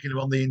everyone talking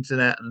on the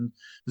internet and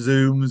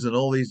Zooms and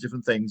all these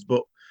different things,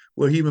 but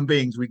we're human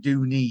beings. We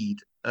do need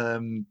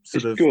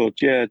good,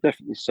 yeah,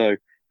 definitely so.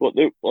 But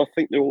I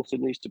think there also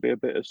needs to be a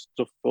bit of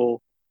stuff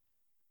so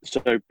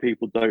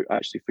people don't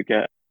actually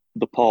forget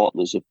the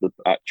partners of the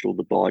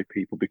bi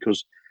people,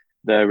 because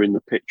they're in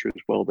the picture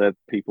as well. They're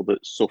people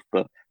that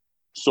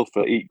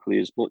suffer equally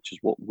as much as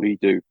what we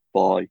do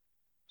by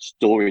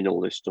storing all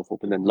this stuff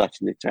up and then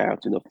letting it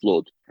out in a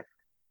flood.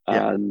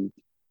 Yeah. And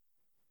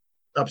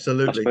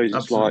absolutely, I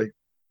suppose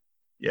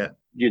it's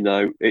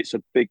it's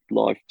a big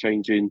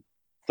life-changing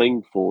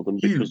thing for them.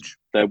 Huge. Because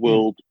their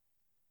world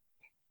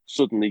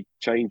suddenly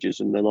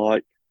changes and they're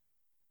like,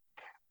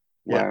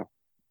 wow,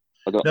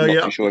 I'm not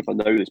too sure if I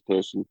know this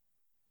person.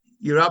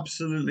 You're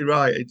absolutely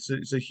right.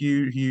 It's a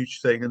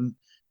huge thing. And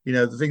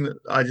the thing that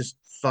I just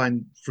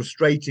find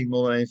frustrating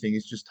more than anything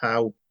is just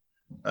how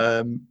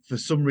for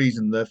some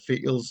reason there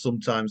feels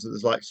sometimes that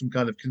there's like some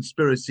kind of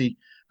conspiracy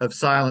of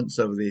silence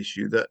over the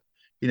issue, that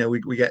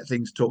we get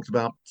things talked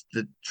about,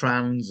 the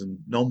trans and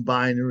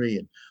non-binary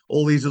and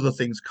all these other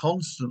things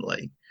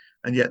constantly,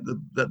 and yet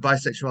that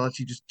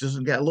bisexuality just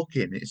doesn't get a look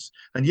in.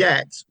 And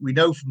yet we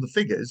know from the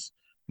figures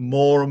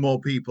more and more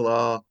people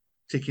are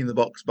ticking the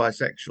box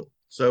bisexual.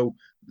 So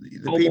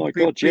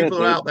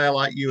people are out there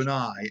like you and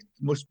I.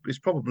 It's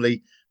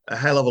probably a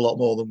hell of a lot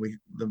more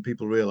than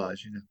people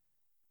realise.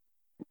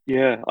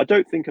 Yeah, I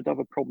don't think I'd have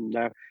a problem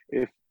now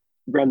if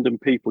random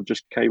people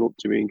just came up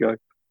to me and go,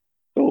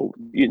 "Oh,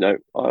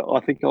 I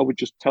think I would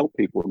just tell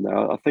people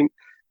now." I think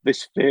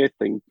this fear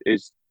thing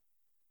is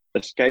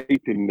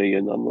escaping me,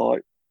 and I'm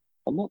like,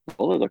 I'm not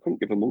bothered. I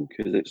couldn't give a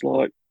monkeys. It's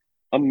like,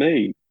 I'm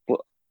me,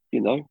 but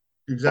exactly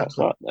that's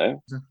that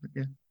now.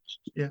 Exactly.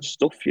 Yeah.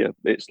 Stuff you.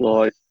 It's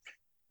like,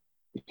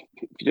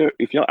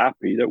 if you're not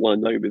happy, you don't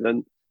want to know me,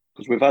 then,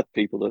 because we've had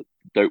people that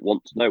don't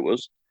want to know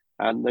us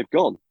and they've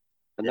gone,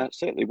 and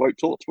that's it. They won't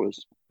talk to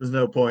us. There's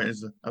no point,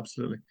 is there?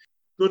 Absolutely.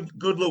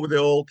 Good luck with it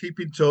all. Keep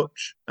in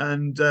touch,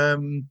 and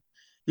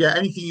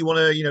anything you want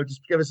to,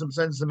 just give us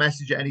send us a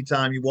message at any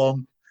time you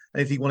want.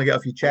 Anything you want to get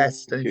off your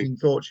chest, anything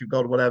thoughts you've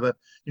got, whatever.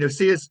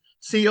 See us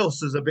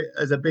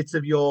as a bit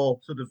of your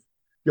sort of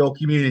your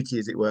community,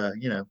 as it were.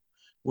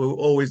 We're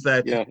always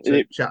there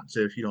to chat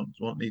to if you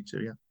need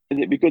to. Yeah. And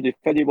it'd be good if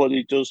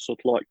anybody does sort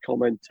of like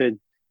comment in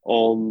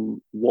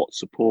on what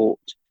support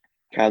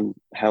can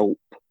help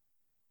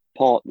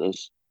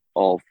partners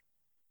of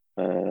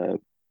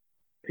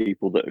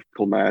people that have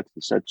come out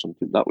and said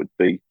something. That would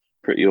be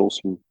pretty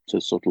awesome to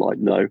sort of like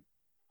know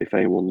if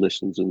anyone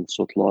listens and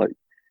sort of like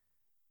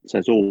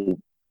says, "Oh,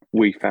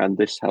 we found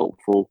this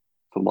helpful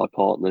for my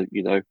partner.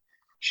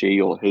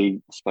 She or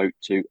he spoke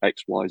to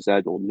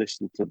XYZ or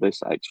listened to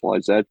this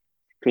XYZ."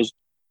 Because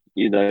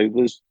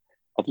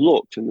I've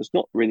looked and there's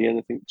not really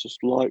anything,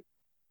 just like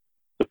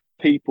the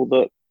people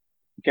that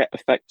get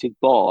affected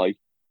by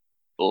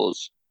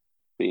us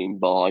being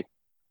bi.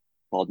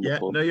 Yeah,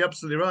 no, you're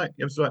absolutely right.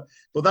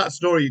 But that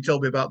story you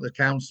told me about the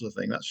counsellor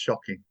thing, that's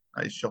shocking.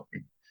 That is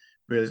shocking.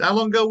 Really. How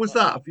long ago was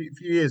that? A few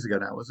years ago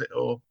now, was it?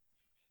 Or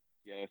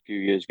yeah, a few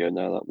years ago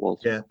now that was.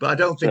 Yeah, but I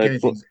don't think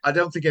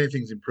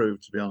anything's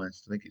improved, to be honed.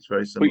 I think it's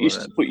very similar.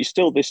 But you're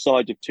still this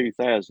side of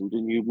 2000,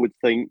 and you would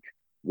think,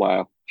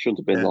 wow, shouldn't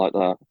have been like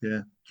that.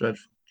 Yeah,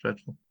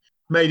 dreadful.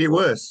 Made it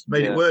worse.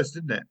 It worse,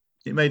 didn't it?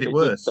 It made it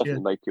worse.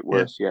 Definitely make it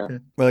worse, yeah.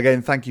 Well,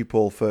 again, thank you,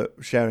 Paul, for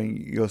sharing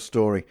your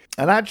story.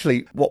 And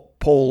actually, what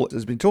Paul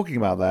has been talking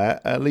about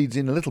there leads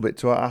in a little bit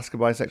to our Ask a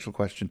Bisexual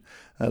question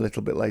a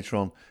little bit later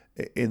on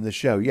in the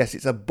show. Yes,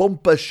 it's a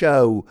bumper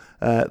show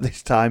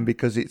this time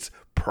because it's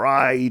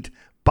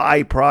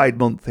Bi Pride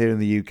Month here in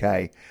the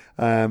UK.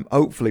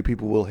 Hopefully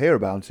people will hear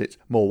about it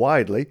more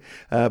widely,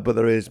 but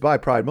there is Bi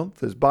Pride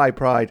Month, there's Bi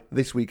Pride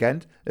this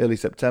weekend, early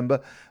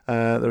September.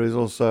 There is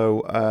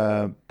also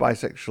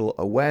Bisexual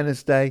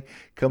Awareness Day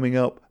coming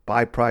up,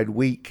 Bi Pride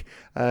Week.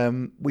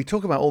 We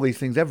talk about all these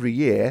things every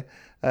year.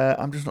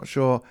 I'm just not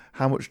sure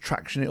how much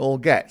traction it all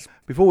gets.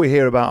 Before we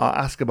hear about our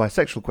Ask a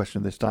Bisexual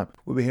question this time,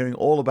 we'll be hearing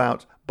all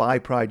about Bi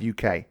Pride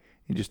UK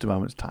in just a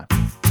moment's time.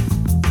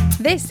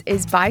 This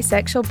is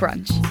Bisexual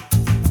Brunch.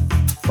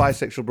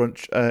 Bisexual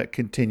Brunch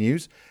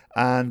continues,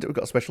 and we've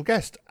got a special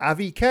guest,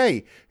 Avi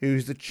Kay,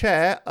 who's the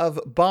chair of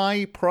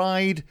Bi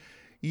Pride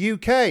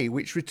UK,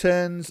 which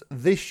returns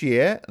this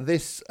year,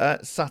 this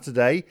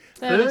Saturday,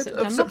 3rd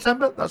of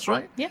September. That's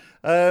right. Yeah.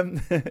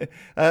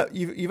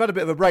 You've had a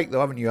bit of a break, though,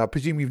 haven't you? I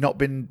presume you've not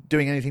been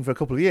doing anything for a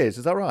couple of years.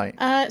 Is that right?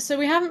 So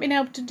we haven't been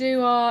able to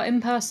do our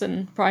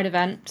in-person Pride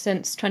event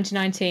since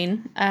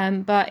 2019.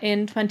 But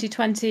in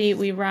 2020,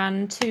 we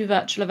ran 2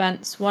 virtual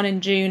events, one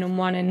in June and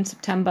one in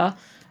September.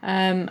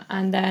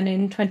 And then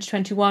in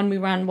 2021, we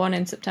ran one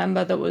in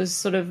September that was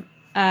sort of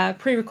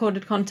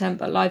pre-recorded content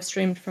but live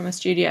streamed from a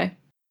studio.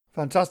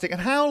 Fantastic. And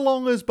how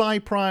long has Bi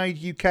Pride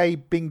UK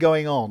been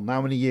going on?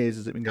 How many years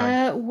has it been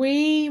going?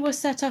 We were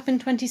set up in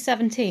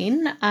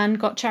 2017 and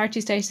got charity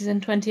status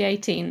in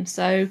 2018,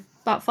 so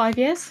about 5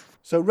 years.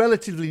 So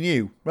relatively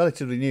new,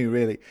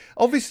 really.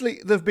 Obviously,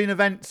 there have been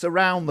events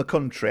around the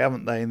country,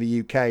 haven't they, in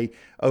the UK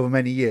over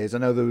many years. I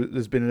know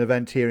there's been an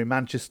event here in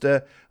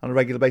Manchester on a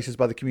regular basis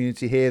by the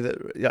community here.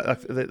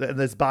 And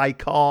there's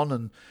BiCon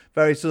and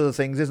various other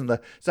things, isn't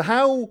there? So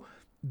how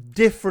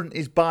different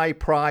is Bi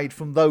Pride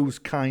from those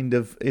kind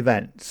of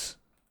events?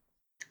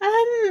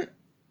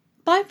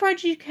 Bi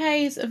Pride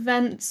UK's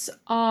events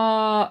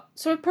are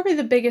probably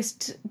the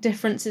biggest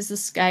difference is the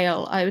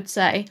scale, I would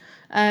say.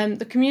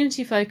 The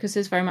community focus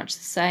is very much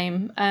the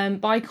same.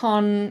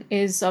 BiCon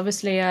is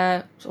obviously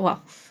it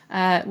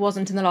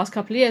wasn't in the last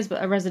couple of years,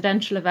 but a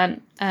residential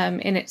event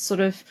in its sort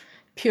of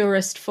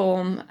purest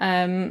form.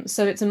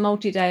 So it's a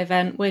multi-day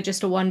event. We're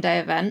just a one-day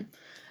event.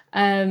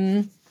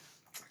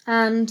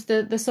 And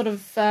the sort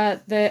of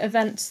the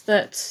events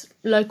that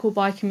local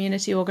bi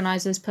community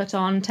organisers put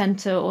on tend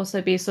to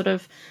also be sort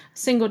of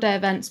single day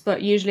events,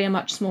 but usually a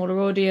much smaller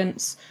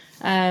audience,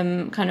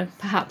 kind of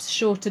perhaps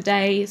shorter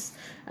days.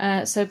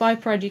 So Bi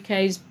Pride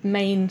UK's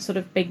main sort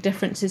of big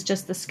difference is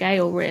just the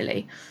scale,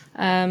 really.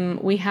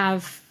 We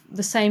have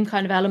the same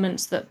kind of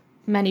elements that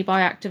many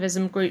bi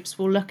activism groups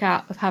will look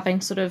at, of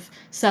having sort of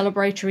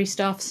celebratory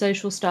stuff,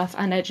 social stuff,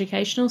 and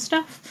educational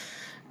stuff.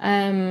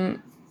 The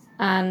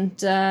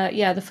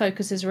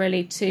focus is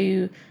really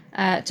to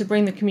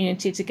bring the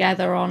community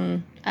together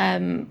on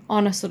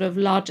a sort of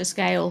larger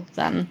scale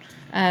than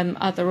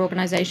other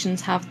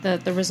organisations have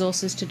the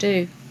resources to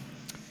do.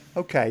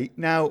 Okay,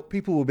 now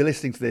people will be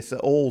listening to this at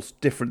all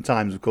different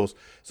times, of course.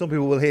 Some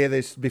people will hear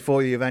this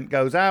before the event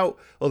goes out.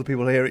 Other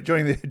people will hear it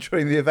during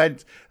the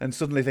event and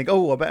suddenly think,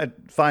 "Oh, I better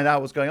find out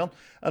what's going on."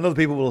 And other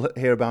people will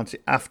hear about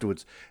it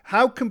afterwards.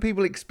 How can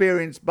people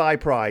experience Bi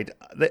Pride?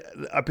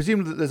 I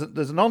presume that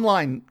there's an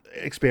online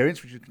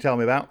experience, which you can tell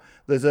me about.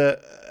 There's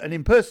an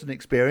in-person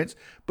experience,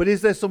 but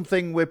is there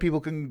something where people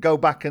can go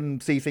back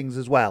and see things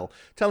as well?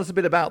 Tell us a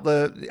bit about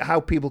how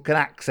people can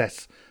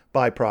access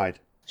Bi Pride.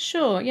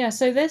 Sure, yeah.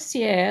 So this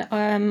year,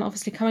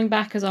 obviously coming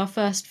back as our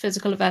first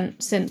physical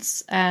event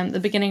since the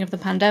beginning of the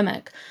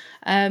pandemic,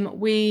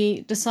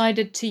 we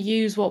decided to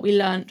use what we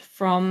learnt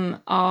from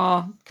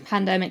our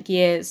pandemic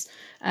years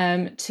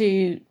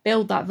to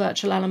build that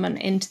virtual element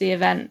into the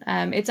event.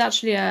 It's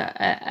actually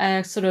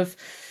a sort of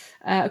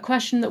a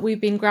question that we've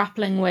been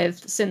grappling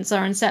with since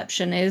our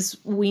inception. Is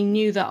we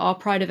knew that our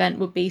Pride event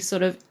would be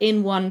sort of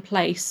in one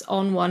place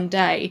on one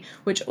day,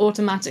 which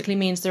automatically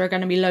means there are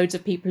going to be loads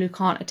of people who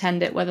can't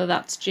attend it, whether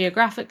that's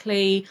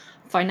geographically,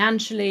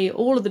 financially,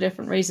 all of the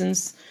different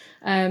reasons.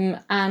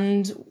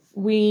 And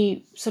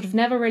we sort of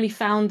never really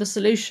found the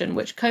solution,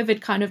 which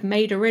COVID kind of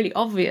made a really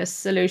obvious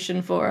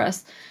solution for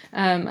us,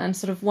 and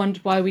sort of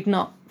wondered why we'd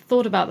not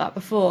thought about that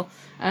before.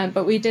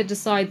 But we did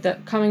decide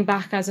that coming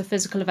back as a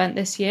physical event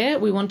this year,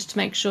 we wanted to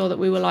make sure that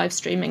we were live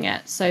streaming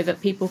it so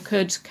that people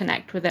could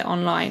connect with it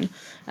online.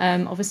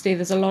 Obviously,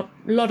 there's a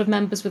lot of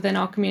members within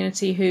our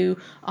community who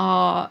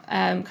are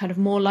kind of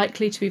more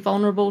likely to be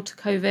vulnerable to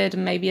COVID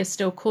and maybe are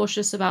still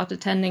cautious about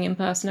attending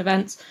in-person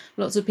events.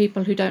 Lots of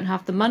people who don't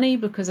have the money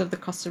because of the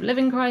cost of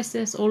living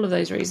crisis, all of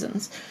those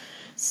reasons.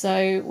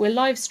 So we're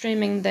live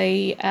streaming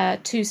the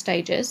 2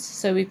 stages.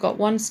 So we've got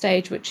one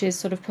stage which is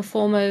sort of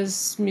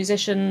performers,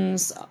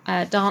 musicians,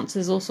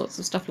 dancers, all sorts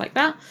of stuff like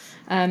that.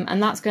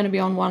 And that's going to be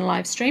on one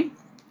live stream.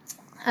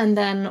 And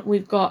then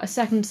we've got a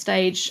second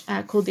stage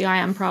called the I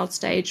Am Proud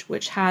stage,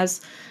 which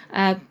has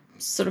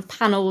sort of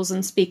panels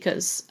and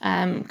speakers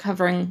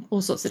covering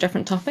all sorts of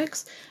different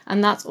topics.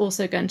 And that's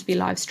also going to be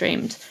live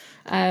streamed.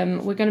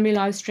 We're going to be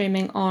live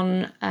streaming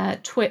on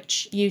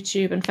Twitch,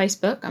 YouTube and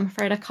Facebook. I'm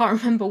afraid I can't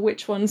remember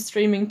which one's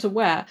streaming to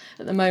where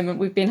at the moment.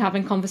 We've been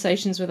having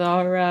conversations with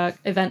our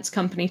events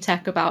company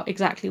Tech about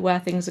exactly where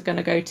things are going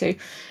to go to.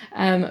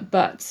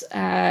 But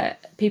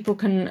people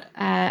can,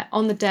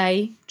 on the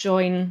day,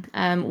 join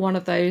one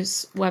of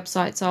those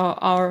websites,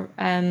 our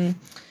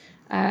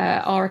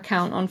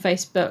account on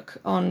Facebook,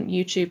 on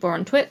YouTube or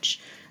on Twitch.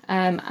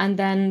 And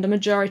then the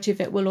majority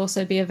of it will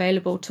also be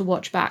available to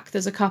watch back.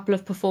 There's a couple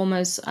of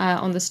performers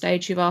on the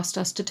stage who've asked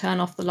us to turn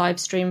off the live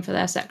stream for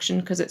their section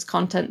because it's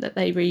content that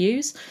they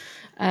reuse.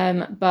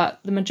 But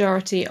the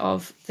majority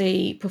of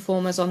the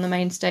performers on the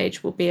main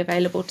stage will be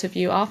available to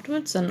view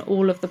afterwards, and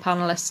all of the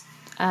panelists,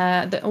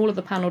 all of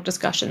the panel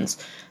discussions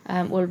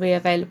will be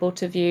available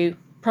to view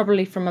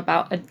probably from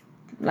about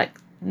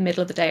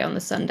middle of the day on the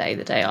Sunday,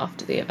 the day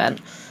after the event,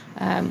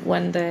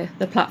 when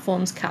the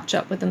platforms catch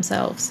up with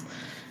themselves.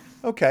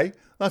 Okay,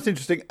 that's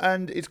interesting,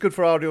 and it's good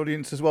for our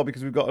audience as well,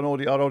 because we've got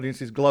our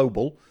audience is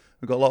global.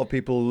 We've got a lot of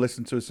people who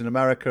listen to us in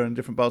America and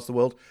different parts of the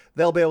world.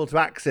 They'll be able to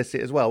access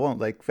it as well, won't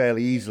they,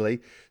 fairly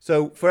easily?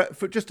 So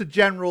for just a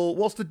general,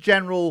 what's the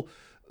general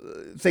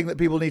thing that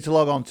people need to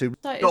log on to?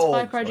 So it's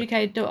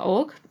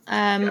byprideuk.org.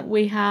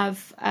 We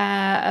have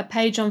a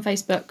page on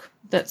Facebook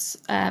that's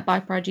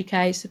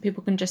BiPride UK, so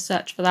people can just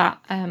search for that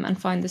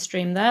and find the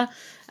stream there.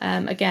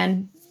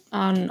 Again,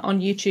 on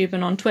YouTube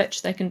and on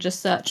Twitch, they can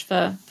just search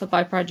for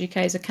BiPride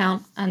UK's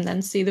account and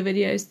then see the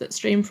videos that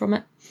stream from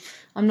it.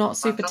 I'm not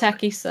super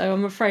techie, so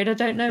I'm afraid I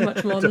don't know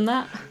much more than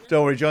that.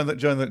 Don't worry, join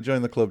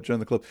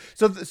the club.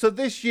 So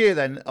this year,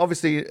 then,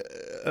 obviously,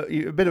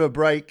 a bit of a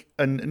break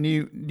and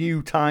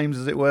new times,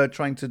 as it were,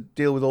 trying to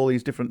deal with all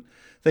these different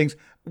things.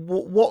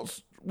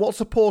 What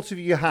support have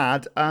you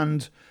had,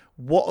 and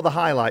what are the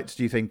highlights,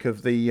 do you think,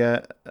 of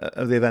the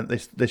event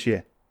this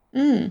year?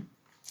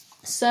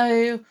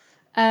 So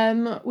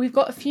we've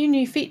got a few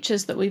new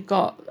features that we've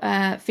got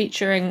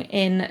featuring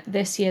in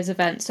this year's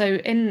event. So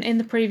in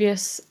the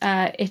previous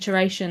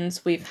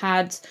iterations, we've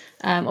had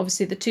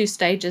obviously the 2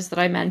 stages that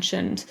I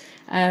mentioned.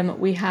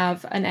 We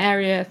have an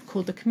area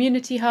called the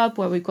Community Hub,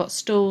 where we've got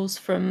stalls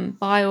from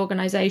bi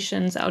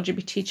organisations,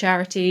 LGBT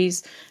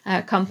charities,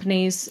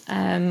 companies,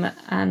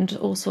 and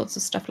all sorts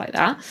of stuff like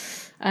that.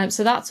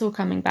 So that's all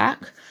coming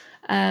back.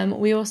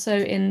 We also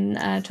in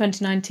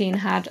 2019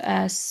 had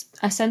a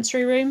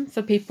sensory room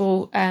for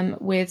people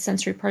with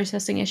sensory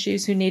processing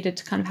issues who needed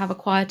to kind of have a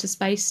quieter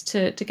space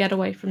to get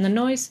away from the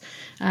noise.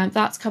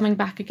 That's coming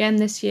back again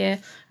this year.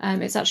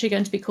 It's actually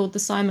going to be called the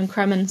Simon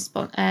Kremen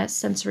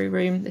sensory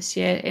room this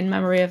year, in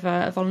memory of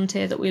a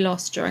volunteer that we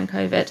lost during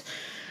COVID.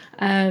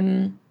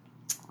 And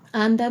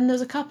then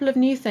there's a couple of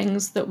new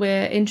things that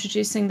we're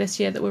introducing this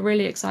year that we're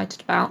really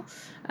excited about.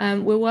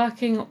 We're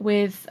working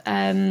with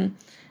Vineet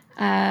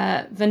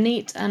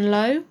and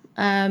Lo,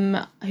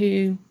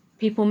 who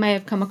people may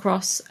have come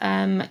across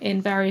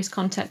in various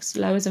contexts.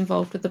 Lo is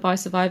involved with the Bi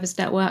Survivors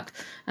Network.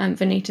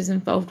 Vineet is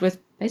involved with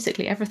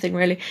basically everything,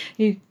 really.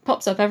 He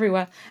pops up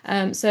everywhere.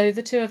 So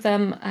the two of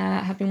them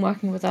have been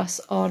working with us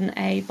on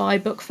a Bi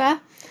book fair.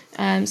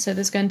 So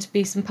there's going to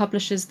be some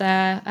publishers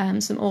there,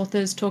 some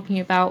authors talking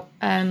about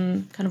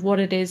kind of what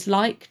it is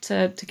like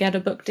to get a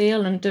book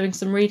deal, and doing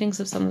some readings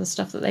of some of the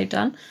stuff that they've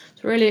done.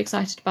 So really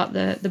excited about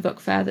the book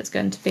fair that's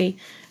going to be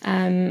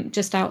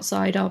just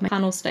outside our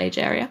panel stage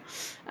area.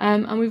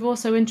 And we've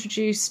also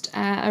introduced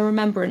a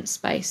remembrance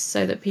space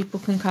so that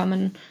people can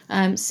come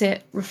and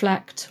sit,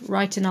 reflect,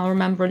 write in our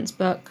remembrance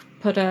book,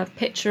 put a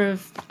picture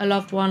of a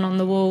loved one on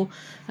the wall,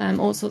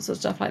 all sorts of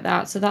stuff like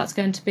that. So that's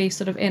going to be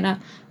sort of in a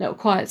little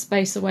quiet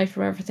space away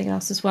from everything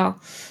else as well.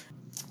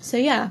 So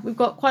yeah, we've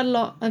got quite a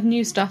lot of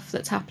new stuff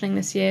that's happening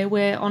this year.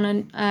 We're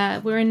in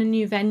a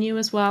new venue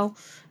as well.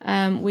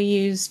 We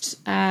used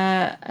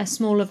a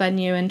smaller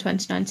venue in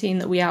 2019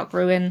 that we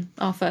outgrew in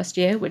our first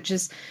year, which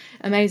is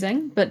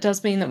amazing, but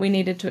does mean that we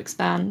needed to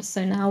expand.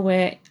 So now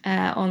we're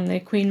on the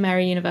Queen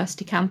Mary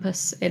University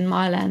campus in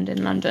Mile End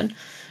in London.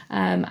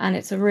 And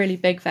it's a really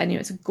big venue.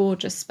 It's a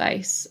gorgeous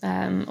space.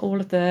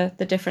 All of the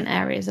different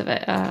areas of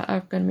it are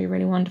going to be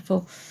really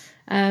wonderful.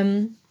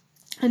 And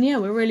yeah,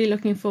 we're really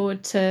looking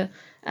forward to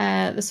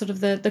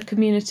the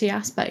community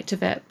aspect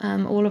of it.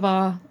 All of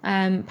our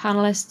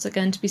panelists are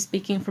going to be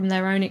speaking from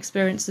their own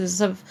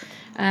experiences of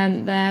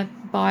their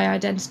bi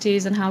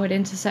identities and how it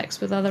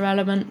intersects with other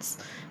elements.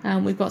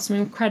 We've got some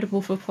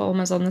incredible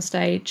performers on the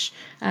stage.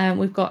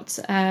 We've got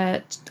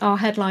our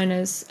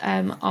headliners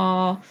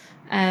are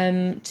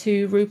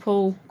 2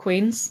 RuPaul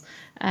queens,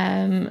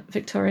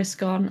 Victoria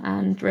Scone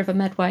and River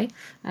Medway,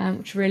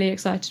 which we're really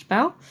excited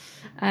about.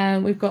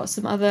 We've got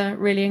some other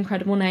really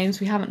incredible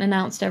names. We haven't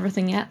announced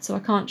everything yet, so I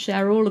can't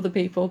share all of the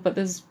people, but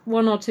there's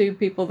 1 or 2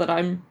 people that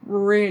I'm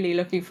really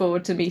looking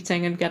forward to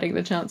meeting and getting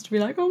the chance to be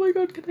like, oh my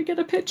God, can I get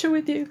a picture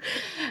with you?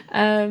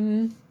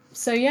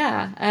 So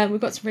yeah,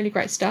 we've got some really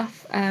great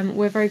stuff.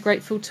 We're very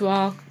grateful to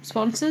our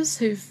sponsors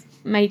who've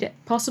made it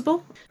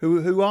possible.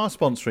 Who are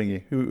sponsoring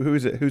you? Who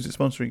is it? Who's it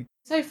sponsoring?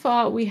 So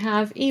far we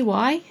have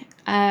EY.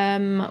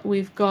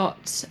 We've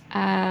got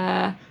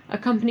a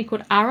company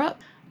called Arup,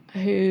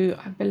 who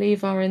I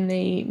believe are in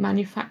the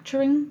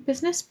manufacturing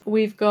business.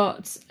 We've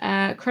got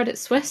Credit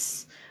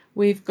Suisse.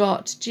 We've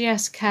got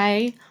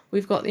GSK.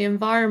 We've got the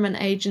Environment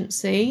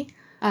Agency.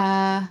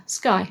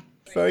 Sky.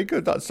 Very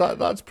good.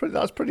 That's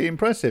pretty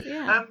impressive.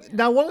 Yeah.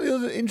 Now, one of the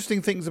other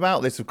interesting things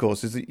about this, of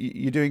course, is that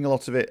you're doing a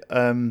lot of it,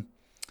 as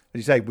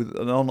you say, with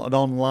an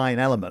online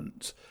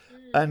element.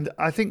 And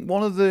I think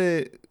one of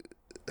the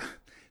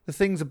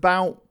things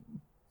about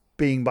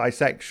being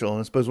bisexual, and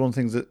I suppose one of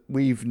the things that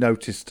we've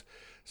noticed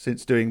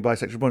since doing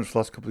Bisexual Brunch for the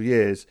last couple of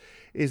years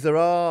is there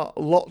are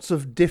lots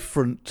of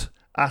different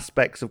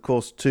aspects, of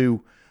course,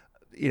 to,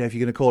 you know, if you're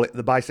going to call it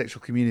the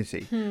bisexual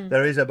community.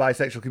 There is a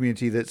bisexual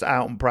community that's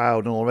out and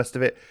proud and all the rest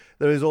of it.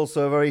 There is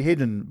also a very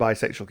hidden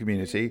bisexual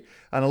community,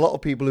 and a lot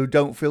of people who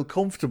don't feel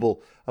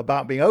comfortable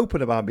about being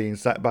open about being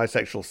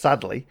bisexual,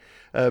 sadly,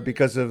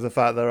 because of the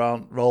fact there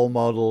aren't role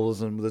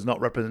models and there's not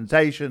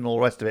representation and all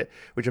the rest of it,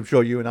 which I'm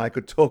sure you and I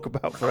could talk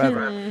about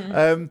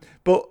forever.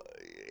 But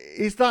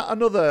is that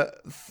another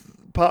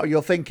part of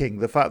your thinking,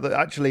 the fact that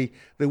actually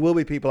there will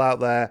be people out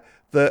there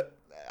that,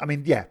 I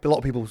mean, yeah, a lot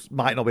of people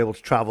might not be able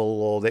to travel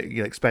or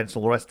the expense and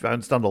all the rest of it. I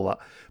understand all that.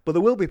 But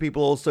there will be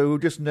people also who are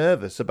just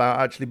nervous about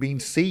actually being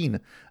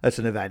seen at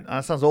an event. And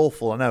that sounds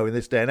awful, I know, in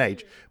this day and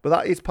age. But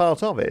that is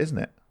part of it, isn't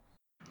it?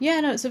 Yeah,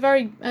 no, it's a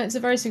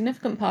very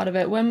significant part of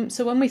it. When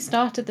we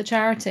started the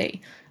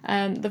charity,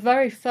 the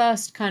very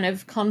first kind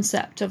of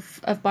concept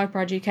of Bi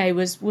Pride UK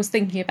was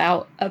thinking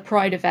about a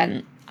Pride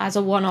event as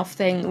a one-off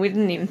thing. We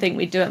didn't even think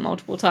we'd do it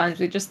multiple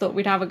times. We just thought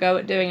we'd have a go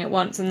at doing it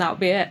once and that would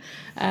be it.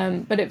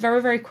 But it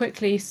very, very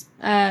quickly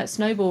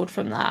snowballed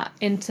from that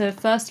into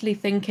firstly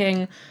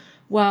thinking,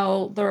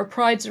 well, there are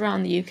prides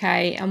around the UK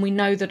and we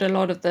know that a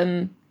lot of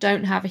them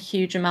don't have a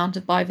huge amount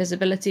of bi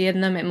visibility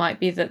in them. It might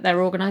be that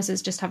their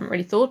organisers just haven't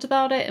really thought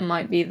about it. It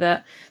might be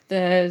that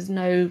there's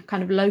no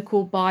kind of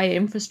local bi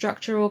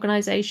infrastructure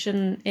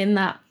organisation in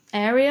that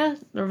area.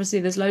 Obviously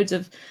there's loads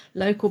of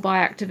local bi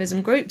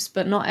activism groups,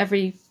 but not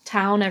every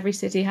town, every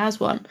city has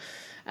one.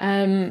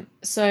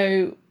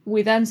 So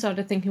we then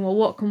started thinking, well,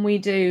 what can we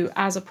do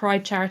as a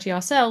Pride charity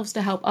ourselves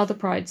to help other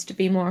prides to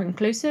be more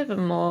inclusive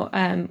and more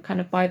kind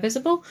of bi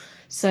visible?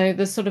 So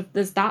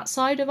there's that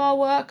side of our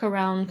work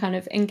around kind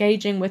of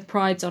engaging with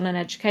prides on an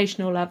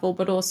educational level,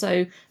 but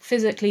also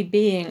physically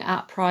being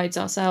at prides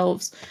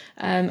ourselves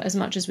as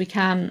much as we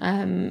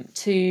can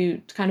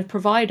to kind of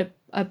provide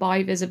a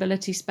bi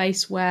visibility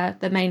space where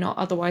there may not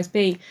otherwise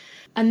be.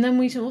 And then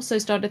we also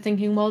started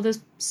thinking, well,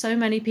 there's so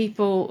many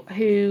people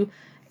who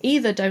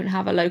either don't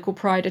have a local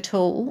pride at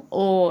all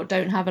or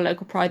don't have a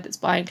local pride that's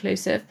bi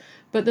inclusive,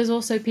 but there's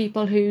also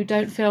people who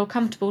don't feel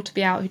comfortable to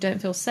be out, who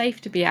don't feel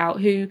safe to be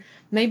out, who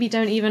maybe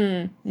don't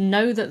even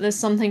know that there's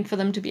something for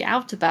them to be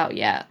out about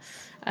yet.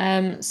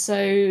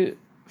 So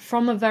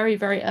from a very,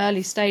 very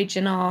early stage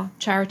in our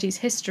charity's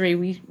history,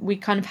 we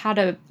kind of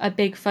had a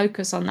big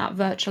focus on that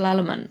virtual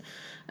element.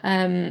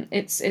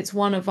 It's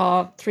one of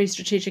our 3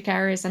 strategic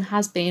areas and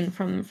has been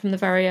from the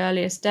very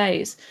earliest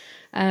days.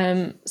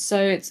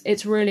 So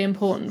it's really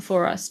important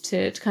for us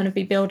to kind of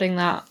be building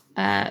that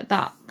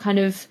kind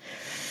of,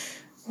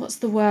 what's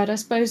the word? I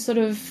suppose sort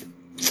of,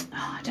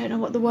 I don't know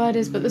what the word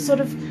is, but the sort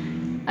of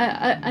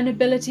an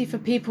ability for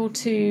people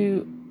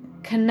to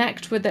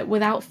connect with it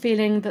without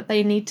feeling that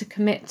they need to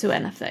commit to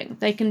anything.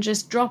 They can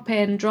just drop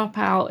in, drop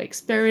out,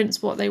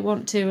 experience what they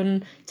want to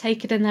and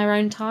take it in their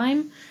own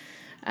time.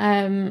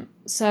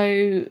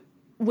 So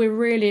we're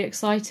really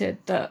excited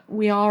that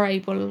we are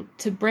able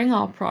to bring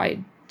our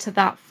Pride to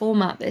that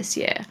format this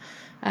year.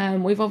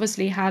 We've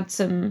obviously had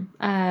some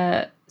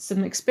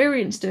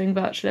experience doing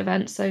virtual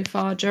events so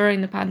far during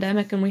the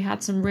pandemic, and we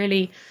had some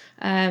really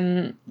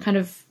kind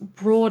of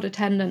broad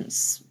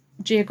attendance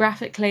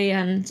geographically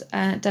and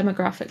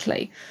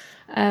demographically.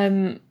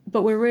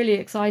 But we're really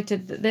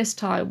excited that this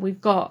time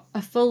we've got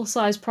a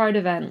full-size Pride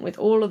event with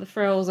all of the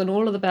frills and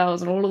all of the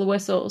bells and all of the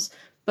whistles,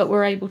 but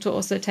we're able to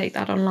also take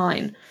that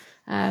online.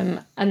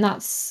 And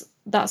that's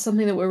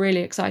something that we're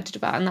really excited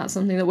about, and that's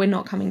something that we're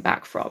not coming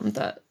back from,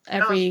 that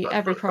every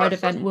Pride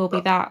event will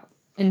be that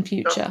in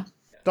future.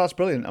 That's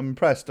brilliant. I'm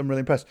impressed. I'm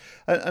really impressed.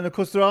 And of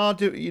course there are,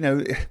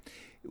 the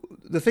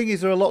thing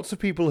is, there are lots of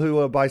people who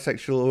are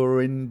bisexual who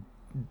are in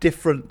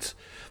different,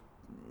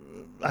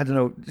 I don't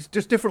know,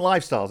 just different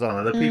lifestyles,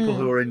 aren't there? The people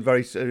who are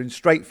in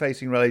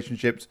straight-facing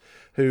relationships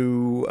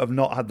who have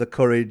not had the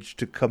courage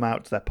to come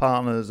out to their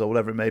partners or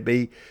whatever it may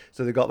be.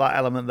 So they've got that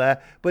element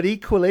there. But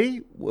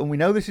equally, and we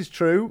know this is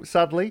true,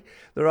 sadly,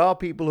 there are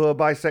people who are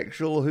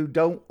bisexual who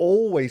don't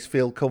always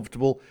feel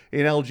comfortable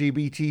in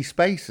LGBT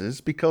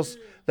spaces because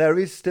there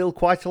is still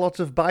quite a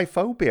lot of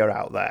biphobia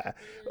out there,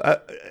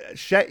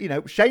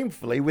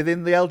 shamefully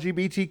within the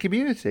LGBT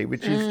community,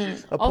 which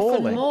is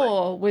appalling. Often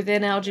more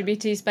within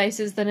LGBT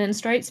spaces than in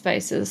straight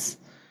spaces.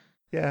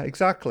 Yeah,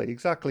 exactly.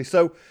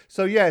 So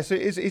yes,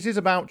 it is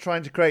about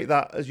trying to create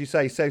that, as you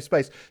say, safe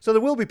space. So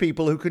there will be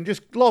people who can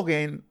just log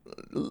in,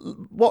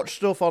 watch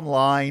stuff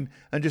online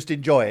and just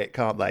enjoy it,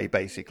 can't they,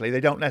 basically? They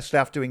don't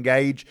necessarily have to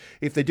engage.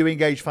 If they do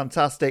engage,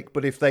 fantastic.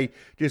 But if they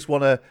just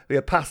want to be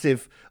a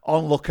passive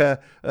onlooker,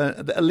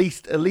 at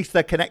least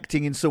they're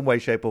connecting in some way,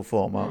 shape or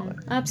form, aren't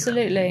they?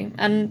 Absolutely.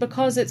 And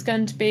because it's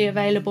going to be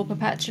available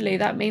perpetually,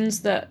 that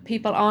means that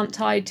people aren't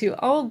tied to,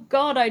 oh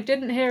God, I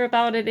didn't hear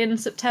about it in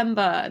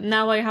September,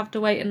 now I have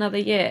to wait another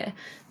year.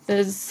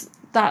 There's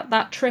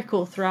that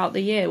trickle throughout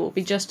the year will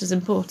be just as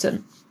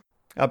important.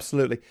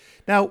 Absolutely.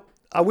 Now,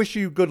 I wish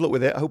you good luck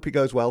with it. I hope it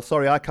goes well.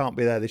 Sorry, I can't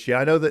be there this year.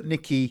 I know that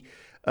Nikki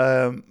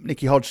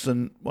Nikki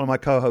Hodgson, one of my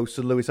co-hosts,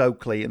 and Lewis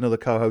Oakley, another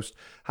co-host,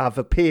 have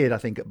appeared, I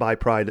think, at Bi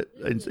Pride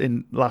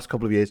in the last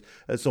couple of years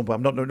at some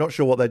point. I'm not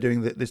sure what they're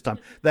doing this time.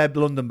 They're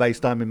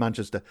London-based, I'm in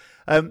Manchester.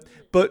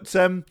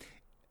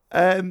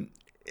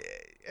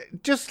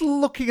 Just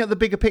looking at the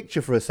bigger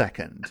picture for a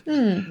second,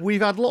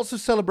 we've had lots of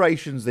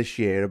celebrations this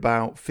year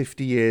about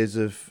 50 years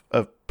of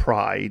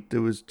Pride.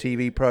 There was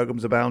TV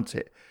programmes about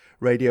it,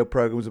 radio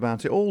programmes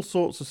about it, all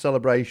sorts of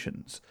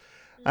celebrations.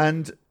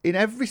 And in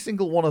every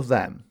single one of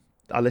them,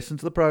 I listened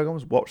to the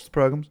programmes, watched the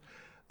programmes,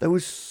 there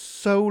was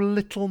so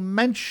little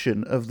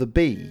mention of the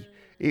bee.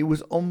 It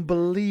was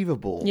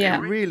unbelievable. Yeah.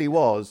 It really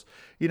was.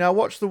 You know, I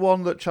watched the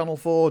one that Channel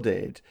 4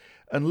 did,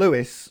 and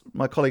Lewis,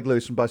 my colleague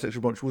Lewis from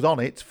Bisexual Brunch, was on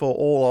it for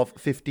all of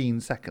 15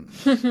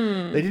 seconds. They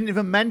didn't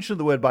even mention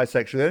the word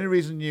bisexual. The only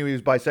reason I knew he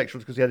was bisexual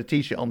was because he had a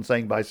T-shirt on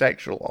saying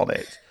bisexual on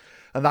it.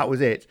 And that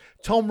was it.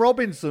 Tom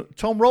Robinson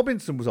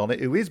was on it,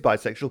 who is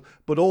bisexual,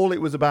 but all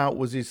it was about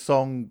was his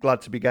song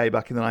Glad to Be Gay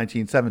back in the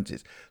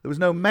 1970s. There was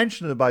no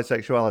mention of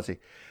bisexuality.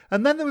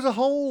 And then there was a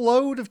whole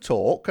load of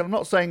talk, and I'm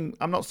not saying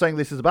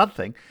this is a bad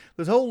thing.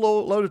 There's a whole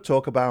load of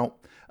talk about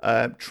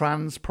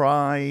trans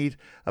pride,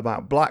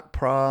 about black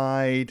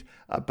pride,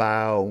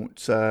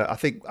 about I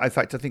think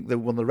that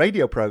one of the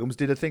radio programs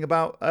did a thing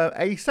about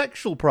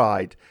asexual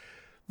pride.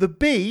 The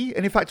B,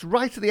 and in fact,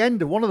 right at the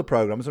end of one of the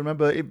programs, I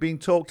remember it being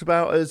talked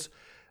about as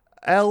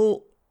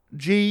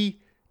LGT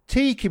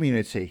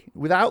community,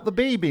 without the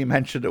B being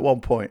mentioned at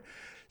one point.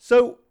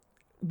 So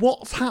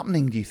what's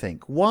happening, do you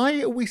think?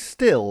 Why are we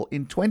still,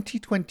 in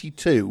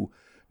 2022,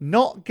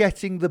 not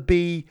getting the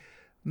B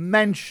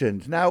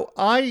mentioned? Now,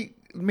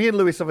 me and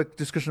Lewis have a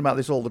discussion about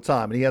this all the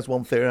time, and he has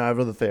one theory and I have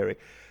another theory.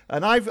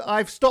 And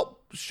I've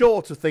stopped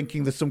short of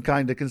thinking there's some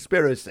kind of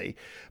conspiracy,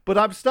 but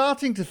I'm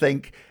starting to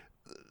think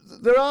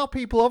there are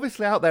people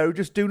obviously out there who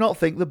just do not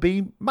think the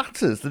bee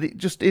matters, that it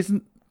just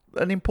isn't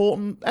an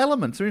important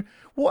element. I mean,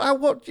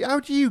 how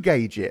do you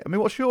gauge it? I mean,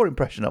 what's your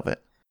impression of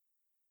it?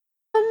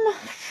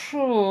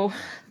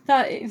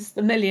 That is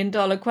the $1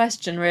 million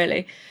question,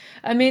 really.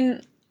 I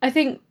mean, I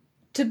think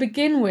to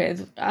begin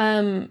with,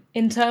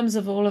 in terms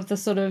of all of the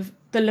sort of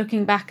the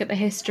looking back at the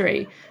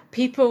history,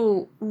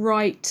 people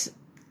write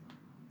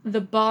the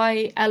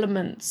bi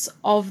elements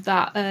of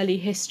that early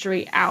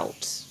history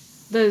out.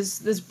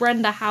 There's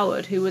Brenda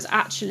Howard, who was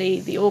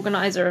actually the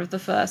organizer of the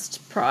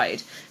first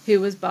Pride, who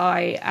was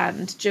bi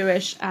and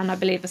Jewish and I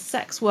believe a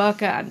sex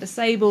worker and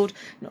disabled,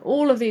 and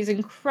all of these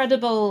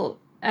incredible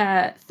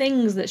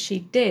things that she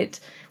did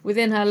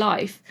within her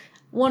life.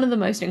 One of the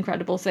most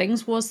incredible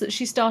things was that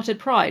she started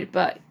Pride,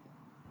 but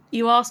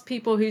you ask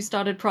people who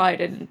started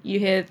Pride and you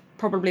hear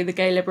probably the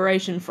Gay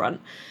Liberation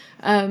Front.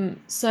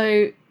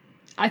 So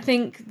I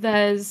think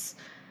there's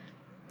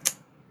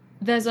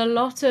a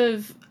lot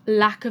of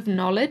lack of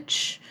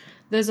knowledge.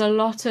 There's a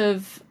lot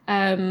of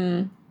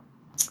kind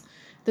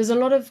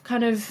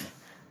of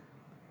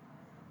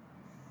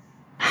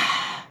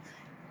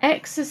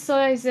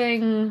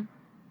exercising,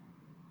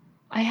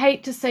 I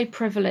hate to say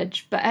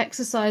privilege, but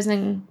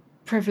exercising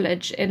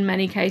privilege in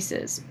many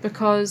cases,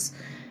 because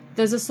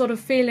there's a sort of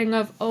feeling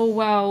of, oh,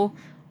 well,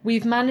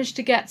 we've managed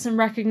to get some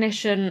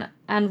recognition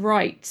and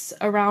rights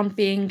around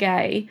being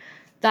gay.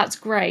 That's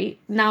great.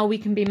 Now we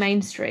can be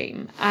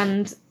mainstream.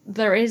 And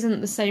there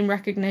isn't the same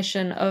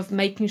recognition of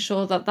making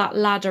sure that that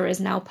ladder is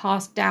now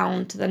passed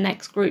down to the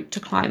next group to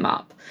climb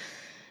up.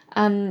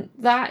 And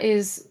that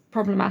is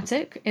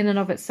problematic in and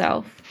of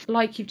itself.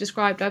 Like you've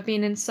described, I've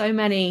been in so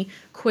many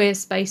queer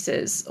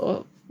spaces,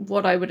 or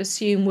what I would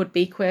assume would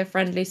be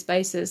queer-friendly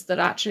spaces, that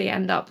actually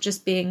end up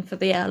just being for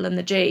the L and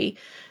the G,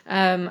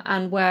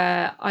 and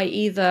where I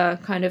either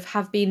kind of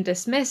have been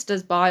dismissed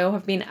as bi or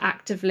have been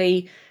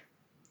actively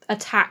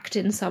attacked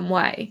in some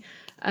way,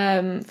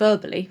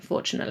 verbally,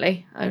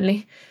 fortunately,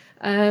 only.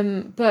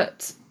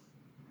 But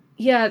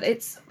yeah,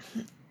 it's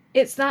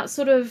that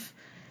sort of,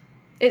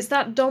 it's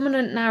that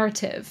dominant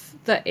narrative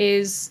that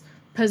is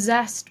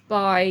possessed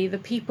by the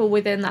people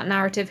within that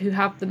narrative who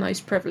have the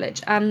most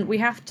privilege. And we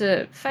have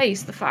to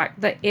face the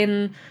fact that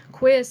in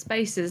queer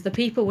spaces, the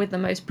people with the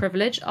most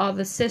privilege are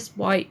the cis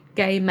white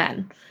gay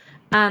men.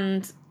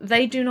 And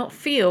they do not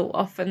feel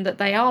often that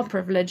they are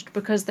privileged,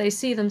 because they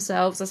see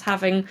themselves as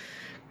having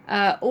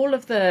all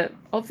of the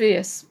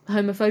obvious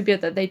homophobia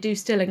that they do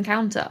still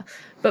encounter.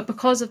 But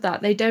because of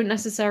that, they don't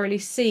necessarily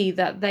see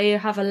that they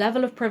have a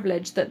level of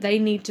privilege that they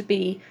need to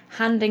be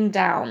handing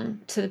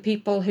down to the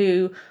people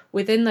who,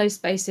 within those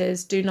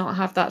spaces, do not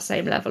have that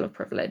same level of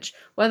privilege.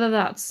 Whether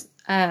that's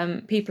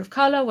people of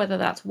colour, whether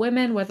that's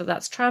women, whether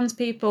that's trans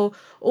people,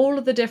 all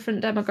of the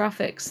different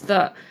demographics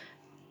that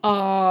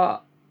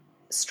are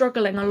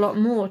struggling a lot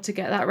more to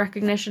get that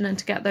recognition and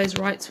to get those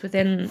rights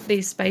within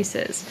these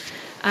spaces.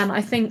 And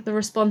I think the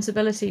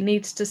responsibility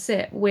needs to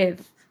sit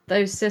with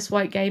those cis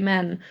white gay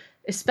men,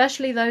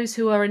 especially those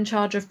who are in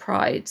charge of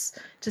prides,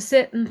 to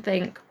sit and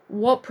think,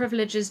 what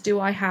privileges do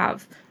I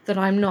have that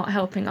I'm not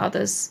helping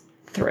others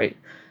through?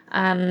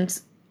 And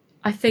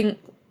I think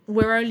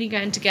we're only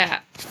going to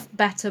get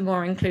better,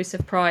 more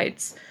inclusive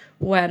prides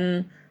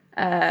when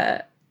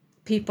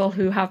people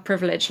who have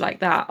privilege like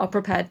that are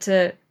prepared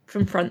to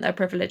confront their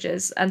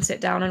privileges and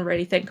sit down and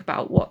really think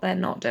about what they're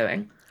not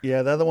doing.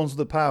 Yeah, they're the ones with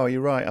the power.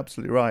 You're right,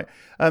 absolutely right.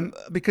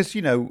 Because,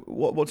 you know,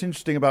 what's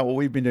interesting about what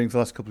we've been doing for the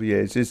last couple of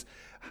years is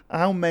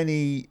how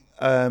many,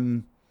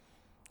 and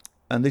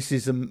this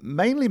is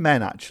mainly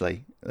men,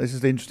 actually. This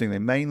is the interesting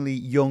thing. Mainly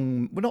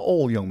young, well, not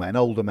all young men,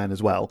 older men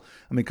as well.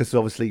 I mean, because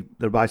obviously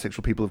there are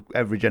bisexual people of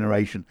every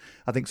generation.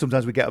 I think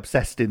sometimes we get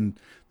obsessed in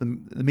the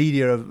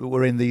media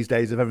we're in these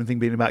days of everything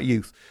being about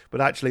youth.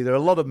 But actually, there are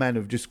a lot of men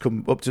who've just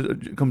come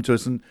to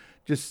us and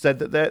just said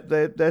that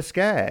they're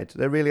scared.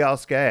 They really are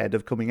scared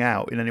of coming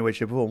out in any way,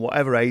 shape, or form,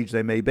 whatever age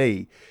they may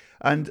be.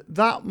 And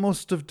that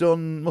must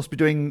be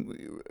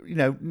doing, you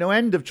know, no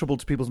end of trouble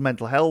to people's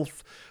mental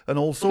health and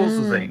all sorts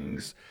of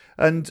things.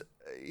 And,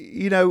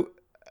 you know,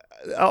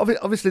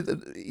 obviously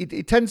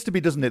it tends to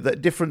be, doesn't it,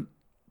 that different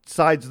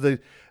sides of the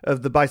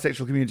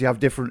bisexual community have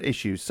different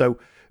issues. So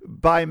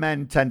bi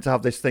men tend to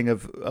have this thing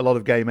of a lot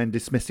of gay men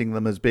dismissing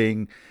them as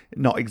being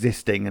not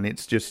existing, and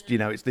it's just, you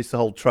know, it's this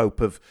whole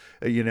trope of,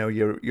 you know,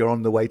 you're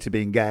on the way to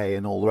being gay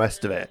and all the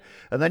rest of it.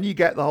 And then you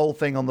get the whole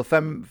thing on the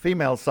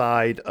female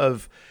side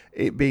of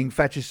it being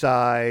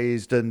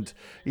fetishized, and,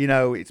 you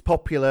know, it's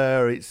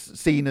popular, it's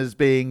seen as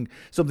being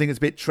something that's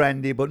a bit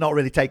trendy but not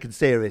really taken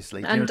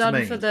seriously. And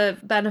done for the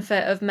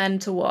benefit of men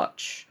to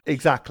watch.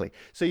 Exactly.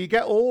 So you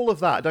get all of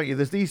that, don't you?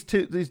 There's these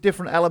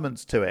different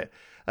elements to it.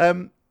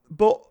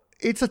 But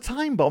it's a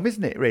time bomb,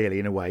 isn't it, really,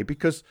 in a way?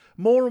 Because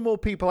more and more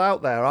people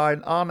out there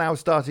are now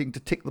starting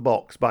to tick the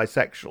box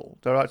bisexual.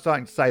 They're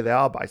starting to say they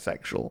are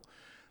bisexual.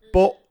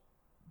 But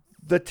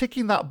they're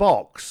ticking that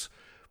box,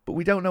 but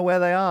we don't know where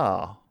they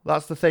are.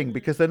 That's the thing,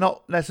 because they're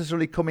not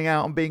necessarily coming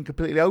out and being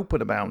completely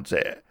open about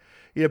it.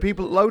 You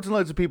know, loads and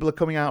loads of people are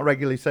coming out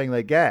regularly saying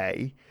they're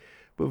gay,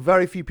 but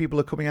very few people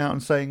are coming out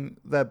and saying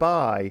they're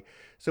bi.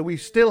 So we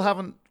still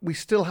haven't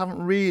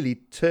really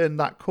turned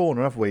that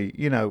corner, have we?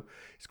 You know,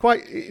 it's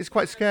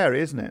quite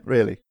scary, isn't it,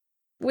 really?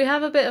 We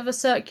have a bit of a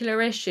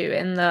circular issue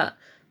in that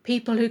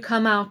people who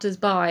come out as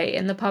bi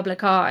in the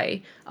public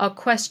eye are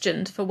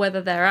questioned for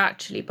whether they're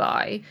actually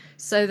bi.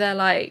 So they're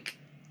like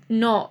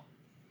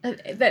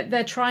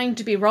they're trying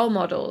to be role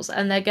models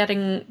and they're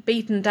getting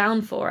beaten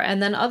down for it. And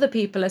then other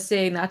people are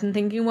seeing that and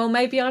thinking, well,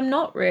 maybe I'm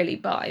not really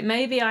bi.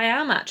 Maybe I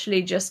am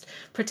actually just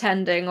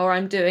pretending, or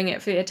I'm doing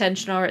it for the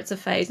attention, or it's a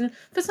phase. And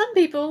for some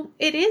people,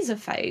 it is a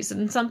phase,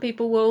 and some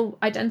people will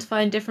identify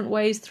in different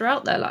ways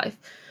throughout their life.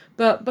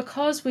 But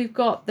because we've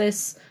got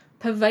this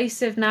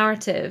pervasive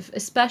narrative,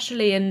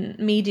 especially in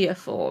media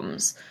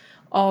forms,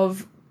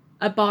 of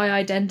a bi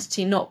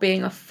identity not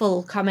being a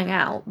full coming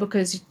out,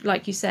 because,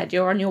 like you said,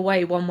 you're on your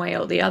way one way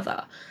or the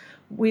other.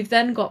 We've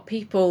then got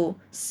people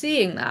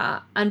seeing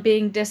that and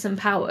being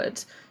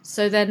disempowered,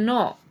 so they're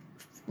not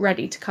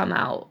ready to come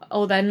out,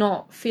 or they're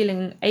not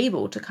feeling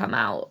able to come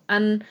out.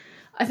 And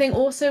I think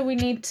also we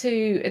need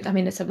to, I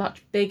mean, it's a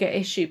much bigger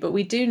issue, but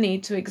we do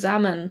need to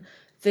examine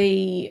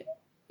the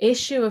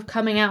issue of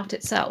coming out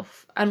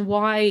itself and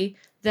why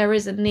there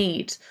is a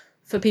need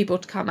for people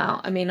to come out.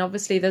 I mean,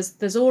 obviously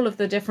there's all of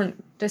the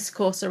different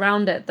discourse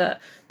around it,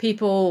 that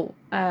people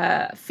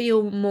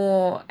feel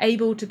more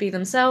able to be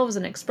themselves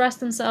and express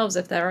themselves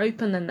if they're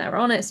open and they're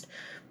honest.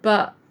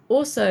 But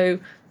also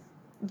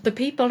the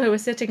people who are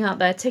sitting out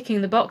there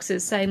ticking the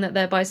boxes saying that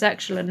they're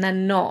bisexual and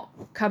then not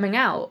coming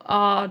out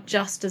are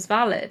just as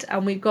valid.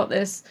 And we've got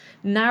this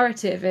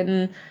narrative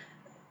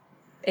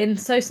in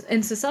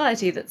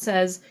society that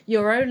says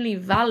you're only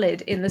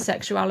valid in the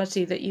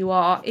sexuality that you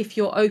are if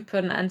you're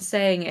open and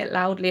saying it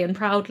loudly and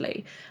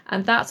proudly.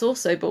 And that's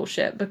also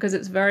bullshit, because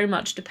it's very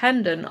much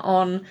dependent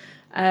on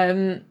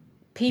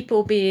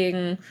people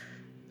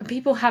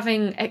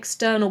having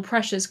external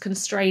pressures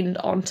constrained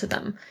onto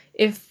them.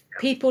 If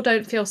people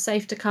don't feel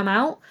safe to come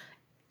out,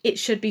 it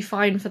should be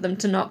fine for them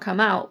to not come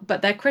out,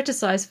 but they're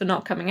criticized for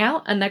not coming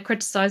out and they're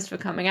criticized for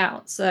coming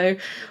out. So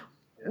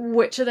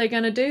which are they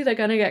going to do? They're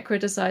going to get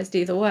criticised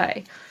either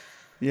way.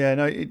 Yeah,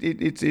 no,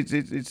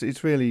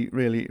 it's really,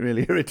 really,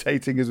 really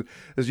irritating,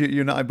 as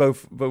you and I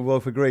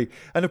both agree.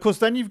 And of course,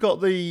 then you've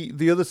got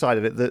the other side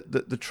of it,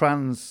 the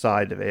trans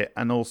side of it,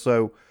 and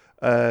also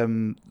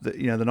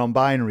the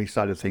non-binary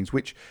side of things,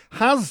 which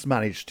has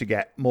managed to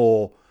get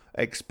more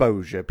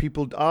exposure.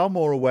 People are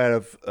more aware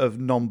of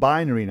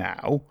non-binary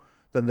now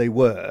than they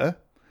were.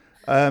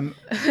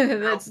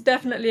 That's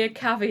definitely a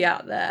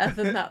caveat there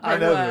than that they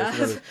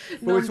were.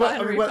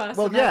 Non-binary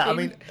person. I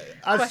mean,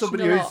 as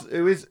somebody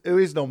who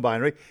is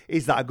non-binary,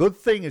 is that a good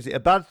thing? Is it a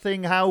bad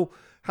thing? How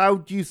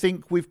do you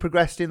think we've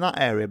progressed in that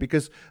area?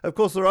 Because of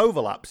course there are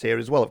overlaps here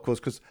as well. Of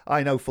course, because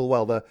I know full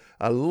well that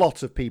a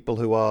lot of people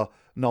who are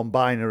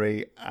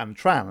non-binary and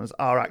trans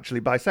are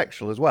actually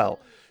bisexual as well.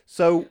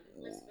 So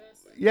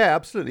yeah,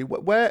 absolutely.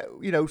 Where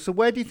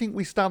do you think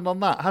we stand on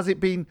that? Has it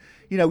been,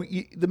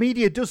 the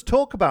media does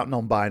talk about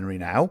non-binary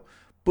now,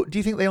 but do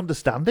you think they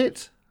understand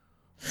it?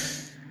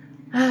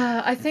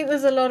 I think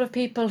there's a lot of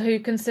people who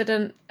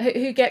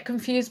get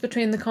confused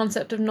between the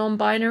concept of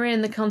non-binary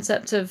and the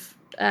concept of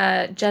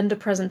gender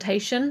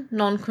presentation,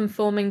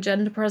 non-conforming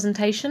gender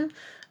presentation.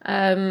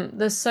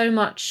 There's so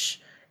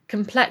much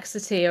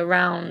complexity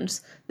around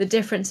the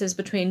differences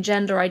between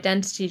gender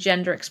identity,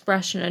 gender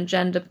expression, and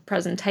gender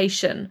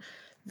presentation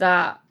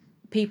that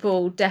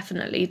people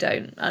definitely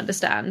don't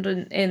understand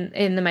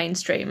in the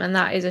mainstream, and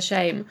that is a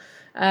shame.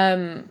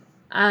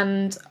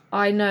 And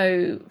I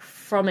know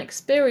from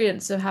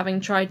experience of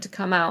having tried to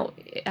come out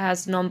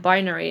as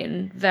non-binary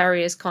in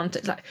various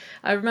contexts. Like,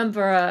 I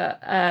remember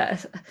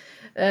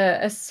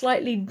a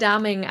slightly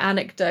damning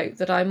anecdote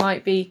that I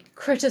might be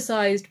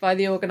criticised by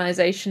the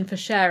organisation for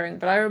sharing,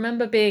 but I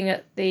remember being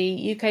at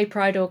the UK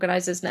Pride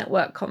Organisers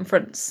Network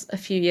conference a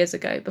few years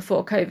ago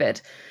before COVID,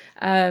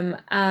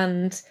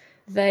 and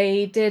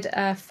they did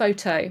a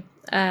photo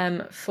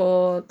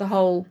for the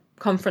whole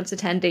conference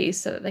attendees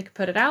so that they could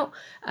put it out.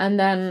 And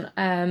then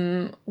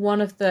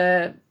one of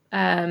the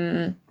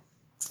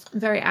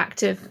very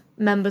active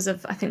members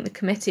of, I think, the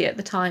committee at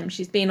the time,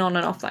 she's been on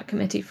and off that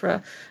committee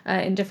for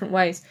in different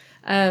ways,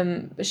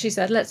 but she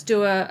said, let's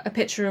do a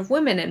picture of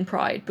women in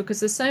Pride, because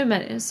there's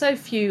so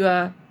few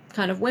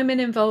kind of women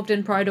involved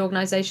in Pride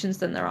organisations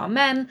than there are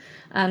men,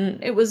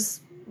 and it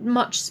was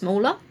much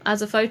smaller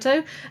as a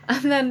photo.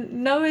 And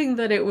then, knowing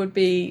that it would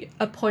be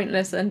a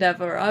pointless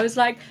endeavour, I was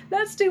like,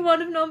 let's do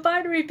one of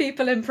non-binary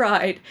people in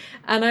Pride.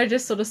 And I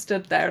just sort of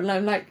stood there and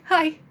I'm like,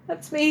 hi,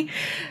 that's me.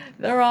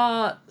 There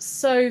are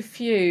so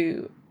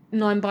few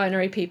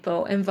non-binary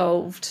people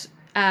involved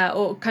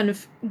or kind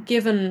of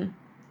given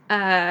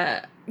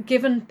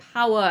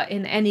power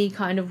in any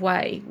kind of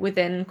way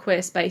within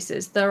queer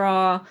spaces. There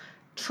are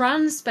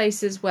trans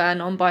spaces where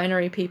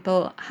non-binary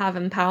people have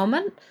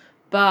empowerment,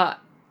 but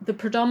the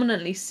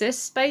predominantly cis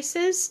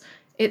spaces,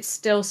 it's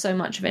still so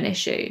much of an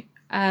issue.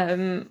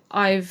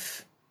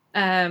 I've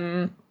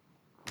kind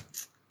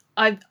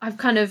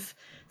of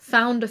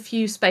found a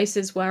few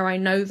spaces where I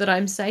know that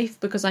I'm safe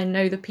because I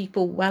know the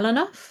people well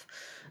enough,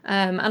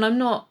 and I'm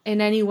not in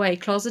any way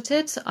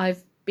closeted.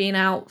 I've been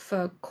out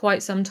for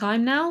quite some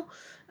time now,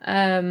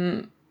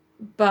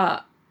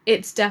 but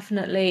it's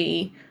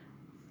definitely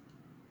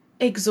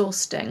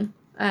exhausting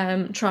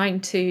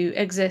trying to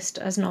exist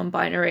as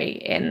non-binary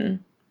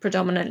in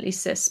predominantly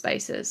cis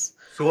spaces.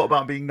 So what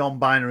about being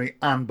non-binary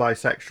and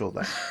bisexual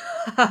then?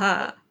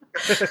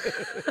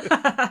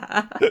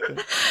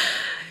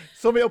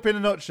 Sum it up in a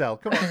nutshell.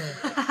 Come on.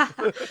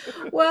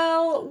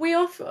 Well, we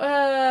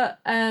offer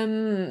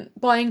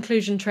bi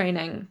inclusion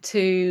training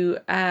to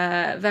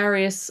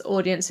various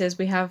audiences.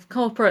 We have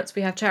corporates,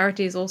 we have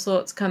charities, all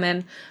sorts come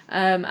in.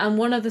 And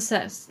one of the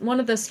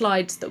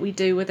slides that we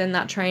do within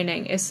that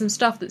training is some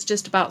stuff that's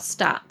just about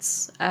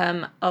stats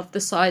of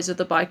the size of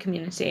the bi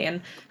community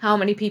and how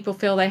many people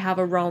feel they have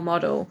a role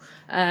model,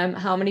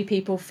 how many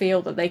people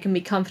feel that they can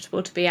be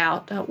comfortable to be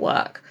out at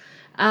work.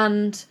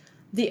 And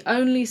the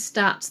only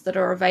stats that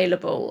are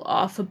available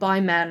are for bi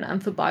men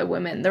and for bi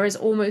women. There is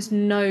almost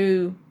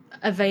no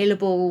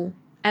available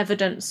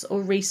evidence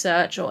or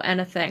research or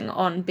anything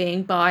on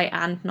being bi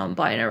and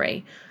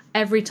non-binary.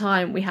 Every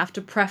time we have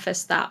to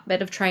preface that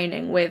bit of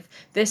training with,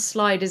 this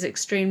slide is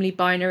extremely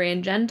binary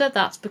in gender.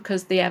 That's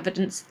because the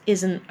evidence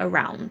isn't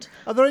around.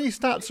 Are there any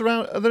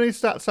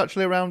stats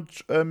actually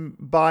around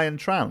bi and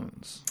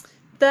trans?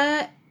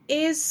 There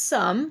is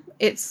some.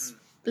 It's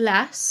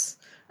less.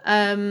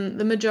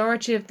 The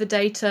majority of the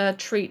data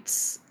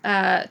treats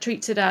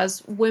it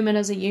as women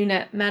as a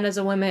unit, men as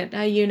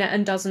a unit,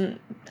 and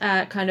doesn't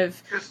kind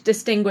of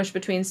distinguish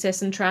between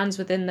cis and trans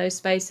within those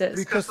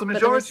spaces. Because the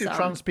majority of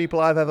trans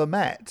people I've ever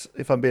met,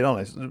 if I'm being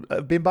honest,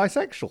 have been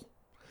bisexual.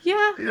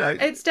 Yeah,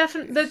 it's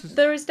definitely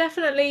there is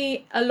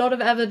definitely a lot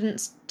of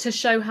evidence to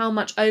show how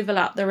much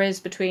overlap there is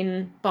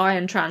between bi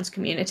and trans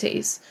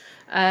communities,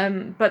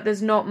 but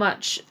there's not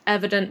much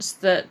evidence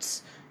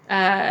that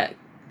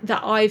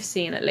I've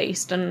seen, at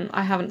least, and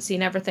I haven't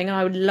seen everything, and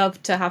I would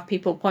love to have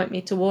people point me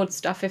towards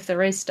stuff if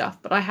there is stuff,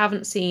 but I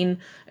haven't seen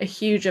a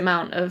huge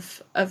amount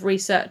of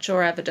research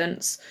or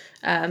evidence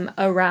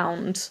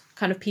around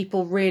kind of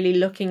people really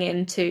looking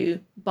into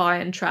bi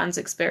and trans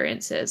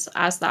experiences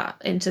as that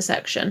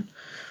intersection.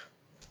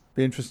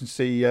 Be interesting to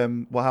see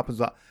what happens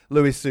with that.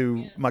 Lewis,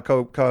 who my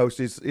co-host,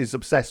 is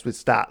obsessed with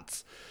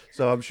stats,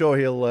 so I'm sure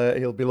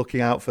he'll be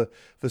looking out for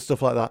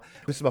stuff like that.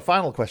 This is my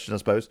final question, I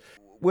suppose.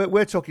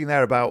 We're talking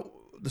there about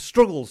the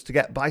struggles to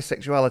get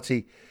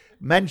bisexuality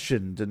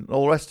mentioned and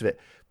all the rest of it.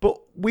 But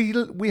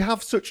we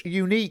have such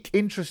unique,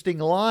 interesting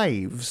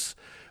lives.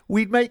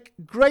 We'd make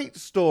great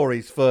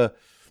stories for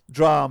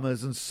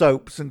dramas and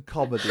soaps and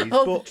comedies.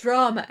 But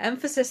drama,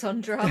 emphasis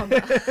on drama.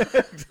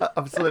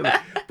 Absolutely.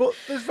 But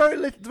there's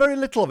very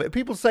little of it.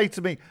 People say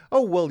to me,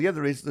 oh, well, yeah,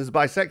 there's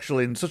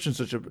bisexual in such and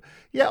such a...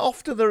 Yeah,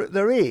 often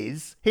there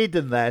is,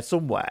 hidden there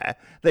somewhere.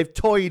 They've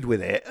toyed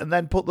with it and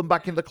then put them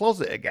back in the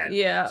closet again.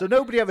 Yeah. So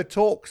nobody ever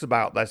talks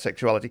about their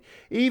sexuality.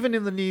 Even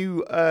in the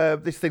new,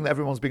 this thing that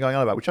everyone's been going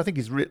on about, which I think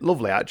is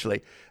lovely,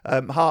 actually,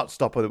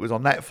 Heartstopper, that was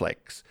on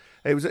Netflix.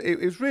 It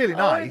was really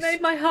nice. It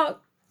made my heart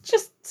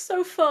just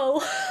so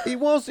full. It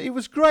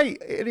was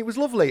great, and it was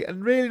lovely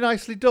and really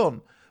nicely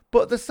done.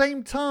 But at the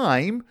same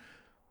time,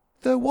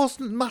 there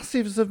wasn't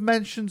massives of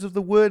mentions of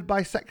the word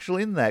bisexual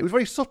in there. It was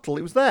very subtle.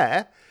 It was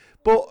there,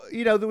 but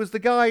there was the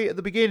guy at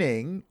the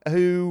beginning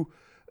who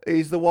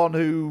is the one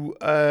who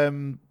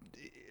the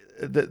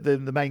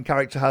main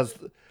character has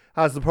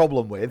the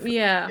problem with.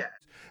 Yeah.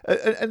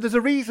 And there's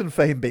a reason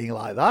for him being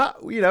like that.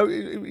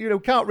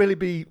 Can't really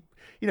be.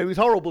 He was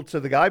horrible to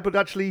the guy, but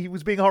actually he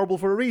was being horrible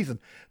for a reason.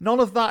 None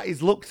of that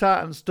is looked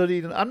at and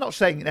studied. And I'm not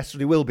saying it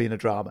necessarily will be in a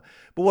drama,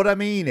 but what I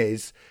mean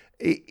is,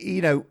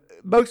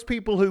 most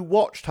people who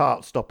watched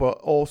Heartstopper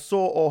or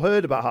saw or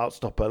heard about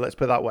Heartstopper, let's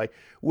put it that way,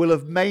 will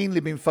have mainly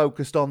been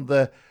focused on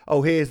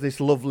here's this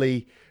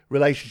lovely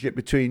relationship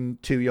between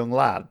two young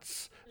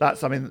lads. I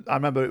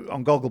remember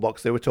on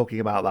Gogglebox they were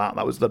talking about that.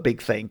 That was the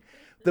big thing.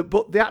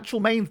 But the actual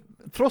main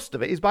thrust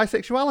of it is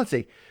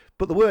bisexuality.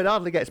 But the word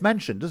hardly gets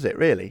mentioned, does it,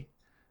 really?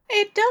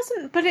 It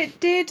doesn't, but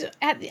it did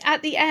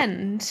at the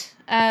end.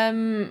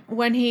 When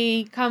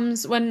Nick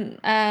comes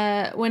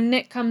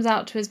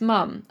out to his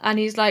mum and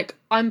he's like,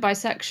 "I'm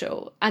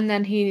bisexual," and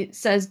then he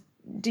says,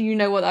 "Do you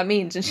know what that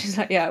means?" And she's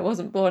like, "Yeah, I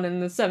wasn't born in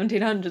the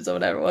 1700s or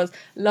whatever it was."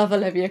 Love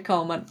Olivia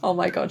Colman. Oh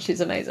my god,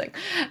 she's amazing.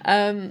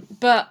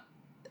 But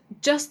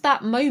just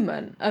that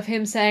moment of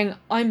him saying,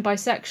 "I'm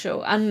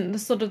bisexual," and the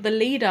sort of the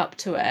lead up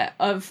to it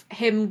of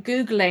him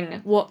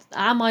Googling,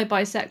 am I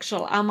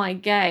bisexual? Am I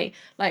gay?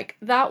 Like,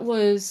 that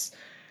was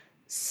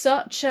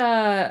such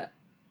a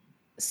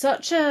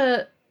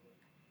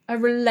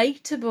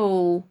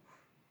relatable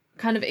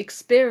kind of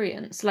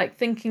experience, like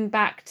thinking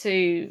back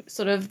to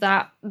sort of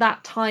that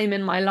time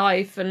in my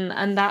life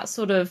and that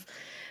sort of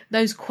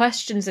those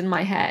questions in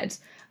my head.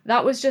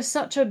 That was just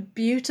such a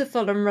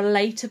beautiful and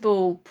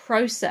relatable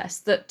process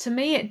that to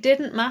me it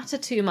didn't matter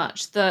too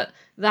much that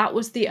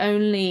was the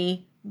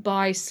only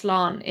bi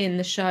slant in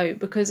the show,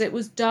 because it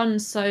was done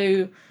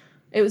so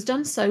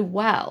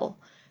well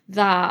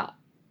that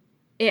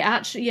it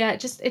actually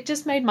it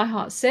just made my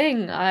heart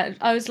sing.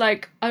 I was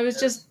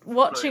just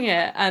watching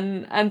it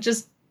and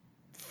just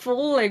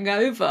falling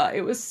over.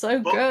 It was so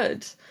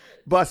good.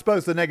 But I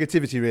suppose the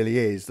negativity really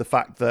is the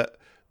fact that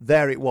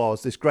there it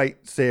was, this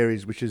great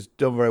series which has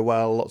done very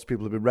well. Lots of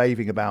people have been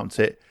raving about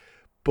it.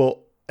 But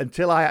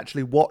until I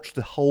actually watched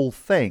the whole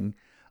thing,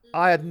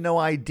 I had no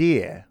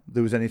idea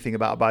there was anything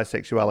about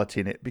bisexuality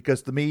in it,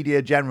 because the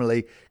media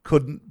generally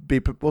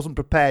wasn't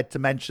prepared to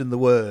mention the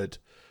word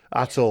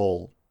at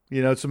all.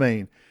 You know what I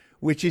mean?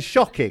 Which is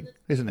shocking,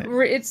 isn't it?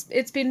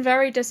 It's been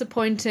very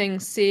disappointing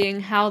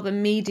seeing how the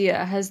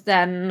media has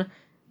then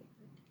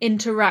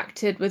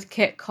interacted with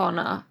Kit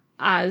Connor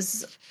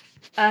as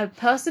a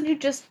person who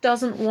just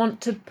doesn't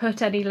want to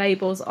put any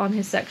labels on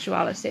his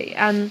sexuality.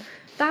 And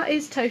that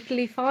is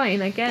totally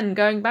fine. Again,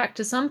 going back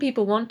to some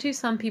people want to,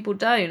 some people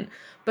don't.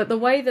 But the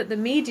way that the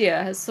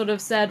media has sort of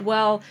said,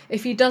 well,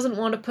 if he doesn't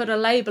want to put a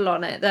label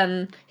on it,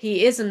 then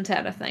he isn't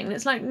anything. And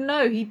it's like,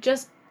 no, he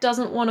just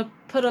doesn't want to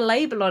put a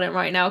label on it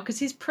right now because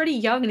he's pretty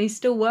young and he's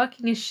still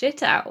working his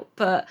shit out.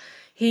 But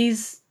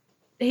he's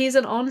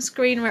an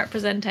on-screen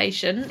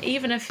representation,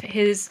 even if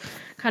his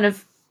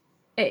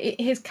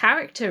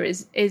character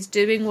is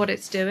doing what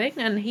it's doing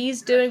and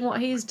he's doing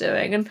what he's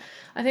doing. And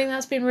I think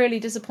that's been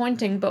really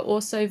disappointing, but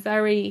also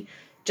very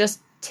just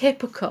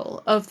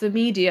typical of the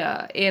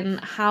media in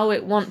how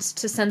it wants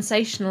to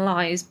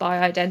sensationalize bi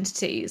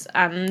identities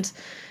and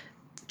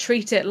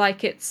treat it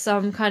like it's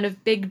some kind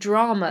of big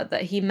drama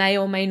that he may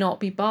or may not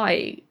be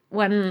bi,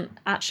 when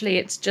actually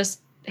it's just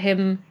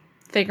him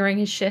figuring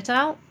his shit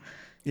out.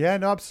 Yeah,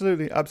 no,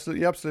 absolutely,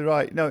 you're absolutely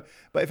right. No,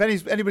 but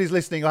if anybody's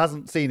listening who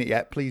hasn't seen it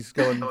yet, please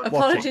go and watch it.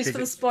 Apologies for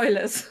the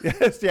spoilers.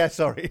 Yes, yeah,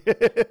 sorry.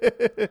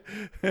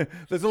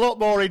 There's a lot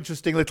more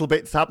interesting little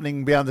bits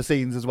happening behind the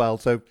scenes as well,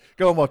 so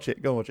go and watch it.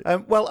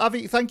 Well,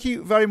 Avi, thank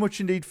you very much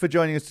indeed for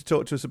joining us to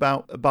talk to us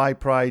about Bi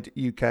Pride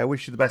UK. I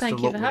wish you the best of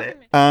luck with it.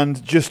 Me.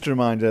 And just a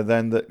reminder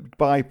then that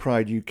Bi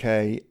Pride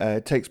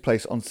UK takes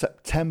place on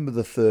September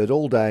the 3rd,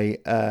 all day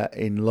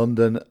in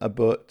London,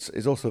 but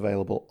is also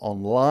available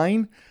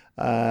online.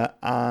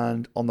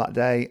 And on that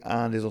day,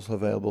 and is also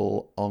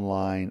available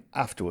online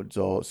afterwards,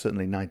 or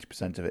certainly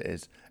 90% of it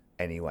is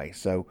anyway.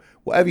 So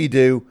whatever you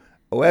do,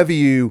 however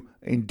you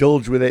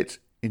indulge with it,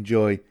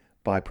 enjoy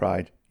Bi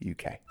Pride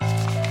UK.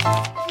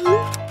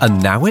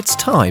 And now it's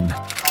time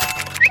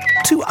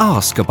to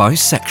ask a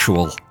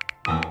bisexual.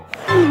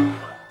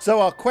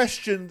 So our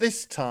question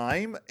this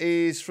time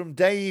is from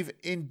Dave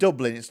in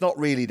Dublin. It's not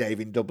really Dave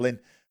in Dublin.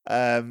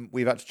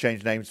 We've had to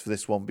change names for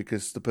this one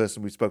because the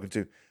person we've spoken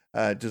to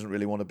doesn't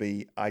really want to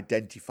be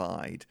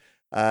identified.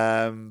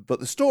 But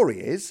the story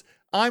is,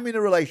 I'm in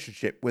a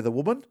relationship with a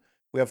woman.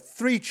 We have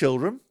 3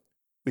 children.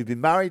 We've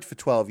been married for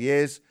 12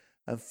 years.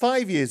 And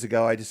 5 years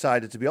ago, I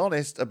decided to be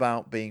honest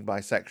about being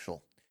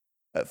bisexual.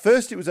 At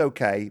first, it was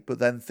okay, but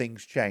then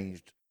things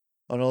changed.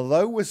 And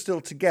although we're still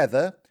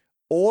together,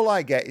 all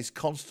I get is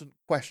constant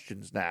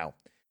questions now.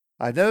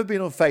 I've never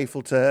been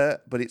unfaithful to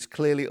her, but it's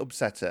clearly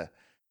upset her.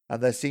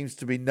 And there seems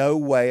to be no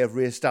way of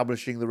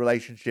re-establishing the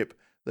relationship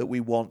that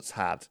we once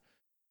had.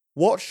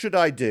 What should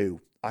I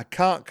do? I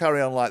can't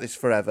carry on like this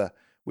forever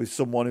with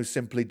someone who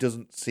simply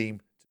doesn't seem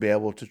to be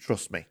able to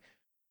trust me.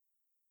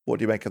 What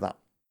do you make of that?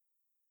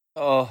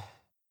 Oh,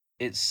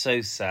 it's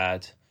so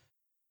sad.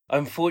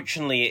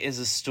 Unfortunately, it is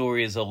a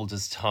story as old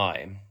as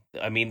time.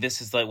 I mean,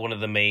 this is like one of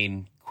the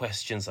main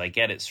questions I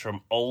get, it's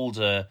from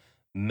older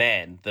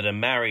men that are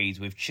married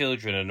with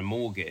children and a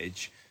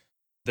mortgage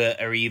that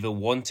are either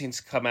wanting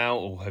to come out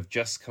or have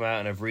just come out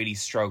and have really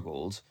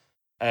struggled.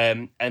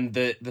 And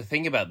the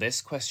thing about this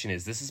question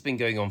is this has been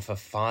going on for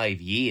 5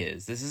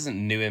 years. This isn't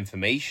new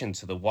information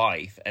to the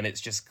wife, and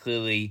it's just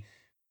clearly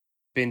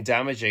been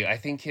damaging. I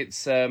think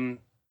it's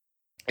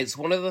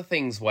one of the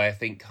things why I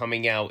think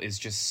coming out is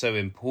just so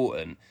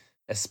important,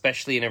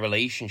 especially in a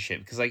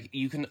relationship, because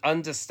you can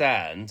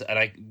understand, and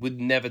I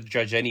would never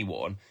judge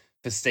anyone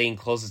for staying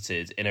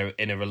closeted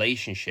in a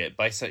relationship.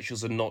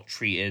 Bisexuals are not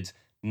treated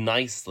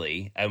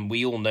nicely, and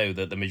we all know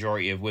that the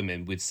majority of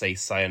women would say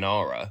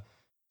sayonara,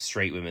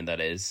 straight women that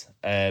is,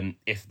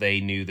 if they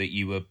knew that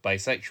you were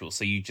bisexual.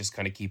 So you just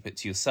kind of keep it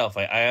to yourself.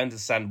 I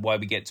understand why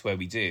we get to where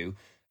we do,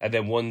 and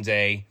then one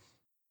day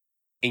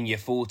in your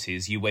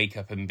 40s you wake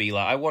up and be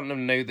like, I want to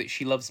know that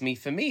she loves me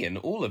for me and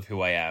all of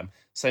who I am,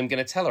 so I'm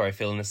going to tell her I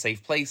feel in a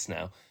safe place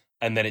now.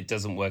 And then it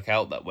doesn't work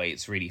out that way.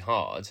 It's really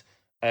hard.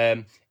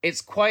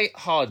 It's quite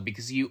hard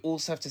because you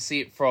also have to see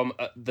it from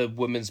the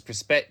woman's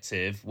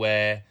perspective,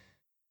 where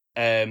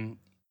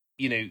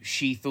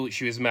she thought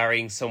she was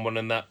marrying someone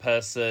and that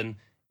person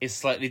is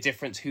slightly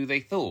different to who they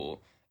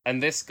thought.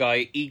 And this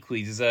guy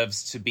equally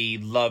deserves to be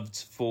loved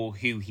for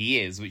who he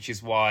is, which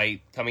is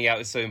why coming out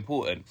is so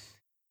important.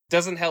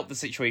 Doesn't help the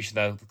situation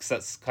though, because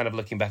that's kind of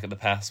looking back at the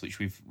past, which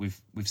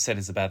we've said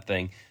is a bad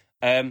thing.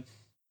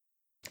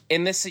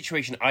 In this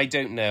situation, I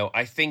don't know.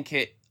 I think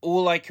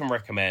all I can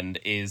recommend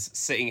is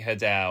sitting her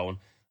down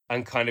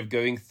and kind of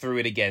going through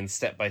it again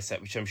step by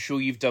step, which I'm sure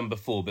you've done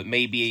before, but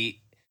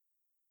maybe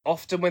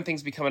often when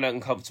things become an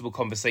uncomfortable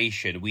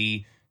conversation,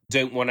 we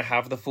don't want to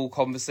have the full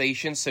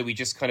conversation, so we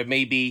just kind of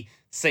maybe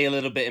say a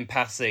little bit in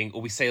passing,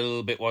 or we say a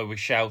little bit while we're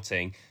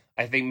shouting.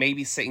 I think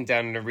maybe sitting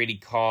down in a really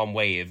calm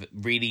way of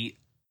really,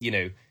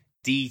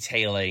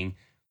 detailing,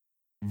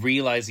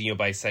 realizing you're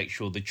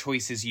bisexual, the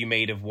choices you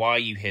made of why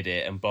you hid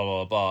it, and blah,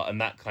 blah, blah,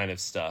 and that kind of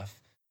stuff.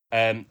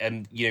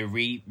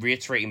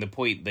 Reiterating the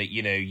point that,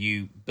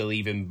 you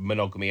believe in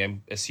monogamy,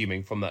 I'm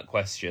assuming from that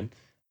question,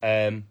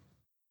 and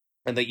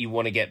that you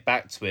want to get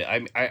back to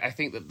it. I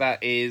think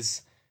that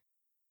is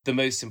the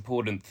most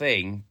important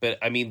thing. But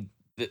I mean,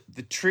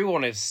 the true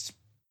honest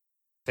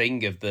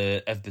thing of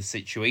the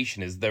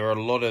situation is there are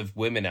a lot of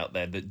women out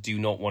there that do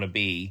not want to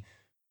be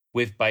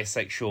with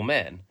bisexual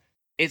men.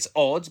 It's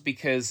odd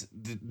because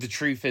the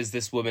truth is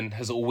this woman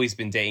has always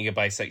been dating a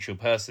bisexual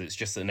person. It's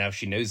just that now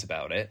she knows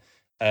about it.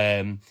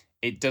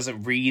 It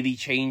doesn't really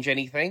change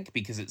anything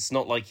because it's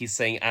not like he's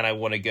saying, and I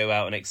want to go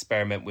out and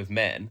experiment with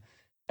men.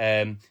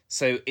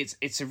 So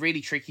it's a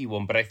really tricky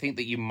one, but I think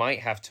that you might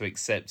have to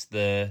accept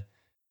the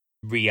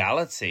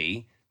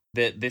reality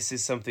that this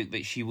is something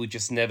that she will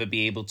just never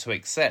be able to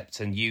accept.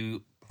 And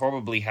you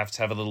probably have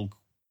to have a little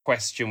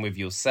question with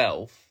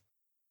yourself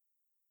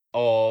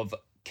of,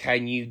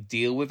 can you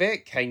deal with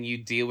it? Can you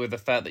deal with the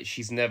fact that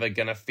she's never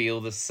going to feel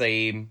the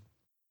same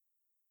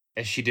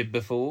as she did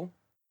before?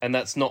 And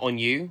that's not on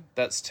you.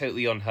 That's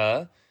totally on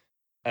her.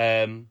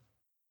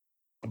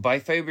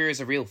 Biphobia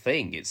is a real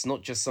thing. It's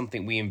not just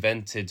something we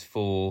invented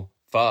for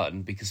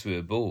fun because we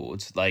were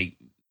bored. Like,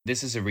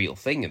 this is a real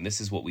thing, and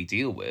this is what we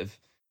deal with.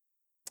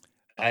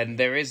 And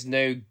there is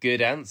no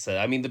good answer.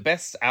 I mean, the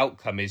best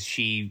outcome is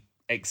she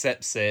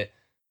accepts it,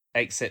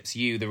 accepts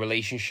you, the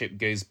relationship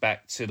goes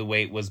back to the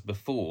way it was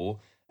before,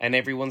 and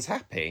everyone's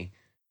happy.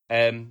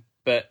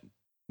 But,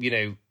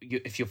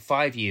 if you're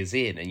 5 years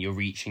in and you're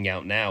reaching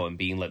out now and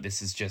being like,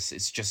 it's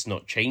just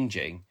not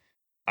changing,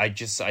 I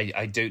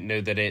don't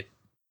know that it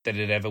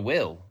ever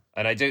will.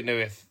 And I don't know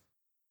if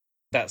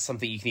that's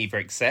something you can either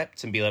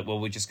accept and be like, well,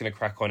 we're just going to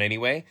crack on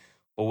anyway,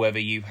 or whether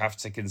you have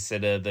to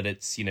consider that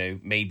it's,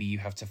 maybe you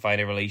have to find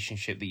a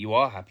relationship that you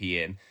are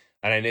happy in.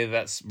 And I know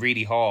that's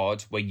really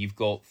hard when you've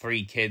got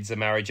 3 kids, a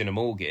marriage, and a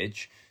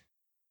mortgage.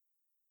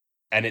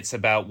 And it's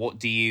about what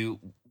do you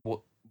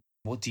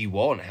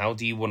want? How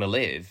do you want to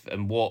live?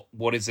 And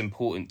what is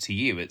important to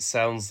you? It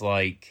sounds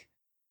like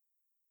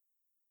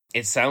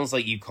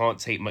you can't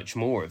take much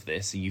more of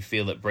this, and you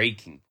feel at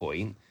breaking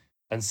point.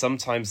 And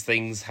sometimes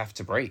things have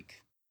to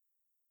break.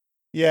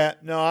 Yeah,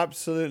 no,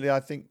 absolutely. I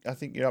think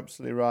you're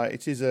absolutely right.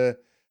 It is a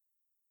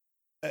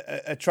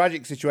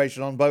tragic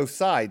situation on both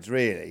sides,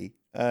 really,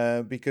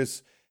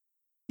 because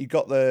you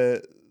got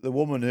the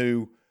woman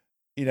who,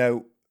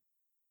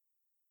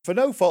 for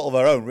no fault of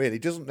her own, really,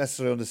 doesn't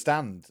necessarily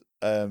understand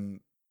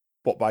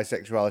what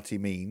bisexuality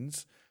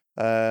means.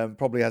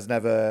 Probably has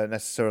never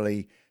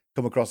necessarily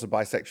come across a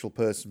bisexual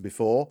person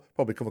before.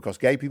 Probably come across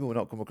gay people, but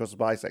not come across a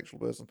bisexual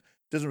person.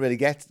 Doesn't really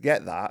get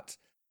that.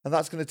 And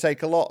that's going to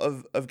take a lot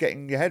of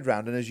getting your head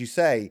around. And as you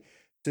say,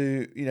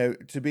 to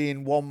be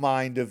in one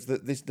mind of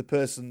the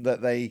person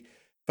that they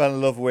fell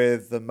in love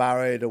with, and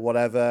married or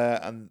whatever,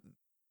 and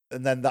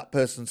then that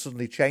person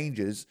suddenly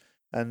changes,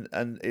 and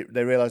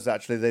they realise that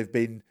actually they've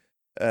been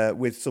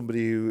with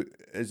somebody who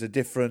is a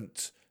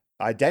different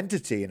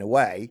identity in a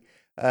way.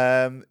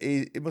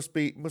 It must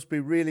be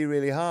really,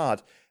 really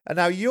hard. And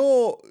now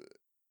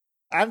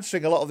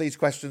answering a lot of these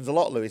questions a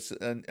lot, Lewis,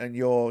 and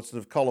your sort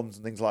of columns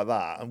and things like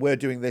that. And we're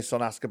doing this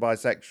on Ask a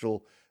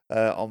Bisexual,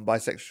 on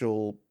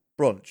Bisexual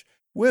Brunch.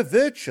 We're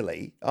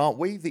virtually, aren't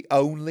we, the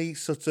only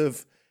sort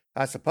of,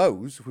 I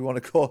suppose, if we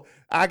want to call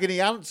agony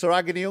aunts or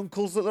agony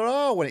uncles that there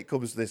are when it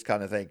comes to this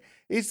kind of thing.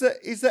 Is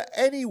there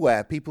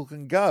anywhere people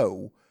can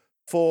go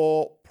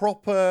for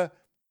proper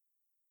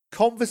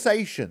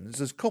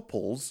conversations as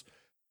couples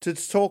to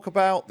talk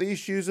about the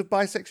issues of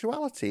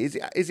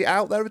bisexuality? Is it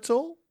out there at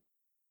all?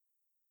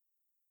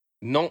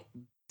 Not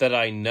that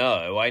I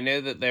know. I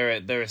know that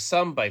there are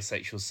some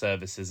bisexual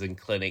services and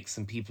clinics,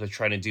 and people are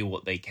trying to do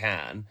what they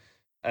can.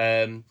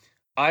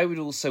 I would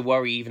also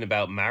worry even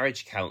about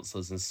marriage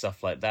counsellors and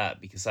stuff like that,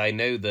 because I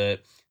know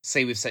that,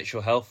 say with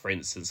sexual health, for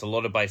instance, a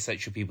lot of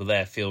bisexual people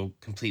there feel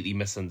completely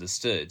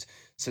misunderstood.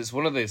 So it's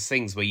one of those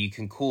things where you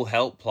can call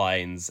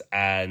helplines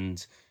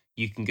and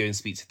you can go and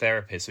speak to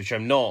therapists, which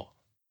I'm not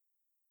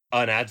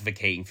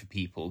unadvocating for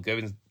people.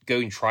 Go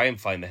and try and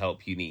find the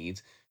help you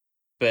need.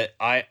 But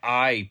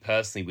I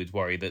personally would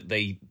worry that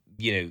they,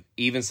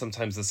 even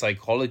sometimes the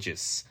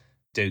psychologists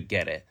don't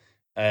get it.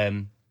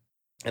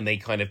 And they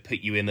kind of put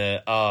you in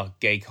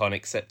gay can't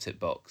accept it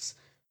box.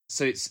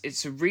 So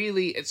it's a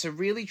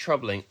really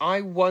troubling.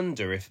 I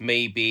wonder if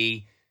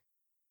maybe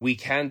we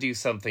can do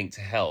something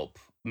to help.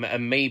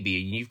 And maybe,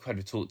 you've kind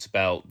of talked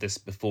about this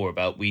before,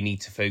 about we need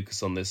to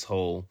focus on this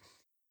whole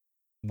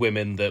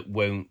women that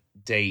won't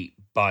date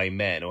bi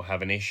men or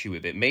have an issue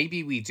with it.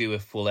 Maybe we do a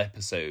full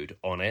episode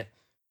on it,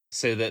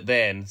 so that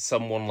then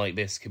someone like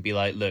this could be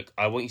like, look,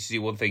 I want you to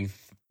do one thing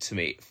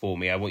for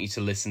me. I want you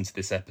to listen to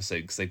this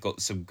episode because they've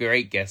got some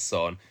great guests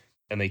on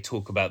and they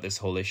talk about this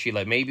whole issue.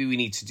 Like, maybe we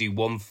need to do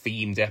one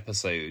themed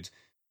episode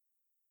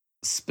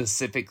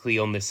specifically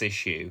on this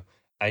issue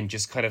and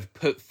just kind of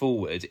put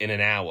forward in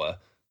an hour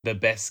the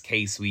best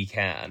case we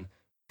can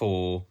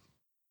for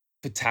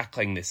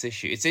tackling this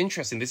issue. It's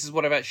interesting. This is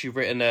what I've actually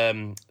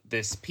written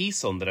this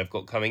piece on that I've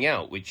got coming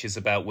out, which is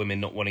about women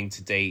not wanting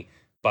to date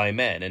bi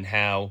men, and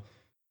how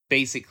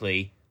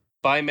basically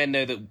bi men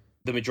know that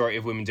the majority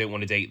of women don't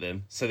want to date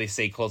them, so they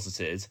stay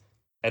closeted,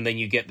 and then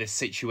you get this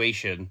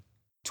situation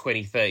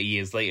 20, 30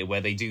 years later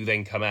where they do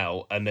then come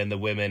out, and then the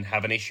women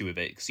have an issue with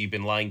it because you've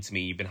been lying to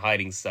me, you've been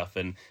hiding stuff,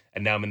 and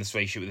now I'm in this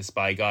relationship with this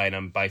bi guy and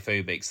I'm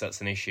biphobic, so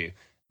that's an issue.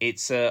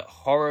 It's a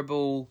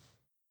horrible,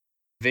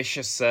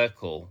 vicious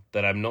circle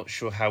that I'm not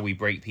sure how we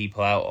break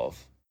people out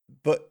of.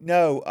 But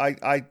no,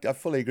 I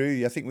fully agree with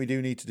you. I think we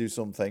do need to do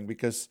something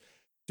because,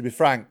 to be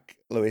frank,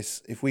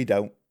 Lewis, if we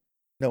don't,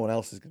 no one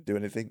else is going to do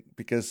anything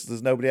because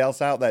there's nobody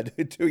else out there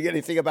doing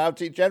anything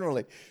about it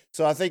generally.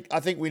 So I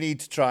think we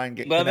need to try and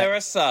get. Well, there are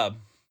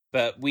some,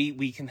 but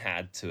we can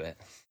add to it.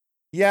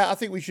 Yeah, I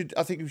think we should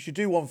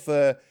do one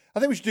for. I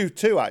think we should do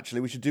two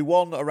actually. We should do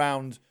one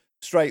around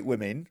straight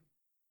women,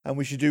 and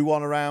we should do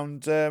one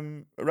around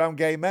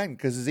gay men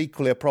because there's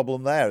equally a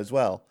problem there as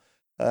well.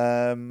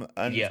 And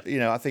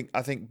I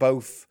think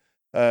both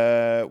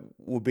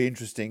would be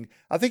interesting.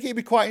 I think it'd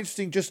be quite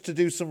interesting just to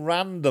do some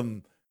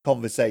random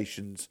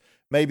conversations.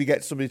 Maybe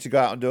get somebody to go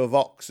out and do a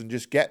Vox and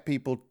just get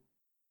people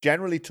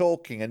generally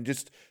talking, and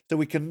just so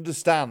we can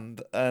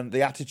understand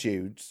the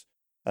attitudes.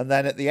 And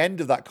then at the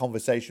end of that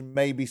conversation,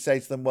 maybe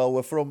say to them, well,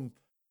 we're from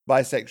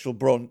Bisexual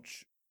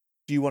Brunch.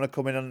 Do you want to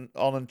come in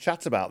on and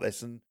chat about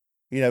this and,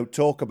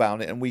 talk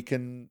about it? And we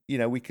can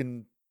sort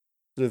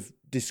of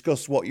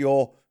discuss what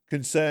your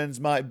concerns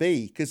might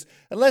be. Because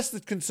unless the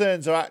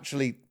concerns are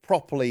actually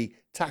properly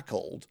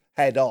tackled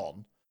head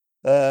on,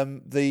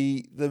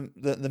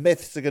 the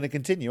myths are going to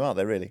continue, aren't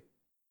they, really?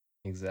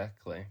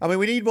 Exactly. I mean,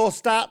 we need more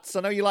stats. I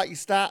know you like your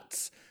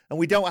stats, and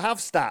we don't have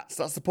stats.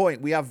 That's the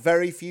point. We have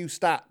very few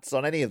stats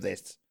on any of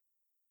this,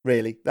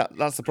 really.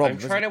 That's the problem.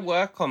 I'm trying to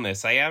work on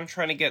this. I am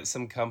trying to get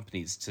some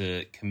companies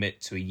to commit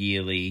to a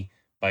yearly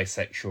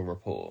bisexual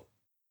report.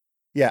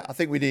 Yeah, I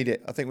think we need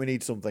it. I think we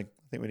need something.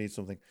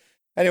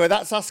 Anyway,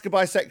 that's Ask a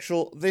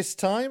Bisexual this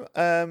time.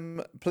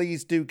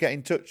 Please do get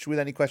in touch with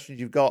any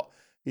questions you've got.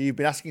 You've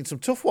been asking some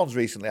tough ones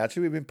recently,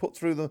 actually. We've been put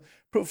through the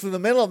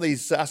mill on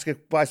these Ask a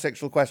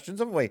Bisexual questions,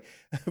 haven't we?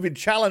 We've been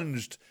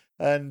challenged,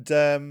 and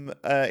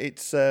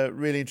it's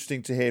really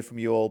interesting to hear from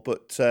you all.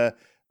 But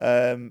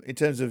in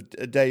terms of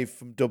Dave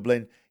from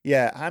Dublin,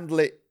 yeah, handle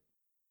it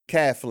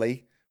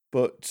carefully,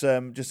 but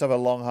just have a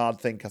long,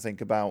 hard think, I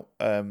think, about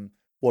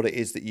what it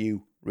is that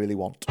you really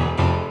want.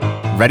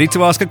 Ready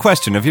to ask a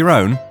question of your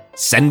own?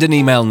 Send an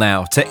email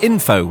now to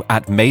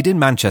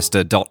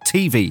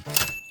info@madeinmanchester.tv.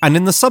 And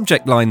in the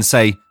subject line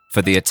say,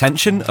 for the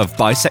attention of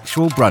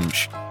Bisexual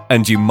Brunch,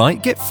 and you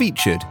might get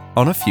featured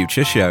on a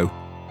future show.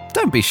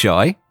 Don't be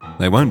shy,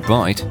 they won't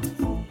bite.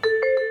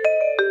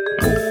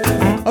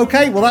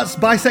 Okay, well that's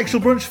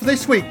Bisexual Brunch for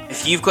this week.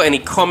 If you've got any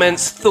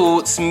comments,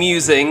 thoughts,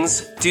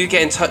 musings, do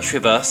get in touch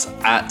with us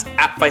at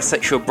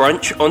Bisexual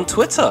Brunch on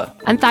Twitter.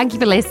 And thank you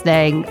for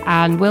listening,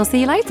 and we'll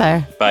see you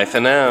later. Bye for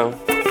now.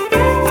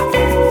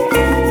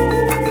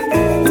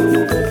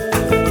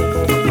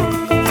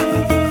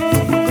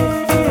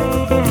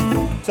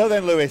 So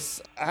then,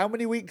 Lewis, how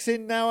many weeks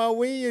in now are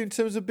we in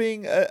terms of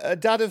being a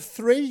dad of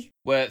 3?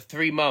 We're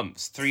 3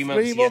 months. 3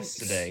 months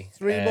yesterday.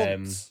 3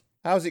 months.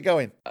 How's it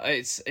going?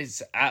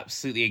 It's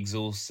absolutely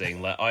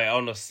exhausting. Like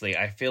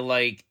I feel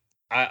like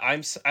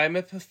I'm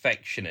a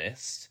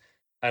perfectionist,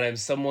 and I'm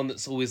someone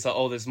that's always like,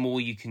 oh, there's more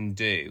you can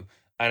do,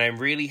 and I'm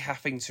really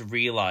having to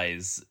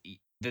realize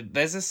that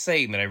there's a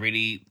saying that I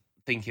really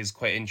think is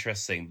quite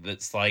interesting.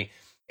 That's like,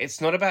 it's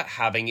not about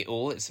having it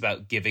all; it's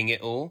about giving it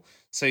all.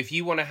 So if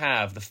you want to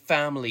have the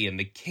family and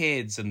the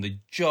kids and the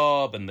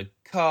job and the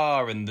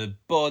car and the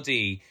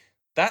body,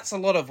 that's a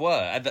lot of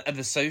work. And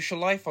the social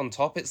life on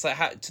top, it's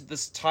like to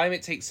this time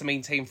it takes to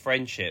maintain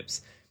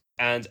friendships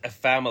and a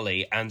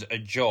family and a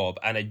job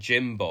and a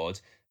gym bod.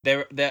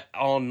 There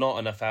are not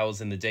enough hours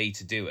in the day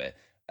to do it.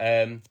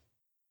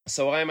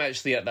 So I'm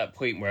actually at that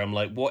point where I'm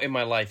like, what in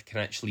my life can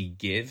actually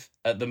give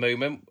at the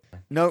moment?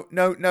 No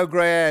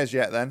grey hairs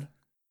yet then?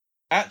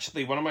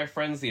 Actually, one of my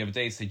friends the other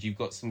day said you've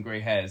got some grey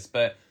hairs,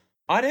 but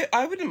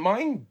I wouldn't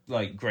mind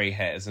like grey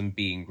hairs and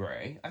being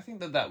grey. I think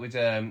that would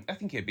I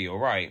think it'd be all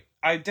right.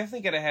 I'd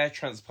definitely get a hair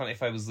transplant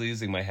if I was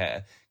losing my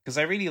hair, because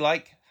I really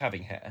like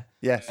having hair.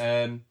 Yes.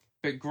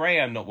 But grey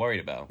I'm not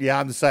worried about. Yeah,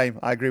 I'm the same.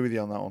 I agree with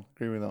you on that one.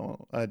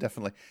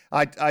 Definitely.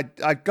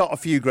 I got a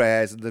few grey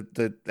hairs, and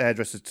the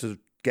hairdresser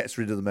gets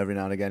rid of them every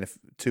now and again if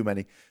too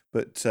many.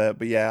 But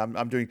yeah,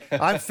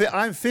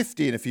 I'm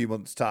 50 in a few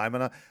months' time,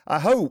 and I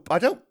hope I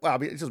don't. Well, I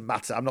mean, it doesn't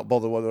matter. I'm not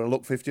bothered whether I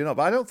look 50 or not.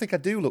 But I don't think I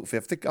do look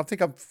 50. I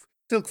think I'm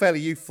still fairly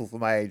youthful for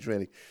my age,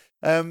 really.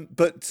 I don't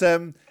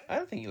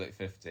think you look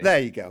 50. There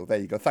you go.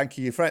 Thank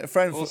you,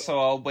 friend. Also,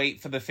 I'll wait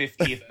for the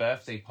 50th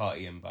birthday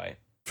party invite.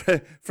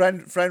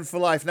 friend for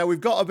life. Now we've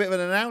got a bit of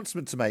an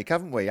announcement to make,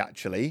 haven't we?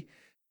 Actually,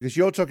 because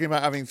you're talking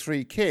about having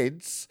 3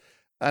 kids,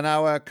 and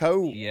our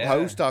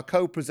co-host, our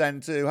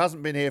co-presenter, who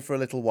hasn't been here for a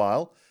little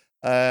while.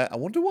 I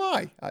wonder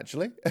why,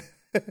 actually.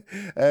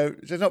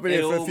 She's not been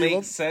here for a few months. It all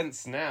makes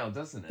sense now,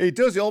 doesn't it? It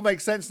does. It all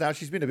makes sense now.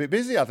 She's been a bit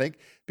busy, I think,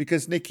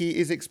 because Nikki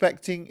is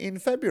expecting in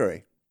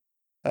February.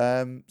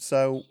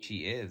 So she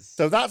is.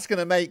 So that's going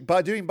to make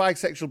doing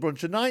Bisexual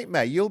Brunch a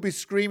nightmare. You'll be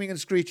screaming and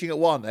screeching at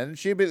one end, and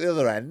she'll be at the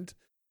other end.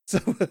 So.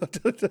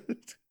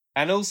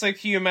 And also,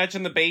 can you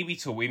imagine the baby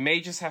tour? We may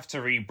just have to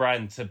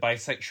rebrand to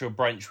Bisexual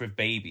Brunch with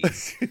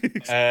Babies,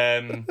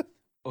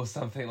 or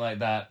something like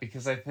that.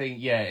 Because I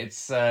think,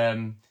 it's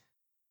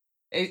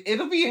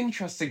it'll be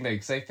interesting though.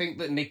 Because I think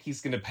that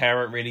Nikki's going to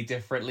parent really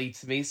differently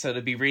to me, so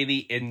it'll be really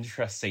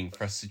interesting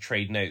for us to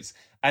trade notes.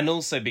 And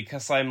also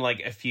because I'm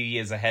like a few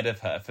years ahead of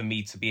her, for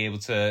me to be able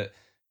to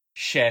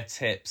share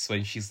tips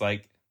when she's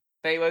like,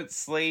 they won't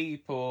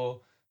sleep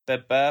or they're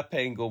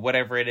burping or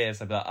whatever it is.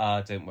 I'm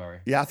like, don't worry.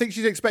 Yeah, I think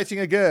she's expecting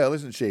a girl,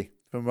 isn't she?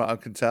 From what I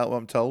can tell, what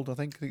I'm told. I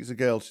think it's a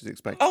girl she's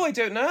expecting. Oh, I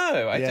don't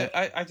know.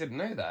 I didn't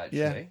know that,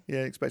 actually.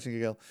 Yeah, expecting a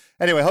girl.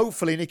 Anyway,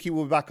 hopefully Nikki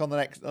will be back on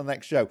the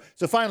next show.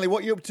 So finally,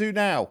 what are you up to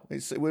now?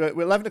 We're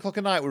 11 o'clock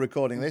at night we're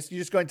recording this.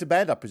 You're just going to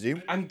bed, I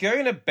presume? I'm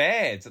going to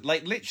bed.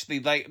 Like, literally,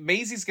 like,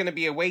 Maisie's going to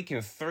be awake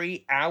in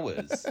 3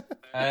 hours.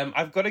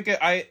 I've got to go...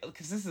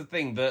 Because this is the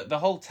thing, the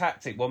whole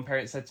tactic one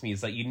parent said to me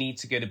is, like, you need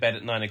to go to bed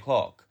at 9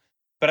 o'clock.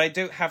 But I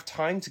don't have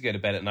time to go to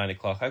bed at 9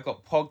 o'clock. I've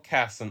got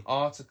podcasts and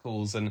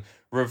articles and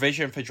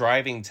revision for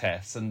driving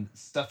tests and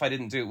stuff I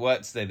didn't do at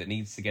work today that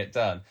needs to get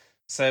done.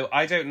 So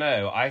I don't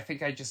know. I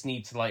think I just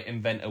need to like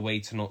invent a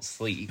way to not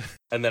sleep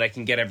and then I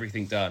can get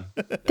everything done.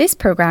 This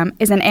program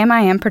is an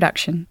MIM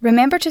production.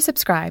 Remember to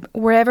subscribe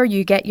wherever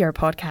you get your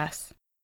podcasts.